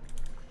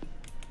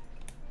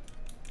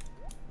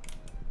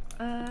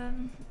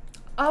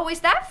 Oh,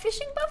 is that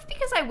fishing buff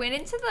because I went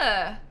into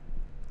the...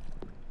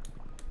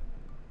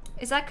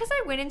 Is that because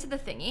I went into the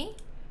thingy?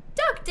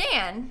 Duck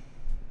Dan!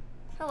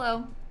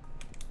 Hello.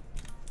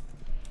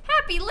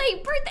 Happy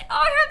late birthday!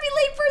 Oh, happy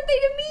late birthday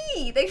to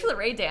me! Thanks for the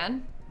raid,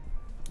 Dan.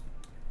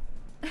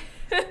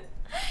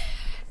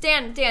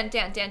 Dan.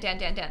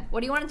 What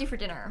do you want to do for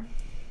dinner?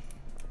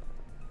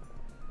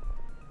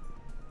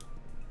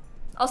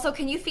 Also,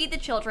 can you feed the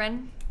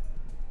children?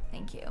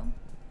 Thank you.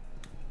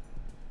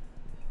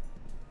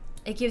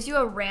 It gives you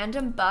a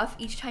random buff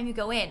each time you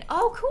go in.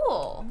 Oh,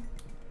 cool.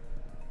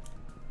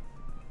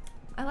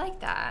 I like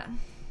that.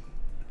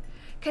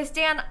 Because,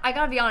 Dan, I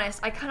gotta be honest,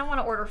 I kind of want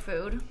to order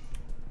food.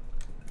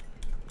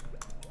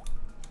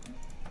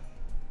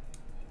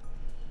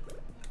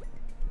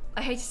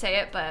 I hate to say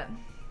it, but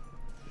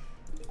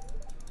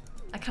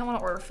I kind of want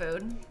to order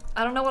food.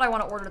 I don't know what I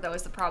want to order, though,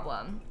 is the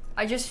problem.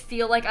 I just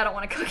feel like I don't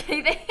want to cook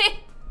anything.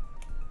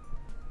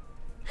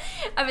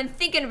 I've been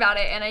thinking about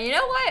it, and you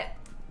know what?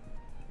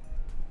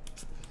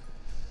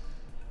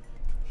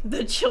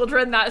 The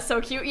children, that's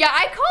so cute. Yeah,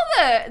 I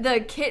call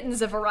the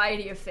kittens a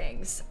variety of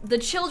things. The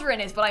children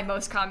is what I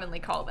most commonly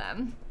call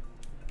them.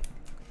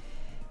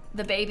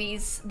 The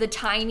babies, the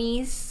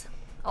tinies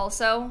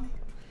also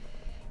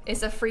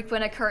is a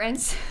frequent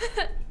occurrence.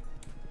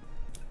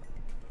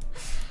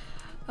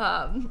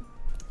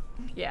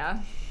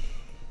 Yeah.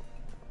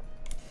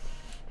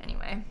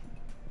 Anyway.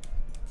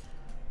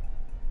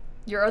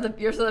 Yours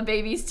are the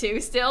babies too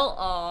still?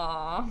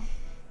 Aww.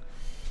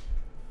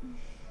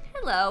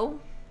 Hello.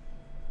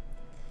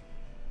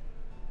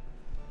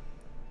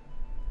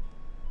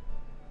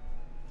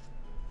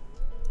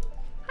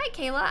 Hi,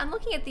 Kayla. I'm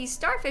looking at these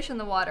starfish in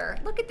the water.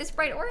 Look at this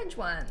bright orange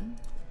one.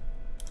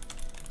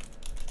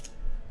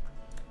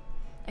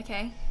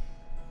 Okay.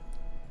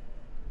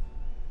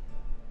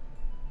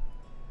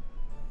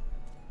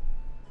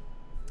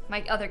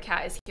 My other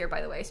cat is here,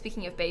 by the way,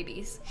 speaking of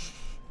babies.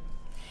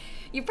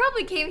 You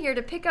probably came here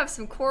to pick up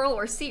some coral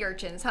or sea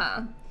urchins,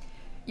 huh?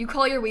 You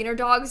call your wiener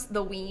dogs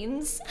the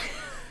weens?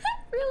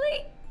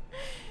 Really?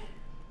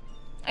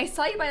 I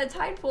saw you by the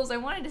tide pools. I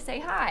wanted to say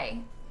hi.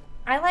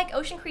 I like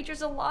ocean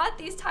creatures a lot.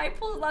 These tide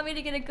pools allow me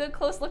to get a good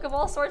close look of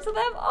all sorts of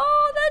them.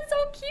 Oh, that's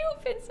so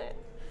cute, Vincent.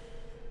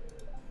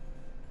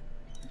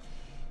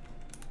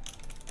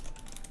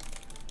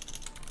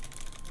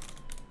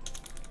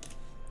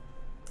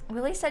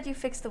 Willie said you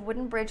fixed the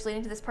wooden bridge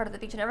leading to this part of the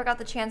beach. I never got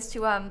the chance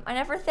to, I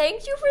never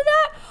thanked you for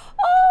that.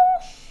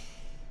 Oh,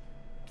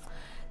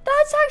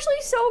 that's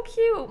actually so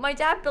cute. My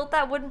dad built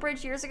that wooden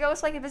bridge years ago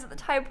so I could visit the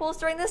tide pools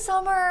during the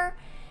summer.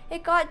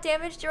 It got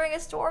damaged during a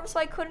storm, so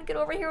I couldn't get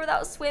over here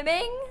without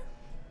swimming.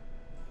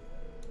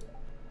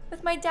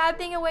 With my dad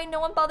being away, no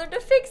one bothered to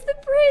fix the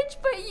bridge,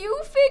 but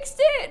you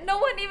fixed it. No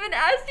one even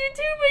asked you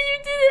to, but you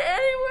did it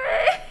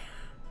anyway.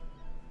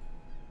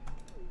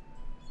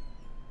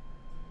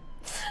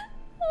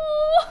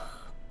 Oh,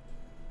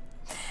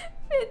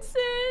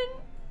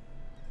 Vincent.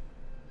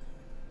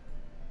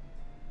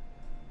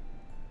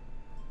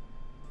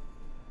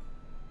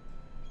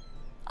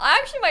 I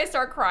actually might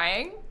start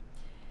crying.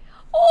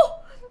 Oh,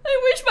 I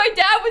wish my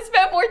dad would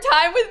spend more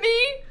time with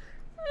me.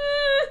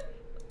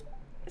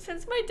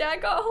 Since my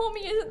dad got home,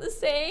 he isn't the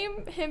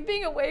same. Him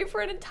being away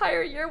for an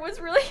entire year was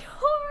really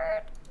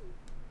hard.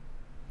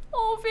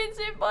 Oh,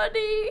 Vincent,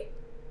 buddy.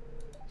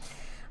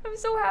 I'm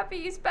so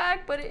happy he's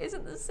back, but it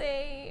isn't the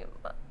same.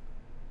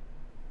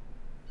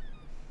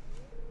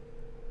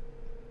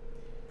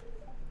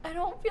 I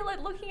don't feel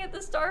like looking at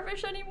the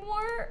starfish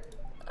anymore.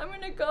 I'm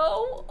gonna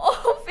go.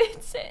 Oh,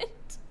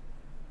 Vincent.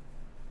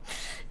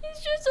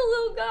 He's just a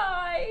little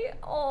guy.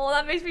 Oh,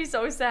 that makes me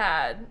so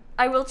sad.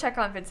 I will check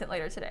on Vincent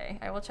later today.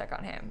 I will check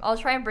on him. I'll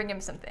try and bring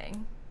him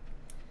something.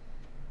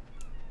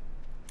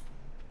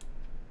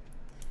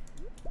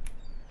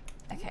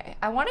 Okay,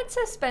 I wanted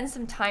to spend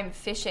some time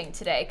fishing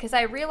today because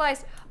I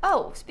realized,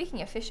 oh,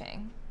 speaking of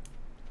fishing,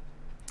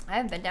 I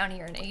haven't been down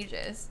here in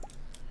ages.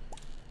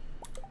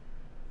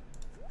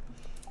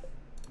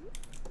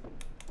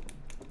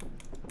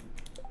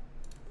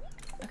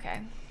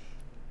 Okay.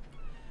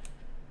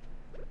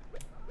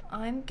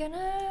 I'm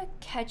gonna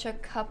catch a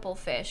couple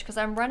fish because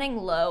I'm running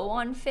low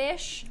on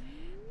fish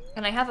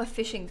and I have a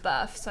fishing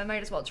buff, so I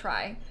might as well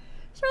try.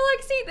 Sure,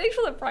 Lexi, thanks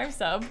for the Prime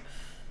sub.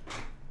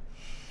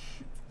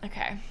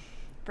 Okay.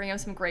 Bring him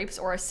some grapes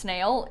or a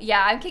snail.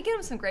 Yeah, I can get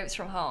him some grapes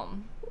from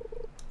home.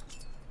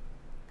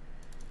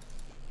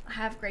 I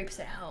have grapes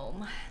at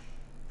home.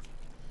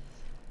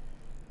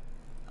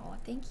 Oh,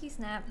 thank you,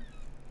 Snap.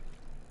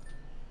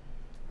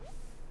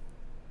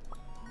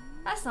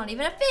 That's not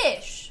even a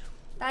fish.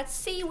 That's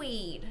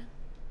seaweed.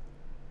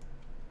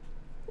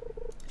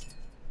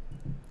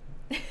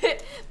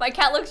 My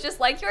cat looks just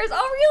like yours.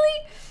 Oh,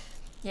 really?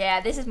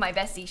 Yeah, this is my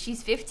bestie.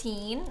 She's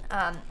 15.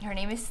 Her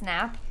name is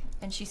Snap.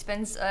 And she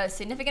spends a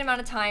significant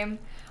amount of time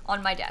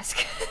on my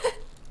desk.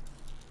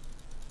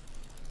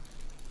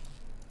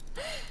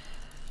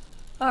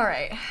 All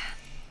right.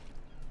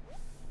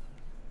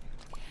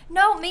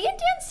 No, me and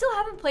Dan still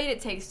haven't played It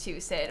Takes Two,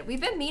 Sid.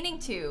 We've been meaning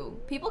to.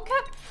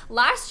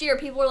 Last year,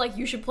 people were like,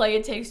 you should play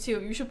It Takes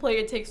Two. You should play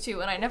It Takes Two,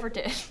 and I never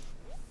did.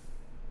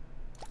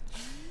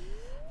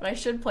 But I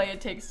should play It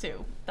Takes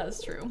Two.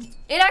 That's true.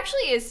 It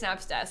actually is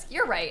Snap's desk.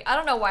 You're right. I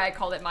don't know why I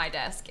called it my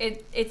desk.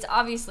 It's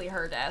obviously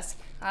her desk.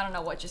 I don't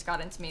know what just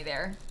got into me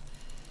there.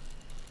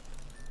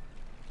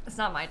 It's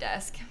not my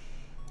desk.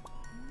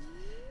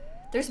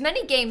 There's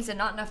many games and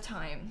not enough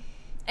time.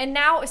 And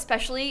now,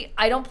 especially,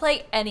 I don't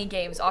play any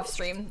games off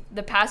stream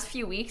the past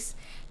few weeks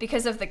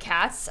because of the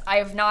cats. I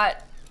have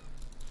not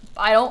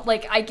I don't,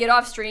 like, I get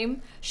off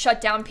stream,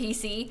 shut down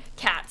PC,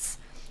 cats.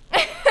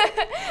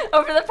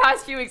 Over the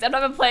past few weeks, I've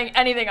not been playing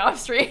anything off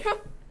stream.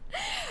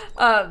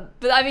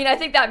 But I mean, I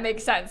think that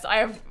makes sense. I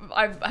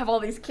have all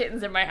these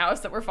kittens in my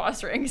house that we're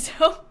fostering,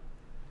 so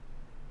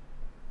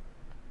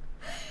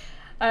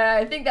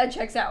I think that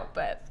checks out.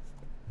 But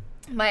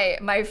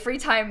my free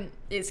time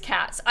is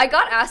cats. I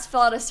got asked to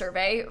fill out a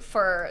survey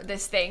for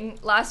this thing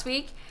last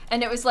week,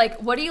 and it was like,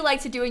 what do you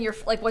like to do in your,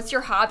 like, what's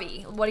your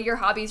hobby? What are your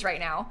hobbies right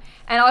now?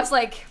 And I was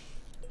like,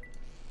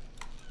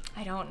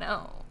 I don't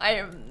know.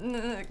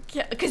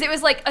 Because it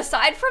was like,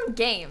 aside from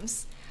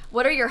games,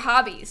 what are your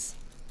hobbies?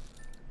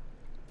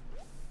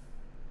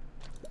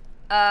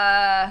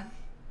 Cat?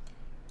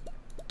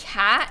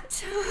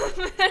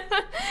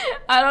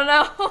 I don't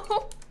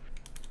know.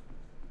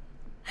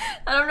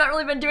 I've not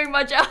really been doing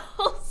much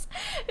else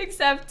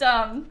except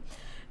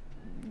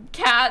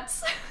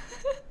cats.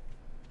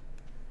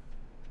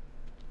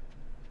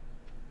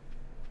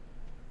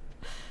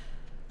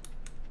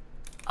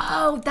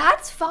 Oh,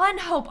 that's fun,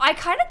 Hope. I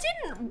kind of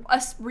didn't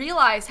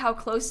realize how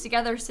close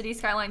together City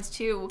Skylines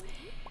 2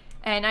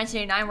 and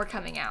 1989 were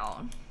coming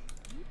out.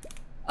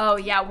 Oh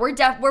yeah,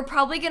 we're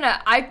probably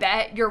gonna, I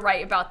bet you're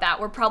right about that.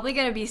 We're probably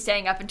gonna be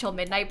staying up until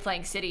midnight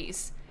playing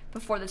Cities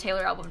before the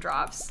Taylor album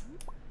drops.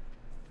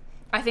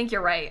 I think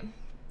you're right.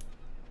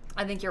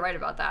 I think you're right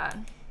about that.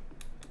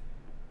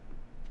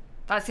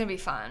 That's gonna be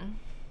fun.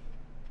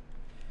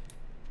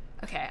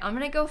 Okay, I'm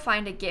gonna go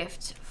find a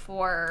gift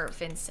for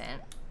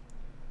Vincent.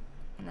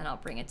 And then I'll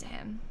bring it to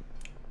him.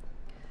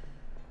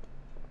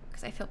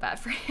 Because I feel bad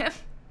for him.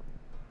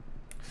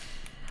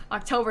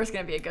 October's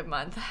gonna be a good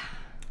month.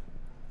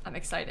 I'm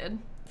excited.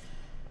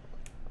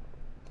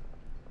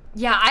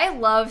 Yeah, I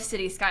love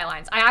City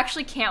Skylines. I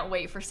actually can't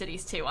wait for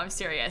Cities 2. I'm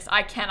serious.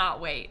 I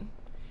cannot wait.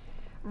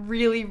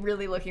 Really,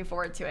 really looking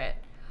forward to it.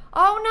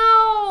 Oh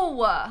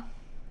no!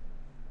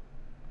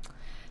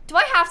 Do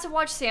I have to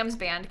watch Sam's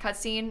band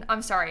cutscene?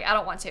 I'm sorry, I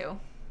don't want to.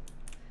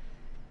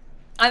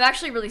 I'm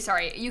actually really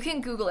sorry. You can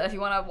Google it if you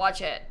want to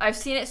watch it. I've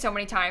seen it so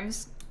many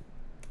times.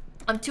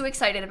 I'm too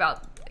excited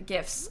about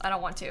GIFs. I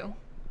don't want to.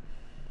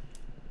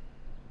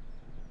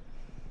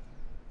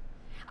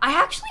 I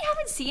actually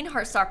haven't seen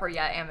Heartstopper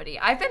yet, Amity.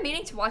 I've been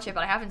meaning to watch it,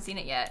 but I haven't seen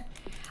it yet.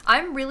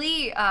 I'm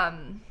really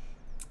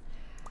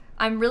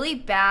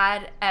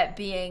bad at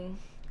being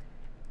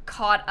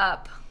caught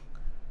up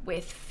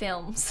with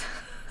films,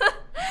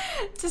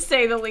 to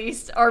say the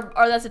least. Or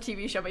that's a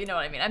TV show, but you know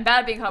what I mean. I'm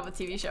bad at being caught up with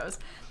TV shows.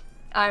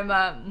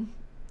 I'm,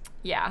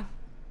 yeah,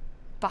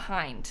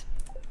 behind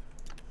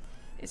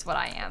is what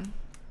I am,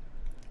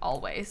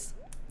 always.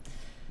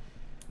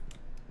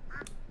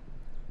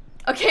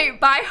 Okay,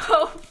 bye,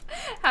 Hope.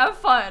 Have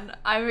fun.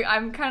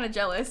 I'm kind of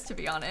jealous, to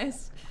be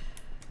honest.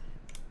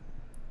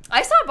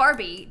 I saw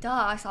Barbie. Duh,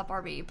 I saw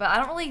Barbie, but I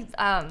don't really,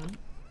 I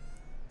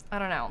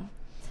don't know.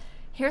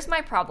 Here's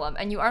my problem,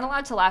 and you aren't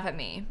allowed to laugh at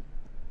me.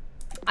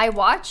 I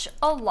watch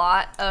a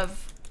lot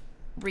of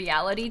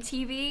reality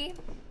TV,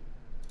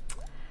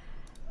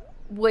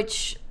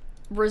 which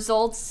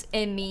results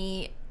in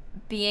me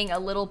being a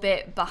little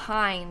bit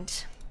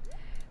behind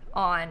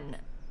on,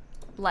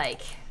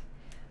 like,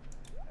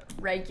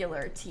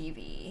 regular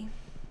TV.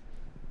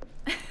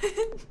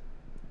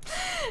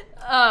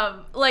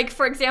 Like,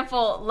 for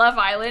example, Love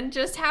Island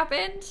just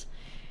happened.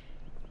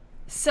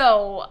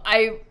 So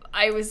I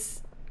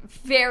was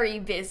very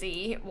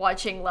busy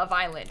watching Love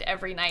Island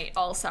every night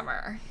all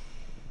summer.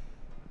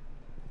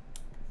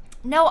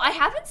 No, I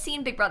haven't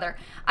seen Big Brother.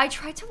 I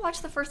tried to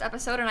watch the first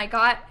episode and I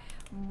got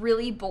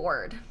really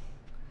bored.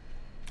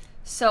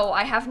 So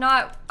I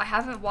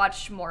haven't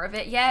watched more of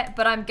it yet,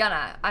 but I'm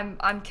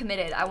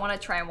committed. I want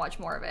to try and watch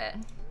more of it.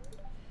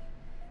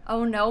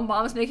 Oh no,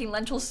 Mom's making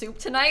lentil soup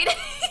tonight.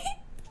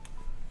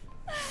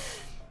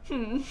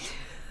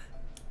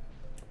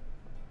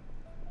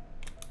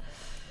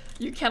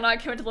 You cannot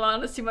commit to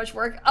Lana, it's too much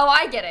work. Oh,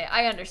 I get it.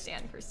 I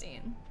understand,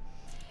 Christine.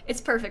 It's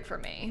perfect for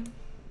me.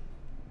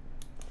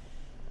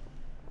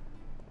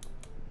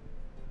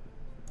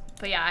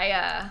 But yeah,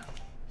 yeah.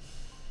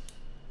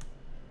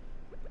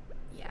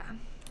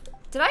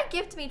 Did I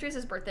give Demetrius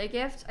his birthday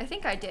gift? I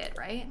think I did,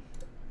 right?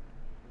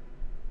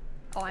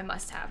 Oh, I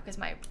must have, because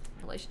my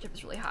relationship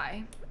is really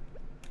high.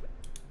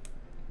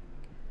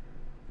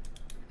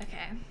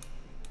 Okay.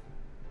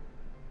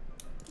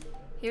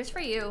 Here's for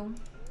you.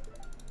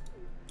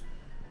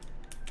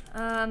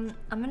 I'm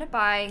gonna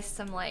buy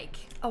some, like,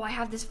 oh, I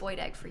have this void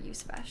egg for you,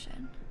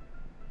 Sebastian.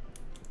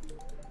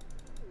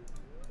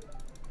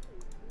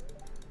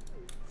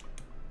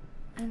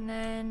 And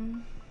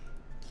then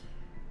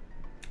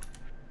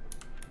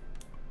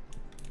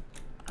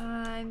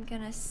I'm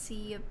gonna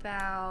see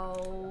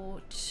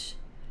about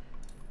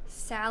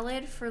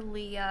salad for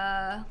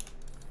Leah,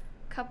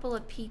 couple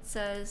of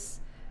pizzas,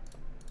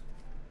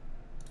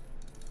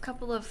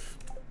 couple of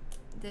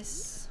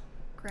this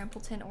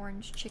Grampleton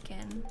orange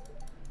chicken.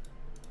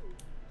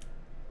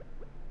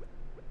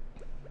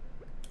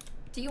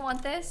 Do you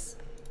want this?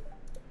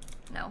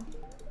 No.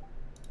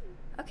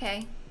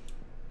 Okay.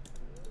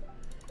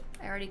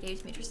 I already gave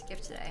Demetrius a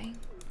gift today.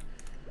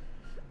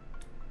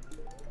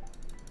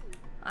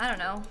 I don't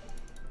know.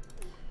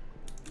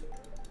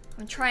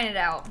 I'm trying it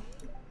out.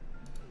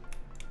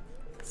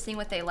 Seeing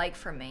what they like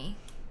from me.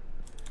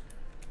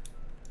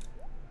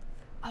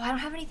 Oh, I don't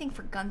have anything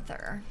for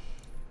Gunther.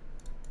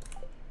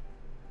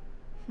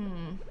 Do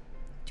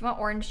you want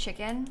orange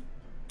chicken?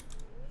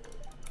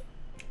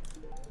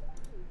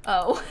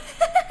 Oh.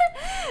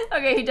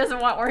 Okay, he doesn't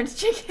want orange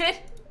chicken.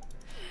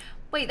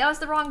 Wait, that was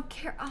the wrong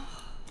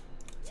oh,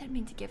 I didn't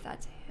mean to give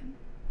that to him.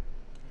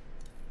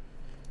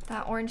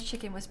 That orange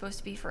chicken was supposed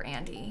to be for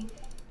Andy.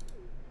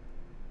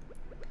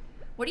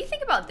 What do you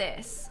think about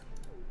this?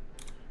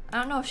 I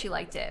don't know if she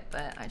liked it,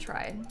 but I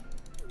tried.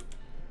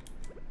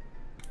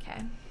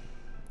 Okay.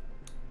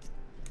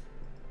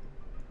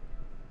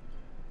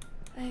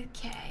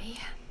 Okay.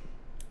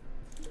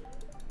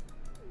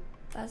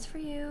 That's for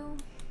you.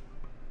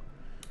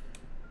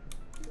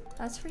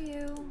 That's for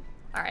you.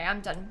 All right,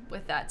 I'm done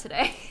with that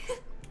today.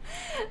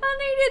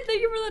 Unaided,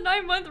 thank you for the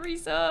 9-month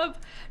resub.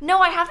 No,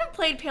 I haven't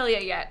played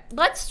Palea yet.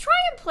 Let's try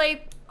and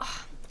play.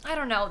 Oh, I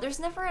don't know. There's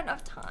never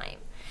enough time.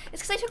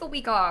 It's because I took a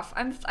week off.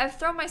 I've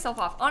thrown myself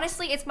off.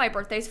 Honestly, it's my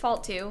birthday's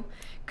fault too,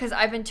 because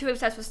I've been too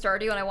obsessed with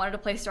Stardew and I wanted to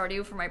play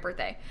Stardew for my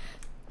birthday.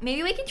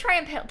 Maybe we can try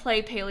and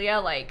play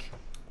Palea like.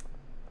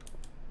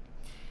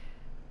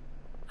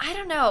 I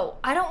don't know.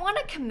 I don't want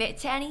to commit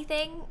to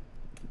anything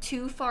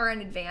too far in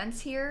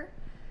advance here.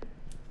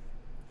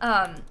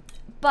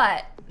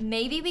 But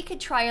maybe we could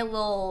try a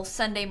little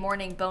Sunday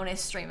morning bonus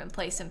stream and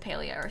play some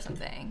Palea or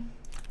something.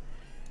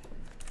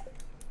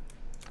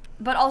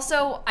 But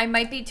also, I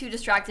might be too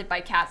distracted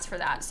by cats for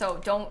that, so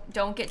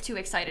don't get too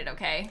excited,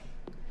 okay?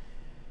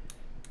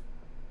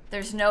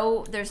 There's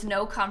no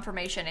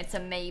confirmation. It's a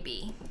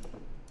maybe.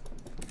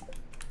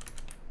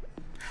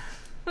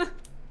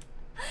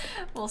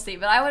 We'll see,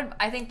 but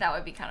I think that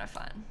would be kind of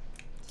fun.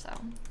 So,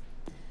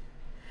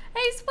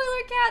 hey,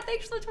 Spoiler Cat,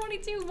 thanks for the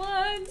 22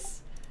 months.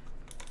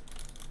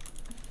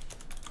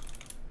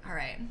 All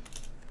right.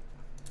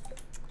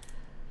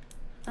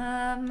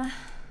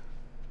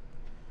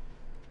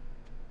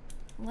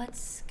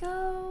 Let's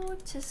go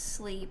to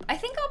sleep. I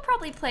think I'll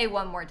probably play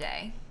one more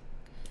day.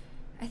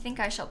 I think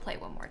I shall play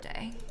one more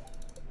day.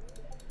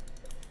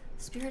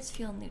 Spirits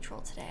feel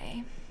neutral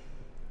today.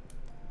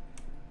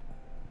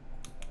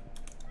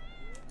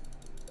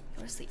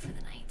 Go to sleep for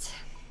the night.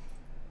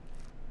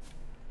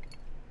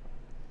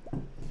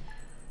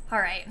 All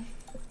right.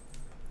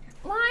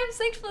 Limes,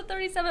 thanks for the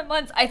 37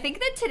 months. I think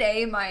that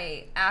today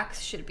my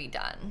axe should be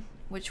done,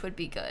 which would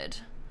be good.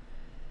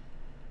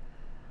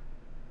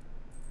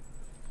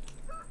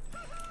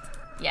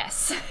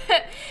 Yes,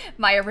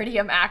 my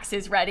iridium axe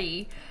is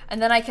ready.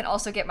 And then I can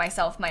also get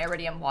myself my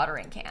iridium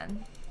watering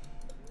can.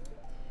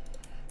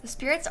 The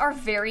spirits are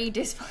very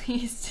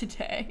displeased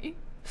today.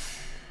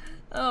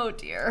 Oh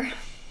dear.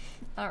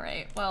 All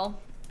right, well.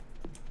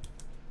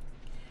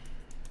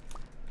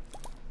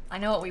 I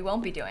know what we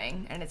won't be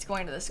doing, and it's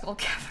going to the skull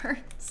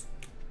caverns.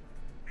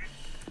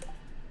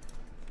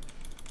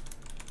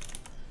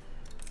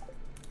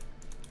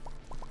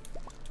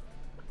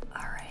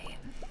 All right.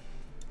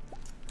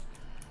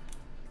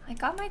 I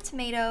got my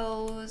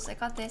tomatoes. I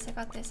got this, I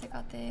got this, I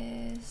got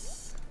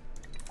this.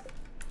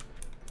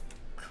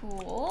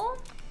 Cool.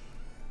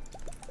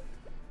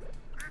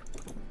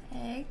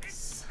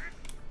 Eggs.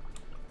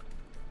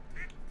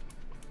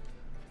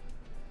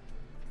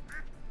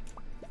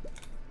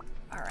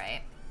 All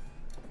right.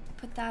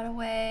 Put that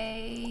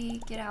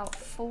away. Get out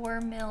 4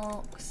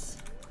 milks.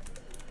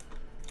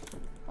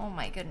 Oh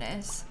my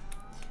goodness.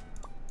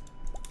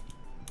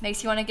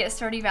 Makes you want to get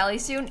Stardew Valley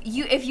soon.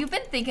 If you've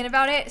been thinking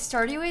about it,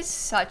 Stardew is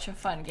such a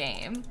fun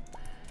game.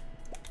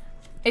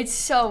 It's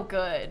so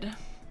good.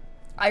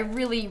 I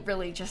really,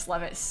 really just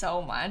love it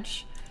so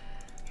much.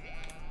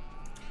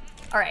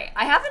 All right,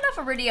 I have enough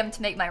iridium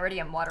to make my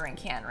iridium watering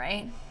can,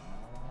 right?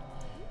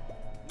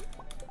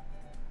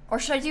 Or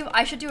should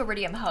I should do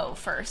iridium hoe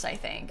first, I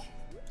think.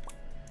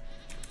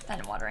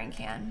 Then watering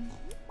can.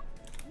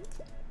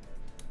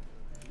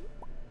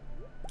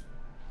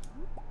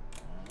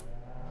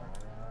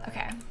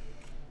 Okay.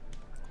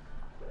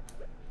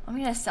 I'm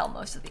gonna sell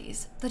most of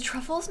these. The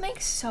truffles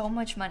make so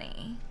much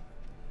money.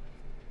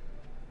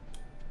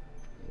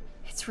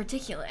 It's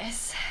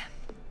ridiculous.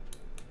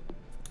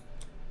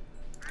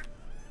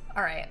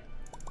 All right,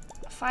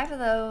 5 of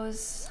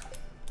those.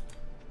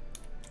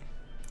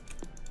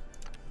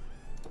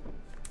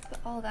 Put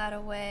all that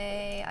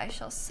away. I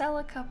shall sell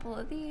a couple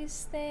of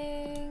these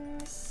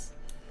things.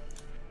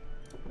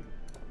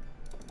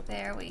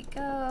 There we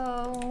go.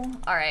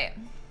 All right.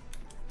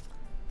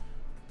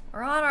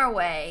 We're on our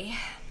way.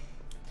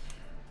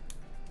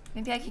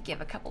 Maybe I could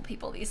give a couple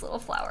people these little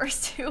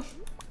flowers too.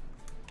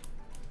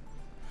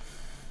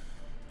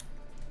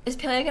 Is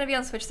Palea gonna be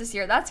on Switch this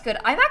year? That's good.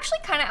 I'm actually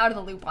kind of out of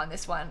the loop on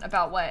this one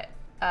about what,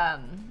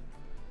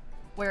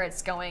 where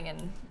it's going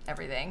and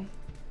everything,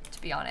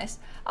 to be honest.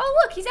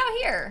 Oh, look, he's out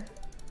here.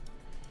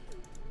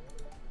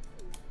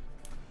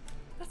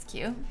 That's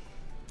cute.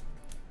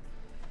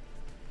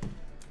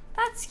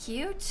 That's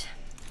cute.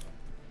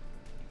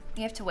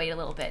 You have to wait a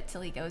little bit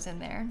till he goes in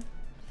there.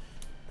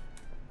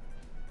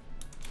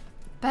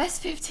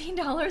 Best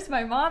 $15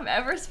 my mom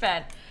ever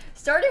spent.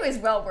 Stardew is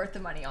well worth the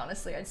money,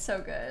 honestly. It's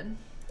so good.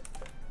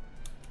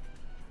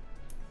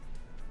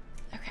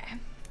 Okay.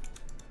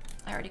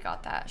 I already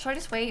got that. Should I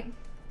just wait?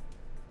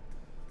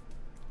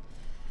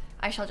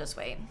 I shall just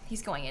wait.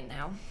 He's going in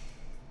now.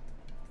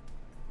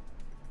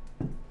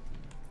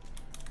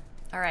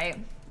 All right,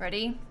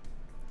 ready?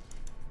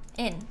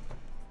 In.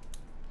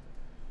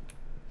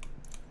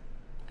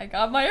 I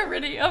got my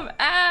iridium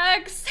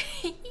axe.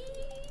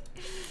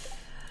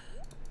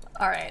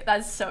 All right,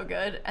 that's so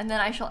good. And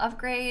then I shall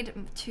upgrade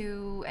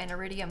to an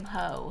iridium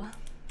hoe.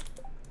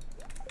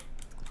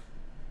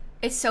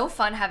 It's so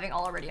fun having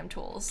all iridium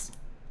tools.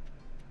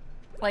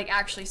 Like,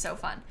 actually so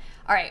fun.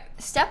 All right,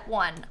 step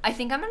one. I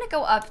think I'm gonna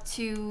go up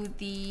to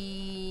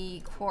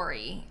the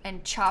quarry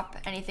and chop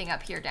anything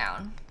up here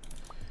down.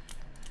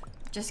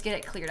 Just get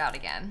it cleared out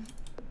again.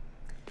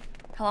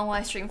 How long will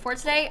I stream for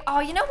today?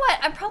 Oh, you know what?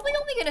 I'm probably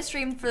only gonna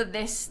stream for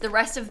the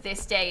rest of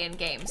this day in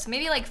game. So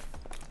maybe like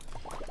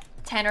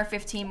 10 or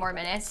 15 more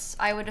minutes,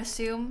 I would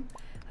assume.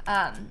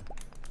 I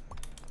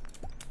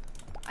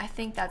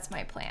think that's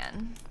my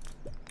plan.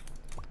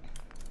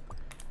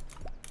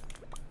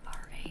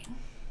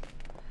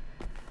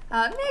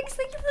 Mix,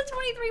 thank you for the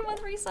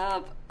 23-month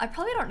resub. I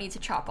probably don't need to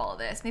chop all of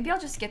this. Maybe I'll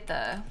just get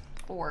the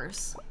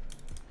ores.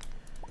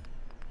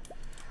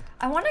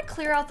 I want to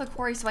clear out the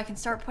quarry so I can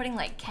start putting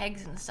like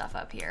kegs and stuff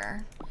up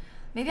here.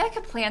 Maybe I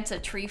could plant a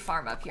tree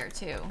farm up here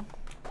too.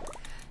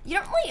 You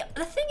don't really,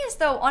 the thing is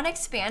though, on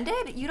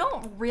Expanded, you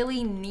don't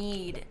really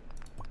need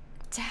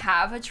to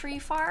have a tree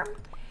farm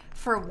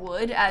for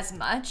wood as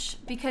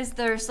much because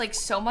there's like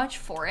so much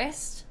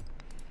forest.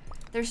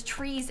 There's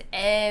trees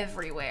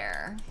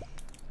everywhere.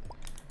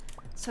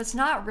 So it's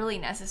not really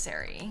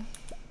necessary.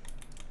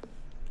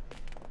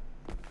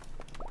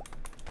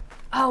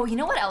 Oh, you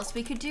know what else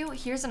we could do?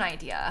 Here's an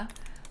idea.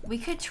 We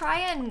could try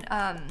and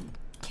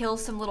kill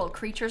some little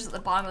creatures at the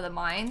bottom of the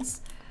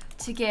mines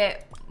to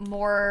get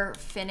more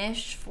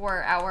finish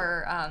for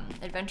our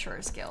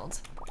Adventurers Guild.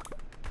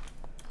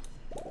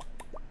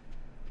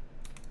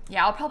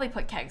 Yeah, I'll probably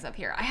put kegs up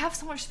here. I have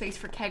so much space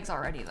for kegs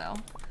already, though.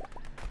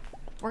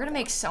 We're gonna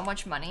make so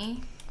much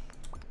money.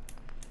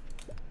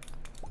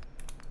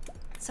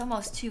 It's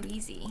almost too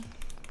easy.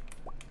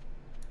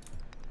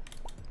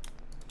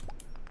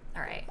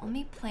 All right, let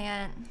me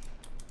plant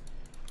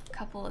a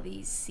couple of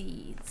these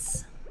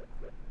seeds.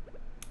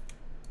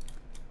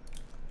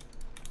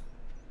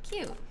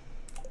 Cute.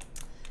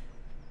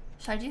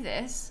 Should I do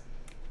this?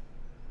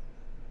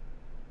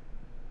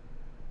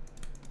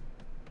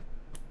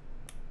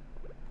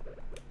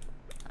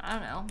 I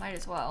don't know, might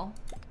as well.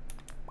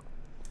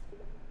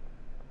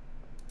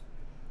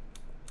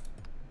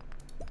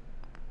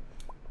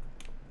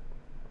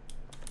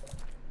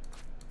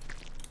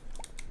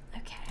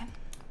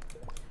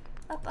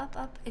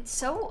 Up. It's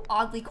so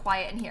oddly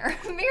quiet in here.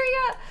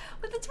 Miria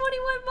with the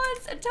 21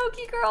 months, and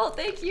Toki girl,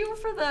 thank you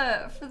for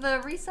the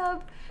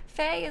resub.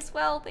 Faye as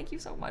well, thank you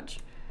so much.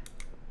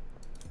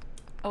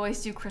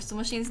 Always do crystal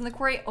machines in the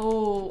quarry.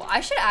 Oh,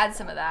 I should add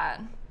some of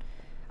that.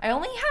 I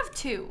only have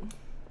 2.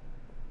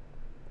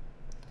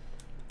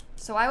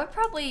 So I would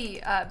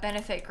probably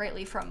benefit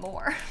greatly from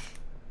more.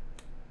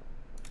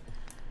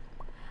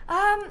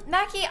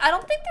 Mackie, I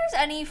don't think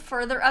there's any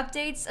further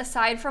updates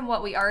aside from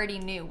what we already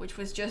knew, which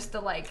was just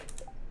the like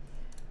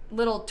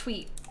little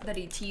tweet that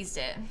he teased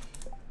it.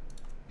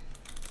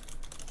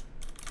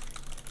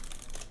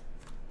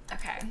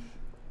 Okay.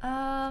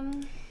 All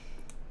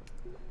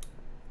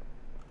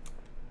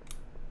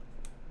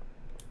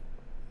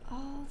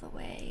the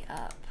way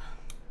up.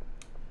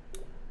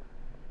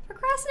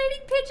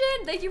 Procrastinating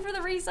pigeon, thank you for the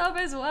resub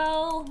as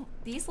well.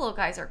 These little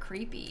guys are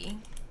creepy.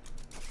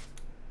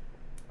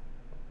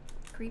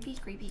 Creepy,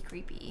 creepy,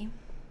 creepy.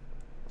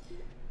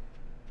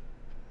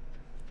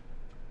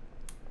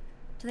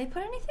 Do they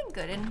put anything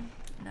good in?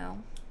 No.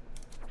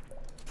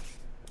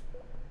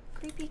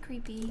 Creepy,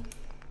 creepy.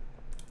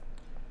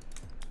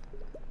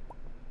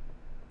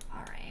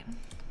 All right.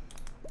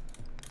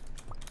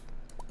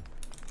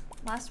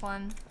 Last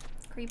one.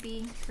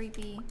 Creepy,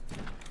 creepy,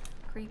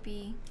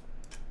 creepy.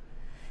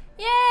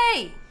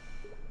 Yay!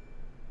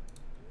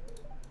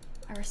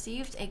 I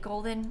received a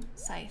golden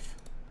scythe.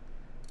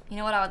 You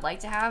know what I would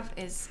like to have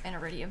is an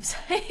iridium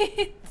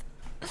scythe.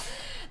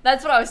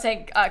 That's what I was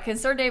saying,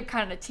 because Sir Dave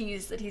kind of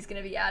teased that he's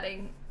going to be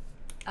adding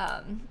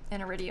an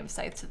iridium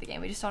scythe to the game.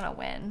 We just don't know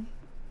when.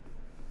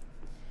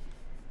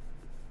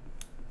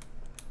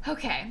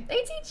 Okay.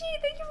 ATG,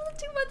 thank you for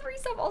the 2-month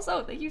resub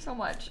also. Thank you so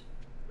much.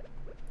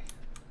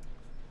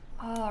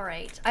 All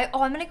right.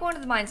 I'm going to go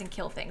into the mines and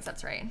kill things.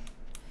 That's right.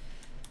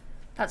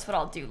 That's what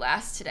I'll do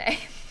last today.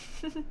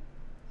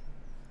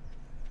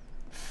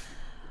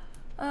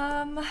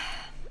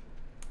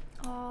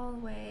 All the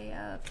way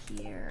up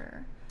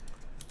here.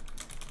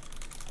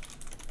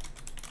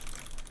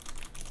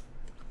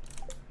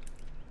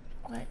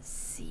 Let's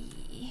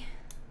see.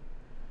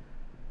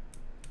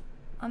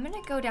 I'm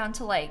gonna go down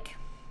to like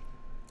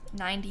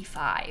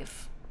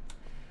 95.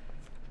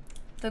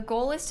 The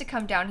goal is to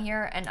come down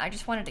here and I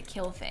just wanted to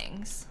kill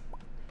things.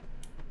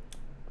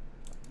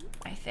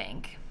 I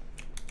think.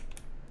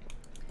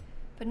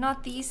 But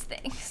not these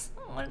things.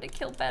 I wanted to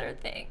kill better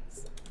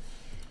things.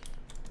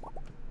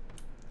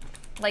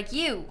 Like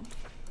you.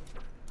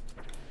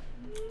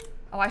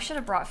 Oh, I should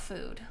have brought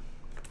food.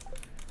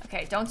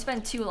 Okay, don't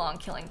spend too long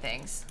killing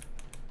things,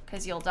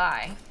 because you'll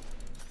die.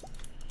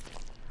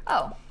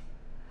 Oh.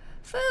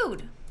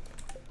 Food.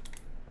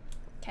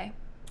 Okay.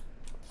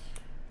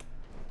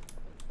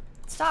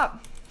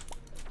 Stop.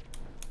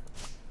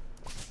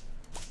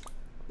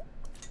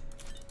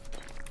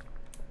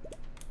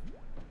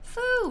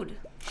 Food.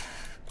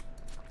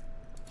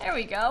 There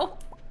we go.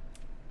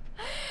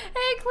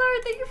 Hey,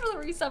 Claire, thank you for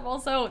the resub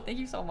also. Thank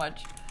you so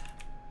much.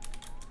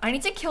 I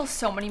need to kill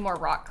so many more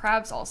rock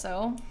crabs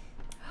also.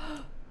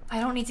 I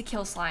don't need to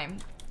kill slime.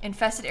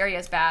 Infested area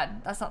is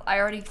bad. That's not, I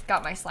already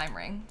got my slime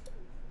ring.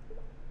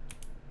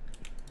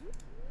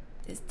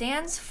 Is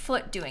Dan's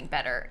foot doing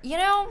better? You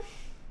know,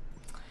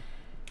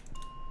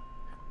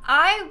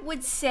 I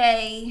would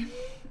say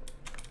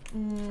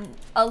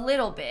a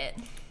little bit,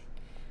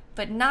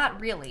 but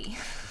not really.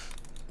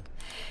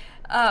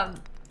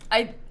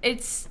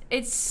 It's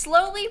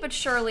slowly but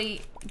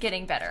surely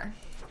getting better.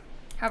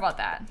 How about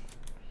that?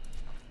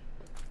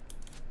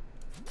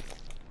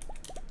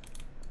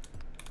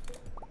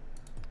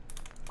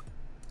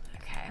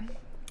 Okay.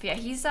 But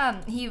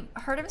yeah, he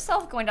hurt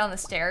himself going down the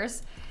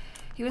stairs.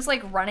 He was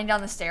like running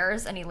down the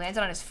stairs and he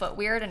landed on his foot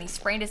weird and he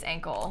sprained his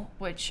ankle,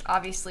 which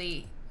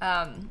obviously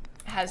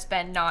has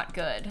been not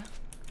good.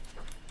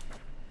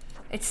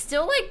 It's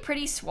still like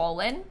pretty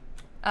swollen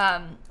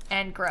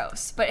and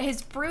gross, but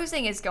his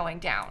bruising is going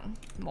down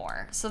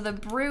more. So the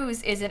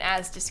bruise isn't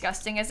as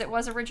disgusting as it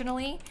was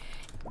originally.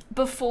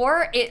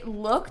 Before, it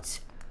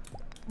looked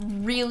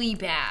really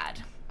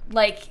bad.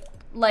 Like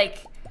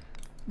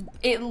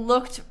it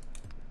looked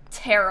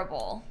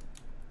terrible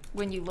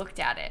when you looked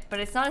at it,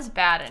 but it's not as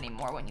bad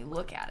anymore when you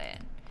look at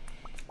it.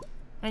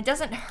 And it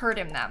doesn't hurt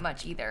him that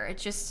much either. It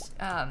just,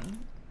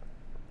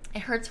 it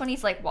hurts when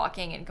he's like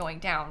walking and going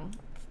down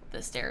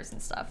the stairs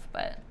and stuff,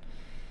 but,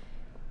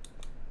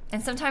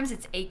 and sometimes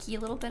it's achy a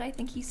little bit, I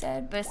think he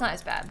said, but it's not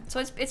as bad. So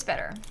it's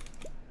better.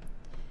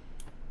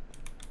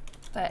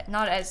 But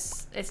not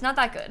as, it's not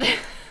that good.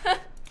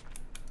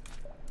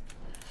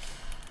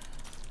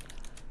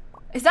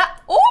 Is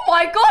that, oh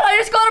my god, I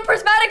just got a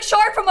prismatic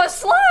shard from a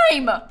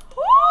slime!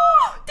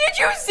 Did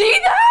you see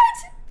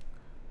that?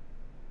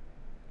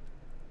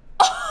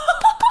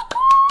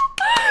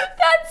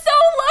 That's so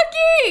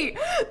lucky!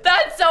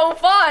 That's so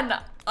fun!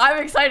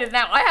 I'm excited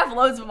now. I have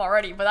loads of them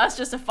already, but that's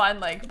just a fun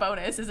like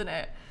bonus, isn't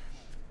it?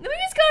 We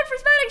just got a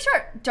prismatic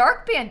shirt.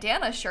 Dark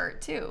bandana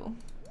shirt too.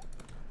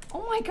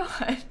 Oh my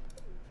god.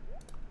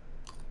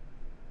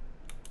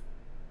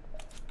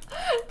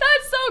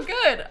 That's so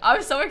good.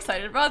 I'm so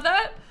excited about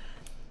that.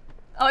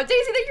 Oh,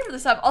 Daisy, thank you for the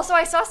sub. Also,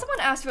 I saw someone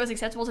ask if it was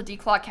acceptable to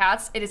declaw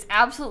cats. It is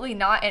absolutely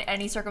not in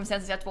any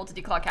circumstance acceptable to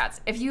declaw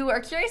cats. If you are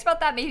curious about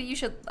that, maybe you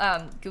should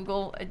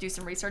Google and do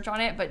some research on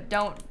it, but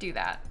don't do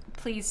that.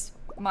 Please,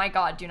 my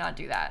God, do not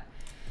do that.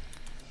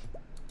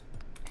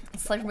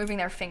 It's like removing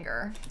their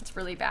finger. It's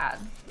really bad.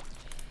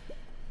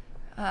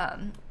 Okay.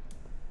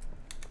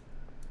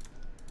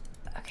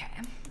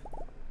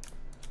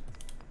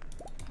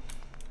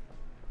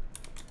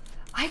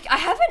 I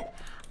haven't,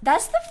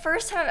 that's the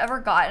first time I've ever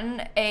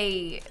gotten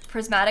a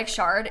prismatic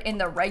shard in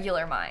the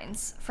regular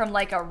mines from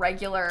like a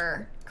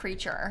regular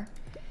creature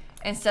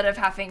instead of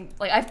having,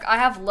 like I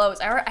have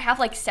loads. I have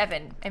like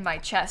 7 in my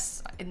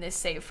chest in this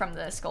save from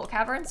the skull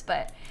caverns,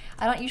 but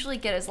I don't usually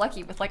get as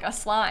lucky with like a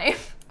slime.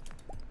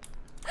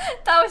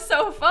 That was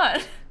so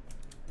fun.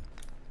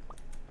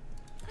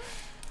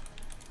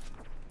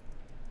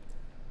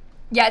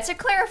 Yeah, to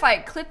clarify,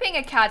 clipping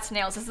a cat's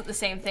nails isn't the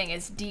same thing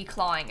as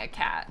declawing a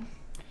cat.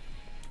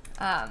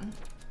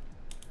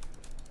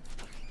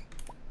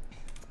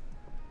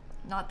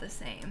 Not the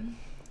same.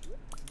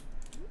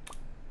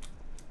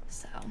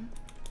 So.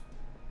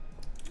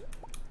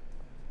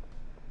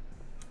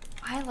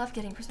 I love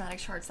getting prismatic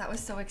shards. That was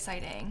so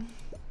exciting.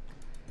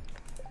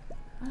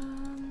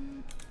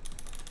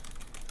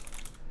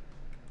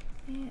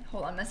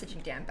 Hold on, I'm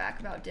messaging Dan back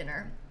about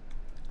dinner.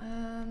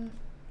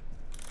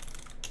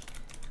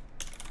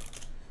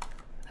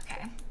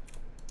 Okay.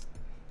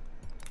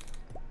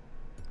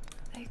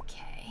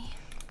 Okay.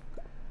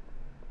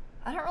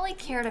 I don't really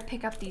care to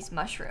pick up these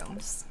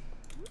mushrooms.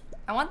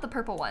 I want the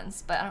purple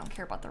ones, but I don't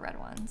care about the red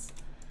ones.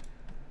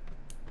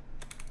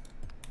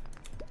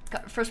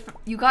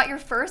 You got your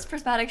first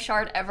prismatic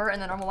shard ever in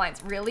the normal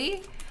mines.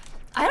 Really?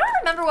 I don't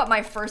remember what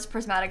my first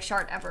prismatic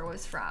shard ever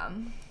was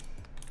from.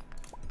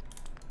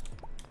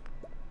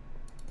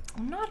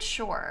 I'm not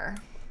sure.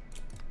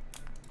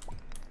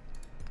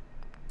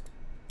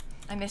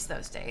 I miss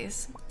those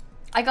days.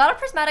 I got a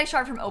prismatic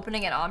shard from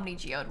opening an Omni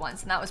Geode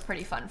once, and that was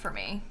pretty fun for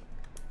me.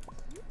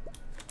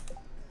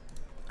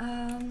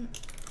 Alright.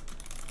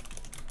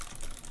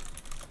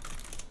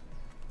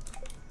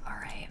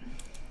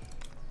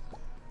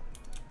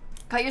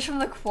 Got yours from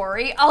the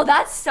quarry? Oh,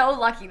 that's so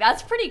lucky.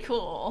 That's pretty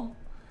cool.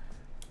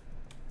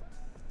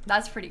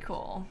 That's pretty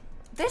cool.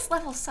 This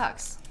level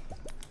sucks.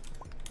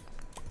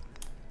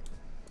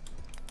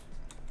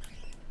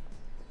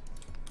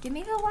 Give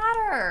me the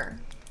ladder.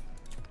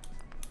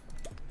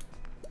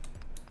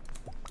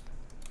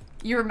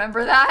 You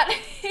remember that?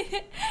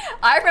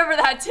 I remember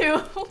that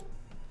too.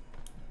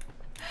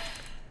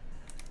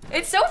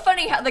 It's so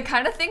funny how the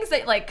kind of things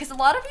that like, because a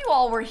lot of you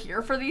all were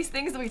here for these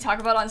things that we talk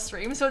about on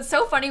stream. So it's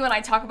so funny when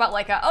I talk about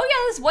like, oh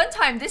yeah, this one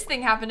time this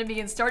thing happened to me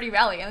in Stardew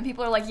Valley. And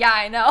people are like, yeah,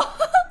 I know.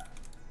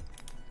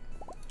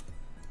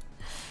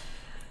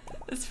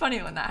 It's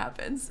funny when that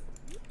happens.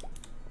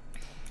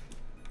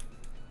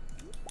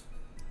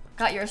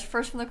 Got yours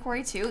first from the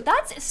quarry too.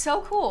 That's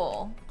so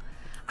cool.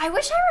 I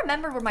wish I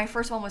remembered where my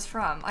first one was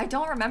from. I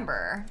don't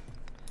remember.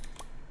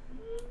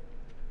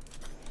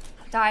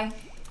 Die.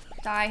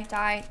 Die,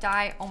 die,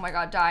 die. Oh my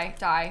god, die,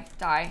 die,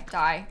 die,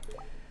 die.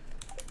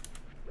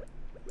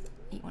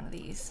 Eat one of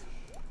these.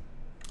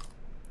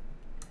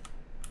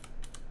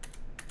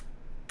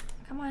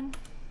 Come on.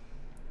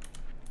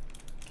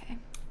 Okay.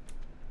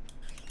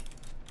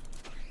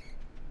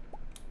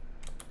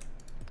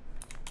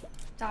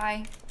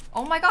 Die.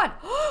 Oh my god.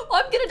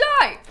 I'm gonna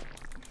die.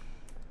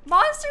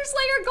 Monster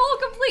Slayer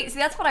goal complete. See,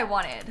 that's what I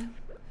wanted.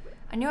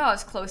 I knew I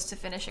was close to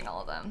finishing all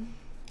of them.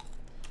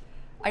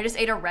 I just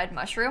ate a red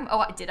mushroom.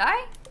 Oh, did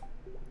I?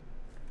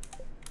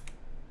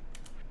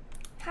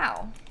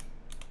 How?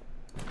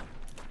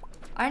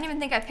 I don't even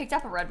think I picked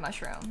up a red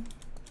mushroom.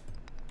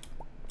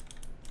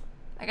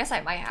 I guess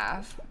I might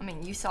have. I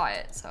mean, you saw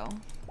it, so.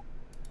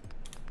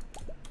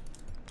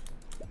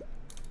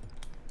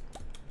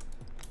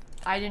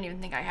 I didn't even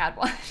think I had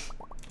one.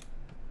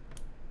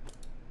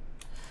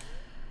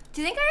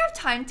 Do you think I have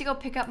time to go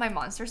pick up my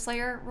Monster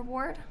Slayer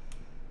reward?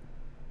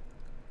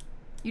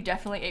 You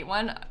definitely ate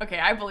one? Okay,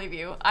 I believe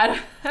you.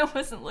 I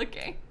wasn't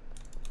looking.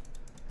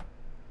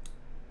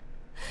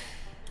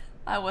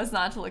 I was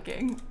not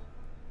looking.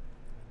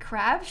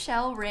 Crab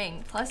shell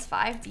ring,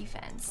 +5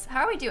 defense.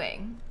 How are we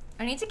doing?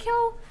 I need to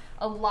kill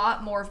a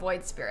lot more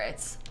void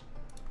spirits.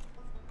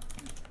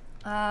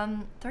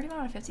 31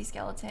 out of 50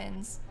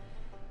 skeletons.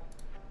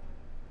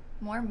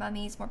 More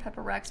mummies, more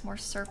pepper wrecks, more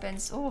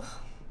serpents. Oh,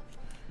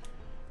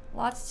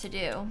 lots to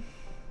do.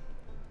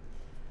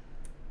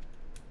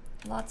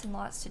 Lots and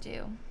lots to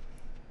do.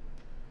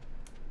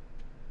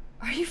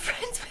 Are you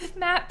friends with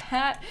Matt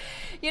Pat?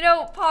 You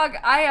know, Pog,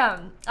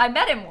 I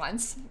met him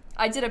once.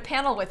 I did a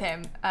panel with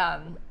him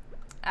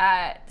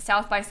at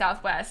South by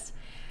Southwest.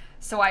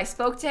 So I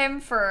spoke to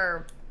him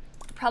for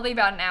probably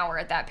about an hour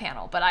at that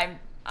panel, but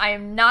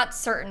I'm not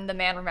certain the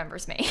man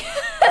remembers me.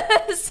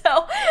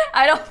 So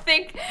I don't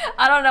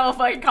know if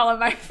I can call him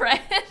my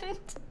friend.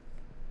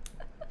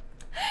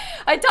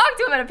 I talked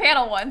to him at a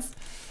panel once.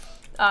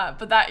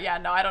 But that, yeah,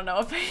 no, I don't know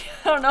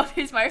if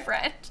he's my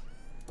friend.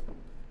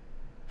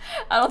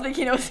 I don't think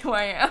he knows who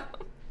I am.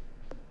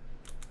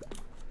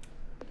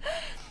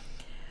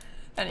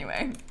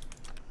 Anyway.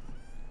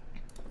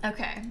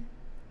 Okay.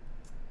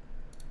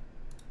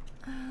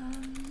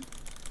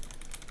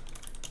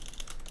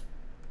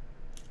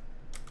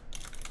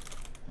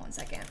 One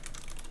second.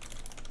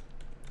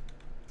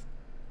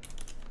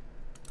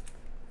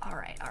 All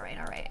right.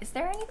 Is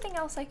there anything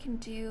else I can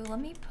do? Let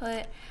me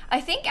put...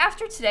 I think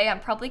after today, I'm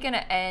probably going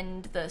to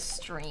end the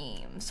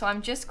stream. So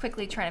I'm just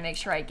quickly trying to make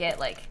sure I get,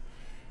 like,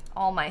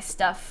 all my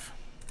stuff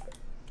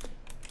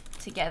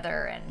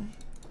together and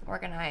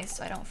organized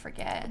so I don't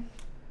forget.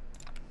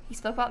 He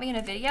spoke about me in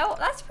a video?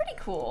 That's pretty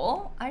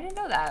cool. I didn't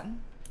know that.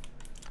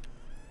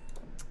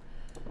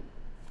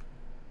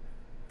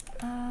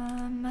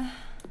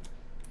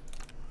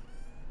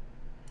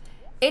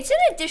 It's an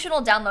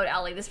additional download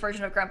alley, this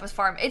version of Grandpa's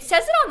Farm. It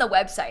says it on the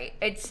website.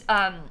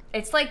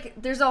 It's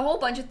like, there's a whole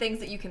bunch of things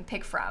that you can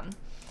pick from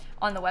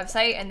on the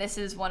website, and this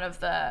is one of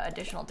the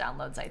additional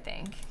downloads, I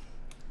think.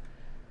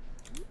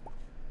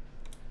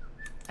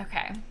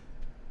 Okay.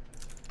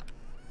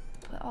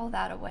 Put all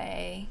that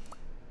away.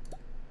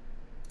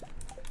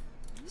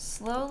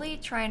 Slowly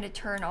trying to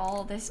turn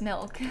all this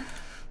milk.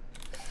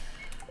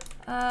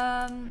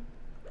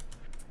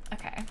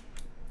 Okay.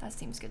 That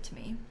seems good to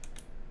me.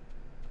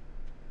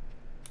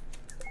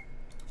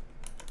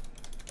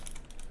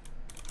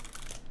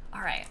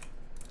 All right,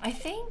 I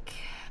think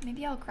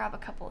maybe I'll grab a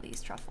couple of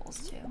these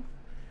truffles too.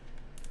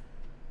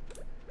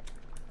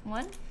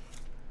 One.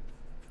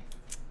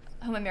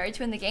 Who am I married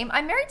to in the game?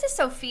 I'm married to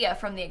Sophia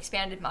from the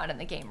expanded mod in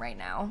the game right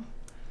now.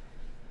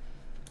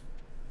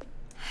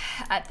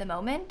 At the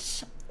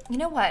moment. You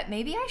know what?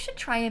 Maybe I should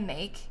try and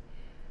make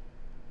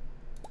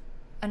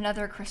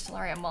another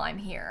crystallarium while I'm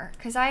here.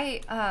 Because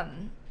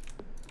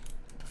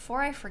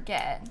before I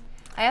forget,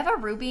 I have a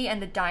ruby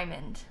and a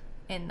diamond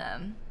in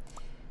them.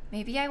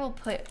 Maybe I will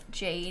put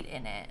jade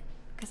in it,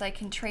 because I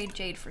can trade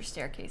jade for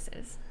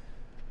staircases.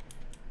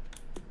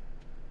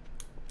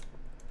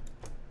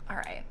 All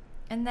right,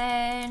 and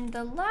then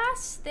the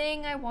last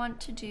thing I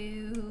want to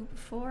do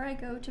before I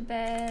go to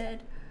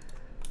bed.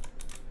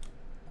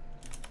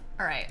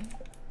 All right,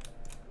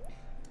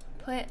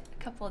 put a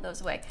couple of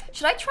those away.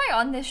 Should I try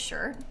on this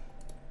shirt?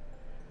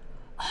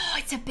 Oh,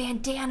 it's a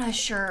bandana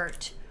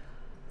shirt.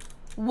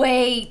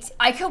 Wait,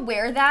 I could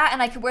wear that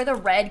and I could wear the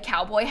red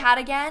cowboy hat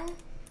again.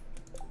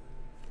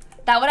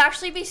 That would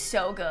actually be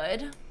so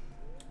good.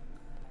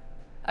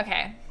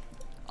 Okay.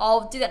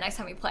 I'll do that next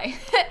time we play.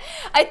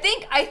 I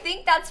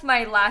think that's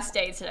my last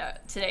day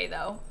today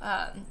though.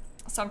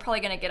 So I'm probably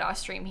gonna get off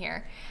stream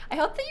here. I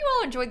hope that you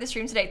all enjoyed the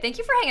stream today. Thank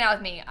you for hanging out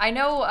with me. I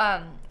know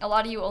a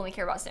lot of you only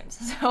care about Sims,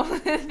 so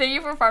thank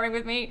you for farming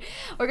with me.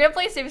 We're gonna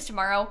play Sims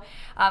tomorrow.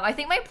 I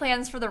think my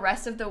plans for the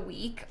rest of the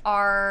week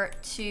are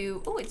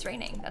to, oh, it's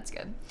raining, that's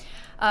good.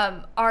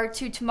 Are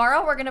to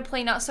tomorrow we're gonna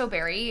play Not So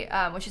Berry,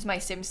 which is my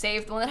sim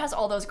save, the one that has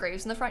all those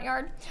graves in the front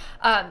yard.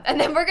 And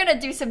then we're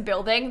gonna do some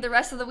building the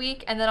rest of the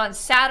week, and then on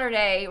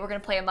Saturday we're gonna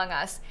play Among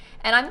Us.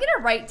 And I'm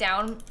gonna write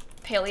down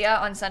Palea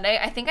on Sunday.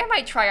 I think I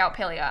might try out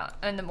Palea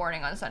in the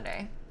morning on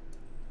Sunday,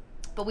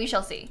 but we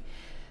shall see.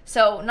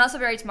 So Not So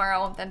Berry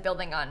tomorrow, then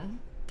building on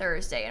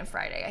Thursday and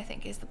Friday, I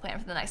think is the plan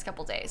for the next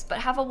couple days.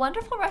 But have a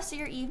wonderful rest of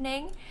your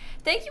evening.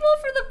 Thank you all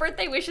for the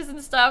birthday wishes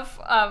and stuff.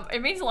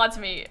 It means a lot to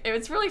me.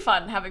 It's really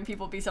fun having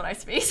people be so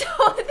nice to me, so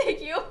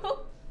thank you.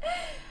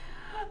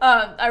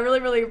 I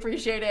really, really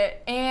appreciate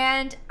it.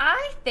 And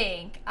I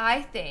think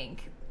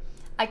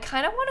I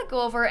kind of want to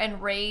go over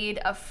and raid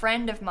a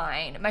friend of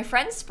mine. My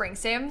friend Spring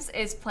Sims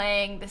is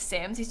playing The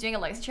Sims. He's doing a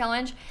legacy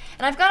challenge.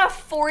 And I've got a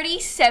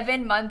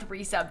 47-month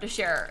resub to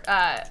share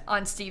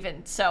on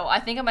Steven. So I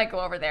think I might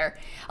go over there.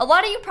 A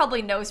lot of you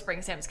probably know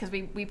Spring Sims because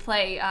we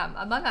play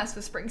Among Us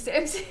with Spring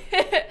Sims.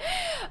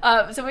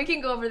 So we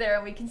can go over there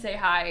and we can say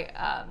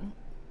hi.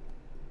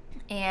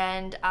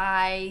 And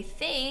I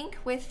think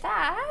with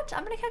that,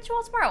 I'm gonna catch you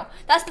all tomorrow.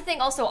 That's the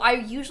thing also, I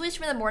usually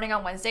stream in the morning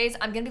on Wednesdays.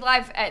 I'm gonna be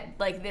live at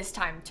like this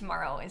time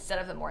tomorrow instead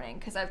of the morning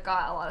because I've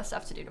got a lot of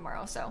stuff to do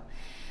tomorrow, so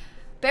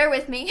bear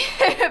with me.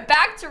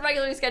 Back to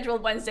regularly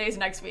scheduled Wednesdays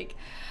next week.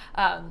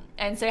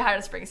 And say hi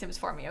to Spring Sims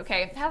for me,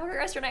 okay? Have a great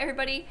rest of your night,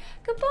 everybody.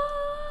 Goodbye!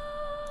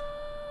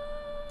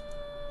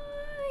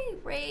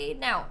 Raid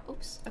now.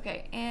 Oops,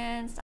 okay,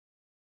 and stop.